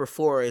number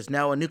 4 is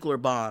now a nuclear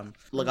bomb.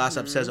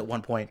 Legasov says at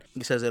one point.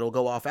 He says it'll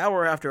go off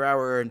hour after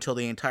hour until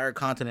the entire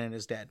continent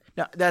is dead.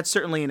 Now, that's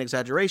certainly an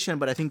exaggeration,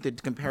 but I think the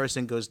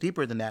comparison goes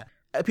deeper than that.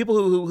 People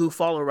who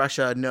follow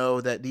Russia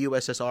know that the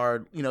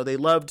USSR, they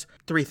loved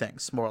 3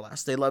 things, more or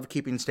less. They loved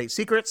keeping state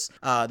secrets,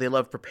 they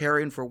loved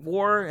preparing for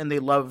war, and they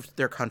loved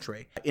their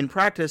country. In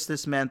practice,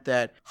 this meant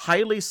that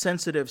highly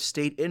sensitive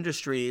state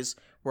industries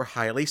were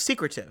highly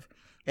secretive.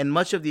 And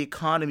much of the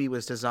economy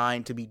was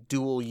designed to be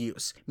dual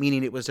use,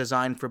 meaning it was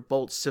designed for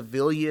both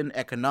civilian,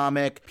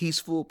 economic,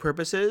 peaceful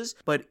purposes,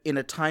 but in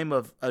a time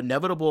of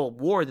inevitable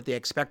war that they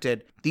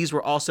expected, these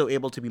were also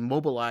able to be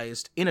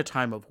mobilized in a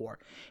time of war.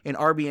 And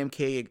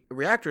RBMK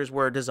reactors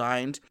were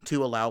designed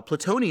to allow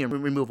plutonium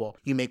removal.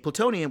 You make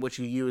plutonium, which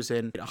you use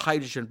in a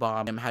hydrogen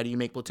bomb. And how do you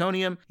make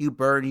plutonium? You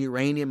burn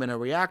uranium in a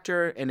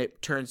reactor, and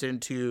it turns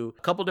into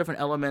a couple different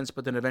elements,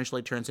 but then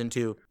eventually turns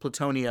into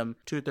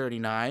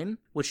plutonium-239,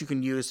 which you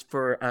can use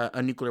for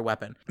a nuclear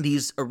weapon.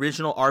 These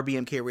original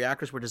RBMK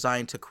reactors were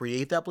designed to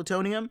create that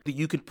plutonium.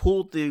 You could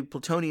pull the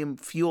plutonium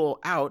fuel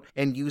out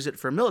and use it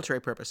for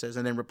military purposes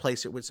and then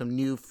replace it with some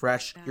new,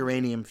 fresh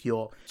uranium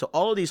fuel. So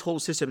all of these whole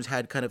systems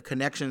had kind of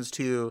connections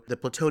to the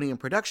plutonium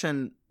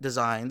production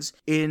designs,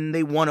 and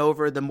they won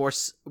over the more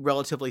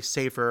relatively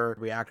safer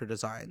reactor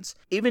designs.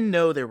 Even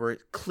though there were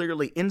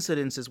clearly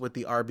incidences with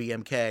the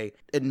RBMK,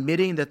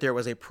 admitting that there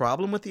was a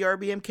problem with the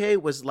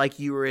RBMK was like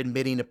you were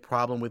admitting a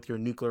problem with your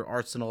nuclear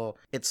arsenal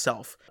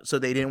itself. So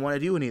they didn't want to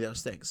do any of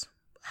those things.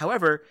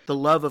 However, the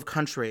love of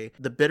country,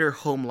 the bitter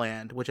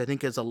homeland, which I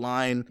think is a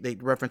line, they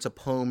reference a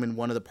poem in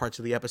one of the parts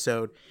of the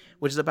episode,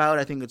 which is about,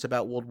 I think it's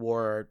about World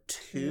War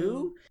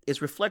II,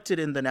 is reflected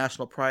in the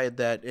national pride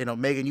that,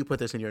 Megan, you put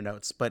this in your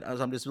notes, but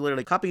I'm just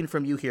literally copying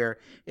from you here,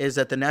 is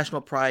that the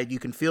national pride, you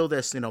can feel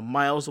this,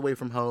 miles away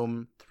from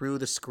home, through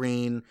the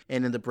screen,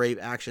 and in the brave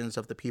actions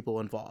of the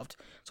people involved.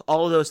 So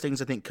all of those things,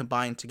 I think,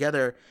 combined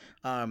together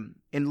and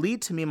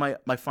lead to me, my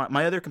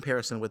other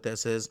comparison with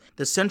this is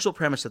the central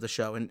premise of the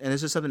show, and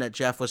this is something that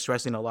Jeff was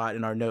stressing a lot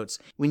in our notes.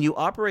 When you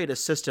operate a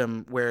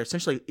system where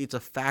essentially it's a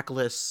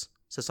factless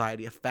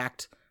society, a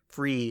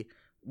fact-free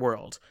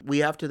world, we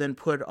have to then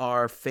put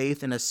our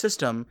faith in a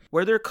system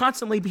where they're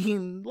constantly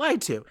being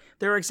lied to.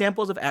 There are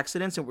examples of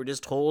accidents and we're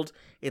just told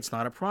it's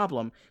not a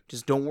problem.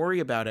 Just don't worry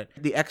about it.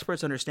 The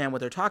experts understand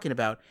what they're talking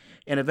about.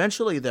 And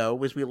eventually,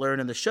 though, as we learn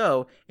in the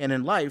show and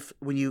in life,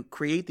 when you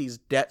create these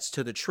debts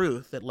to the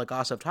truth that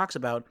Legasov talks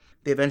about,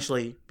 they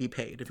eventually be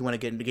paid. If you want to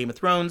get into Game of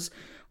Thrones,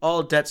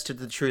 all debts to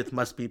the truth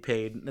must be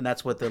paid, and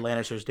that's what the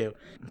Lannisters do.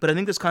 But I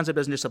think this concept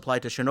doesn't just apply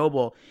to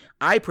Chernobyl.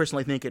 I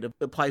personally think it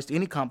applies to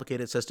any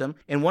complicated system,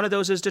 and one of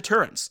those is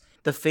deterrence.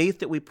 the faith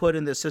that we put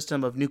in the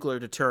system of nuclear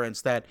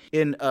deterrence, that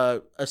in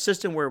a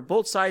system where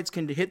both sides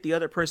can hit the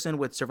other person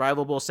with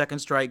survivable second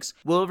strikes,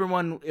 will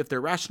everyone, if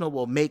they're rational,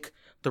 will make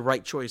the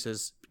right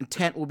choices.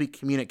 Intent will be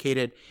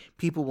communicated.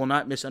 People will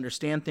not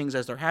misunderstand things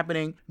as they're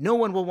happening. No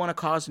one will want to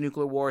cause a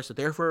nuclear war, so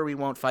therefore we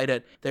won't fight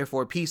it.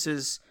 Therefore, peace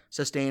is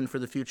sustained for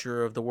the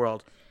future of the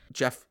world.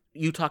 Jeff,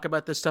 you talk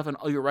about this stuff in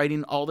your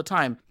writing all the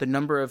time. The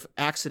number of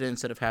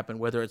accidents that have happened,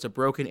 whether it's a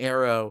broken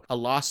arrow, a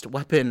lost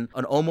weapon,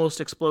 an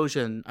almost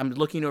explosion. I'm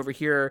looking over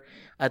here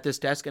at this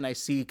desk and I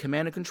see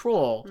command and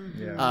control.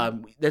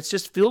 That's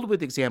just filled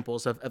with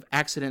examples of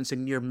accidents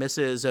and near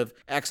misses, of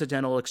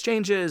accidental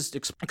exchanges,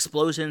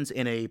 explosions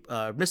in a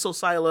missile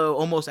silo,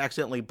 almost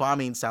accidentally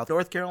bombing South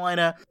North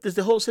Carolina.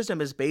 The whole system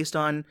is based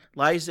on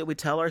lies that we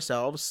tell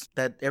ourselves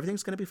that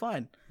everything's going to be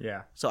fine.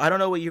 Yeah. So I don't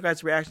know what your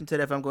guys' reaction to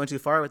that, if I'm going too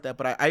far with that,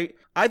 but I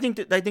think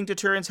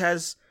deterrence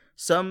has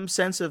some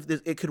sense of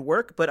it could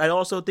work, but I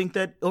also think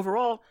that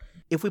overall,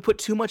 if we put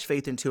too much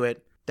faith into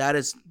it, that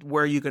is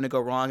where you're going to go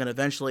wrong, and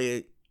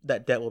eventually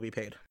that debt will be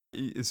paid.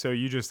 So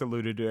you just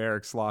alluded to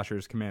Eric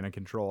Schlosser's Command and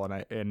Control,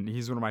 and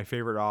he's one of my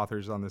favorite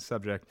authors on this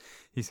subject.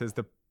 He says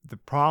the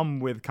problem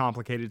with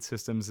complicated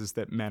systems is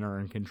that men are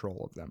in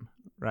control of them,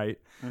 right?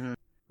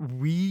 Mm-hmm.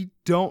 We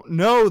don't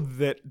know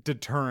that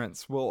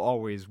deterrence will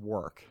always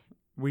work.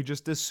 We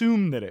just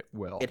assume that it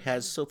will. It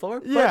has so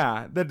far.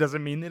 Yeah, that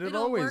doesn't mean that it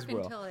always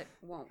will. Until it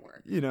won't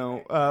work. You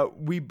know,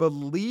 we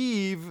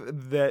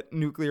believe that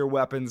nuclear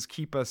weapons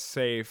keep us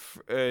safe,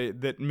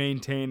 that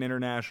maintain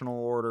international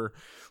order.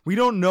 We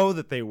don't know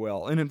that they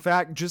will. And in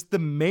fact, just the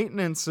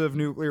maintenance of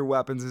nuclear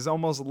weapons has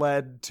almost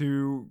led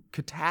to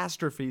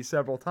catastrophe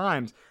several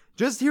times.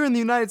 Just here in the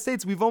United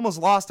States, we've almost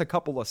lost a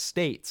couple of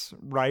states,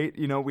 right?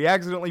 You know, we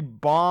accidentally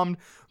bombed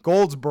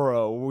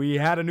Goldsboro. We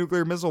had a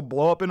nuclear missile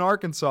blow up in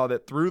Arkansas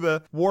that threw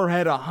the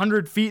warhead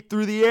 100 feet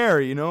through the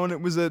air, you know, and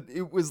it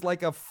was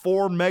like a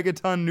 4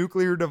 megaton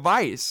nuclear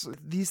device.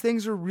 These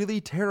things are really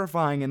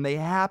terrifying, and they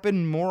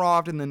happen more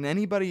often than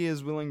anybody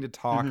is willing to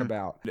talk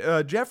about.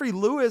 Jeffrey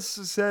Lewis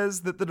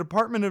says that the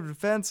Department of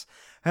Defense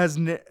has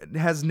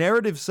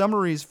narrative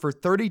summaries for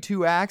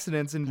 32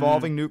 accidents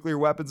involving nuclear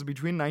weapons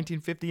between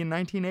 1950 and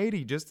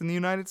 1980, just in the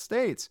United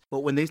States.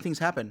 But when these things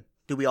happen,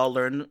 do we all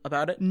learn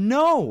about it?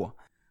 No.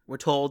 We're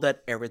told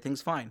that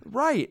everything's fine.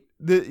 Right.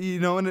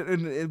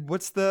 And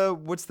what's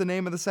the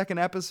name of the second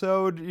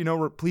episode? You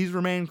know, please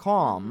remain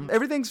calm.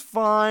 Everything's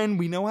fine.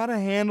 We know how to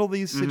handle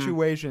these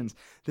situations.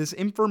 This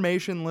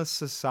informationless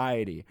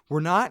society.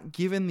 We're not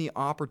given the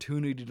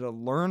opportunity to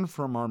learn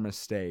from our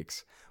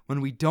mistakes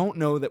when we don't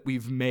know that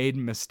we've made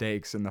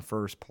mistakes in the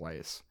first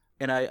place.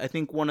 And I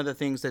think one of the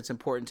things that's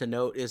important to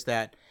note is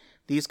that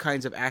these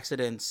kinds of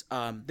accidents,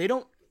 they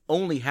don't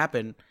only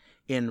happen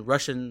in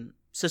Russian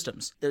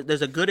systems.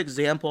 There's a good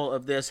example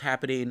of this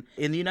happening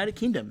in the United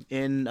Kingdom,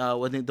 in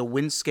the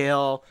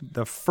Windscale.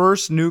 The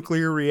first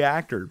nuclear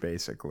reactor,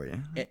 basically.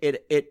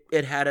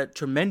 It had a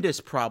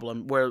tremendous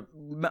problem where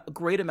a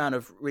great amount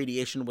of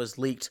radiation was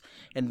leaked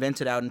and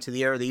vented out into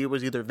the air. It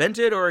was either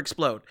vented or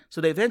explode. So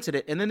they vented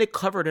it, and then they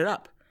covered it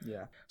up.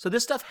 Yeah. So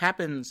this stuff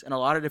happens in a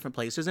lot of different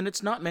places, and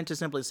it's not meant to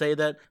simply say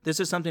that this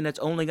is something that's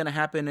only going to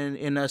happen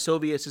in a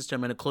Soviet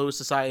system, in a closed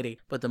society.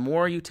 But the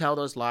more you tell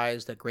those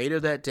lies, the greater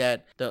that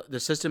debt,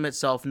 the system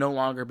itself no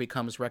longer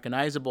becomes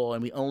recognizable,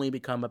 and we only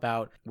become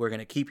about, we're going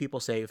to keep people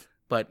safe,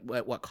 but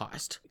at what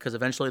cost? Because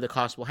eventually the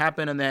cost will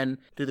happen, and then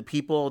do the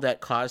people that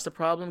caused the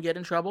problem get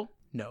in trouble?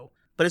 No.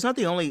 But it's not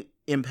the only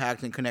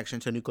impact and connection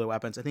to nuclear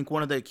weapons. I think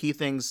one of the key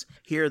things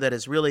here that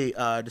is really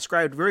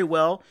described very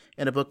well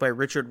in a book by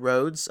Richard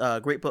Rhodes, a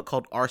great book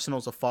called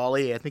Arsenals of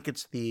Folly. I think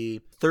it's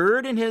the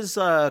third in his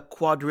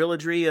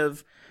quadrilogy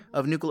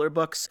of nuclear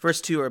books.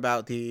 First two are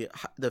about the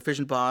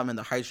fission bomb and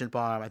the hydrogen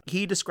bomb.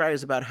 He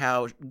describes about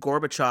how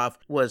Gorbachev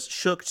was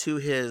shook to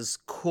his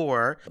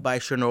core by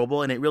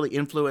Chernobyl, and it really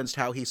influenced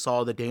how he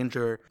saw the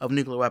danger of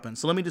nuclear weapons.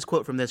 So let me just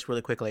quote from this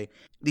really quickly.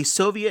 The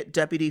Soviet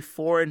deputy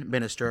foreign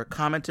minister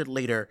commented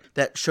later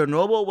that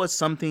Chernobyl was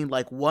something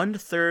like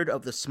 1/3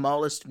 of the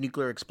smallest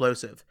nuclear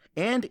explosive.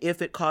 And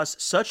if it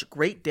caused such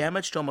great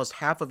damage to almost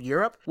half of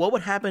Europe, what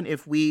would happen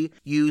if we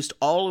used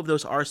all of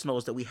those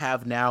arsenals that we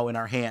have now in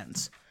our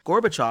hands?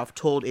 Gorbachev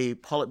told a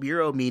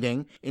Politburo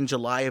meeting in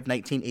July of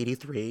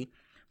 1983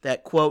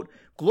 that, quote,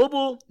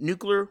 global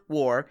nuclear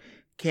war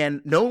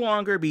can no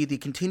longer be the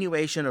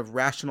continuation of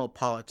rational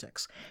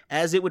politics,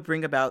 as it would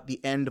bring about the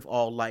end of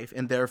all life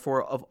and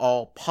therefore of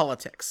all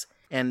politics.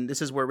 And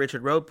this is where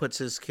Richard Rhodes puts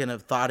his kind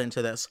of thought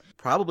into this.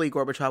 Probably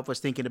Gorbachev was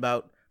thinking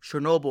about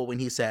Chernobyl when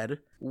he said,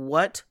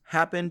 what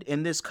happened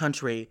in this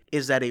country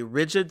is that a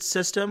rigid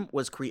system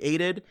was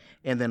created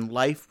and then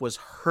life was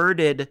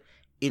herded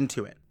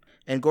into it.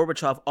 And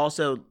Gorbachev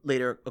also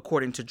later,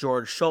 according to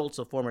George Shultz,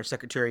 a former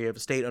Secretary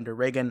of State under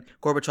Reagan,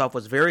 Gorbachev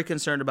was very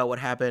concerned about what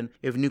happened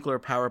if nuclear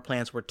power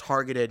plants were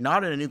targeted,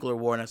 not in a nuclear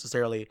war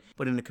necessarily,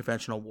 but in a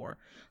conventional war.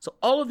 So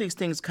all of these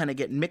things kind of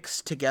get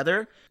mixed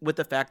together with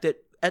the fact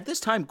that at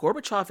this time,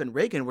 Gorbachev and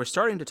Reagan were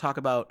starting to talk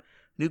about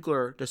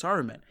nuclear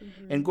disarmament.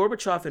 Mm-hmm. And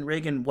Gorbachev and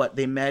Reagan,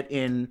 they met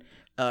in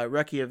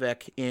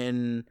Reykjavik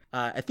in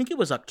I think it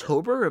was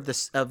October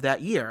of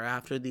that year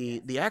after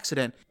the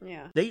accident.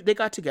 Yeah. They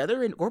got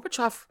together, and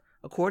Gorbachev,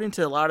 according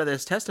to a lot of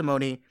this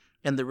testimony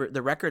and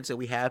the records that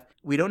we have,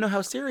 we don't know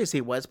how serious he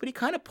was, but he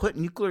kind of put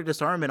nuclear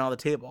disarmament on the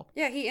table.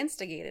 Yeah, he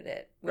instigated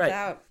it Right.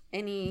 without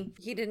any.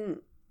 He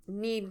didn't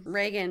need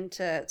Reagan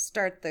to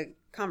start the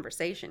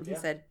conversation. He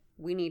said,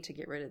 "We need to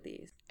get rid of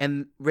these."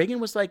 And Reagan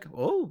was like,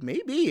 "Oh,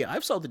 maybe.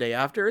 I've saw the day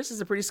after. This is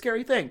a pretty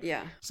scary thing."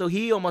 Yeah. So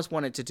he almost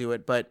wanted to do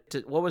it, but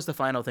what was the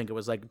final thing? It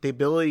was like the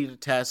ability to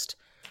test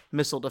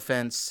missile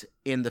defense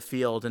in the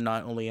field and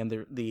not only in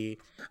the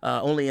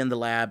only in the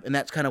lab, and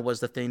that kind of was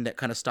the thing that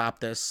kind of stopped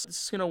this.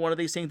 It's, one of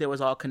these things that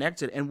was all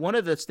connected. And one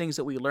of the things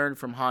that we learned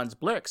from Hans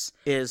Blix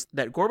is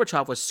that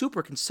Gorbachev was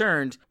super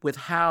concerned with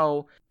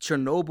how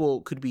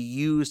Chernobyl could be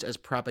used as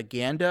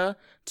propaganda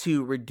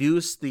to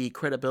reduce the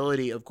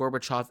credibility of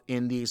Gorbachev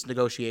in these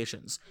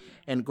negotiations.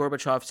 And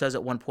Gorbachev says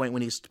at one point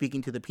when he's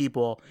speaking to the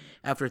people,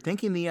 after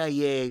thanking the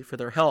IAEA for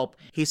their help,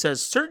 he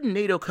says certain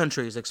NATO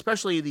countries,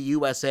 especially the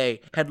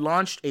USA, had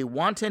launched a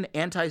wanton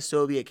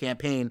anti-Soviet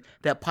campaign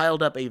that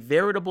piled up a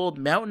veritable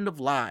mountain of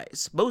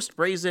lies, most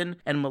brazen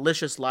and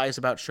malicious lies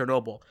about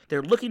Chernobyl.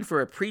 They're looking for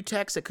a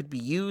pretext that could be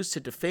used to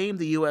defame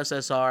the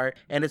USSR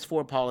and its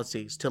foreign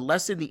policies, to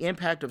lessen the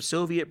impact of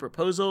Soviet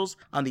proposals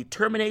on the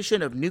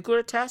termination of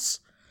nuclear tests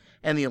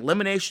and the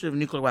elimination of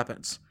nuclear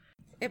weapons.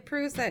 It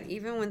proves that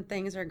even when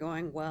things are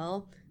going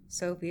well,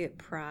 Soviet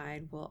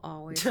pride will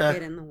always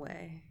get in the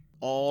way.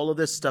 All of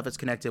this stuff is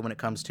connected when it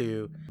comes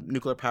to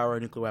nuclear power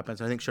and nuclear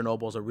weapons. I think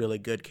Chernobyl is a really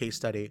good case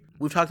study.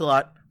 We've talked a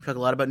lot. We've talked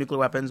a lot about nuclear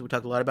weapons. We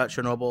talked a lot about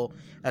Chernobyl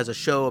as a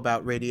show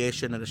about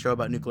radiation and a show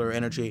about nuclear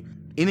energy.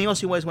 Anything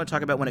else you guys want to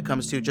talk about when it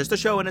comes to just the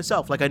show in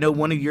itself? Like, I know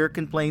one of your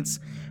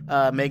complaints,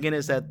 Megan,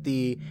 is that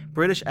the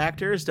British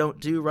actors don't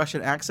do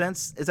Russian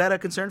accents. Is that a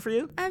concern for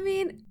you? I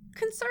mean,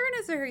 concern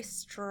is very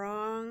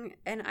strong,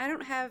 and I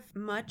don't have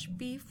much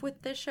beef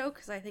with this show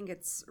because I think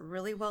it's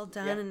really well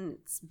done and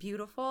it's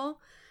beautiful.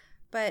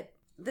 But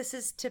this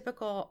is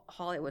typical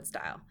Hollywood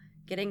style,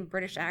 getting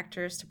British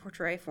actors to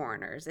portray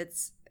foreigners.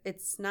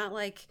 It's not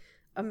like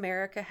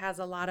America has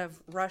a lot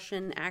of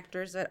Russian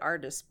actors at our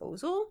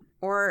disposal,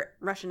 or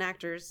Russian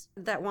actors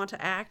that want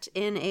to act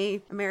in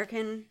a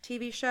American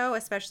TV show,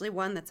 especially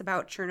one that's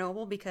about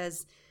Chernobyl,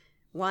 because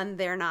one,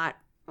 they're not,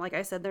 like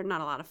I said, they're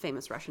not a lot of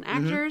famous Russian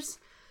actors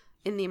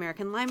in the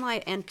American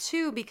limelight, and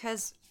two,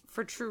 because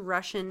for true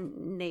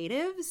Russian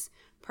natives,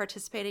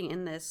 participating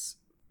in this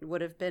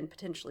would have been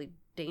potentially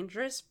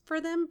dangerous for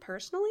them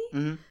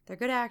personally. They're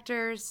good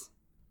actors.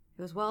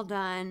 It was well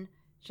done.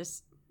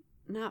 Just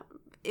not.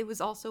 It was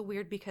also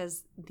weird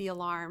because the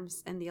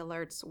alarms and the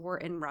alerts were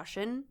in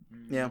Russian.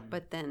 Yeah.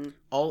 But then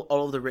all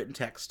of the written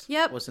text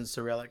was in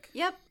Cyrillic.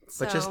 Yep.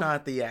 But just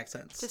not the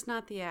accents. Just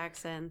not the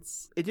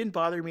accents. It didn't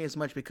bother me as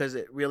much because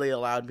it really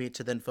allowed me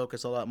to then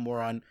focus a lot more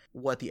on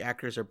what the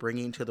actors are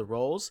bringing to the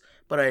roles.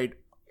 But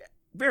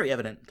very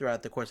evident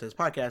throughout the course of this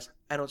podcast,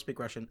 I don't speak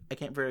Russian. I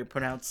can't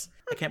pronounce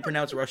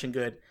Russian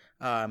good.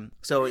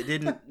 So it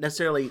didn't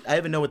necessarily, I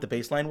even know what the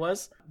baseline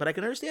was, but I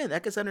can understand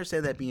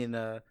that being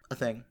a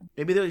thing.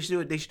 Maybe they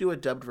should do a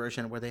dubbed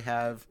version where they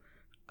have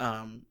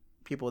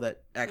people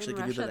that actually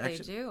can do the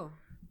action. They do.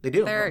 They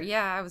do.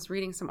 Yeah, I was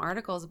reading some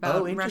articles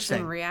about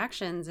Russian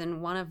reactions,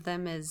 and one of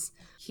them is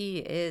he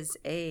is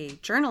a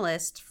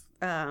journalist.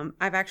 I've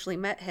actually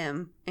met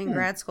him in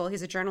grad school.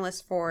 He's a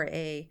journalist for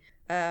a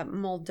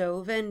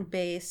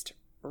Moldovan-based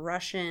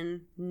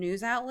Russian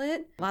news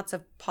outlet. Lots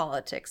of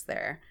politics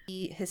there.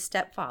 His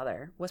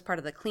stepfather was part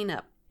of the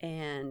cleanup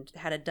and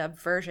had a dubbed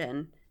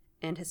version,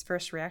 and his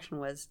first reaction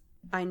was,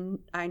 I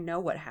know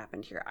what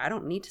happened here. I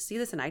don't need to see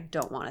this, and I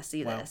don't want to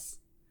see this.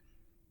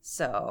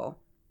 So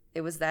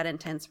it was that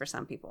intense for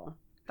some people.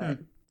 But.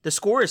 The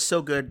score is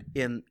so good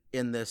in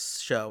this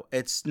show.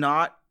 It's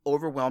not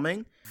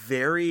overwhelming,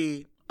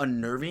 very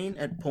unnerving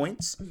at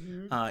points.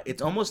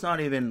 It's almost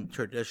not even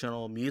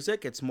traditional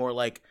music. It's more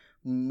like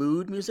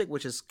mood music,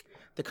 which is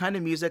the kind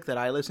of music that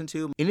I listen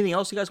to. Anything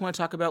else you guys want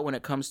to talk about when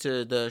it comes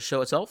to the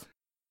show itself?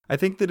 I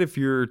think that if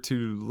you're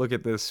to look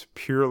at this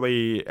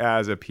purely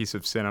as a piece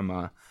of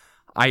cinema,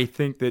 I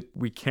think that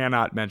we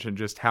cannot mention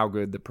just how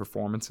good the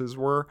performances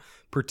were,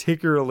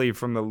 particularly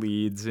from the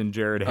leads in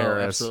Jared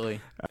Harris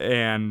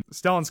and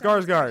Stellan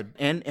Skarsgård.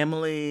 And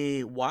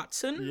Emily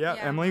Watson? Yeah,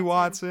 Emily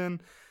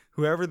Watson.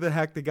 Whoever the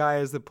heck the guy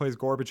is that plays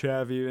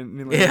Gorbachev,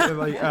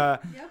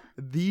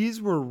 these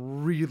were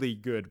really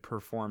good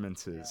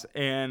performances,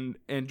 and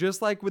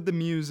just like with the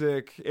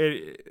music,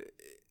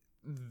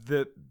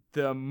 the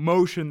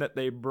emotion that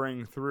they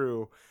bring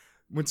through.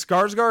 When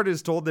Skarsgård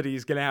is told that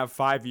he's gonna have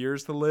 5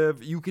 years to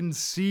live, you can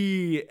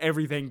see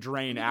everything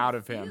drain out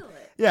of him.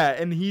 Yeah,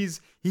 and he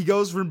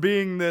goes from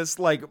being this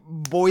like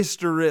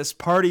boisterous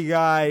party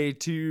guy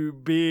to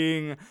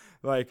being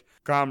like,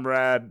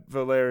 Comrade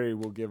Valeri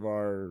will give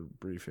our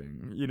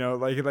briefing.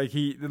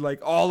 Like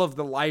all of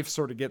the life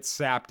sort of gets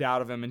sapped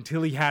out of him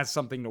until he has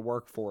something to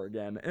work for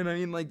again. And I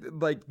mean,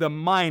 like the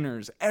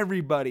miners,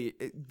 everybody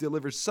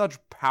delivers such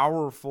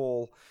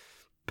powerful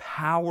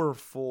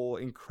powerful,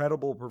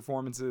 incredible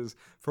performances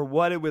for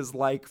what it was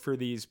like for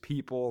these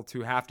people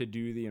to have to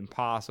do the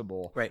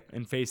impossible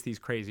and face these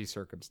crazy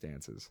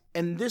circumstances.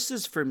 And this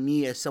is for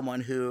me as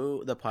someone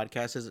who the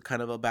podcast is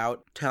kind of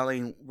about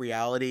telling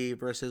reality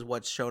versus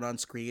what's shown on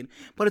screen,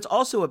 but it's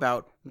also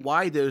about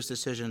why those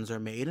decisions are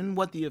made and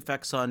what the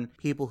effects on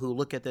people who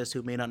look at this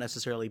who may not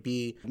necessarily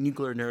be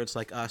nuclear nerds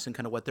like us and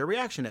kind of what their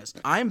reaction is.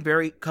 I'm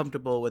very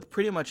comfortable with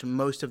pretty much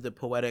most of the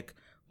poetic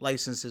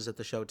licenses that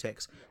the show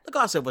takes.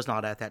 Legasov was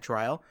not at that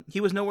trial.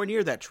 He was nowhere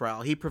near that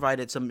trial. He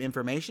provided some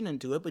information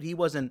into it, but he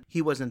wasn't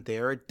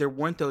there. There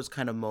weren't those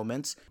kind of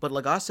moments. But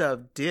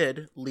Legasov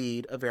did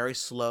lead a very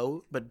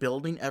slow but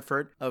building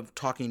effort of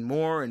talking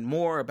more and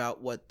more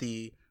about what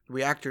the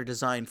reactor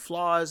design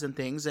flaws and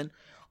things, and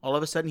all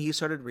of a sudden he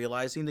started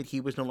realizing that he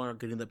was no longer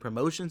getting the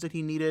promotions that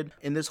he needed.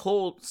 And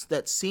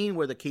that scene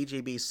where the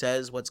KGB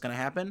says what's going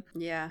to happen,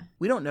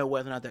 we don't know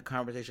whether or not that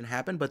conversation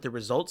happened, but the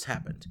results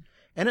happened.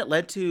 And it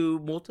led to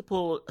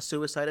multiple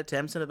suicide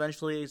attempts and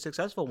eventually a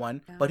successful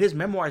one. Yeah. But his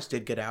memoirs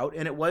did get out,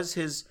 and it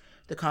was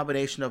the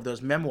combination of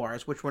those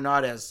memoirs, which were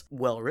not as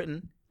well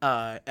written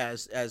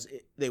as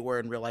they were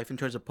in real life in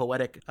terms of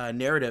poetic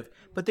narrative,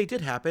 but they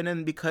did happen.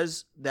 And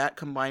because that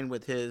combined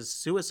with his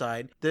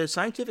suicide, the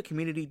scientific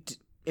community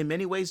in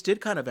many ways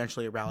did kind of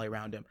eventually rally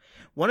around him.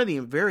 One of the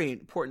very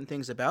important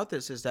things about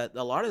this is that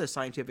a lot of the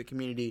scientific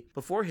community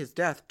before his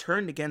death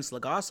turned against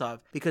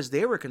Legasov because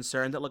they were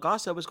concerned that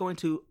Legasov was going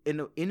to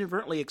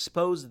inadvertently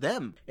expose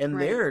them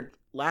and their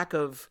lack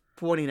of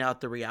pointing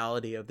out the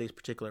reality of these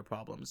particular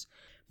problems.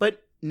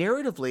 But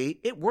narratively,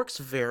 it works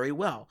very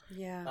well.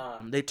 Yeah.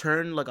 They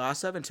turn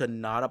Legasov into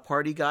not a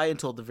party guy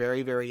until the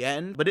very, very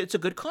end, but it's a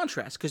good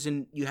contrast because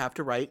you have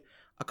to write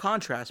a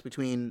contrast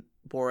between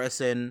Boris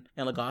and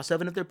Legasov,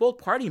 and if they're both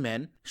party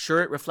men,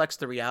 sure, it reflects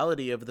the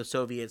reality of the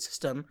Soviet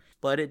system,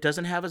 but it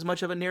doesn't have as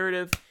much of a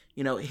narrative,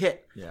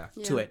 hit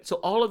to it. So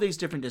all of these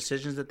different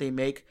decisions that they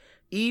make,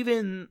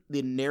 even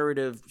the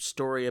narrative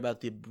story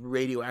about the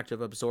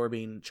radioactive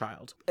absorbing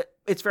child,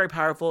 it's very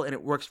powerful and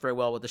it works very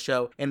well with the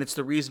show, and it's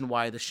the reason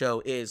why the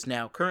show is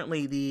now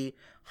currently the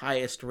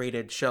highest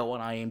rated show on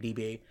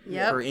IMDb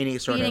for any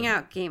sort beating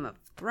out Game of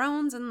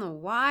Thrones and The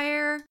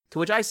Wire. To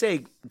which I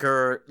say,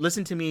 Gur,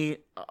 listen to me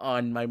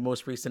on my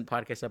most recent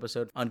podcast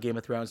episode on Game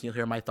of Thrones, and you'll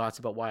hear my thoughts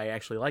about why I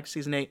actually like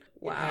season 8.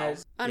 Wow.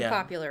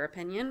 Unpopular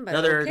opinion, but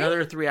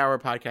another 3-hour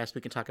podcast.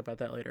 We can talk about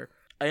that later.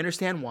 I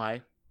understand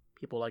why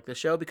people like this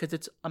show because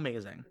it's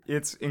amazing.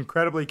 It's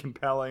incredibly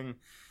compelling,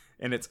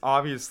 and it's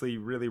obviously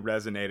really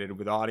resonated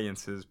with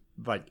audiences.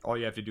 Like, all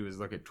you have to do is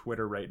look at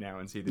Twitter right now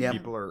and see that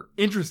people are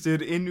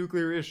interested in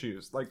nuclear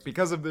issues, like,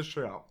 because of this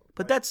show.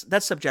 But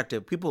that's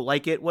subjective. People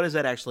like it. What does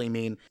that actually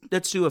mean?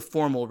 Let's do a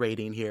formal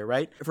rating here,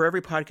 right? For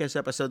every podcast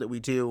episode that we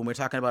do, when we're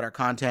talking about our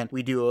content,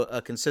 we do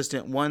a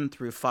consistent 1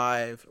 through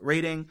 5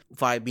 rating,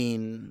 5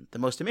 being the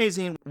most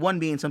amazing, 1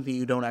 being something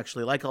you don't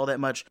actually like all that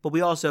much. But we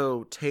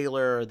also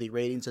tailor the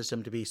rating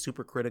system to be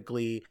super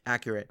critically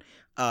accurate.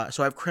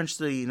 So I've crunched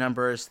the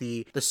numbers,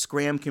 the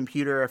Scram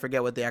computer, I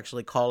forget what they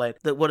actually call it.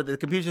 The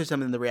computer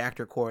system in the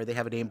reactor core, they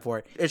have a name for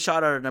it. It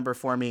shot out a number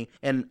for me.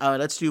 And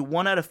let's do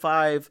 1 out of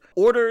 5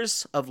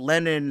 Orders of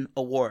Lenin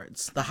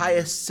Awards, the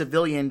highest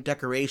civilian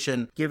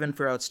decoration given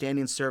for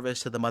outstanding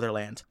service to the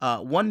motherland.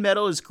 1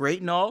 medal is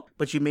great and all,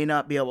 but you may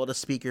not be able to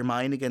speak your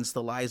mind against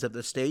the lies of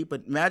the state.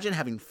 But imagine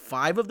having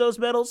 5 of those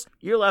medals.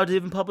 You're allowed to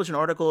even publish an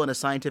article in a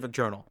scientific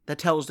journal that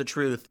tells the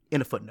truth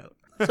in a footnote.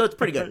 So it's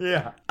pretty good.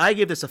 Yeah. I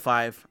give this a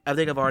 5. I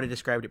think I've already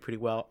described it pretty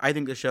well. I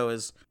think the show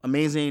is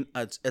amazing.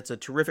 It's a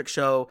terrific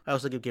show. I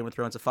also give Game of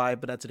Thrones a 5,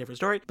 but that's a different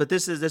story. But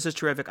this is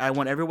terrific. I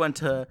want everyone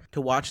to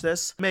watch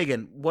this.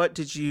 Megan, what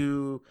did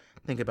you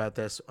think about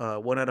this?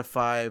 1 out of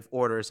 5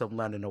 Orders of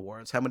Lenin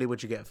Awards. How many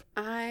would you give?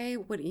 I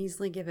would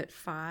easily give it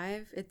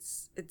 5.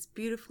 It's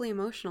beautifully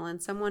emotional,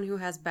 and someone who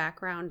has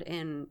background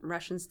in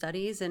Russian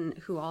studies and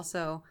who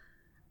also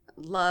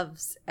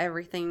loves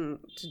everything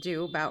to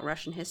do about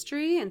Russian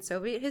history and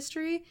Soviet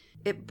history,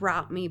 it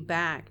brought me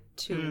back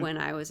to when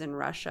I was in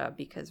Russia,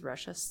 because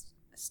Russia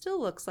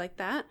still looks like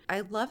that. I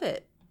love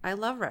it. I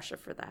love Russia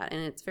for that,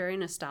 and it's very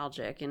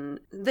nostalgic, and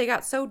they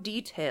got so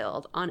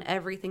detailed on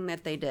everything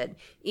that they did.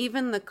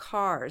 Even the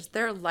cars,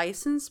 their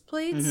license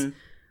plates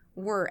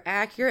were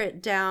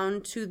accurate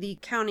down to the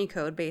county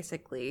code,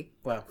 basically,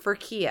 for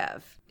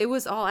Kiev. It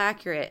was all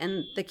accurate,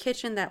 and the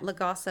kitchen that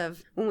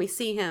Legasov, when we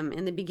see him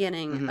in the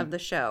beginning of the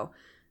show,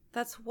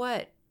 that's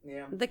what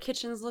the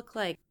kitchens look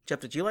like. Jeff,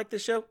 did you like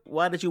this show?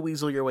 Why did you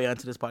weasel your way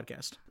onto this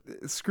podcast?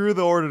 Screw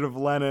the Order of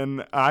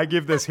Lenin. I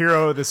give this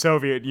hero of the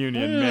Soviet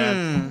Union,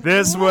 man.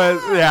 This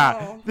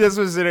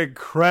was an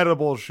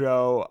incredible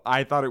show.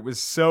 I thought it was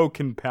so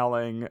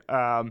compelling.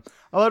 I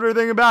loved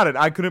everything about it.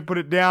 I couldn't put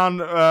it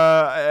down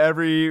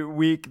every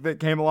week that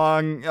came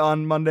along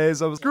on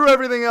Mondays. I was, screw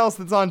everything else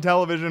that's on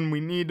television.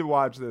 We need to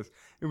watch this.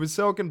 It was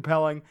so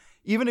compelling.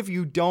 Even if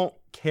you don't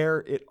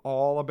care at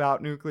all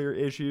about nuclear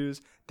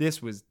issues,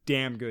 this was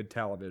damn good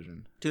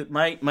television. Dude,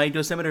 my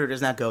dosimeter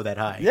does not go that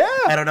high. Yeah.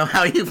 I don't know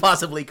how you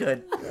possibly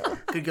could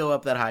go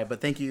up that high,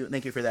 but thank you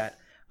for that.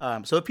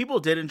 So if people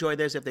did enjoy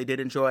this, if they did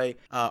enjoy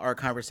our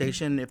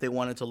conversation, if they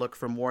wanted to look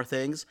for more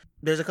things,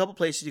 there's a couple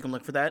places you can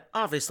look for that.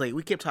 Obviously,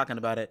 we keep talking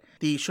about it.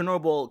 The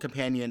Chernobyl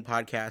Companion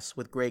podcast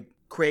with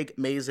Craig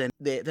Mazin,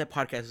 that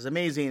podcast is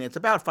amazing. It's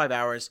about 5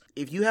 hours.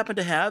 If you happen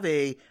to have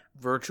a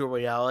virtual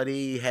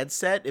reality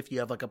headset, if you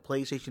have like a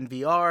PlayStation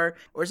VR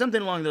or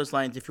something along those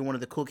lines, if you're one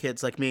of the cool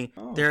kids like me,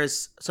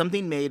 there's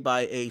something made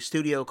by a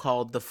studio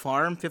called The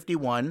Farm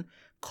 51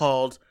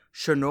 called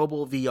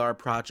Chernobyl VR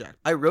Project.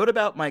 I wrote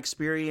about my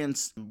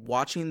experience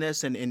watching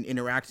this and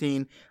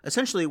interacting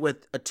essentially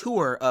with a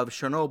tour of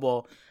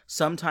Chernobyl.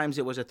 Sometimes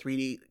it was a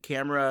 3D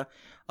camera.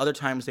 Other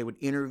times they would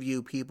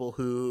interview people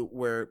who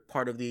were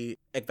part of the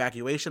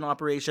evacuation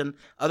operation.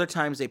 Other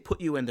times they put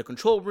you in the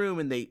control room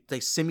and they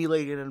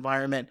simulate an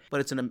environment.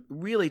 But it's a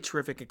really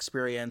terrific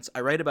experience.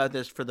 I write about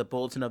this for the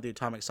Bulletin of the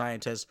Atomic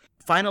Scientist.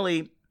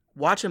 Finally,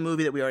 watch a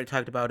movie that we already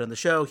talked about on the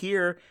show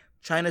here,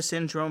 China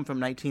Syndrome from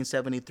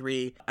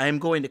 1973. I am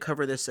going to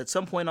cover this at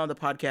some point on the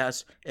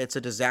podcast. It's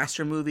a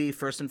disaster movie,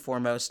 first and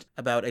foremost,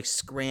 about a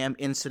scram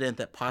incident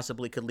that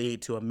possibly could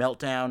lead to a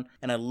meltdown.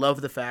 And I love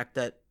the fact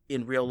that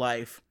in real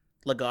life,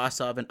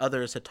 Legasov and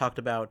others had talked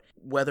about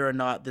whether or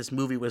not this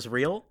movie was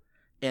real.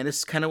 And this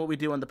is kind of what we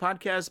do on the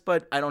podcast,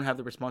 but I don't have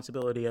the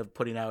responsibility of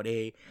putting out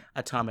a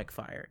atomic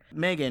fire.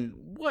 Megan,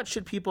 what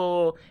should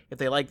people, if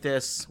they like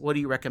this, what do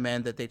you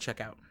recommend that they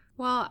check out?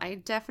 Well, I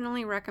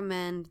definitely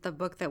recommend the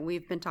book that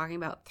we've been talking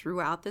about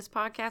throughout this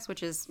podcast,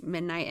 which is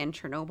Midnight in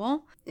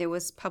Chernobyl. It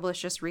was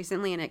published just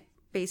recently, and it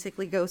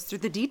basically goes through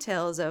the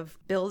details of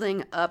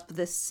building up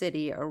the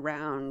city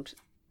around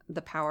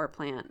the power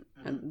plant,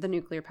 the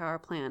nuclear power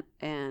plant,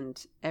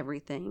 and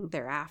everything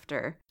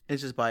thereafter.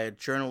 This is by a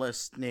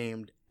journalist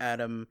named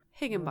Adam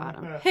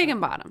Higginbottom.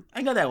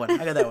 I got that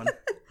one.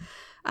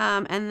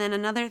 And then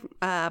another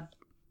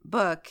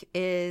book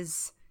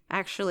is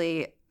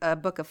actually a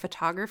book of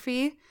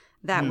photography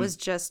that was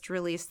just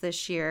released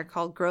this year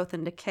called Growth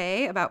and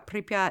Decay, about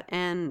Pripyat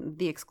and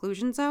the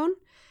exclusion zone.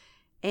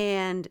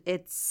 And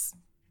it's,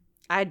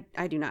 I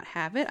do not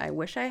have it. I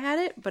wish I had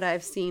it, but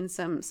I've seen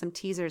some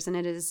teasers, and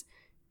it is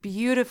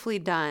beautifully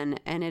done,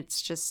 and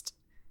it's just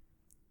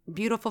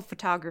beautiful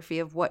photography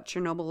of what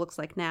Chernobyl looks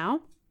like now.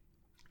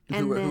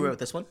 Who wrote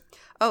this one?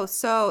 Oh,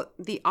 so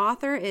the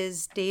author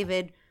is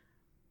David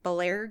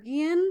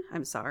Balergian.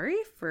 I'm sorry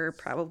for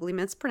probably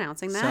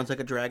mispronouncing that. Sounds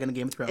like a dragon in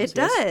Game of Thrones. It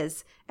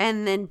does.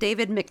 And then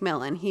David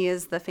McMillan. He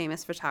is the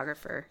famous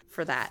photographer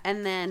for that.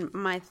 And then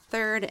my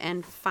third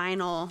and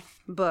final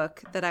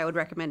book that I would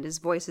recommend is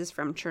Voices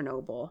from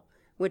Chernobyl,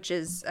 which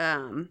is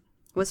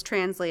was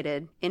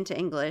translated into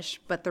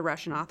English, but the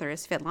Russian author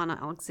is Svetlana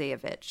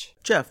Alexeyevich.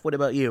 Jeff, what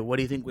about you? What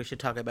do you think we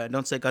should talk about?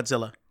 Don't say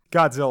Godzilla.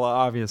 Godzilla,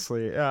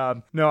 obviously.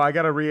 No, I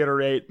got to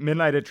reiterate,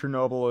 Midnight at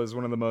Chernobyl is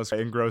one of the most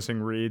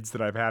engrossing reads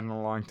that I've had in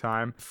a long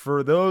time.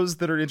 For those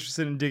that are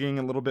interested in digging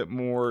a little bit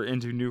more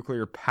into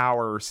nuclear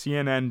power,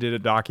 CNN did a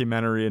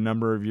documentary a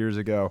number of years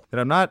ago that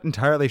I'm not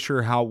entirely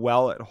sure how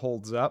well it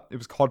holds up. It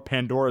was called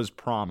Pandora's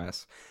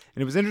Promise.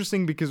 And it was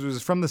interesting because it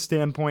was from the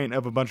standpoint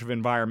of a bunch of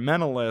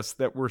environmentalists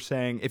that were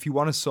saying, if you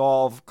want to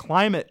solve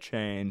climate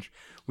change,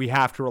 we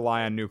have to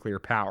rely on nuclear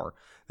power.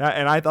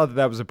 And I thought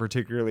that was a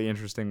particularly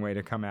interesting way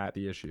to come at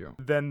the issue.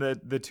 Then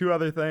the two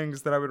other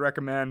things that I would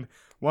recommend,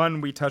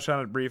 one, we touched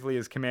on it briefly,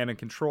 is Command and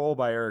Control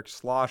by Eric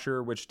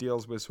Schlosser, which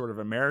deals with sort of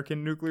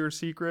American nuclear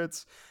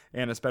secrets,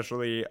 and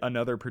especially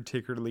another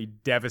particularly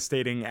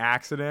devastating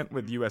accident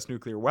with U.S.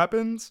 nuclear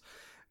weapons.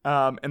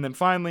 And then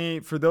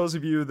finally, for those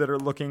of you that are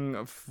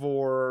looking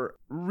for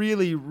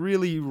really,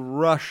 really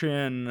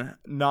Russian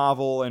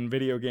novel and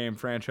video game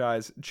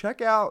franchise,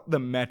 check out the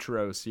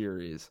Metro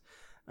series.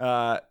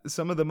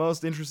 Some of the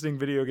most interesting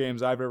video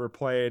games I've ever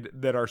played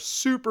that are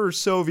super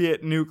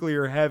Soviet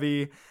nuclear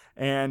heavy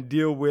and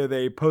deal with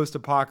a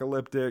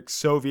post-apocalyptic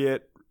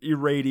Soviet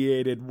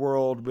irradiated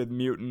world with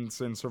mutants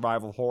and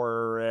survival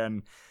horror,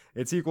 and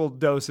it's equal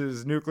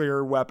doses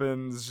nuclear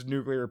weapons,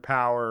 nuclear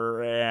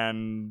power,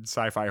 and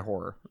sci-fi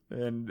horror.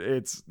 And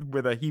it's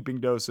with a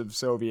heaping dose of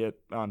Soviet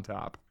on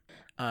top.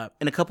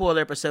 In a couple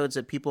other episodes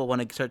that people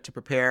want to start to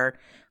prepare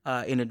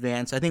in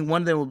advance, I think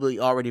one of them will be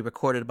already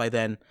recorded by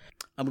then.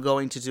 I'm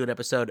going to do an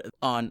episode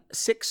on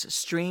Six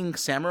String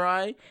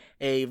Samurai,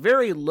 a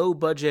very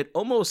low-budget,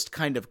 almost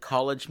kind of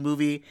college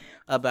movie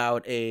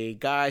about a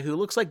guy who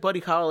looks like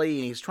Buddy Holly,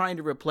 and he's trying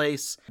to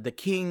replace the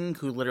king,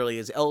 who literally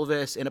is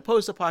Elvis, in a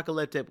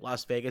post-apocalyptic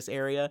Las Vegas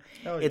area.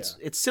 Oh, yeah.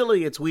 It's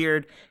silly, it's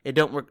weird. It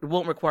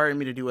won't require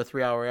me to do a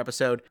 3-hour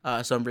episode,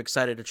 so I'm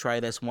excited to try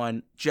this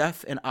one.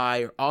 Jeff and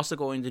I are also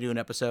going to do an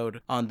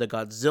episode on the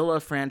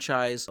Godzilla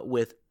franchise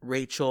with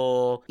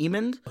Rachel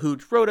Emond, who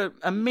wrote an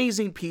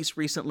amazing piece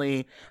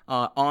recently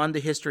on the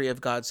history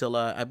of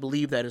Godzilla. I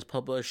believe that is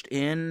published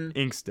in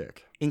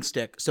Inkstick.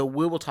 Inkstick. So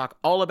we will talk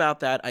all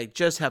about that. I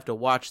just have to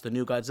watch the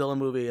new Godzilla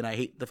movie, and I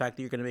hate the fact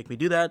that you're going to make me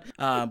do that.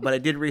 But I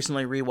did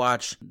recently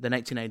rewatch the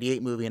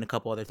 1998 movie and a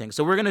couple other things.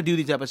 So we're going to do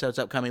these episodes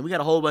upcoming. We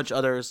got a whole bunch of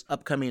others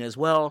upcoming as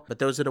well, but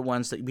those are the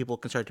ones that people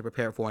can start to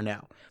prepare for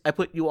now. I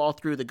put you all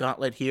through the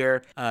gauntlet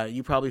here.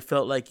 You probably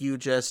felt like you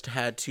just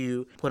had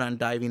to put on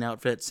diving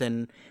outfits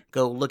and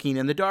go looking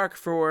in the dark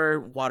for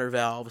water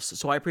valves.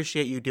 So I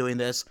appreciate you doing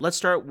this. Let's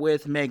start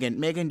with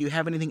Megan. Megan, do you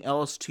have anything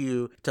else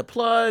to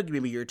plug?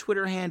 Maybe your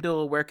Twitter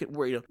handle? Where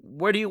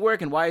do you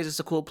work and why is this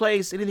a cool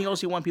place? Anything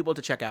else you want people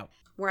to check out?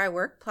 Where I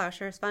work,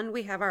 Plowshares Fund,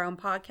 we have our own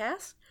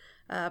podcast,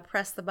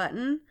 Press the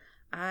Button.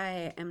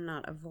 I am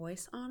not a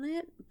voice on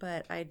it,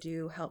 but I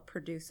do help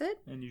produce it.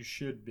 And you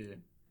should be.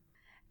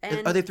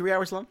 And are they 3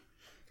 hours long?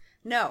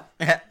 No.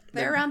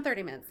 They're around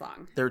 30 minutes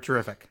long. They're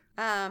terrific.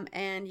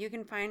 And you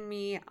can find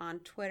me on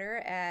Twitter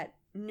at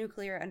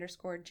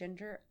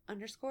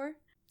nuclear_ginger_.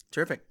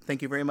 Terrific.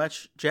 Thank you very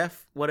much.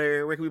 Jeff,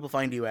 where can people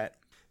find you at?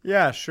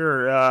 Yeah,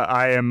 sure.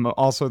 I am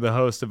also the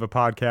host of a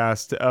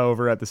podcast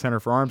over at the Center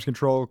for Arms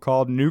Control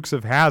called Nukes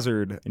of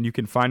Hazard, and you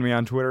can find me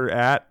on Twitter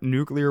at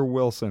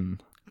NuclearWilson.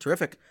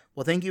 Terrific.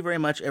 Well, thank you very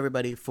much,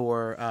 everybody,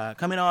 for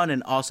coming on,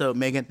 and also,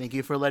 Megan, thank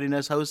you for letting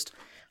us host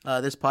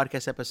this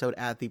podcast episode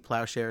at the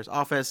Plowshares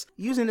office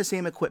using the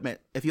same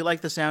equipment. If you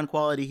like the sound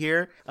quality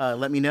here,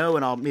 let me know,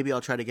 and I'll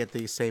try to get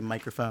these same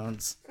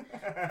microphones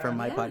for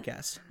my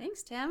podcast.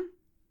 Thanks, Tim.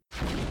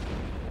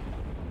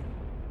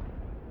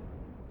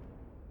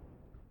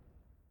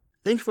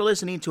 Thanks for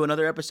listening to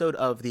another episode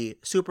of the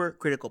Super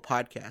Critical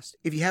Podcast.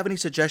 If you have any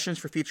suggestions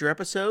for future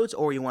episodes,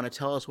 or you want to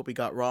tell us what we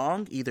got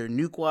wrong, either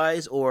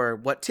nuke-wise or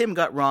what Tim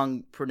got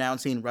wrong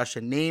pronouncing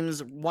Russian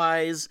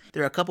names-wise,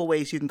 there are a couple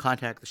ways you can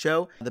contact the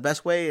show. The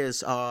best way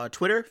is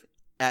Twitter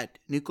at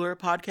Nuclear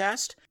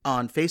Podcast,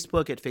 on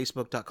Facebook at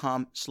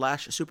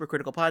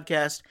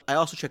facebook.com/supercriticalpodcast. I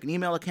also check an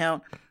email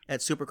account at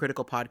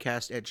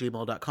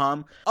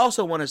supercriticalpodcast@gmail.com.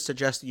 Also want to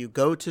suggest that you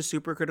go to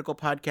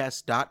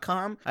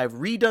supercriticalpodcast.com. I've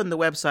redone the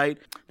website.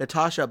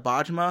 Natasha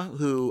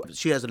Bajma,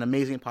 she has an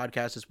amazing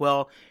podcast as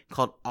well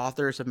called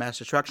Authors of Mass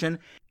Destruction.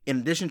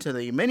 In addition to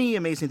the many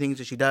amazing things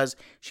that she does,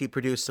 she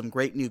produced some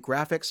great new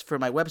graphics for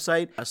my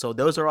website. So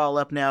those are all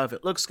up now. If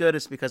it looks good,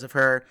 it's because of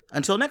her.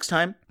 Until next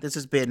time, this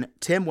has been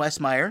Tim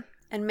Westmeyer.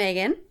 And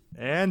Megan.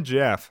 And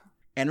Jeff.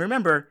 And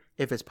remember,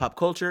 if it's pop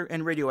culture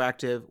and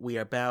radioactive, we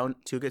are bound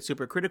to get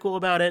super critical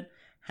about it.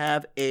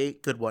 Have a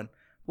good one.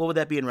 What would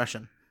that be in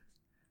Russian?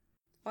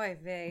 Oy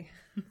vey.